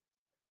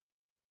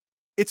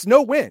 It's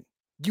no win.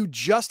 You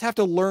just have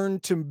to learn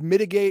to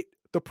mitigate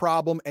the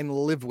problem and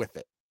live with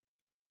it.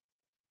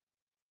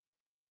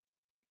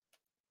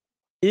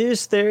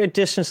 Is there a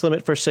distance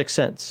limit for Sixth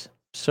Sense?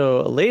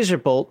 So a laser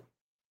bolt,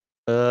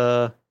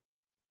 so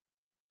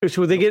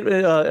they get,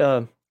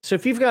 so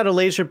if you've got a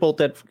laser bolt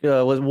that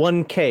was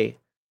 1K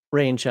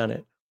range on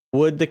it,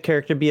 would the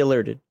character be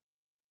alerted?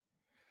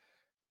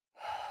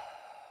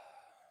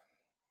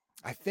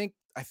 I think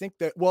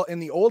that, well, in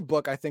the old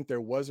book, I think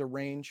there was a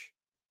range.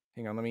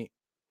 Hang on, let me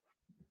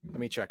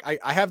check.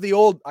 I have the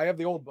old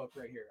book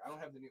right here. I don't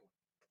have the new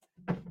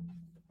one.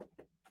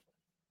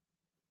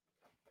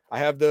 I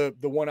have the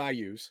one I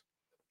use,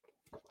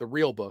 the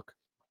real book.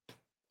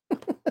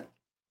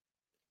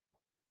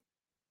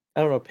 I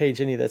don't know what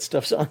page any of that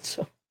stuff's on,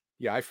 so.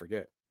 Yeah, I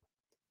forget.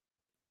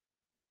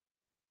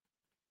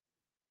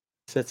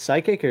 Is that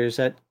psychic or is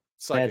that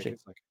magic?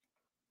 Psychic.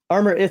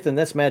 Armor Ithan,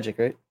 that's magic,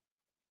 right?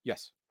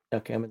 Yes.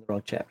 Okay, I'm in the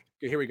wrong chapter.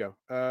 Okay, here we go.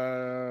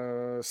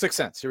 Sixth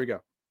Sense. Here we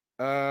go.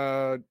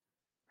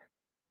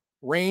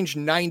 Range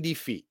 90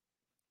 feet.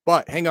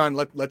 But hang on,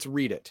 let's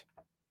read it.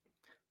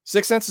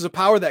 Sixth Sense is a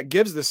power that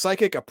gives the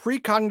psychic a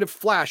precognitive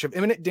flash of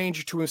imminent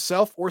danger to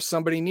himself or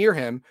somebody near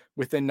him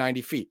within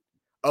 90 feet.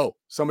 Oh,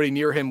 somebody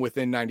near him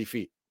within 90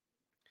 feet.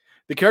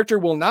 The character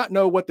will not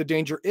know what the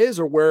danger is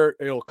or where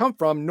it'll come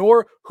from,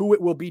 nor who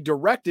it will be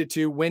directed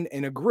to when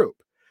in a group.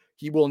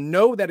 He will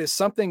know that is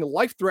something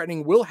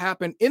life-threatening will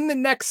happen in the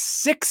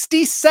next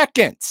 60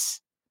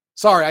 seconds.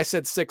 Sorry, I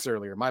said 6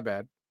 earlier. My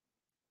bad.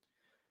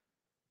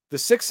 The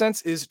Sixth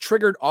Sense is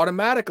triggered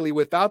automatically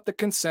without the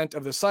consent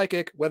of the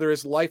psychic, whether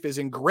his life is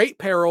in great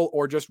peril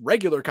or just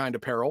regular kind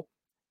of peril.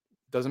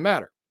 Doesn't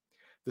matter.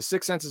 The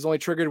Sixth Sense is only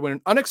triggered when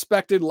an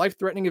unexpected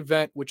life-threatening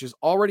event, which is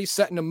already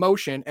set into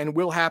motion and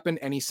will happen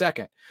any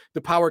second.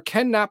 The power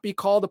cannot be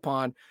called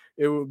upon.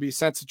 It will be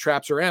sent to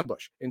traps or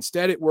ambush.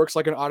 Instead, it works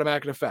like an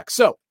automatic effect.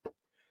 So,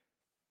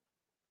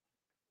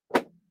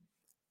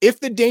 if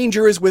the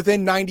danger is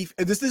within 90,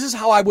 this is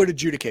how I would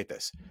adjudicate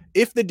this.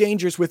 If the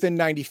danger is within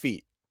 90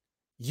 feet,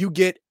 you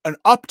get an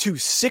up to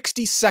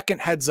 60-second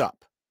heads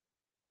up.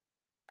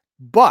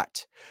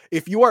 But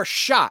if you are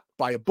shot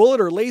by a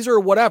bullet or laser or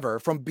whatever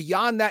from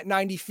beyond that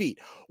 90 feet,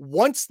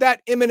 once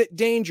that imminent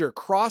danger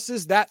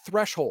crosses that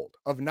threshold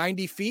of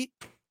 90 feet,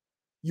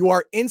 you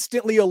are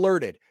instantly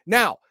alerted.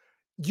 Now,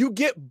 you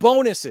get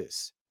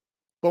bonuses.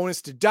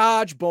 Bonus to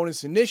dodge,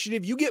 bonus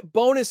initiative. You get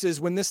bonuses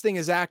when this thing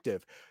is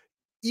active.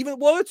 Even,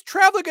 well, it's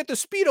traveling at the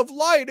speed of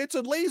light. It's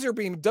a laser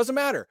beam. It doesn't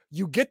matter.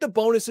 You get the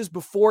bonuses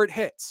before it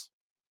hits.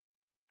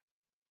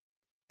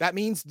 That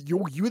means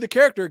you the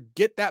character,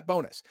 get that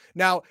bonus.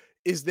 Now,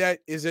 is that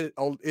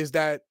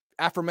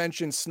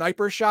aforementioned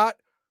sniper shot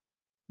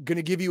going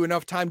to give you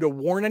enough time to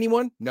warn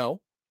anyone? No.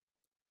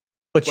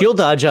 But you'll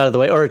dodge out of the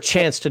way, or a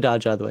chance to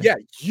dodge out of the way. Yeah,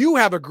 you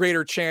have a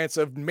greater chance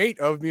of like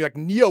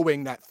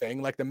Neoing that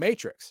thing like the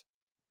Matrix.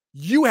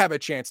 You have a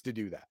chance to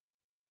do that.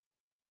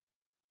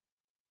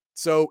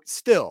 So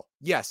still,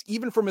 yes,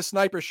 even from a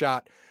sniper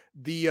shot,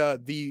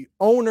 the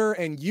owner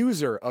and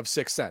user of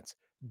Sixth Sense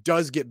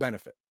does get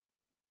benefit.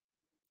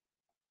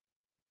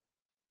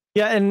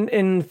 Yeah, and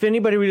if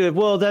anybody would be like,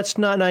 well, that's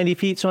not 90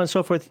 feet, so on and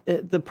so forth.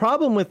 The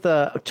problem with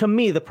to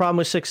me, the problem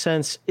with Sixth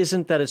Sense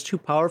isn't that it's too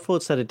powerful;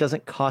 it's that it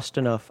doesn't cost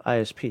enough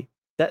ISP.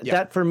 Yeah.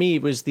 That for me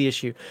was the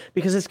issue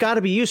because it's got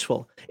to be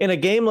useful in a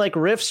game like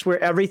Rifts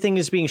where everything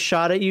is being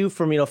shot at you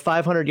from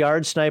 500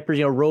 yards,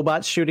 snipers,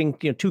 robots shooting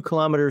 2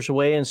 kilometers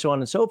away, and so on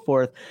and so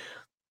forth.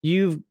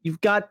 You've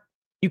got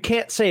you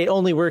can't say it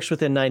only works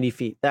within 90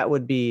 feet. That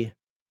would be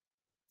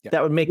Yeah.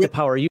 that would make the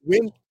power you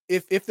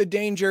if the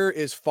danger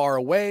is far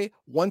away,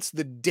 once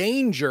the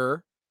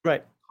danger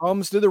right.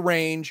 comes to the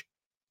range,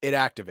 it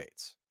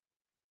activates.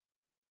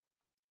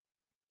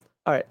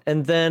 All right,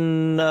 and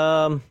then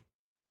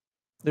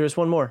there's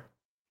one more.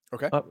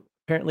 Okay.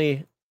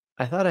 Apparently,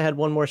 I thought I had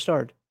one more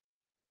starred.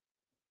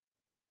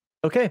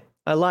 Okay,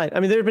 I lied. I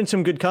mean, there have been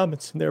some good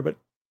comments in there, but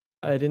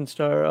I didn't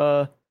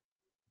star.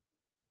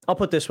 I'll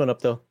put this one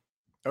up though.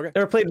 Okay.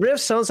 Never played Rift.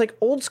 Sounds like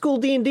old school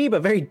D&D,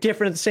 but very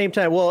different at the same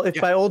time. Well, if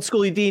by old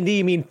school D&D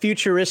you mean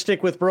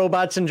futuristic with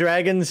robots and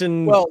dragons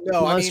and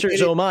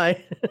monsters, oh my!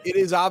 It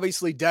is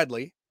obviously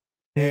deadly,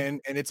 and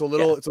it's a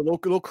little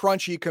little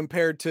crunchy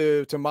compared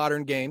to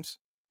modern games.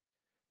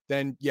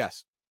 Then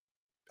yes,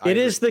 it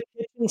is the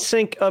kitchen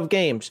sink of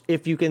games.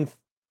 If you can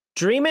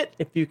dream it,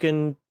 if you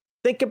can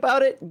think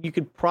about it, you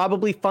could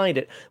probably find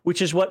it,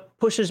 which is what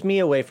pushes me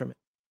away from it.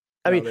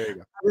 I mean,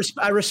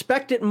 I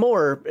respect it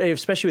more,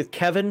 especially with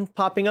Kevin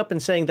popping up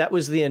and saying that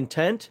was the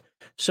intent.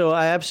 So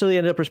I absolutely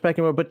ended up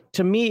respecting more. But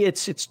to me,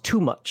 it's too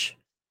much.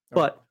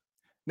 But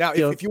now,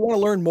 if you want to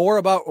learn more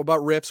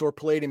about Rips or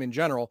Palladium in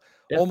general,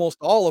 almost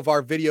all of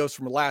our videos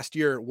from last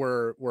year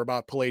were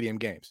about Palladium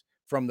games,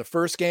 from the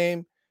first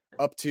game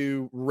up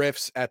to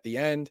Rifts at the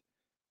end.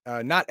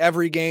 Not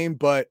every game,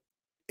 but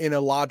in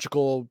a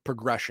logical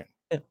progression.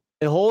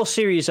 A whole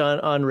series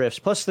on Rifts.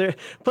 Plus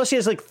he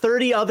has like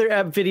 30 other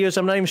app videos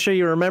I'm not even sure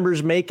he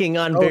remembers making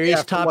on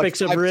various topics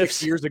like 5, of Rifts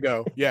 6 years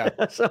ago. Yeah.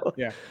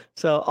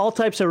 So all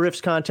types of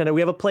Rifts content. We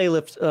have a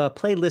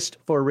playlist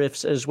for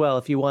Rifts as well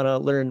if you want to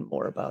learn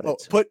more about it.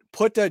 So.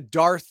 Put a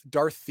Darth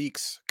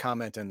Theeks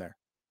comment in there.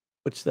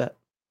 What's that?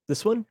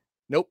 This one?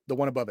 Nope, the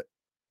one above it.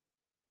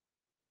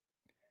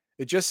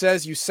 It just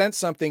says you sense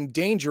something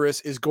dangerous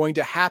is going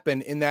to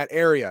happen in that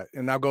area.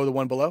 And now go to the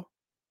one below.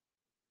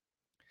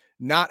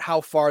 Not how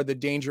far the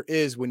danger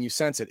is when you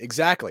sense it.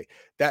 Exactly.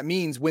 That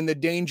means when the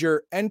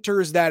danger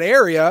enters that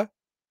area,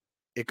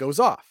 it goes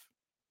off.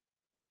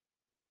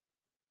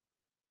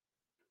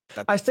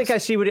 I think I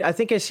see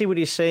what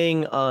he's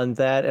saying on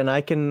that, and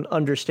I can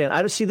understand.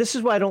 I don't see. This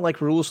is why I don't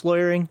like rules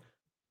lawyering.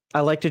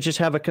 I like to just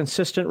have a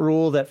consistent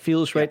rule that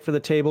feels right for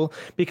the table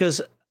because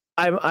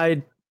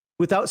I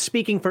without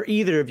speaking for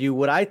either of you,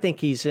 what I think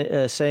he's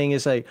saying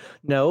is like,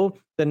 no,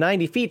 the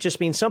 90 feet just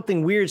means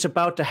something weird's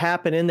about to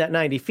happen in that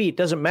 90 feet.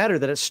 Doesn't matter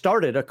that it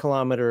started a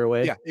kilometer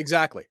away. Yeah,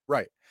 exactly.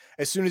 Right.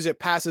 As soon as it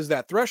passes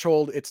that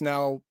threshold, it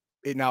now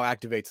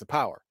activates the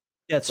power.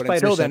 Yeah, but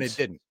until then, it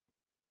didn't.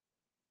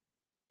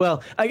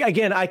 Well,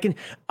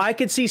 I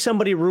could see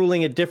somebody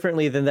ruling it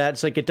differently than that.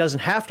 It's like it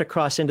doesn't have to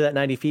cross into that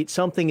 90 feet.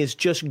 Something is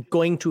just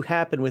going to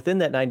happen within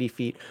that 90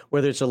 feet,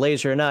 whether it's a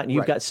laser or not. And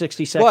you've got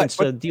 60 seconds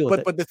to deal with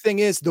it. But the thing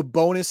is, the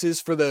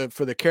bonuses for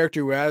the character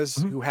who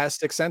has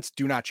Sixth Sense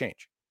do not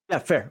change. Yeah,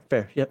 fair.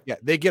 Yep. Yeah,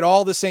 they get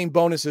all the same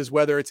bonuses,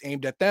 whether it's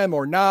aimed at them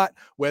or not,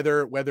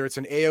 whether it's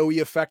an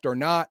AoE effect or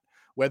not,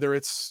 whether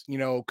it's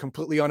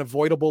completely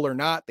unavoidable or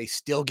not. They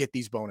still get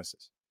these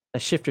bonuses. A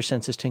shifter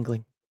sense is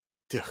tingling.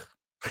 Ugh.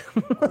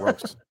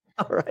 Gross.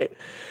 All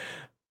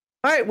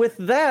right. With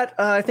that,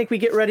 I think we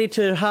get ready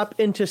to hop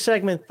into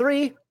segment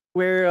 3,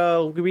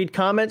 where we read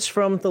comments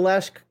from the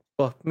last,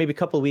 well, maybe a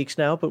couple of weeks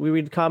now, but we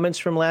read comments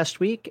from last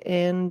week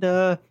and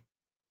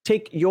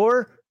take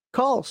your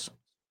calls.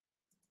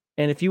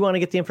 And if you want to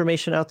get the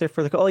information out there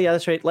for the call,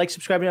 that's right. Like,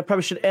 subscribe. I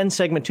probably should end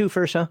segment 2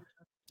 first, huh?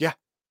 Yeah.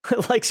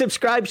 Like,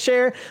 subscribe,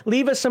 share,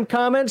 leave us some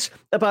comments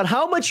about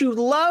how much you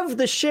love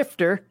the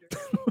shifter.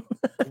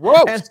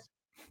 Gross.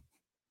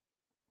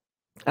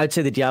 I'd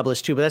say the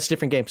Diabolist too, but that's a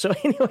different game. So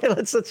anyway,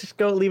 let's just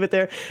go leave it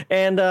there.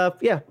 And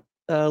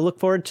look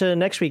forward to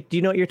next week. Do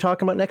you know what you're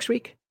talking about next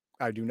week?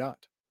 I do not.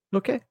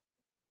 Okay.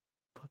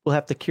 We'll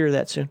have to cure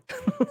that soon.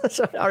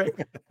 So, all right.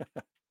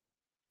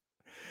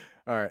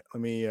 All right.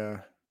 Let me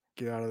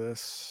get out of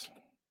this.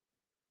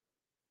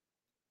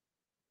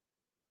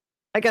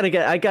 I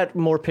got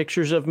more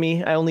pictures of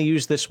me. I only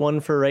use this one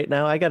for right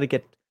now. I got to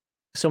get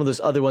some of those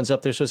other ones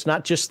up there. So it's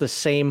not just the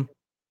same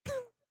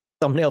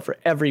thumbnail for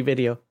every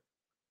video.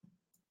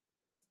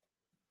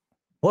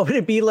 What would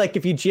it be like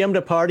if you GM'd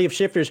a party of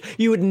shifters?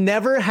 You would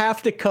never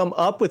have to come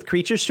up with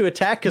creatures to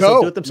attack because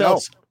they'll do it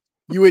themselves.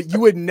 No. You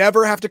would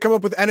never have to come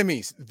up with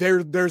enemies.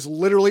 There's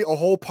literally a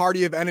whole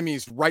party of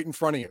enemies right in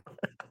front of you.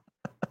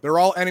 They're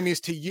all enemies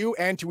to you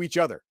and to each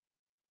other.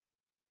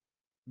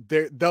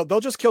 They'll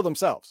just kill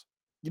themselves.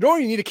 You don't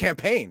even need a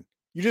campaign.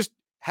 You just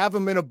have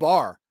them in a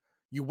bar.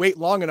 You wait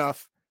long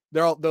enough,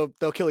 they'll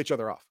kill each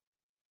other off.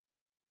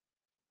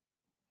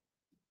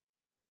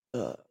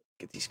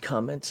 Get these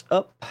comments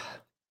up.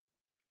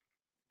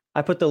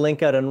 I put the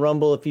link out on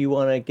Rumble if you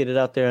want to get it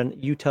out there on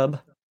YouTube.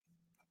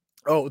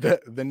 Oh,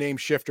 the name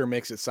Shifter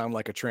makes it sound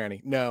like a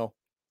tranny. No.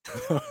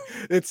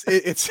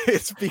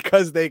 It's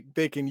because they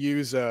can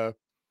use Well,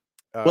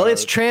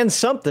 it's uh trans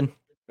something.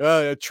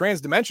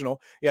 transdimensional.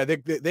 Yeah,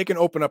 they can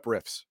open up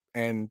rifts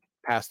and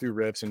pass through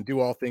rifts and do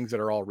all things that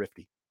are all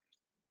rifty.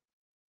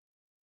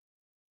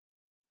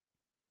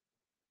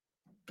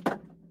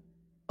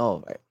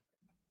 All right.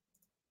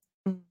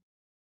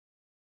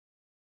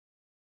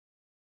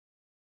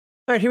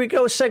 All right, here we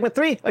go. Segment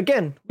 3.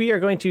 Again, we are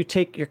going to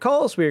take your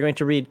calls. We are going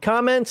to read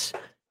comments.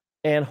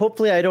 And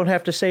hopefully I don't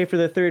have to say for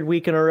the 3rd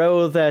week in a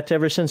row that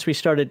ever since we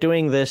started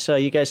doing this,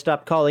 you guys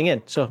stopped calling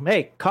in. So,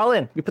 hey, call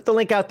in. We put the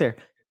link out there.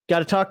 Got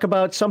to talk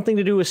about something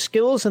to do with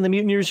skills in the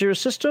Mutant Year Zero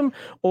system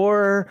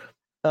or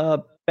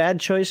bad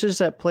choices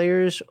that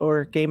players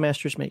or game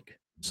masters make.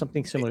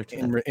 Something similar to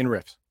that. In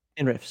rifts.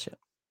 In riffs, yeah.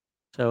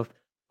 So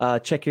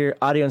check your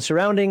audio and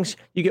surroundings.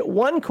 You get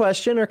one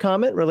question or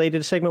comment related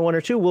to segment 1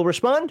 or 2. We'll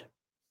respond.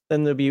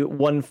 Then there'll be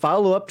one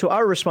follow-up to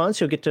our response.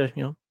 You'll get to,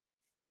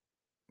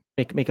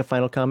 make a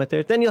final comment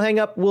there. Then you'll hang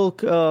up. We'll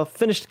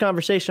finish the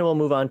conversation. We'll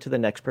move on to the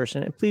next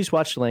person. And please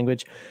watch the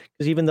language,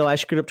 because even though I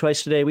screwed up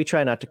twice today, we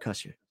try not to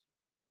cuss you.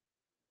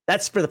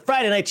 That's for the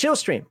Friday Night Chill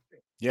stream.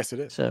 Yes, it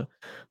is. So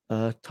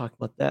talk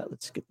about that.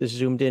 Let's get this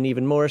zoomed in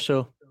even more.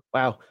 So,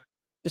 wow.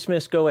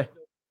 Dismiss. Go away.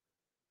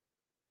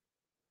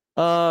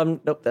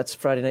 Nope, that's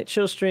Friday Night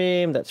Chill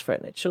stream. That's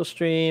Friday Night Chill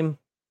stream.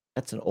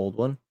 That's an old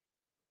one.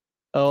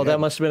 Oh, that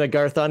must have been a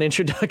Garthon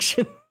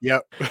introduction.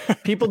 Yep.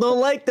 People don't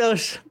like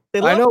those.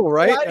 I know,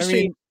 right? I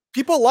mean,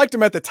 people liked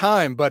them at the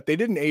time, but they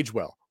didn't age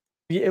well.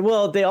 Yeah,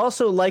 well, they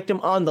also liked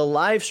them on the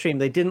live stream.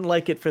 They didn't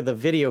like it for the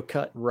video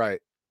cut. Right.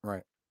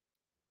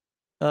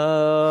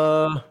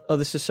 Oh,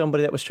 this is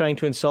somebody that was trying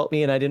to insult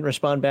me and I didn't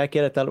respond back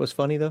yet. I thought it was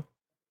funny though.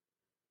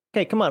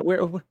 Okay, come on.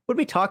 What did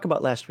we talk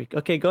about last week?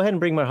 Okay, go ahead and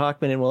bring Mark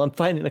Hawkman in while I'm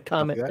finding a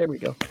comment. There we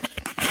go.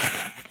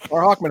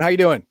 Mark Hawkman, how you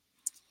doing?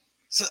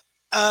 So,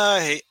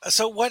 hey,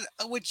 so what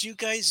would you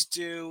guys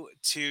do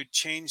to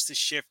change the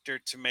shifter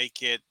to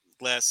make it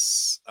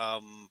less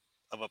of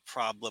a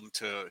problem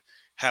to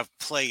have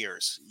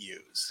players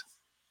use?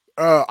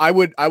 I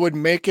would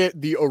make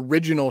it the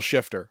original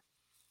shifter.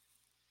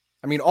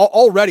 I mean,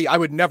 already I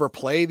would never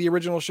play the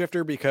original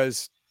shifter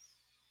because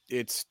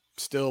it's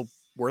still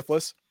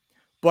worthless,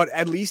 but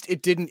at least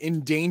it didn't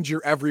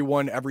endanger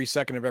everyone every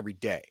second of every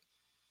day.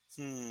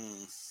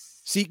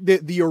 See,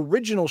 the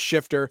original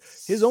shifter,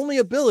 his only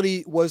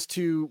ability was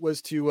to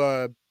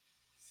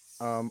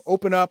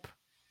open up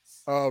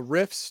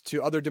rifts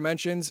to other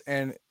dimensions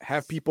and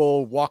have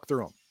people walk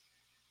through them.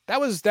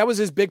 That was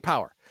his big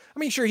power. I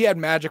mean, sure, he had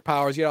magic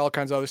powers, he had all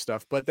kinds of other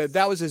stuff, but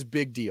that was his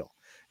big deal.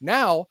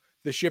 Now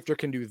the shifter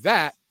can do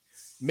that,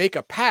 make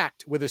a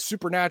pact with a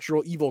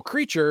supernatural evil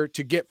creature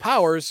to get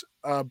powers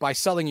by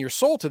selling your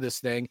soul to this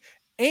thing,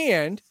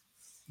 and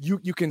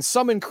you can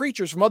summon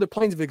creatures from other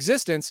planes of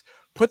existence,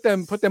 put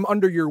them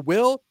under your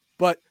will,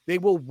 but they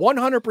will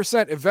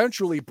 100%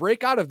 eventually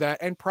break out of that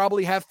and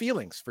probably have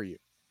feelings for you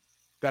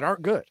that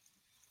aren't good.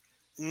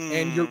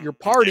 And your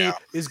party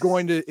is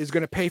going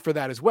to pay for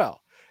that as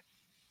well.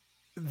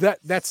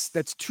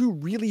 That's two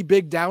really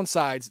big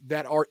downsides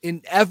that are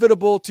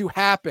inevitable to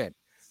happen.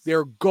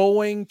 They're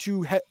going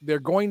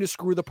to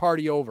screw the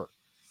party over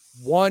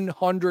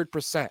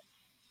 100%.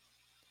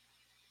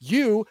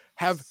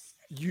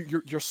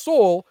 Your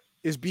soul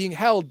is being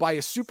held by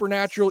a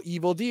supernatural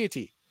evil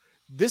deity.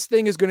 This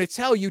thing is going to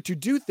tell you to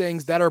do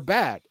things that are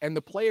bad, and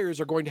the players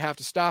are going to have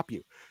to stop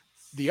you.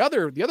 The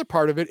other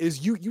part of it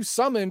is you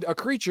summoned a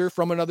creature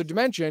from another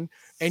dimension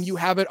and you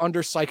have it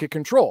under psychic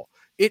control.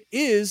 It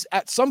is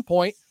at some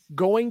point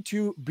going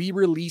to be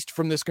released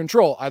from this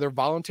control, either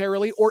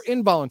voluntarily or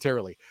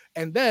involuntarily.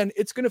 And then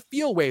it's going to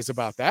feel ways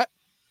about that,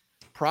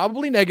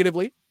 probably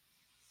negatively.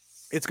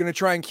 It's going to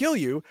try and kill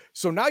you.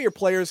 So now your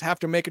players have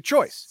to make a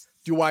choice.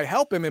 Do I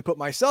help him and put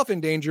myself in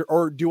danger,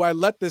 or do I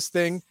let this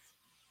thing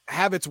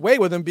have its way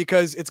with him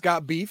because it's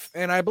got beef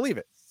and I believe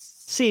it?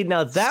 See,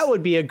 now that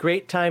would be a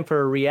great time for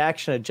a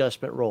reaction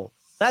adjustment roll.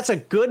 That's a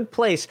good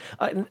place,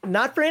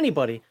 not for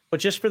anybody, but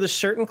just for the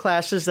certain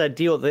classes that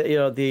deal with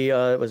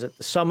was it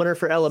the summoner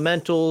for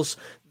elementals,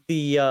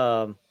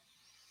 the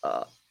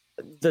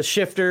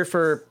shifter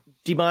for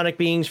demonic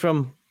beings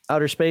from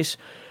outer space.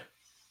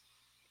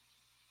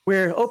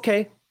 Where,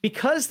 okay,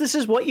 because this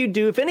is what you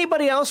do, if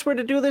anybody else were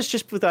to do this,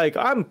 just with like,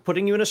 I'm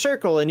putting you in a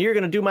circle and you're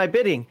going to do my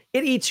bidding,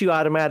 it eats you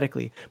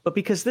automatically. But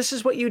because this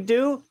is what you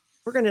do,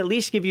 we're going to at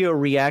least give you a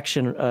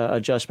reaction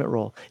adjustment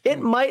roll. It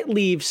might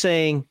leave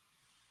saying,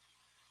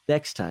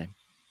 next time.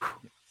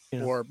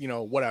 Or,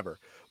 whatever.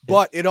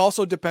 But it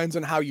also depends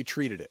on how you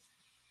treated it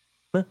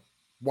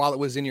while it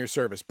was in your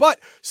service. But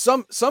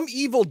some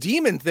evil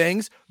demon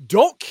things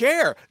don't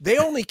care. They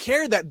only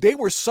care that they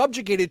were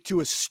subjugated to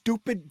a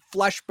stupid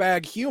flesh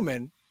bag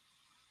human.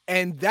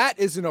 And that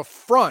is an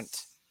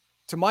affront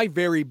to my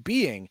very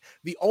being.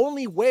 The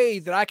only way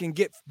that I can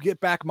get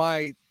back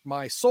my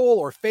soul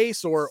or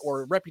face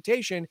or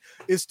reputation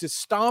is to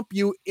stomp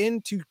you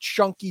into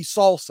chunky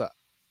salsa.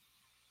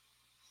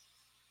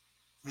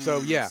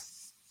 So yeah,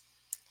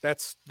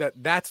 that's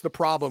the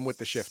problem with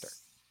the shifter.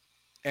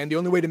 And the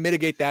only way to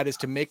mitigate that is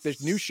to make the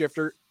new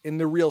shifter in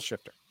the real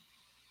shifter.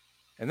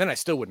 And then I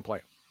still wouldn't play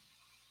him.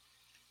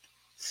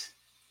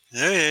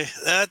 Hey,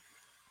 that.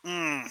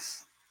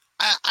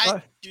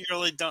 I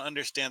really don't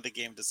understand the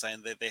game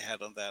design that they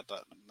had on that.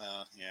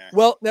 No, yeah.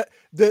 Well,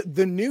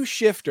 the new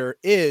shifter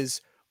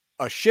is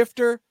a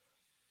shifter,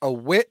 a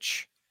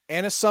witch,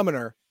 and a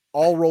summoner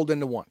all rolled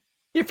into one.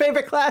 Your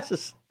favorite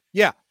classes.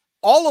 Yeah.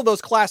 All of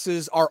those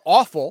classes are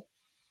awful.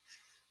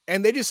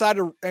 And they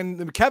decided,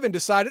 and Kevin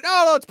decided,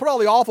 oh, let's put all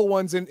the awful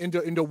ones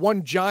into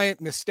one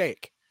giant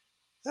mistake.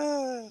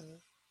 The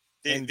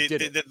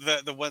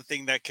one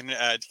thing that can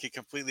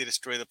completely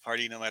destroy the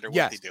party no matter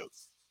what they do.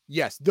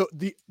 Yes.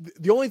 The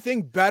only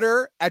thing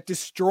better at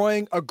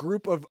destroying a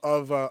group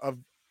of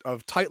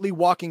tightly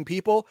walking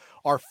people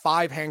are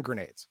 5 hand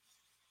grenades.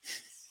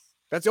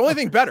 That's the only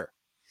thing better.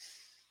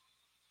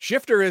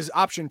 Shifter is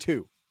option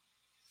 2.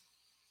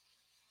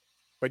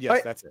 But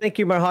yes, that's it. Thank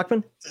you, Mark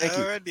Hockman. Thank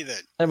you. Alrighty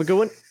then. Have a good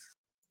one.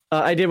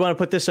 I did want to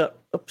put this up.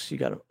 Oops, you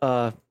got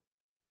him.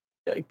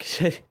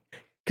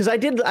 Because I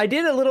did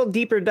a little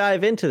deeper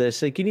dive into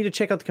this. Like, you need to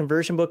check out the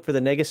conversion book for the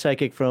Nega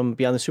Psychic from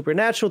Beyond the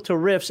Supernatural to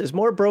Rifts. Is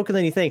more broken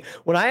than you think.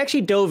 When I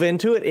actually dove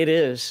into it, it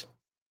is.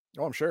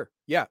 Oh, I'm sure.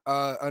 Yeah,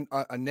 a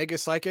Nega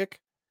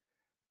Psychic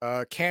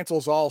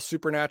cancels all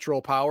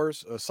supernatural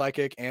powers,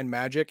 psychic and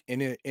magic,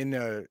 in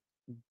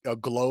a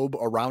globe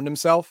around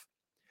himself.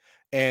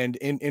 And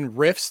in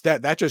Rifts,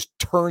 that just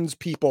turns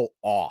people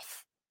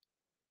off.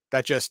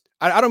 That just,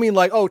 I don't mean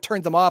like, oh,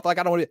 turns them off. Like,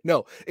 I don't want to,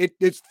 no,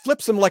 it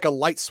flips them like a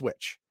light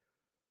switch.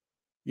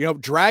 You know,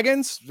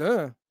 dragons,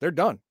 they're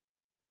done.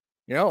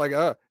 You know, like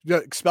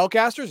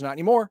spellcasters, not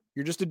anymore.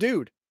 You're just a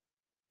dude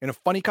in a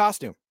funny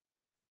costume.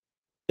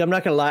 I'm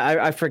not going to lie.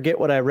 I forget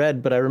what I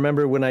read, but I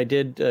remember when I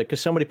did,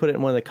 because somebody put it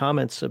in one of the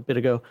comments a bit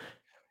ago.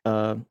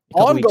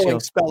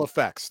 Ongoing spell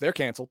effects, they're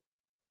canceled.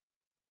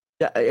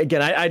 Yeah,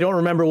 again, I don't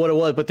remember what it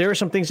was, but there were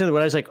some things in it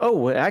where I was like,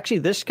 oh, actually,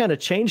 this kind of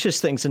changes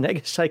things. The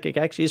Nega Psychic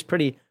actually is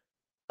pretty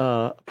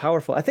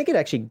powerful. I think it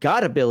actually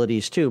got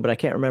abilities too, but I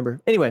can't remember.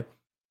 Anyway,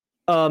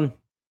 the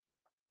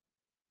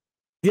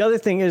other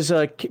thing is,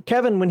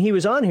 Kevin, when he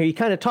was on here, he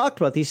kind of talked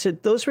about these. He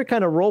said those were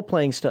kind of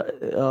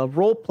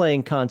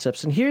role-playing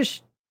concepts. And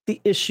here's the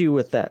issue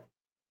with that.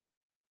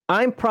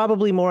 I'm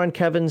probably more on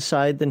Kevin's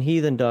side than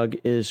Heathen Dog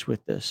is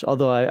with this.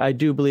 Although I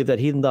do believe that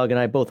Heathen Dog and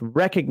I both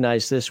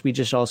recognize this. We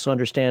just also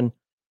understand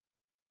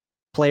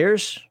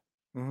players.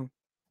 Mm-hmm.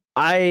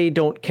 I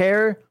don't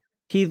care.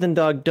 Heathen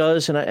Dog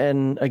does.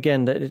 And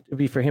again, it would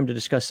be for him to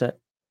discuss that.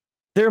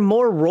 There are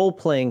more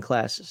role-playing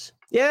classes.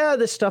 Yeah,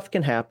 this stuff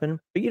can happen,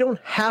 but you don't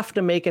have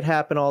to make it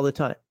happen all the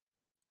time.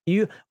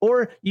 You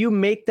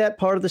make that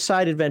part of the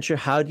side adventure.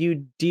 How do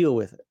you deal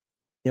with it?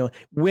 You know,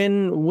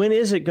 when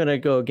is it going to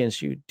go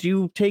against you? Do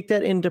you take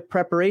that into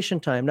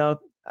preparation time? Now,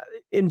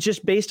 and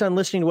just based on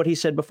listening to what he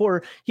said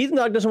before, Heathen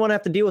Dog doesn't want to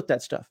have to deal with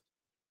that stuff.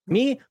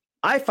 Me,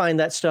 I find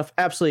that stuff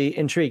absolutely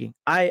intriguing.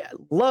 I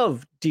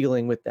love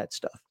dealing with that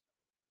stuff.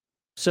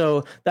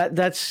 So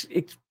that's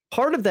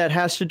part of that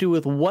has to do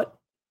with what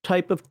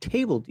type of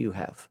table do you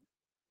have?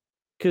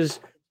 Because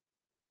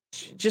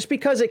just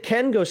because it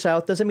can go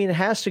south doesn't mean it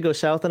has to go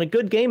south. And a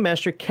good game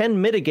master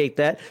can mitigate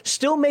that,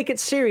 still make it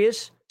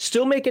serious,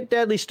 still make it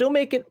deadly, still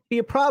make it be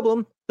a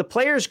problem. The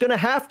player's going to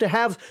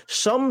have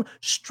some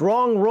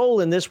strong role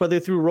in this, whether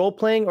through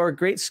role-playing or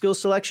great skill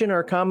selection or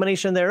a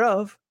combination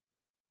thereof.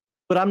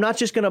 But I'm not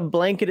just going to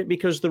blanket it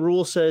because the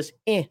rule says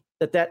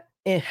that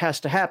has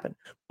to happen.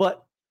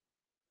 But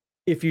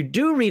if you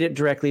do read it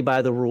directly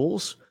by the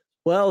rules,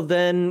 well,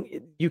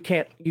 then you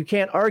can't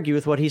argue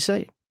with what he's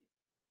saying.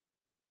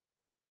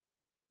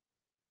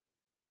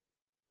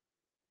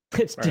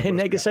 It's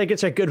Nega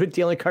Psychics are good with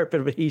dealing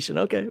carpet adhesion.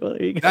 Okay, well,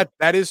 there you go.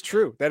 That is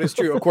true. That is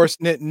true. Of course,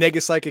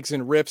 Nega Psychics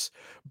and Rifts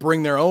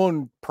bring their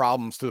own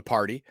problems to the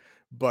party,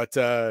 but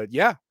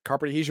yeah,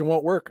 carpet adhesion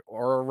won't work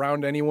or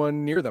around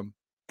anyone near them.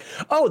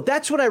 Oh,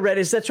 that's what I read.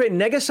 That's right.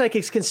 Nega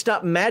Psychics can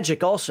stop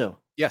magic also.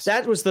 Yes,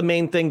 that was the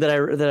main thing that I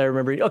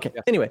remember. Okay.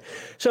 Yes. Anyway,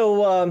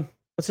 so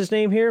what's his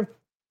name here?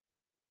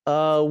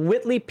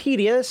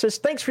 Whitleypedia says,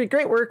 thanks for your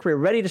great work. We're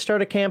ready to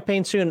start a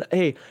campaign soon.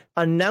 Hey,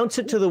 announce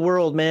it to the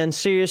world, man.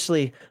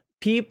 Seriously.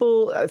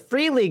 People,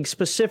 Free League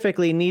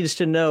specifically needs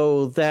to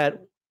know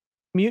that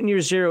Mutant Year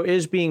Zero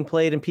is being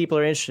played and people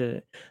are interested in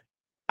it.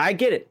 I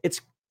get it.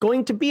 It's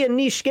going to be a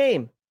niche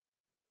game.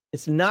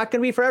 It's not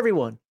going to be for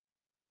everyone.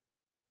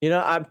 You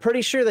know, I'm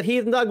pretty sure that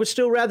Heathen Dog would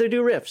still rather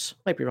do Rifts.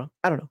 Might be wrong.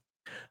 I don't know.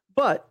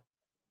 But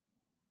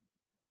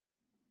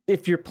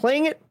if you're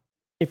playing it,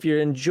 if you're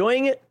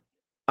enjoying it,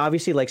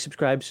 obviously like,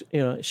 subscribe,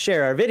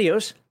 share our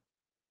videos.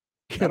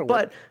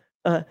 But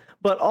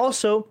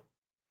also,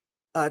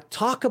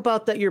 talk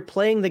about that you're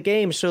playing the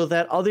game so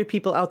that other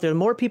people out there, the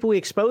more people we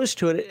expose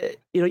to it,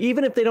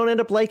 even if they don't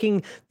end up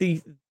liking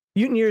the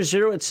Mutant Year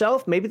Zero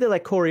itself, maybe they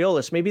like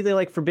Coriolis, maybe they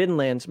like Forbidden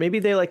Lands, maybe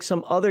they like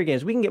some other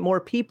games. We can get more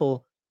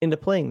people into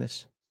playing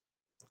this.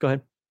 Go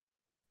ahead.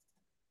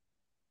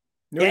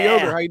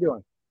 Yoga, how you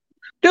doing?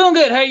 Doing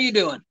good. How you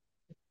doing?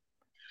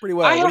 Pretty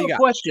well. I have a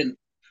question.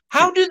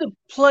 How do the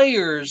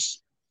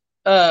players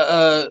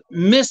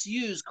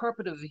misuse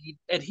carpet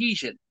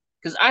adhesion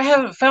because I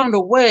haven't found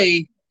a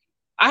way.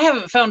 I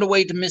haven't found a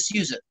way to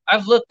misuse it.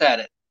 I've looked at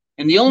it,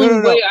 and the only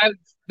way I've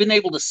been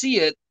able to see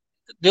it,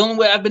 the only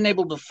way I've been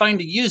able to find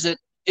to use it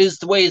is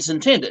the way it's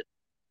intended.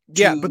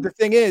 Yeah, but the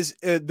thing is,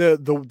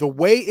 the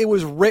way it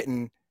was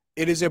written,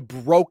 it is a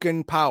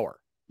broken power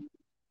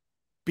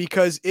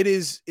because it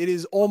is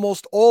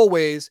almost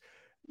always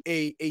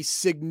a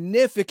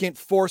significant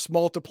force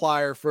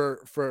multiplier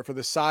for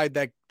the side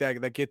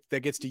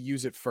that gets to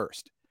use it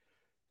first.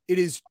 It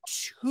is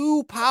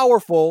too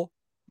powerful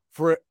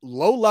for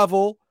low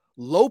level,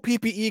 low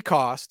PPE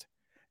cost,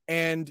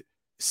 and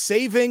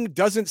saving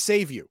doesn't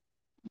save you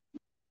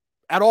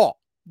at all.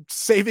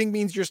 Saving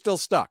means you're still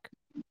stuck.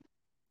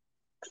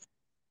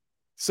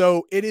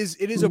 So it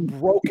is a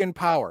broken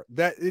power.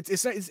 That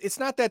it's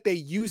not that they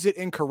use it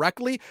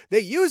incorrectly. They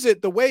use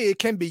it the way it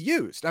can be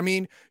used. I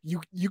mean,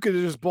 you could,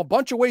 there's a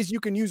bunch of ways you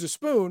can use a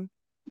spoon.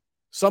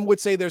 Some would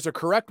say there's a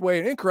correct way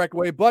and incorrect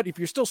way, but if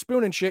you're still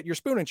spooning shit, you're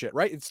spooning shit,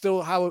 right? It's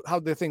still how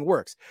the thing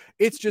works.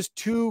 It's just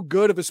too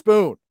good of a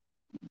spoon.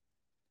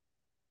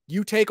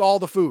 You take all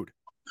the food.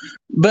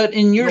 But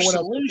in your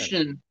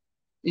solution,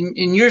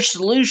 in your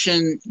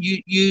solution,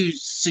 you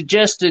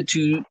suggested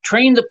to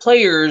train the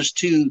players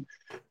to,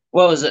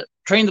 what was it?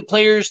 Train the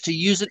players to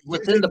use it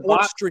within the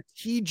box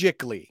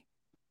strategically,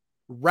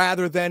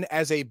 rather than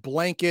as a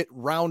blanket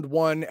round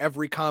one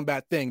every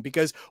combat thing.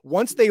 Because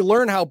once they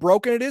learn how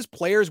broken it is,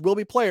 players will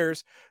be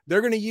players. They're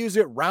going to use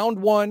it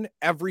round one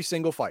every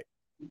single fight.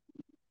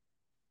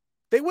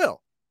 They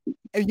will.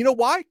 And you know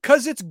why?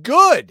 Because it's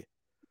good.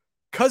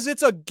 Because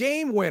it's a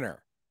game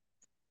winner.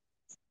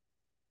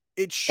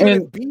 It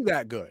shouldn't be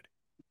that good.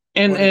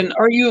 And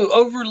are you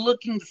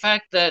overlooking the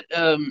fact that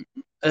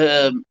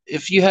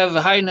if you have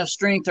a high enough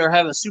strength or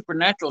have a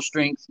supernatural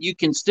strength, you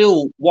can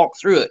still walk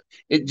through it.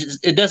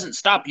 It doesn't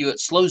stop you. It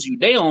slows you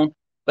down,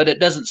 but it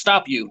doesn't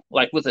stop you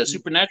like with a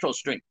supernatural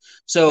strength.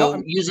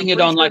 So using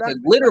it on like a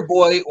glitter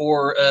boy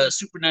or a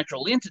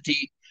supernatural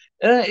entity,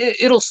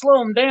 it'll slow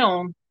them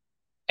down,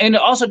 and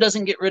it also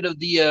doesn't get rid of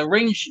the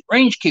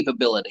range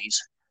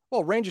capabilities.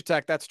 Well, range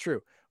attack, that's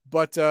true,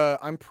 but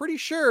I'm pretty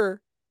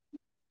sure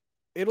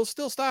it'll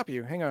still stop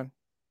you. Hang on,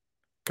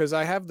 because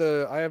I have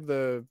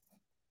the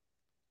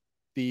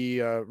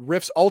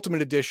Rift's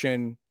Ultimate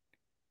Edition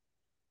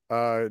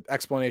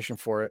explanation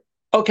for it.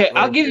 Okay, right,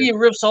 I'll give you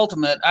Rift's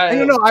Ultimate.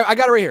 No, I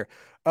got it right here.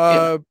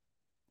 The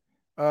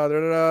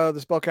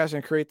spellcaster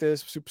can create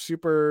this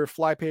super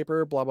fly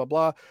paper, blah blah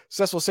blah.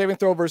 Successful saving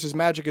throw versus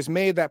magic is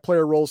made. That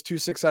player rolls 2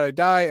 6-sided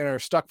die and are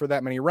stuck for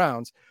that many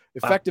rounds.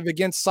 Effective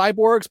against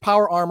cyborgs,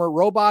 power armor,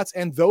 robots,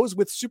 and those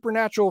with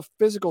supernatural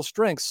physical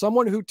strength.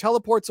 Someone who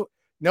teleports.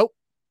 Nope.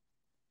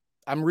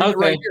 I'm reading it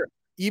right here.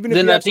 Even if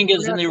then I think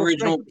it's in the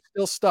original. Strength,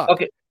 still stuck.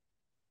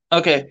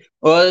 Okay.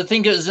 Well, I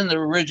think it was in the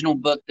original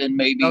book. Then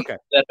maybe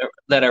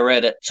that I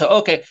read it.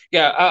 So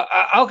yeah,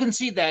 I'll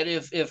concede that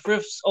if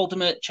Rift's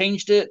Ultimate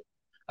changed it,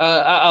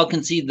 I'll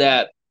concede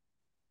that.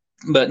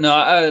 But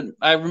no,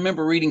 I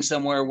remember reading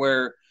somewhere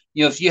where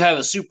if you have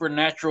a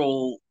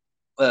supernatural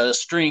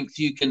strength,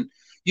 you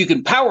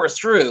can power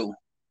through.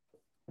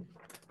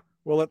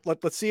 Well,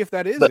 let's see if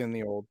that is in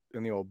the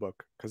old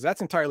book, because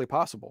that's entirely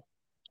possible.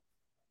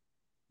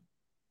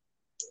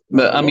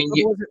 But I mean,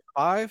 was it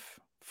 5,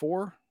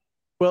 4?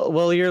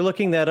 Well, you're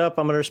looking that up.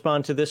 I'm going to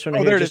respond to this one.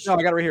 Oh, there it is. No,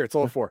 I got it right here. It's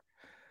all 4.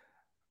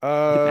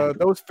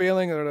 Those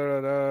failing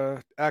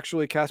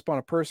actually cast upon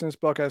a person.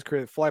 Spellcast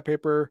created fly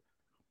paper.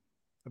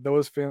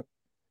 Those fail.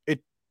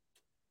 It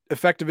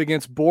effective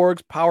against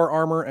Borgs, power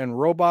armor, and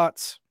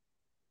robots.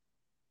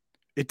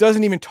 It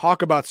doesn't even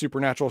talk about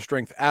supernatural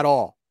strength at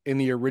all in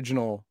the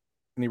original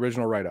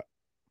write-up.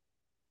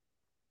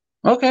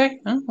 Okay,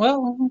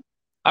 well,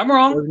 I'm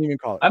wrong. Doesn't even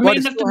call it. I may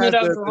have to admit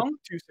I was wrong.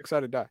 2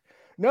 6-sided die.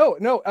 No.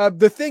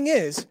 The thing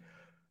is,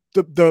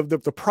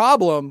 the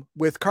problem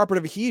with carpet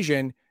of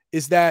adhesion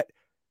is that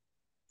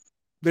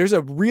there's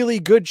a really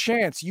good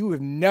chance you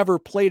have never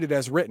played it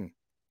as written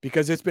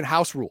because it's been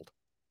house ruled.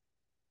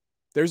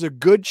 There's a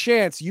good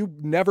chance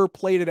you've never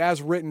played it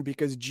as written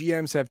because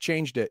GMs have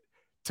changed it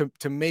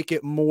to make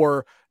it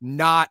more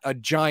not a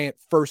giant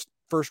first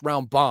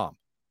round bomb.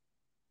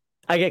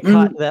 I get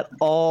caught in that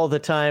all the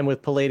time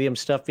with Palladium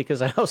stuff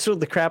because I house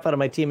ruled the crap out of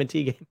my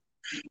TMNT game.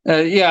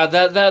 Yeah,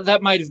 that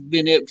might have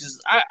been it, because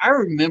I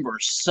remember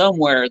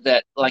somewhere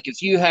that like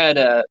if you had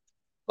a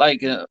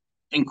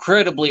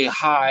incredibly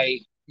high,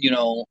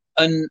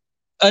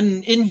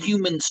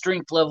 inhuman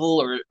strength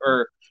level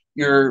or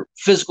your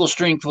physical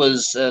strength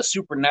was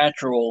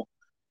supernatural,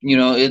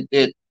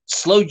 it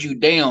slowed you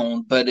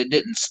down, but it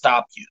didn't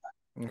stop you.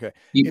 Okay.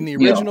 In the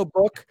original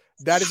book,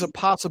 that is a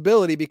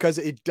possibility because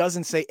it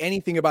doesn't say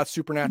anything about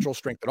supernatural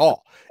strength at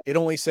all. It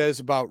only says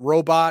about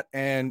robot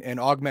and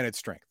augmented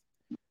strength,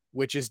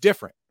 which is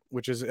different,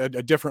 which is a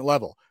different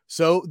level.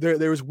 So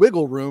there's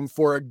wiggle room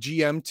for a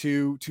GM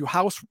to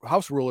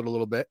house rule it a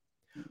little bit.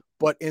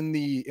 But in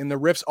the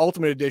Rift's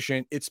Ultimate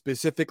Edition, it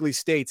specifically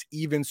states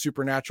even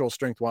supernatural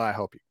strength will I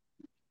help you.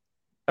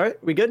 All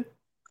right, we good?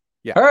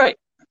 Yeah. All right.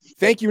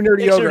 Thank you,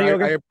 Nerdy Thanks, Ogre. Nerdy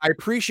Ogre. I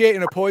appreciate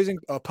an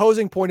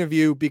opposing point of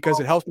view because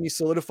it helps me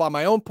solidify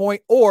my own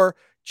point or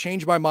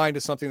change my mind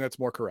to something that's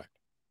more correct.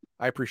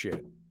 I appreciate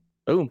it.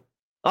 Boom.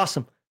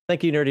 Awesome.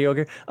 Thank you, Nerdy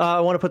Ogre. I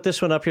want to put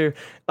this one up here.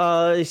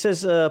 He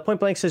says, point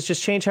blank says,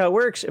 just change how it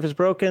works. If it's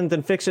broken,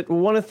 then fix it.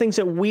 One of the things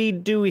that we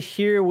do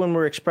here when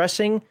we're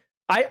expressing,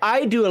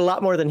 I do a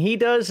lot more than he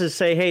does, is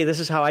say, hey, this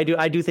is how I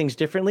do things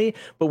differently.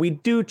 But we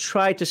do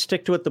try to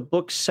stick to what the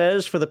book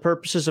says for the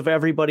purposes of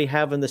everybody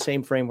having the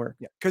same framework.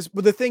 Yeah, because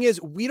the thing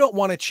is, we don't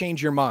want to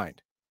change your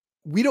mind.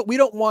 We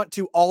don't want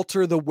to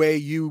alter where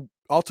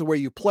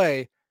you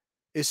play,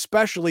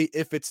 especially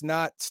if it's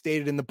not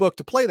stated in the book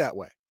to play that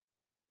way.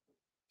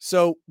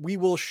 So we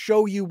will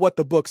show you what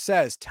the book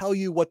says, tell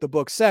you what the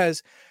book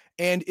says.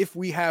 And if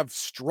we have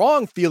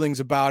strong feelings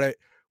about it,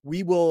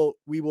 we will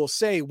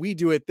say we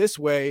do it this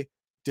way.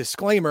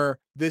 Disclaimer,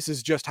 this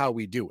is just how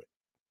we do it.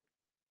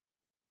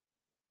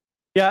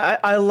 Yeah,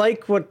 I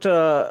like what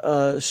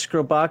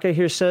Skrobaka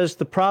here says.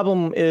 The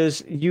problem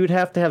is you'd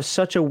have to have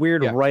such a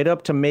weird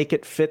write-up to make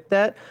it fit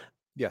that.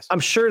 Yes. I'm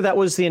sure that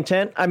was the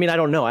intent. I mean, I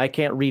don't know. I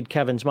can't read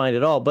Kevin's mind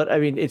at all. But I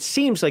mean, it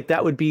seems like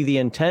that would be the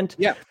intent.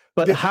 Yeah.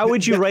 But how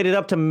would you write it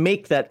up to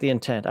make that the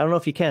intent? I don't know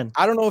if you can.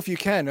 I don't know if you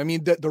can. I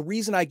mean, the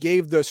reason I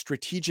gave the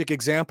strategic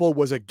example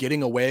was a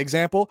getting away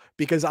example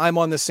because I'm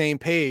on the same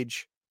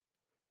page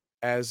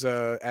as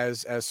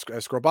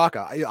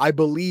Skrobaka. I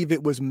believe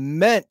it was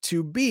meant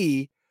to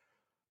be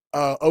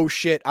oh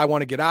shit, I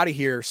want to get out of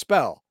here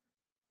spell.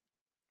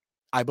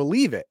 I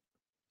believe it.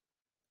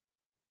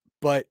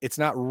 But it's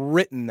not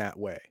written that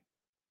way.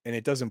 And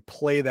it doesn't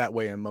play that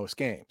way in most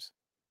games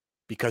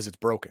because it's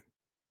broken.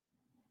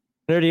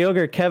 Nerdy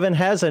Ogre, Kevin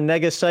has a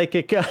nega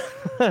psychic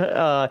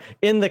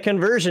in the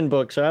conversion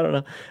book, so I don't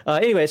know.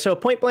 Anyway, so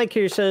point blank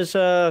here says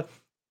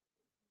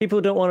people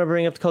who don't want to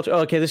bring up the culture.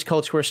 Oh, okay, this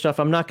culture war stuff.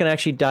 I'm not going to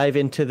actually dive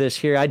into this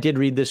here. I did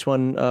read this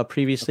one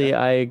previously.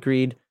 Okay. I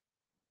agreed.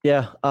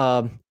 Yeah.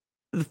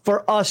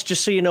 For us,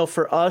 just so you know,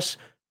 for us,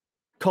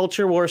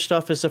 culture war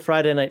stuff is the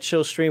Friday night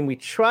chill stream. We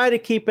try to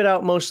keep it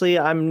out mostly.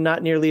 I'm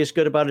not nearly as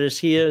good about it as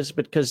he is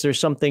because there's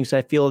some things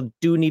I feel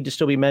do need to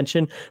still be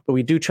mentioned, but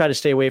we do try to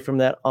stay away from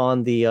that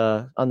on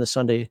the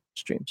Sunday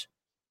streams.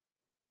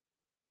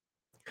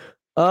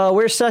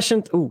 We're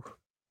session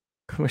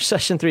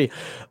 3.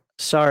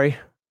 Sorry,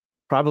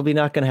 probably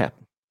not going to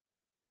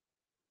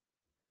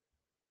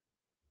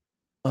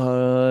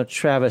happen.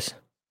 Travis.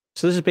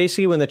 So this is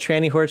basically when the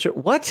tranny hordes are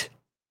what?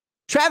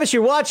 Travis,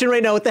 you're watching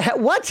right now. What the hell?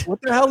 What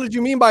the hell did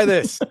you mean by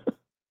this?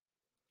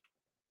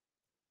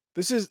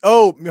 This is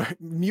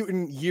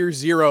mutant year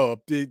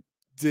 0.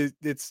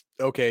 It's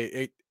okay.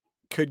 It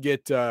could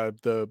get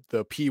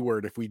the P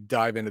word if we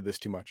dive into this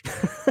too much.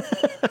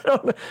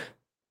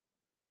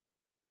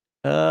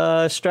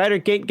 Strider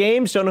Gate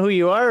Games. Don't know who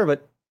you are,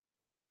 but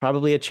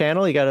probably a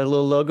channel. You got a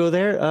little logo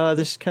there.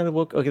 This kind of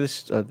okay.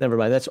 This never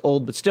mind. That's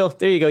old, but still,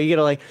 there you go. You get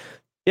a like.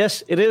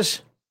 Yes, it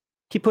is.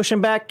 Keep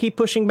pushing back. Keep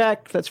pushing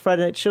back. That's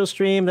Friday Night Chill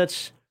stream.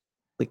 That's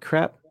holy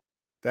crap.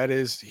 That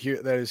is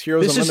Heroes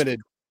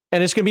Unlimited,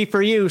 and it's gonna be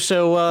for you.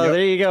 So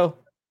there you go.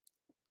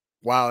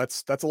 Wow,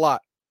 that's a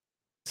lot.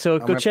 So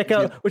go check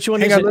out which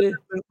one is it. Let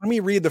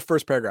me read the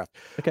first paragraph.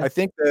 Okay. I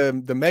think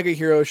the mega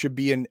hero should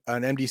be an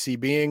MDC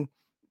being.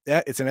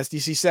 Yeah, it's an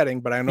SDC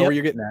setting, but I know where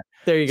you're getting at.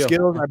 There you go.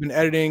 Skills. I've been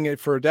editing it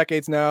for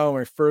decades now.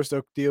 When I first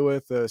deal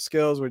with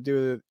skills, we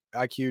do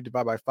IQ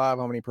divided by 5.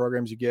 How many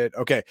programs you get?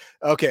 Okay.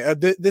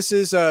 This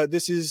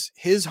is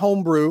his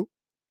homebrew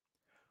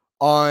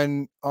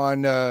on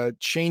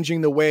changing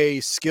the way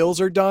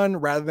skills are done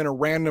rather than a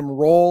random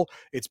roll.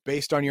 It's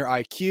based on your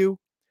IQ.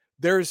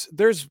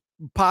 There's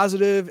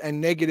positive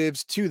and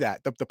negatives to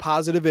that. The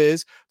positive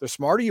is the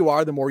smarter you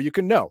are, the more you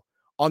can know.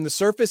 On the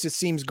surface, it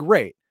seems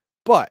great,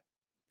 but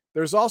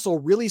there's also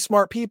really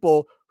smart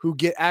people who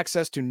get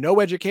access to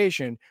no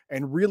education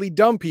and really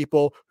dumb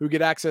people who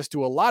get access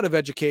to a lot of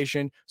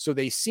education. So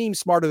they seem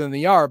smarter than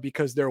they are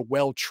because they're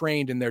well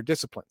trained in their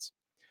disciplines.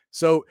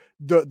 So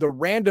the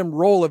random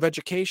role of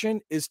education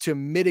is to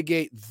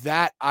mitigate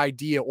that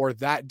idea or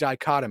that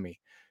dichotomy,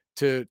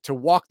 to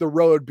walk the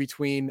road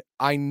between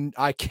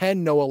I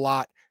can know a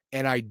lot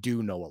and I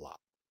do know a lot.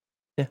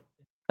 Yeah,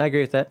 I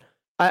agree with that.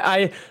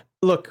 I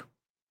look.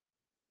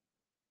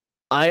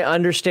 I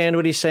understand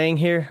what he's saying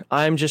here.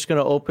 I'm just going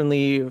to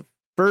openly,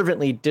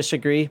 fervently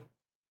disagree.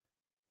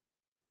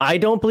 I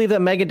don't believe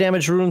that mega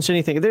damage ruins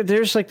anything.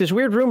 There's like this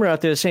weird rumor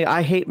out there saying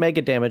I hate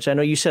mega damage. I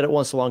know you said it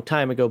once a long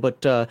time ago,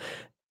 but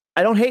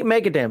I don't hate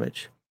mega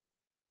damage.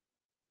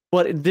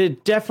 But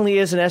it definitely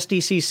is an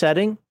SDC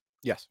setting.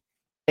 Yes.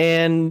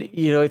 And,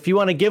 if you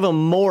want to give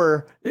them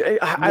more,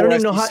 I don't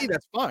even know how.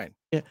 That's fine.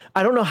 Yeah,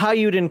 I don't know how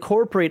you'd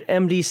incorporate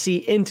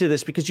MDC into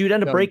this because you'd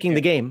end up breaking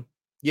the game.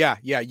 Yeah,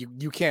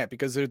 you can't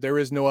because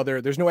there's no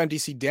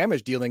MDC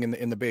damage dealing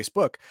in the base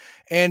book.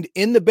 And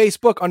in the base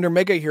book under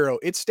Mega Hero,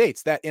 it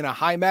states that in a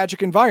high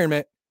magic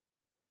environment,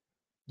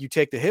 you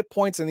take the hit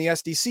points and the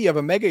SDC of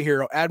a Mega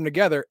Hero, add them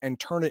together, and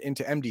turn it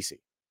into MDC.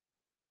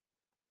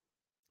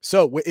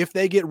 So if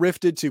they get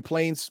rifted to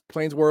Plains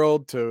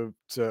World to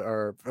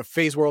or a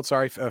Phase World,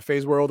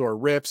 Phase World or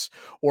Rifts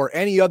or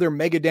any other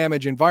mega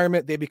damage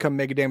environment, they become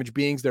mega damage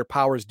beings. Their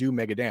powers do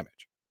mega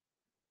damage.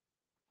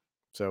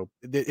 So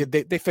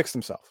they fix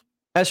themselves.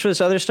 As for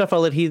this other stuff, I'll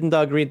let Heathen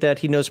Dog read that.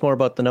 He knows more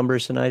about the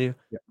numbers than I do.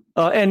 Yeah.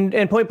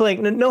 And point blank,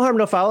 no harm,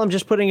 no foul. I'm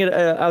just putting it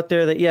out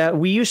there that, yeah,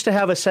 we used to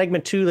have a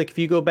segment 2. Like if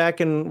you go back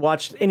and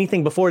watch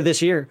anything before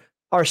this year,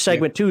 our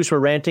segment 2s were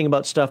ranting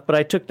about stuff, but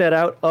I took that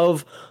out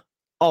of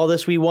all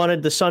this. We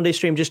wanted the Sunday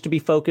stream just to be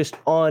focused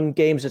on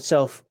games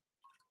itself.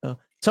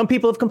 Some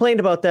people have complained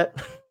about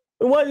that.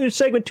 We want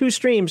segment 2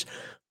 streams.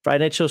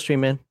 Friday Night Chill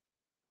stream, man.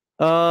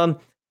 I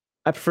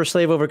prefer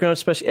Slave over Grunt,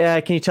 especially.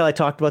 Yeah, can you tell I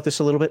talked about this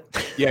a little bit?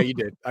 Yeah, you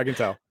did. I can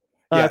tell.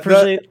 Yeah,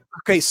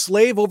 okay,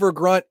 Slave over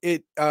Grunt.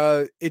 It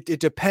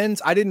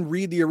depends. I didn't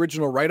read the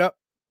original write up,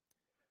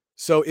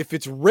 so if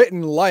it's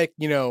written like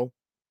they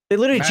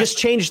literally just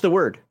changed the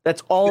word.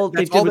 That's all.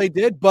 That's all they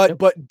did. But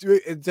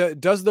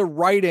does the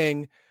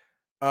writing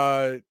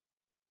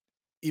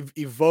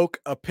evoke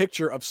a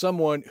picture of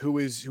someone who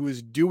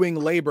is doing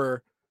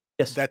labor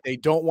that they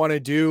don't want to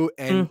do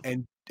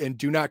and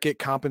do not get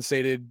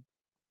compensated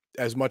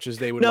as much as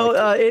they would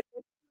like to?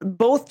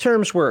 Both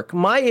terms work.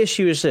 My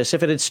issue is this: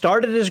 if it had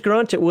started as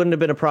Grunt, it wouldn't have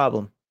been a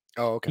problem.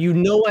 Oh, okay. You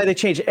know why they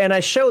changed it. And I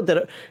showed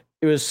that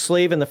it was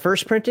Slave in the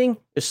first printing, it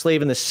was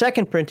Slave in the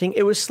second printing,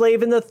 it was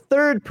Slave in the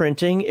third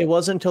printing. It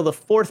wasn't until the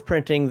fourth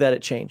printing that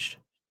it changed.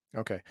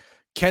 Okay.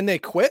 Can they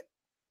quit?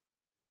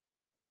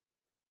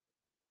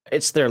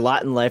 It's their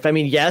lot in life. I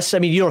mean, yes. I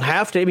mean, you don't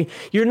have to. I mean,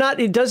 you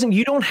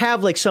don't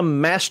have like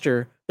some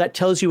master that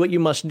tells you what you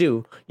must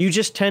do. You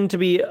just tend to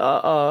be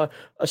a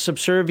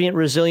subservient,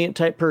 resilient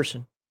type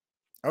person.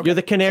 Okay. You're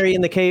the canary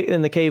in the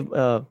cave,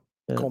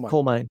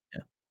 coal mine.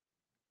 Yeah.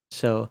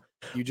 So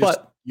you're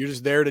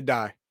just there to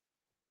die.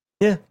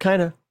 Yeah,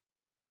 kind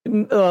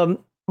of.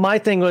 My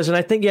thing was, and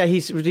I think,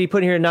 he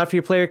put in here, not for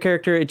your player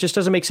character. It just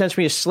doesn't make sense for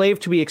me, a slave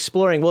to be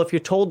exploring. Well, if you're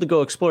told to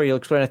go explore, you'll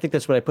explore. And I think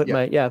that's what I put in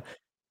my,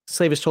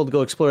 slave is told to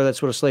go explore.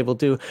 That's what a slave will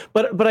do.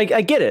 But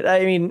I get it.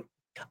 I mean,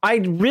 I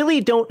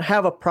really don't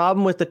have a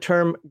problem with the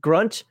term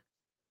Grunt,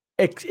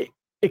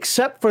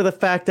 except for the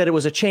fact that it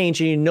was a change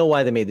and you know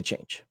why they made the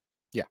change.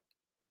 Yeah.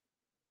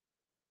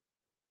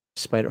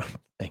 Spider,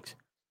 thanks.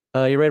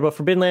 You read about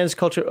Forbidden Lands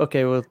culture?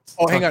 Okay, well.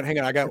 Hang on.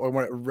 I got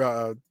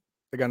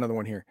another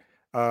one here.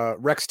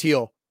 Rex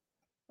Teal.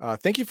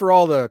 Thank you for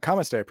all the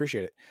comments today. I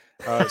appreciate it.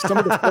 Some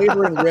of the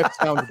flavor and riff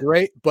sounds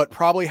great, but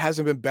probably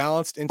hasn't been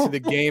balanced into the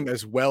game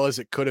as well as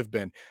it could have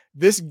been.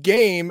 This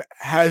game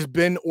has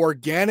been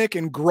organic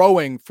and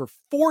growing for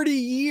 40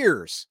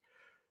 years.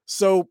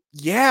 So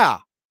yeah,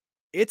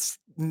 it's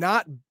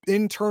not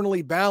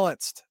internally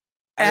balanced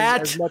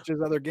as much as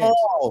other games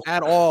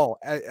at all,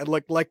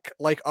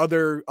 like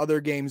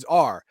other games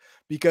are,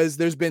 because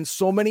there's been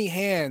so many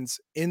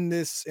hands in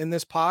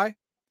this pie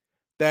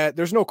that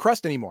there's no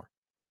crust anymore.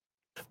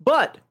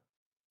 But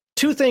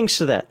two things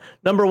to that.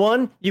 Number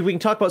one, we can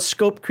talk about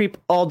scope creep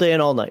all day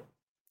and all night.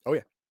 Oh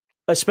yeah,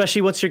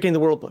 especially once you're getting the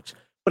world books.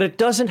 But it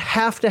doesn't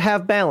have to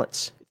have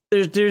balance.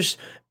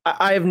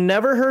 I have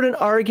never heard an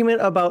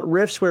argument about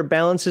rifts where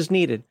balance is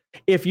needed.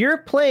 If you're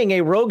playing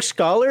a rogue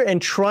scholar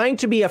and trying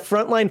to be a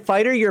frontline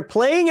fighter, you're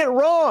playing it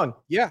wrong.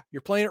 Yeah,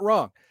 you're playing it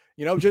wrong.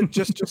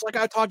 Just like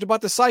I talked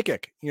about the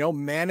psychic,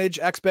 manage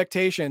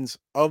expectations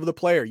of the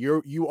player.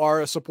 You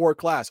are a support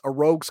class, a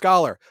rogue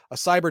scholar, a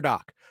cyber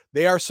doc.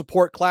 They are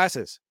support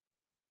classes.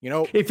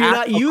 If you're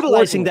not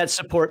utilizing that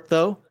support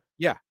though.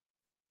 Yeah.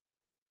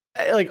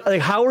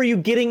 Like how are you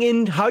getting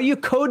in? How are you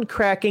code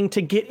cracking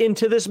to get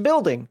into this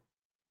building?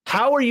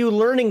 How are you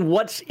learning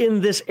what's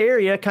in this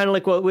area? Kind of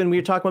like when we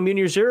were talking about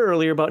Mutineer Zero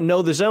earlier about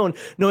know the zone,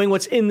 knowing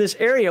what's in this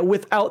area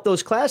without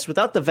those classes,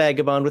 without the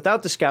Vagabond,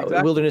 without the Scout,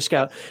 exactly. Wilderness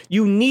Scout.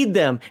 You need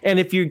them. And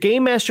if your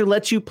Game Master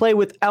lets you play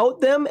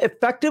without them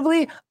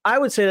effectively, I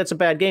would say that's a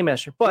bad Game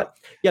Master. But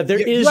yeah, there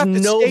is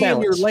no stay balance.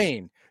 In your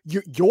lane.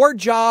 Your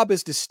job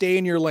is to stay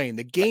in your lane.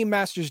 The Game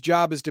Master's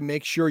job is to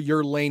make sure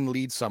your lane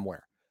leads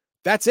somewhere.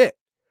 That's it.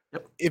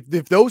 Yep.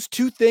 If those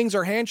two things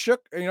are handshook,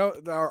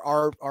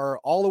 are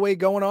all the way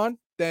going on,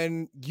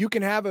 then you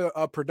can have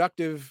a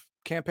productive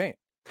campaign.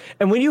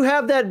 And when you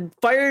have that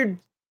fire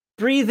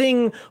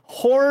breathing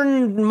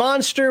horn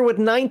monster with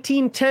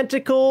 19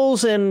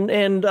 tentacles and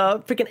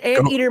freaking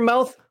anteater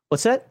mouth,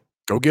 what's that?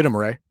 Go get him,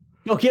 Ray.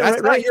 Okay,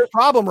 that's not your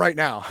problem right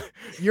now.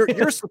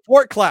 Your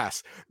support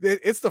class.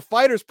 It's the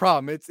fighter's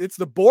problem. It's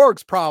the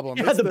Borg's problem.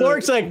 Yeah, the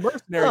Borg's like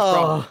mercenaries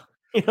problem.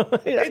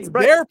 It's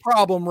their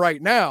problem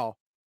right now.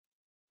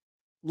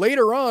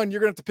 Later on,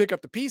 you're gonna have to pick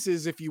up the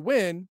pieces if you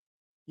win.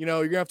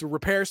 You're gonna have to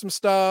repair some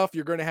stuff.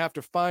 You're gonna have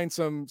to find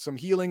some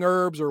healing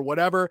herbs or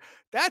whatever.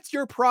 That's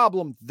your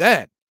problem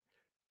then.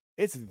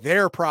 It's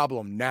their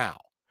problem now.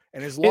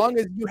 And as long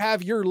as you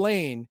have your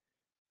lane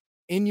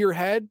in your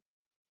head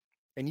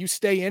and you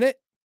stay in it,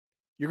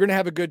 you're gonna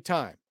have a good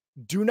time.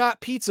 Do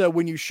not pizza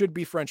when you should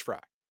be French fry.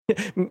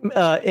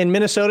 In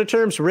Minnesota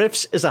terms,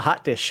 Riffs is a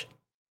hot dish.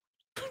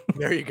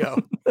 There you go.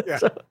 Yeah.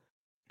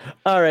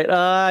 All right.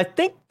 I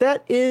think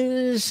that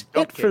is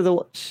it for the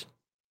ones.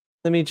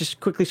 Let me just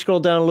quickly scroll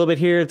down a little bit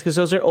here because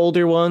those are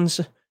older ones,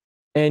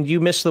 and you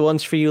missed the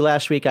ones for you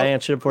last week. I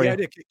answered them for you. I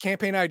did.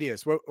 Campaign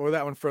ideas. What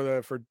that one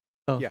for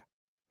yeah.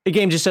 The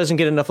game just doesn't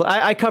get enough.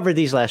 I covered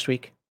these last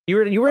week. You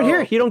weren't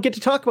here. You don't get to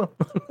talk about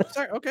them.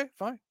 Sorry. Okay,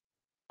 fine.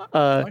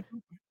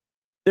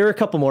 There are a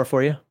couple more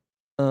for you.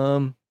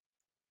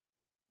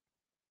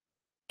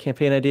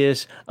 Campaign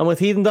ideas. I'm with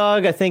Heathen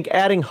Dog. I think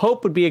adding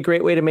hope would be a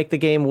great way to make the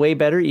game way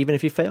better, even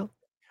if you fail.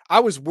 I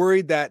was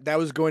worried that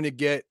was going to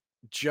get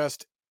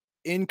just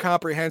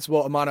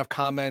incomprehensible amount of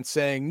comments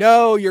saying,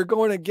 no, you're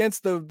going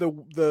against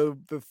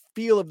the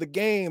feel of the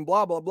game,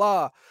 blah, blah,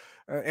 blah.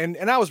 And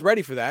I was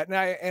ready for that.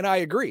 And I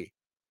agree.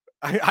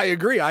 I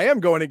agree. I am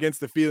going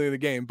against the feeling of the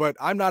game, but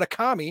I'm not a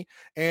commie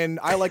and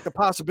I like the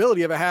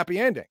possibility of a happy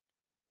ending.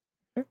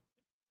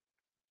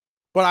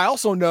 But I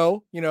also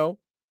know,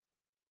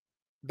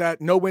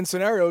 that no-win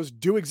scenarios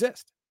do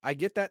exist. I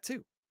get that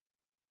too.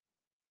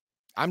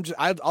 I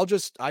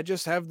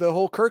just have the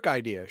whole Kirk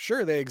idea.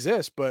 Sure, they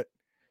exist, but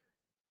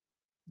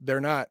they're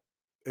not.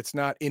 It's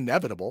not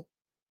inevitable.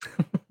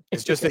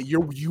 It's just that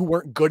you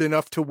weren't good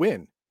enough to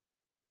win.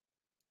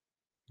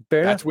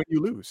 That's when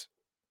you lose.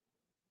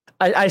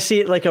 I see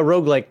it like a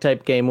roguelike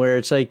type game where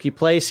it's like you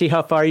play, see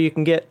how far you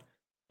can get.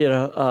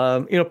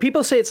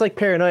 People say it's like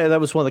paranoia. That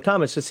was one of the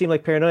comments. It seemed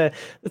like paranoia.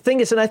 The thing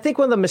is, and I think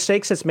one of the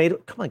mistakes that's made,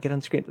 come on, get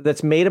on screen,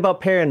 that's made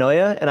about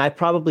paranoia, and I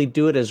probably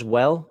do it as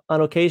well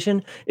on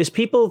occasion, is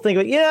people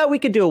think, yeah, we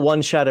could do a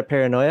one shot at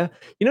paranoia.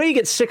 You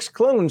get 6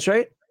 clones,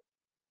 right?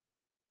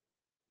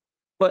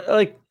 But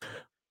like,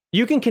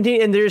 you can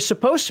continue, and there's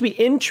supposed to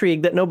be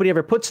intrigue that nobody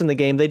ever puts in the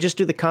game. They just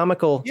do the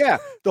comical. Yeah,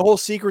 the whole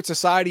secret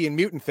society and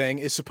mutant thing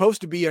is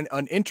supposed to be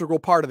an integral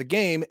part of the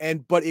game,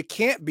 but it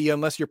can't be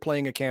unless you're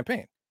playing a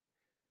campaign.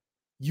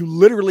 You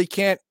literally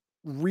can't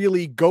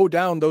really go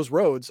down those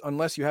roads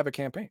unless you have a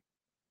campaign.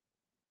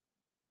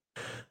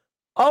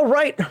 All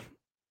right.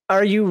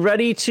 Are you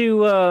ready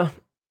to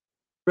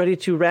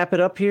wrap it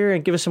up here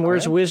and give us some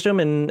words of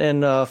wisdom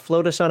and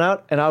float us on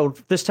out? And I'll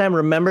this time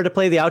remember to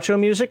play the outro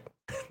music.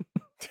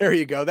 There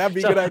you go. That'd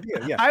be a good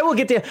idea. Yeah. I will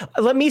get there.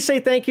 Let me say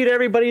thank you to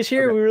everybody who's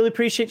here. Okay. We really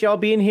appreciate y'all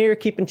being here,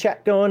 keeping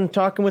chat going,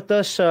 talking with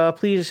us.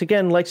 Please,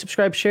 again, like,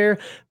 subscribe, share.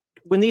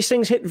 When these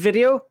things hit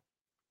video,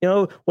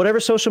 whatever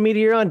social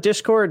media you're on,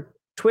 Discord,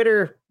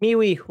 Twitter,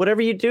 MeWe,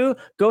 whatever you do,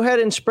 go ahead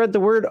and spread the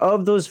word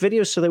of those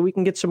videos so that we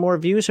can get some more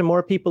views and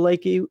more people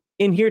like you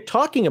in here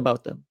talking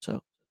about them. So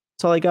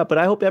that's all I got. But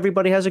I hope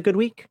everybody has a good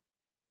week.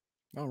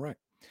 All right.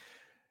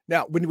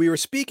 Now, when we were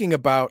speaking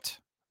about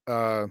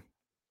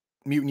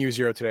Mutant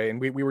U0 today, and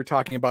we were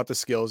talking about the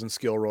skills and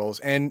skill rolls,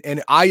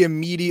 and I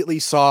immediately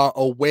saw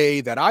a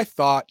way that I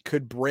thought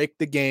could break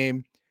the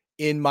game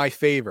in my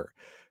favor.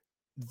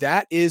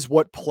 That is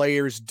what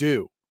players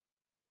do.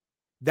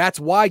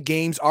 That's why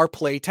games are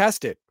play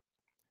tested.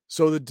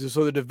 So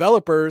the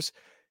developers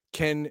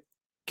can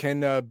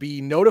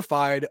be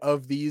notified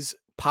of these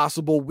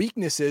possible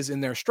weaknesses in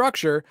their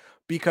structure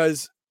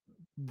because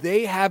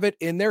they have it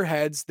in their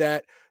heads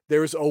that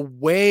there's a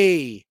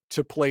way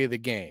to play the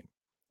game.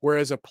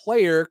 Whereas a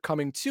player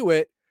coming to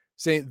it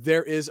saying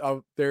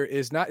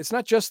it's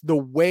not just the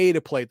way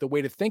to play it, the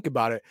way to think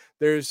about it.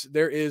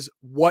 There is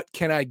what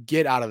can I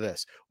get out of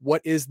this?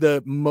 What is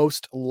the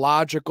most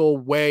logical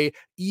way,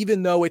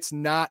 even though it's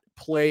not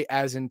play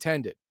as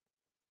intended?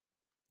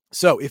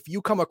 So if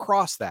you come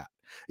across that,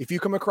 if you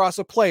come across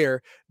a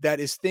player that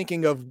is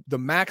thinking of the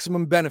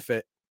maximum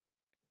benefit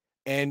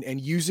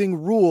and using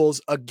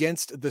rules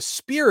against the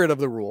spirit of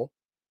the rule,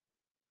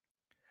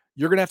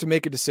 you're going to have to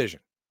make a decision.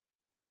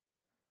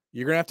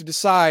 You're going to have to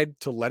decide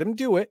to let him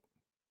do it,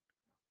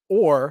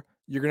 or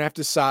you're going to have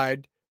to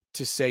decide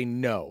to say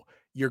no.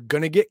 You're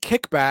going to get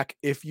kickback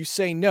if you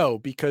say no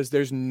because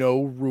there's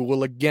no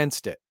rule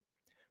against it.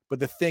 But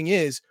the thing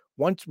is,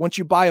 once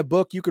you buy a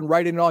book, you can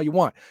write in all you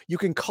want. You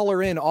can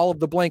color in all of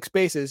the blank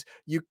spaces.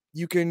 You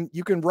can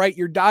write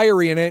your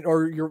diary in it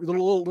or your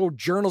little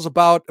journals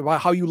about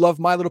how you love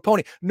My Little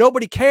Pony.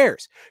 Nobody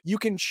cares. You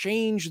can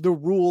change the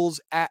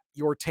rules at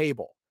your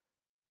table.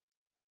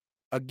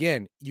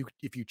 Again,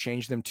 if you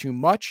change them too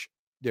much,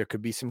 there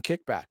could be some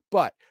kickback.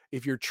 But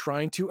if you're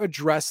trying to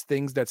address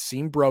things that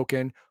seem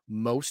broken,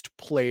 most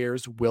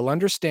players will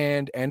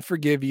understand and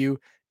forgive you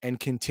and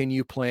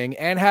continue playing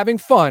and having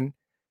fun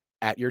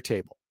at your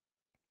table.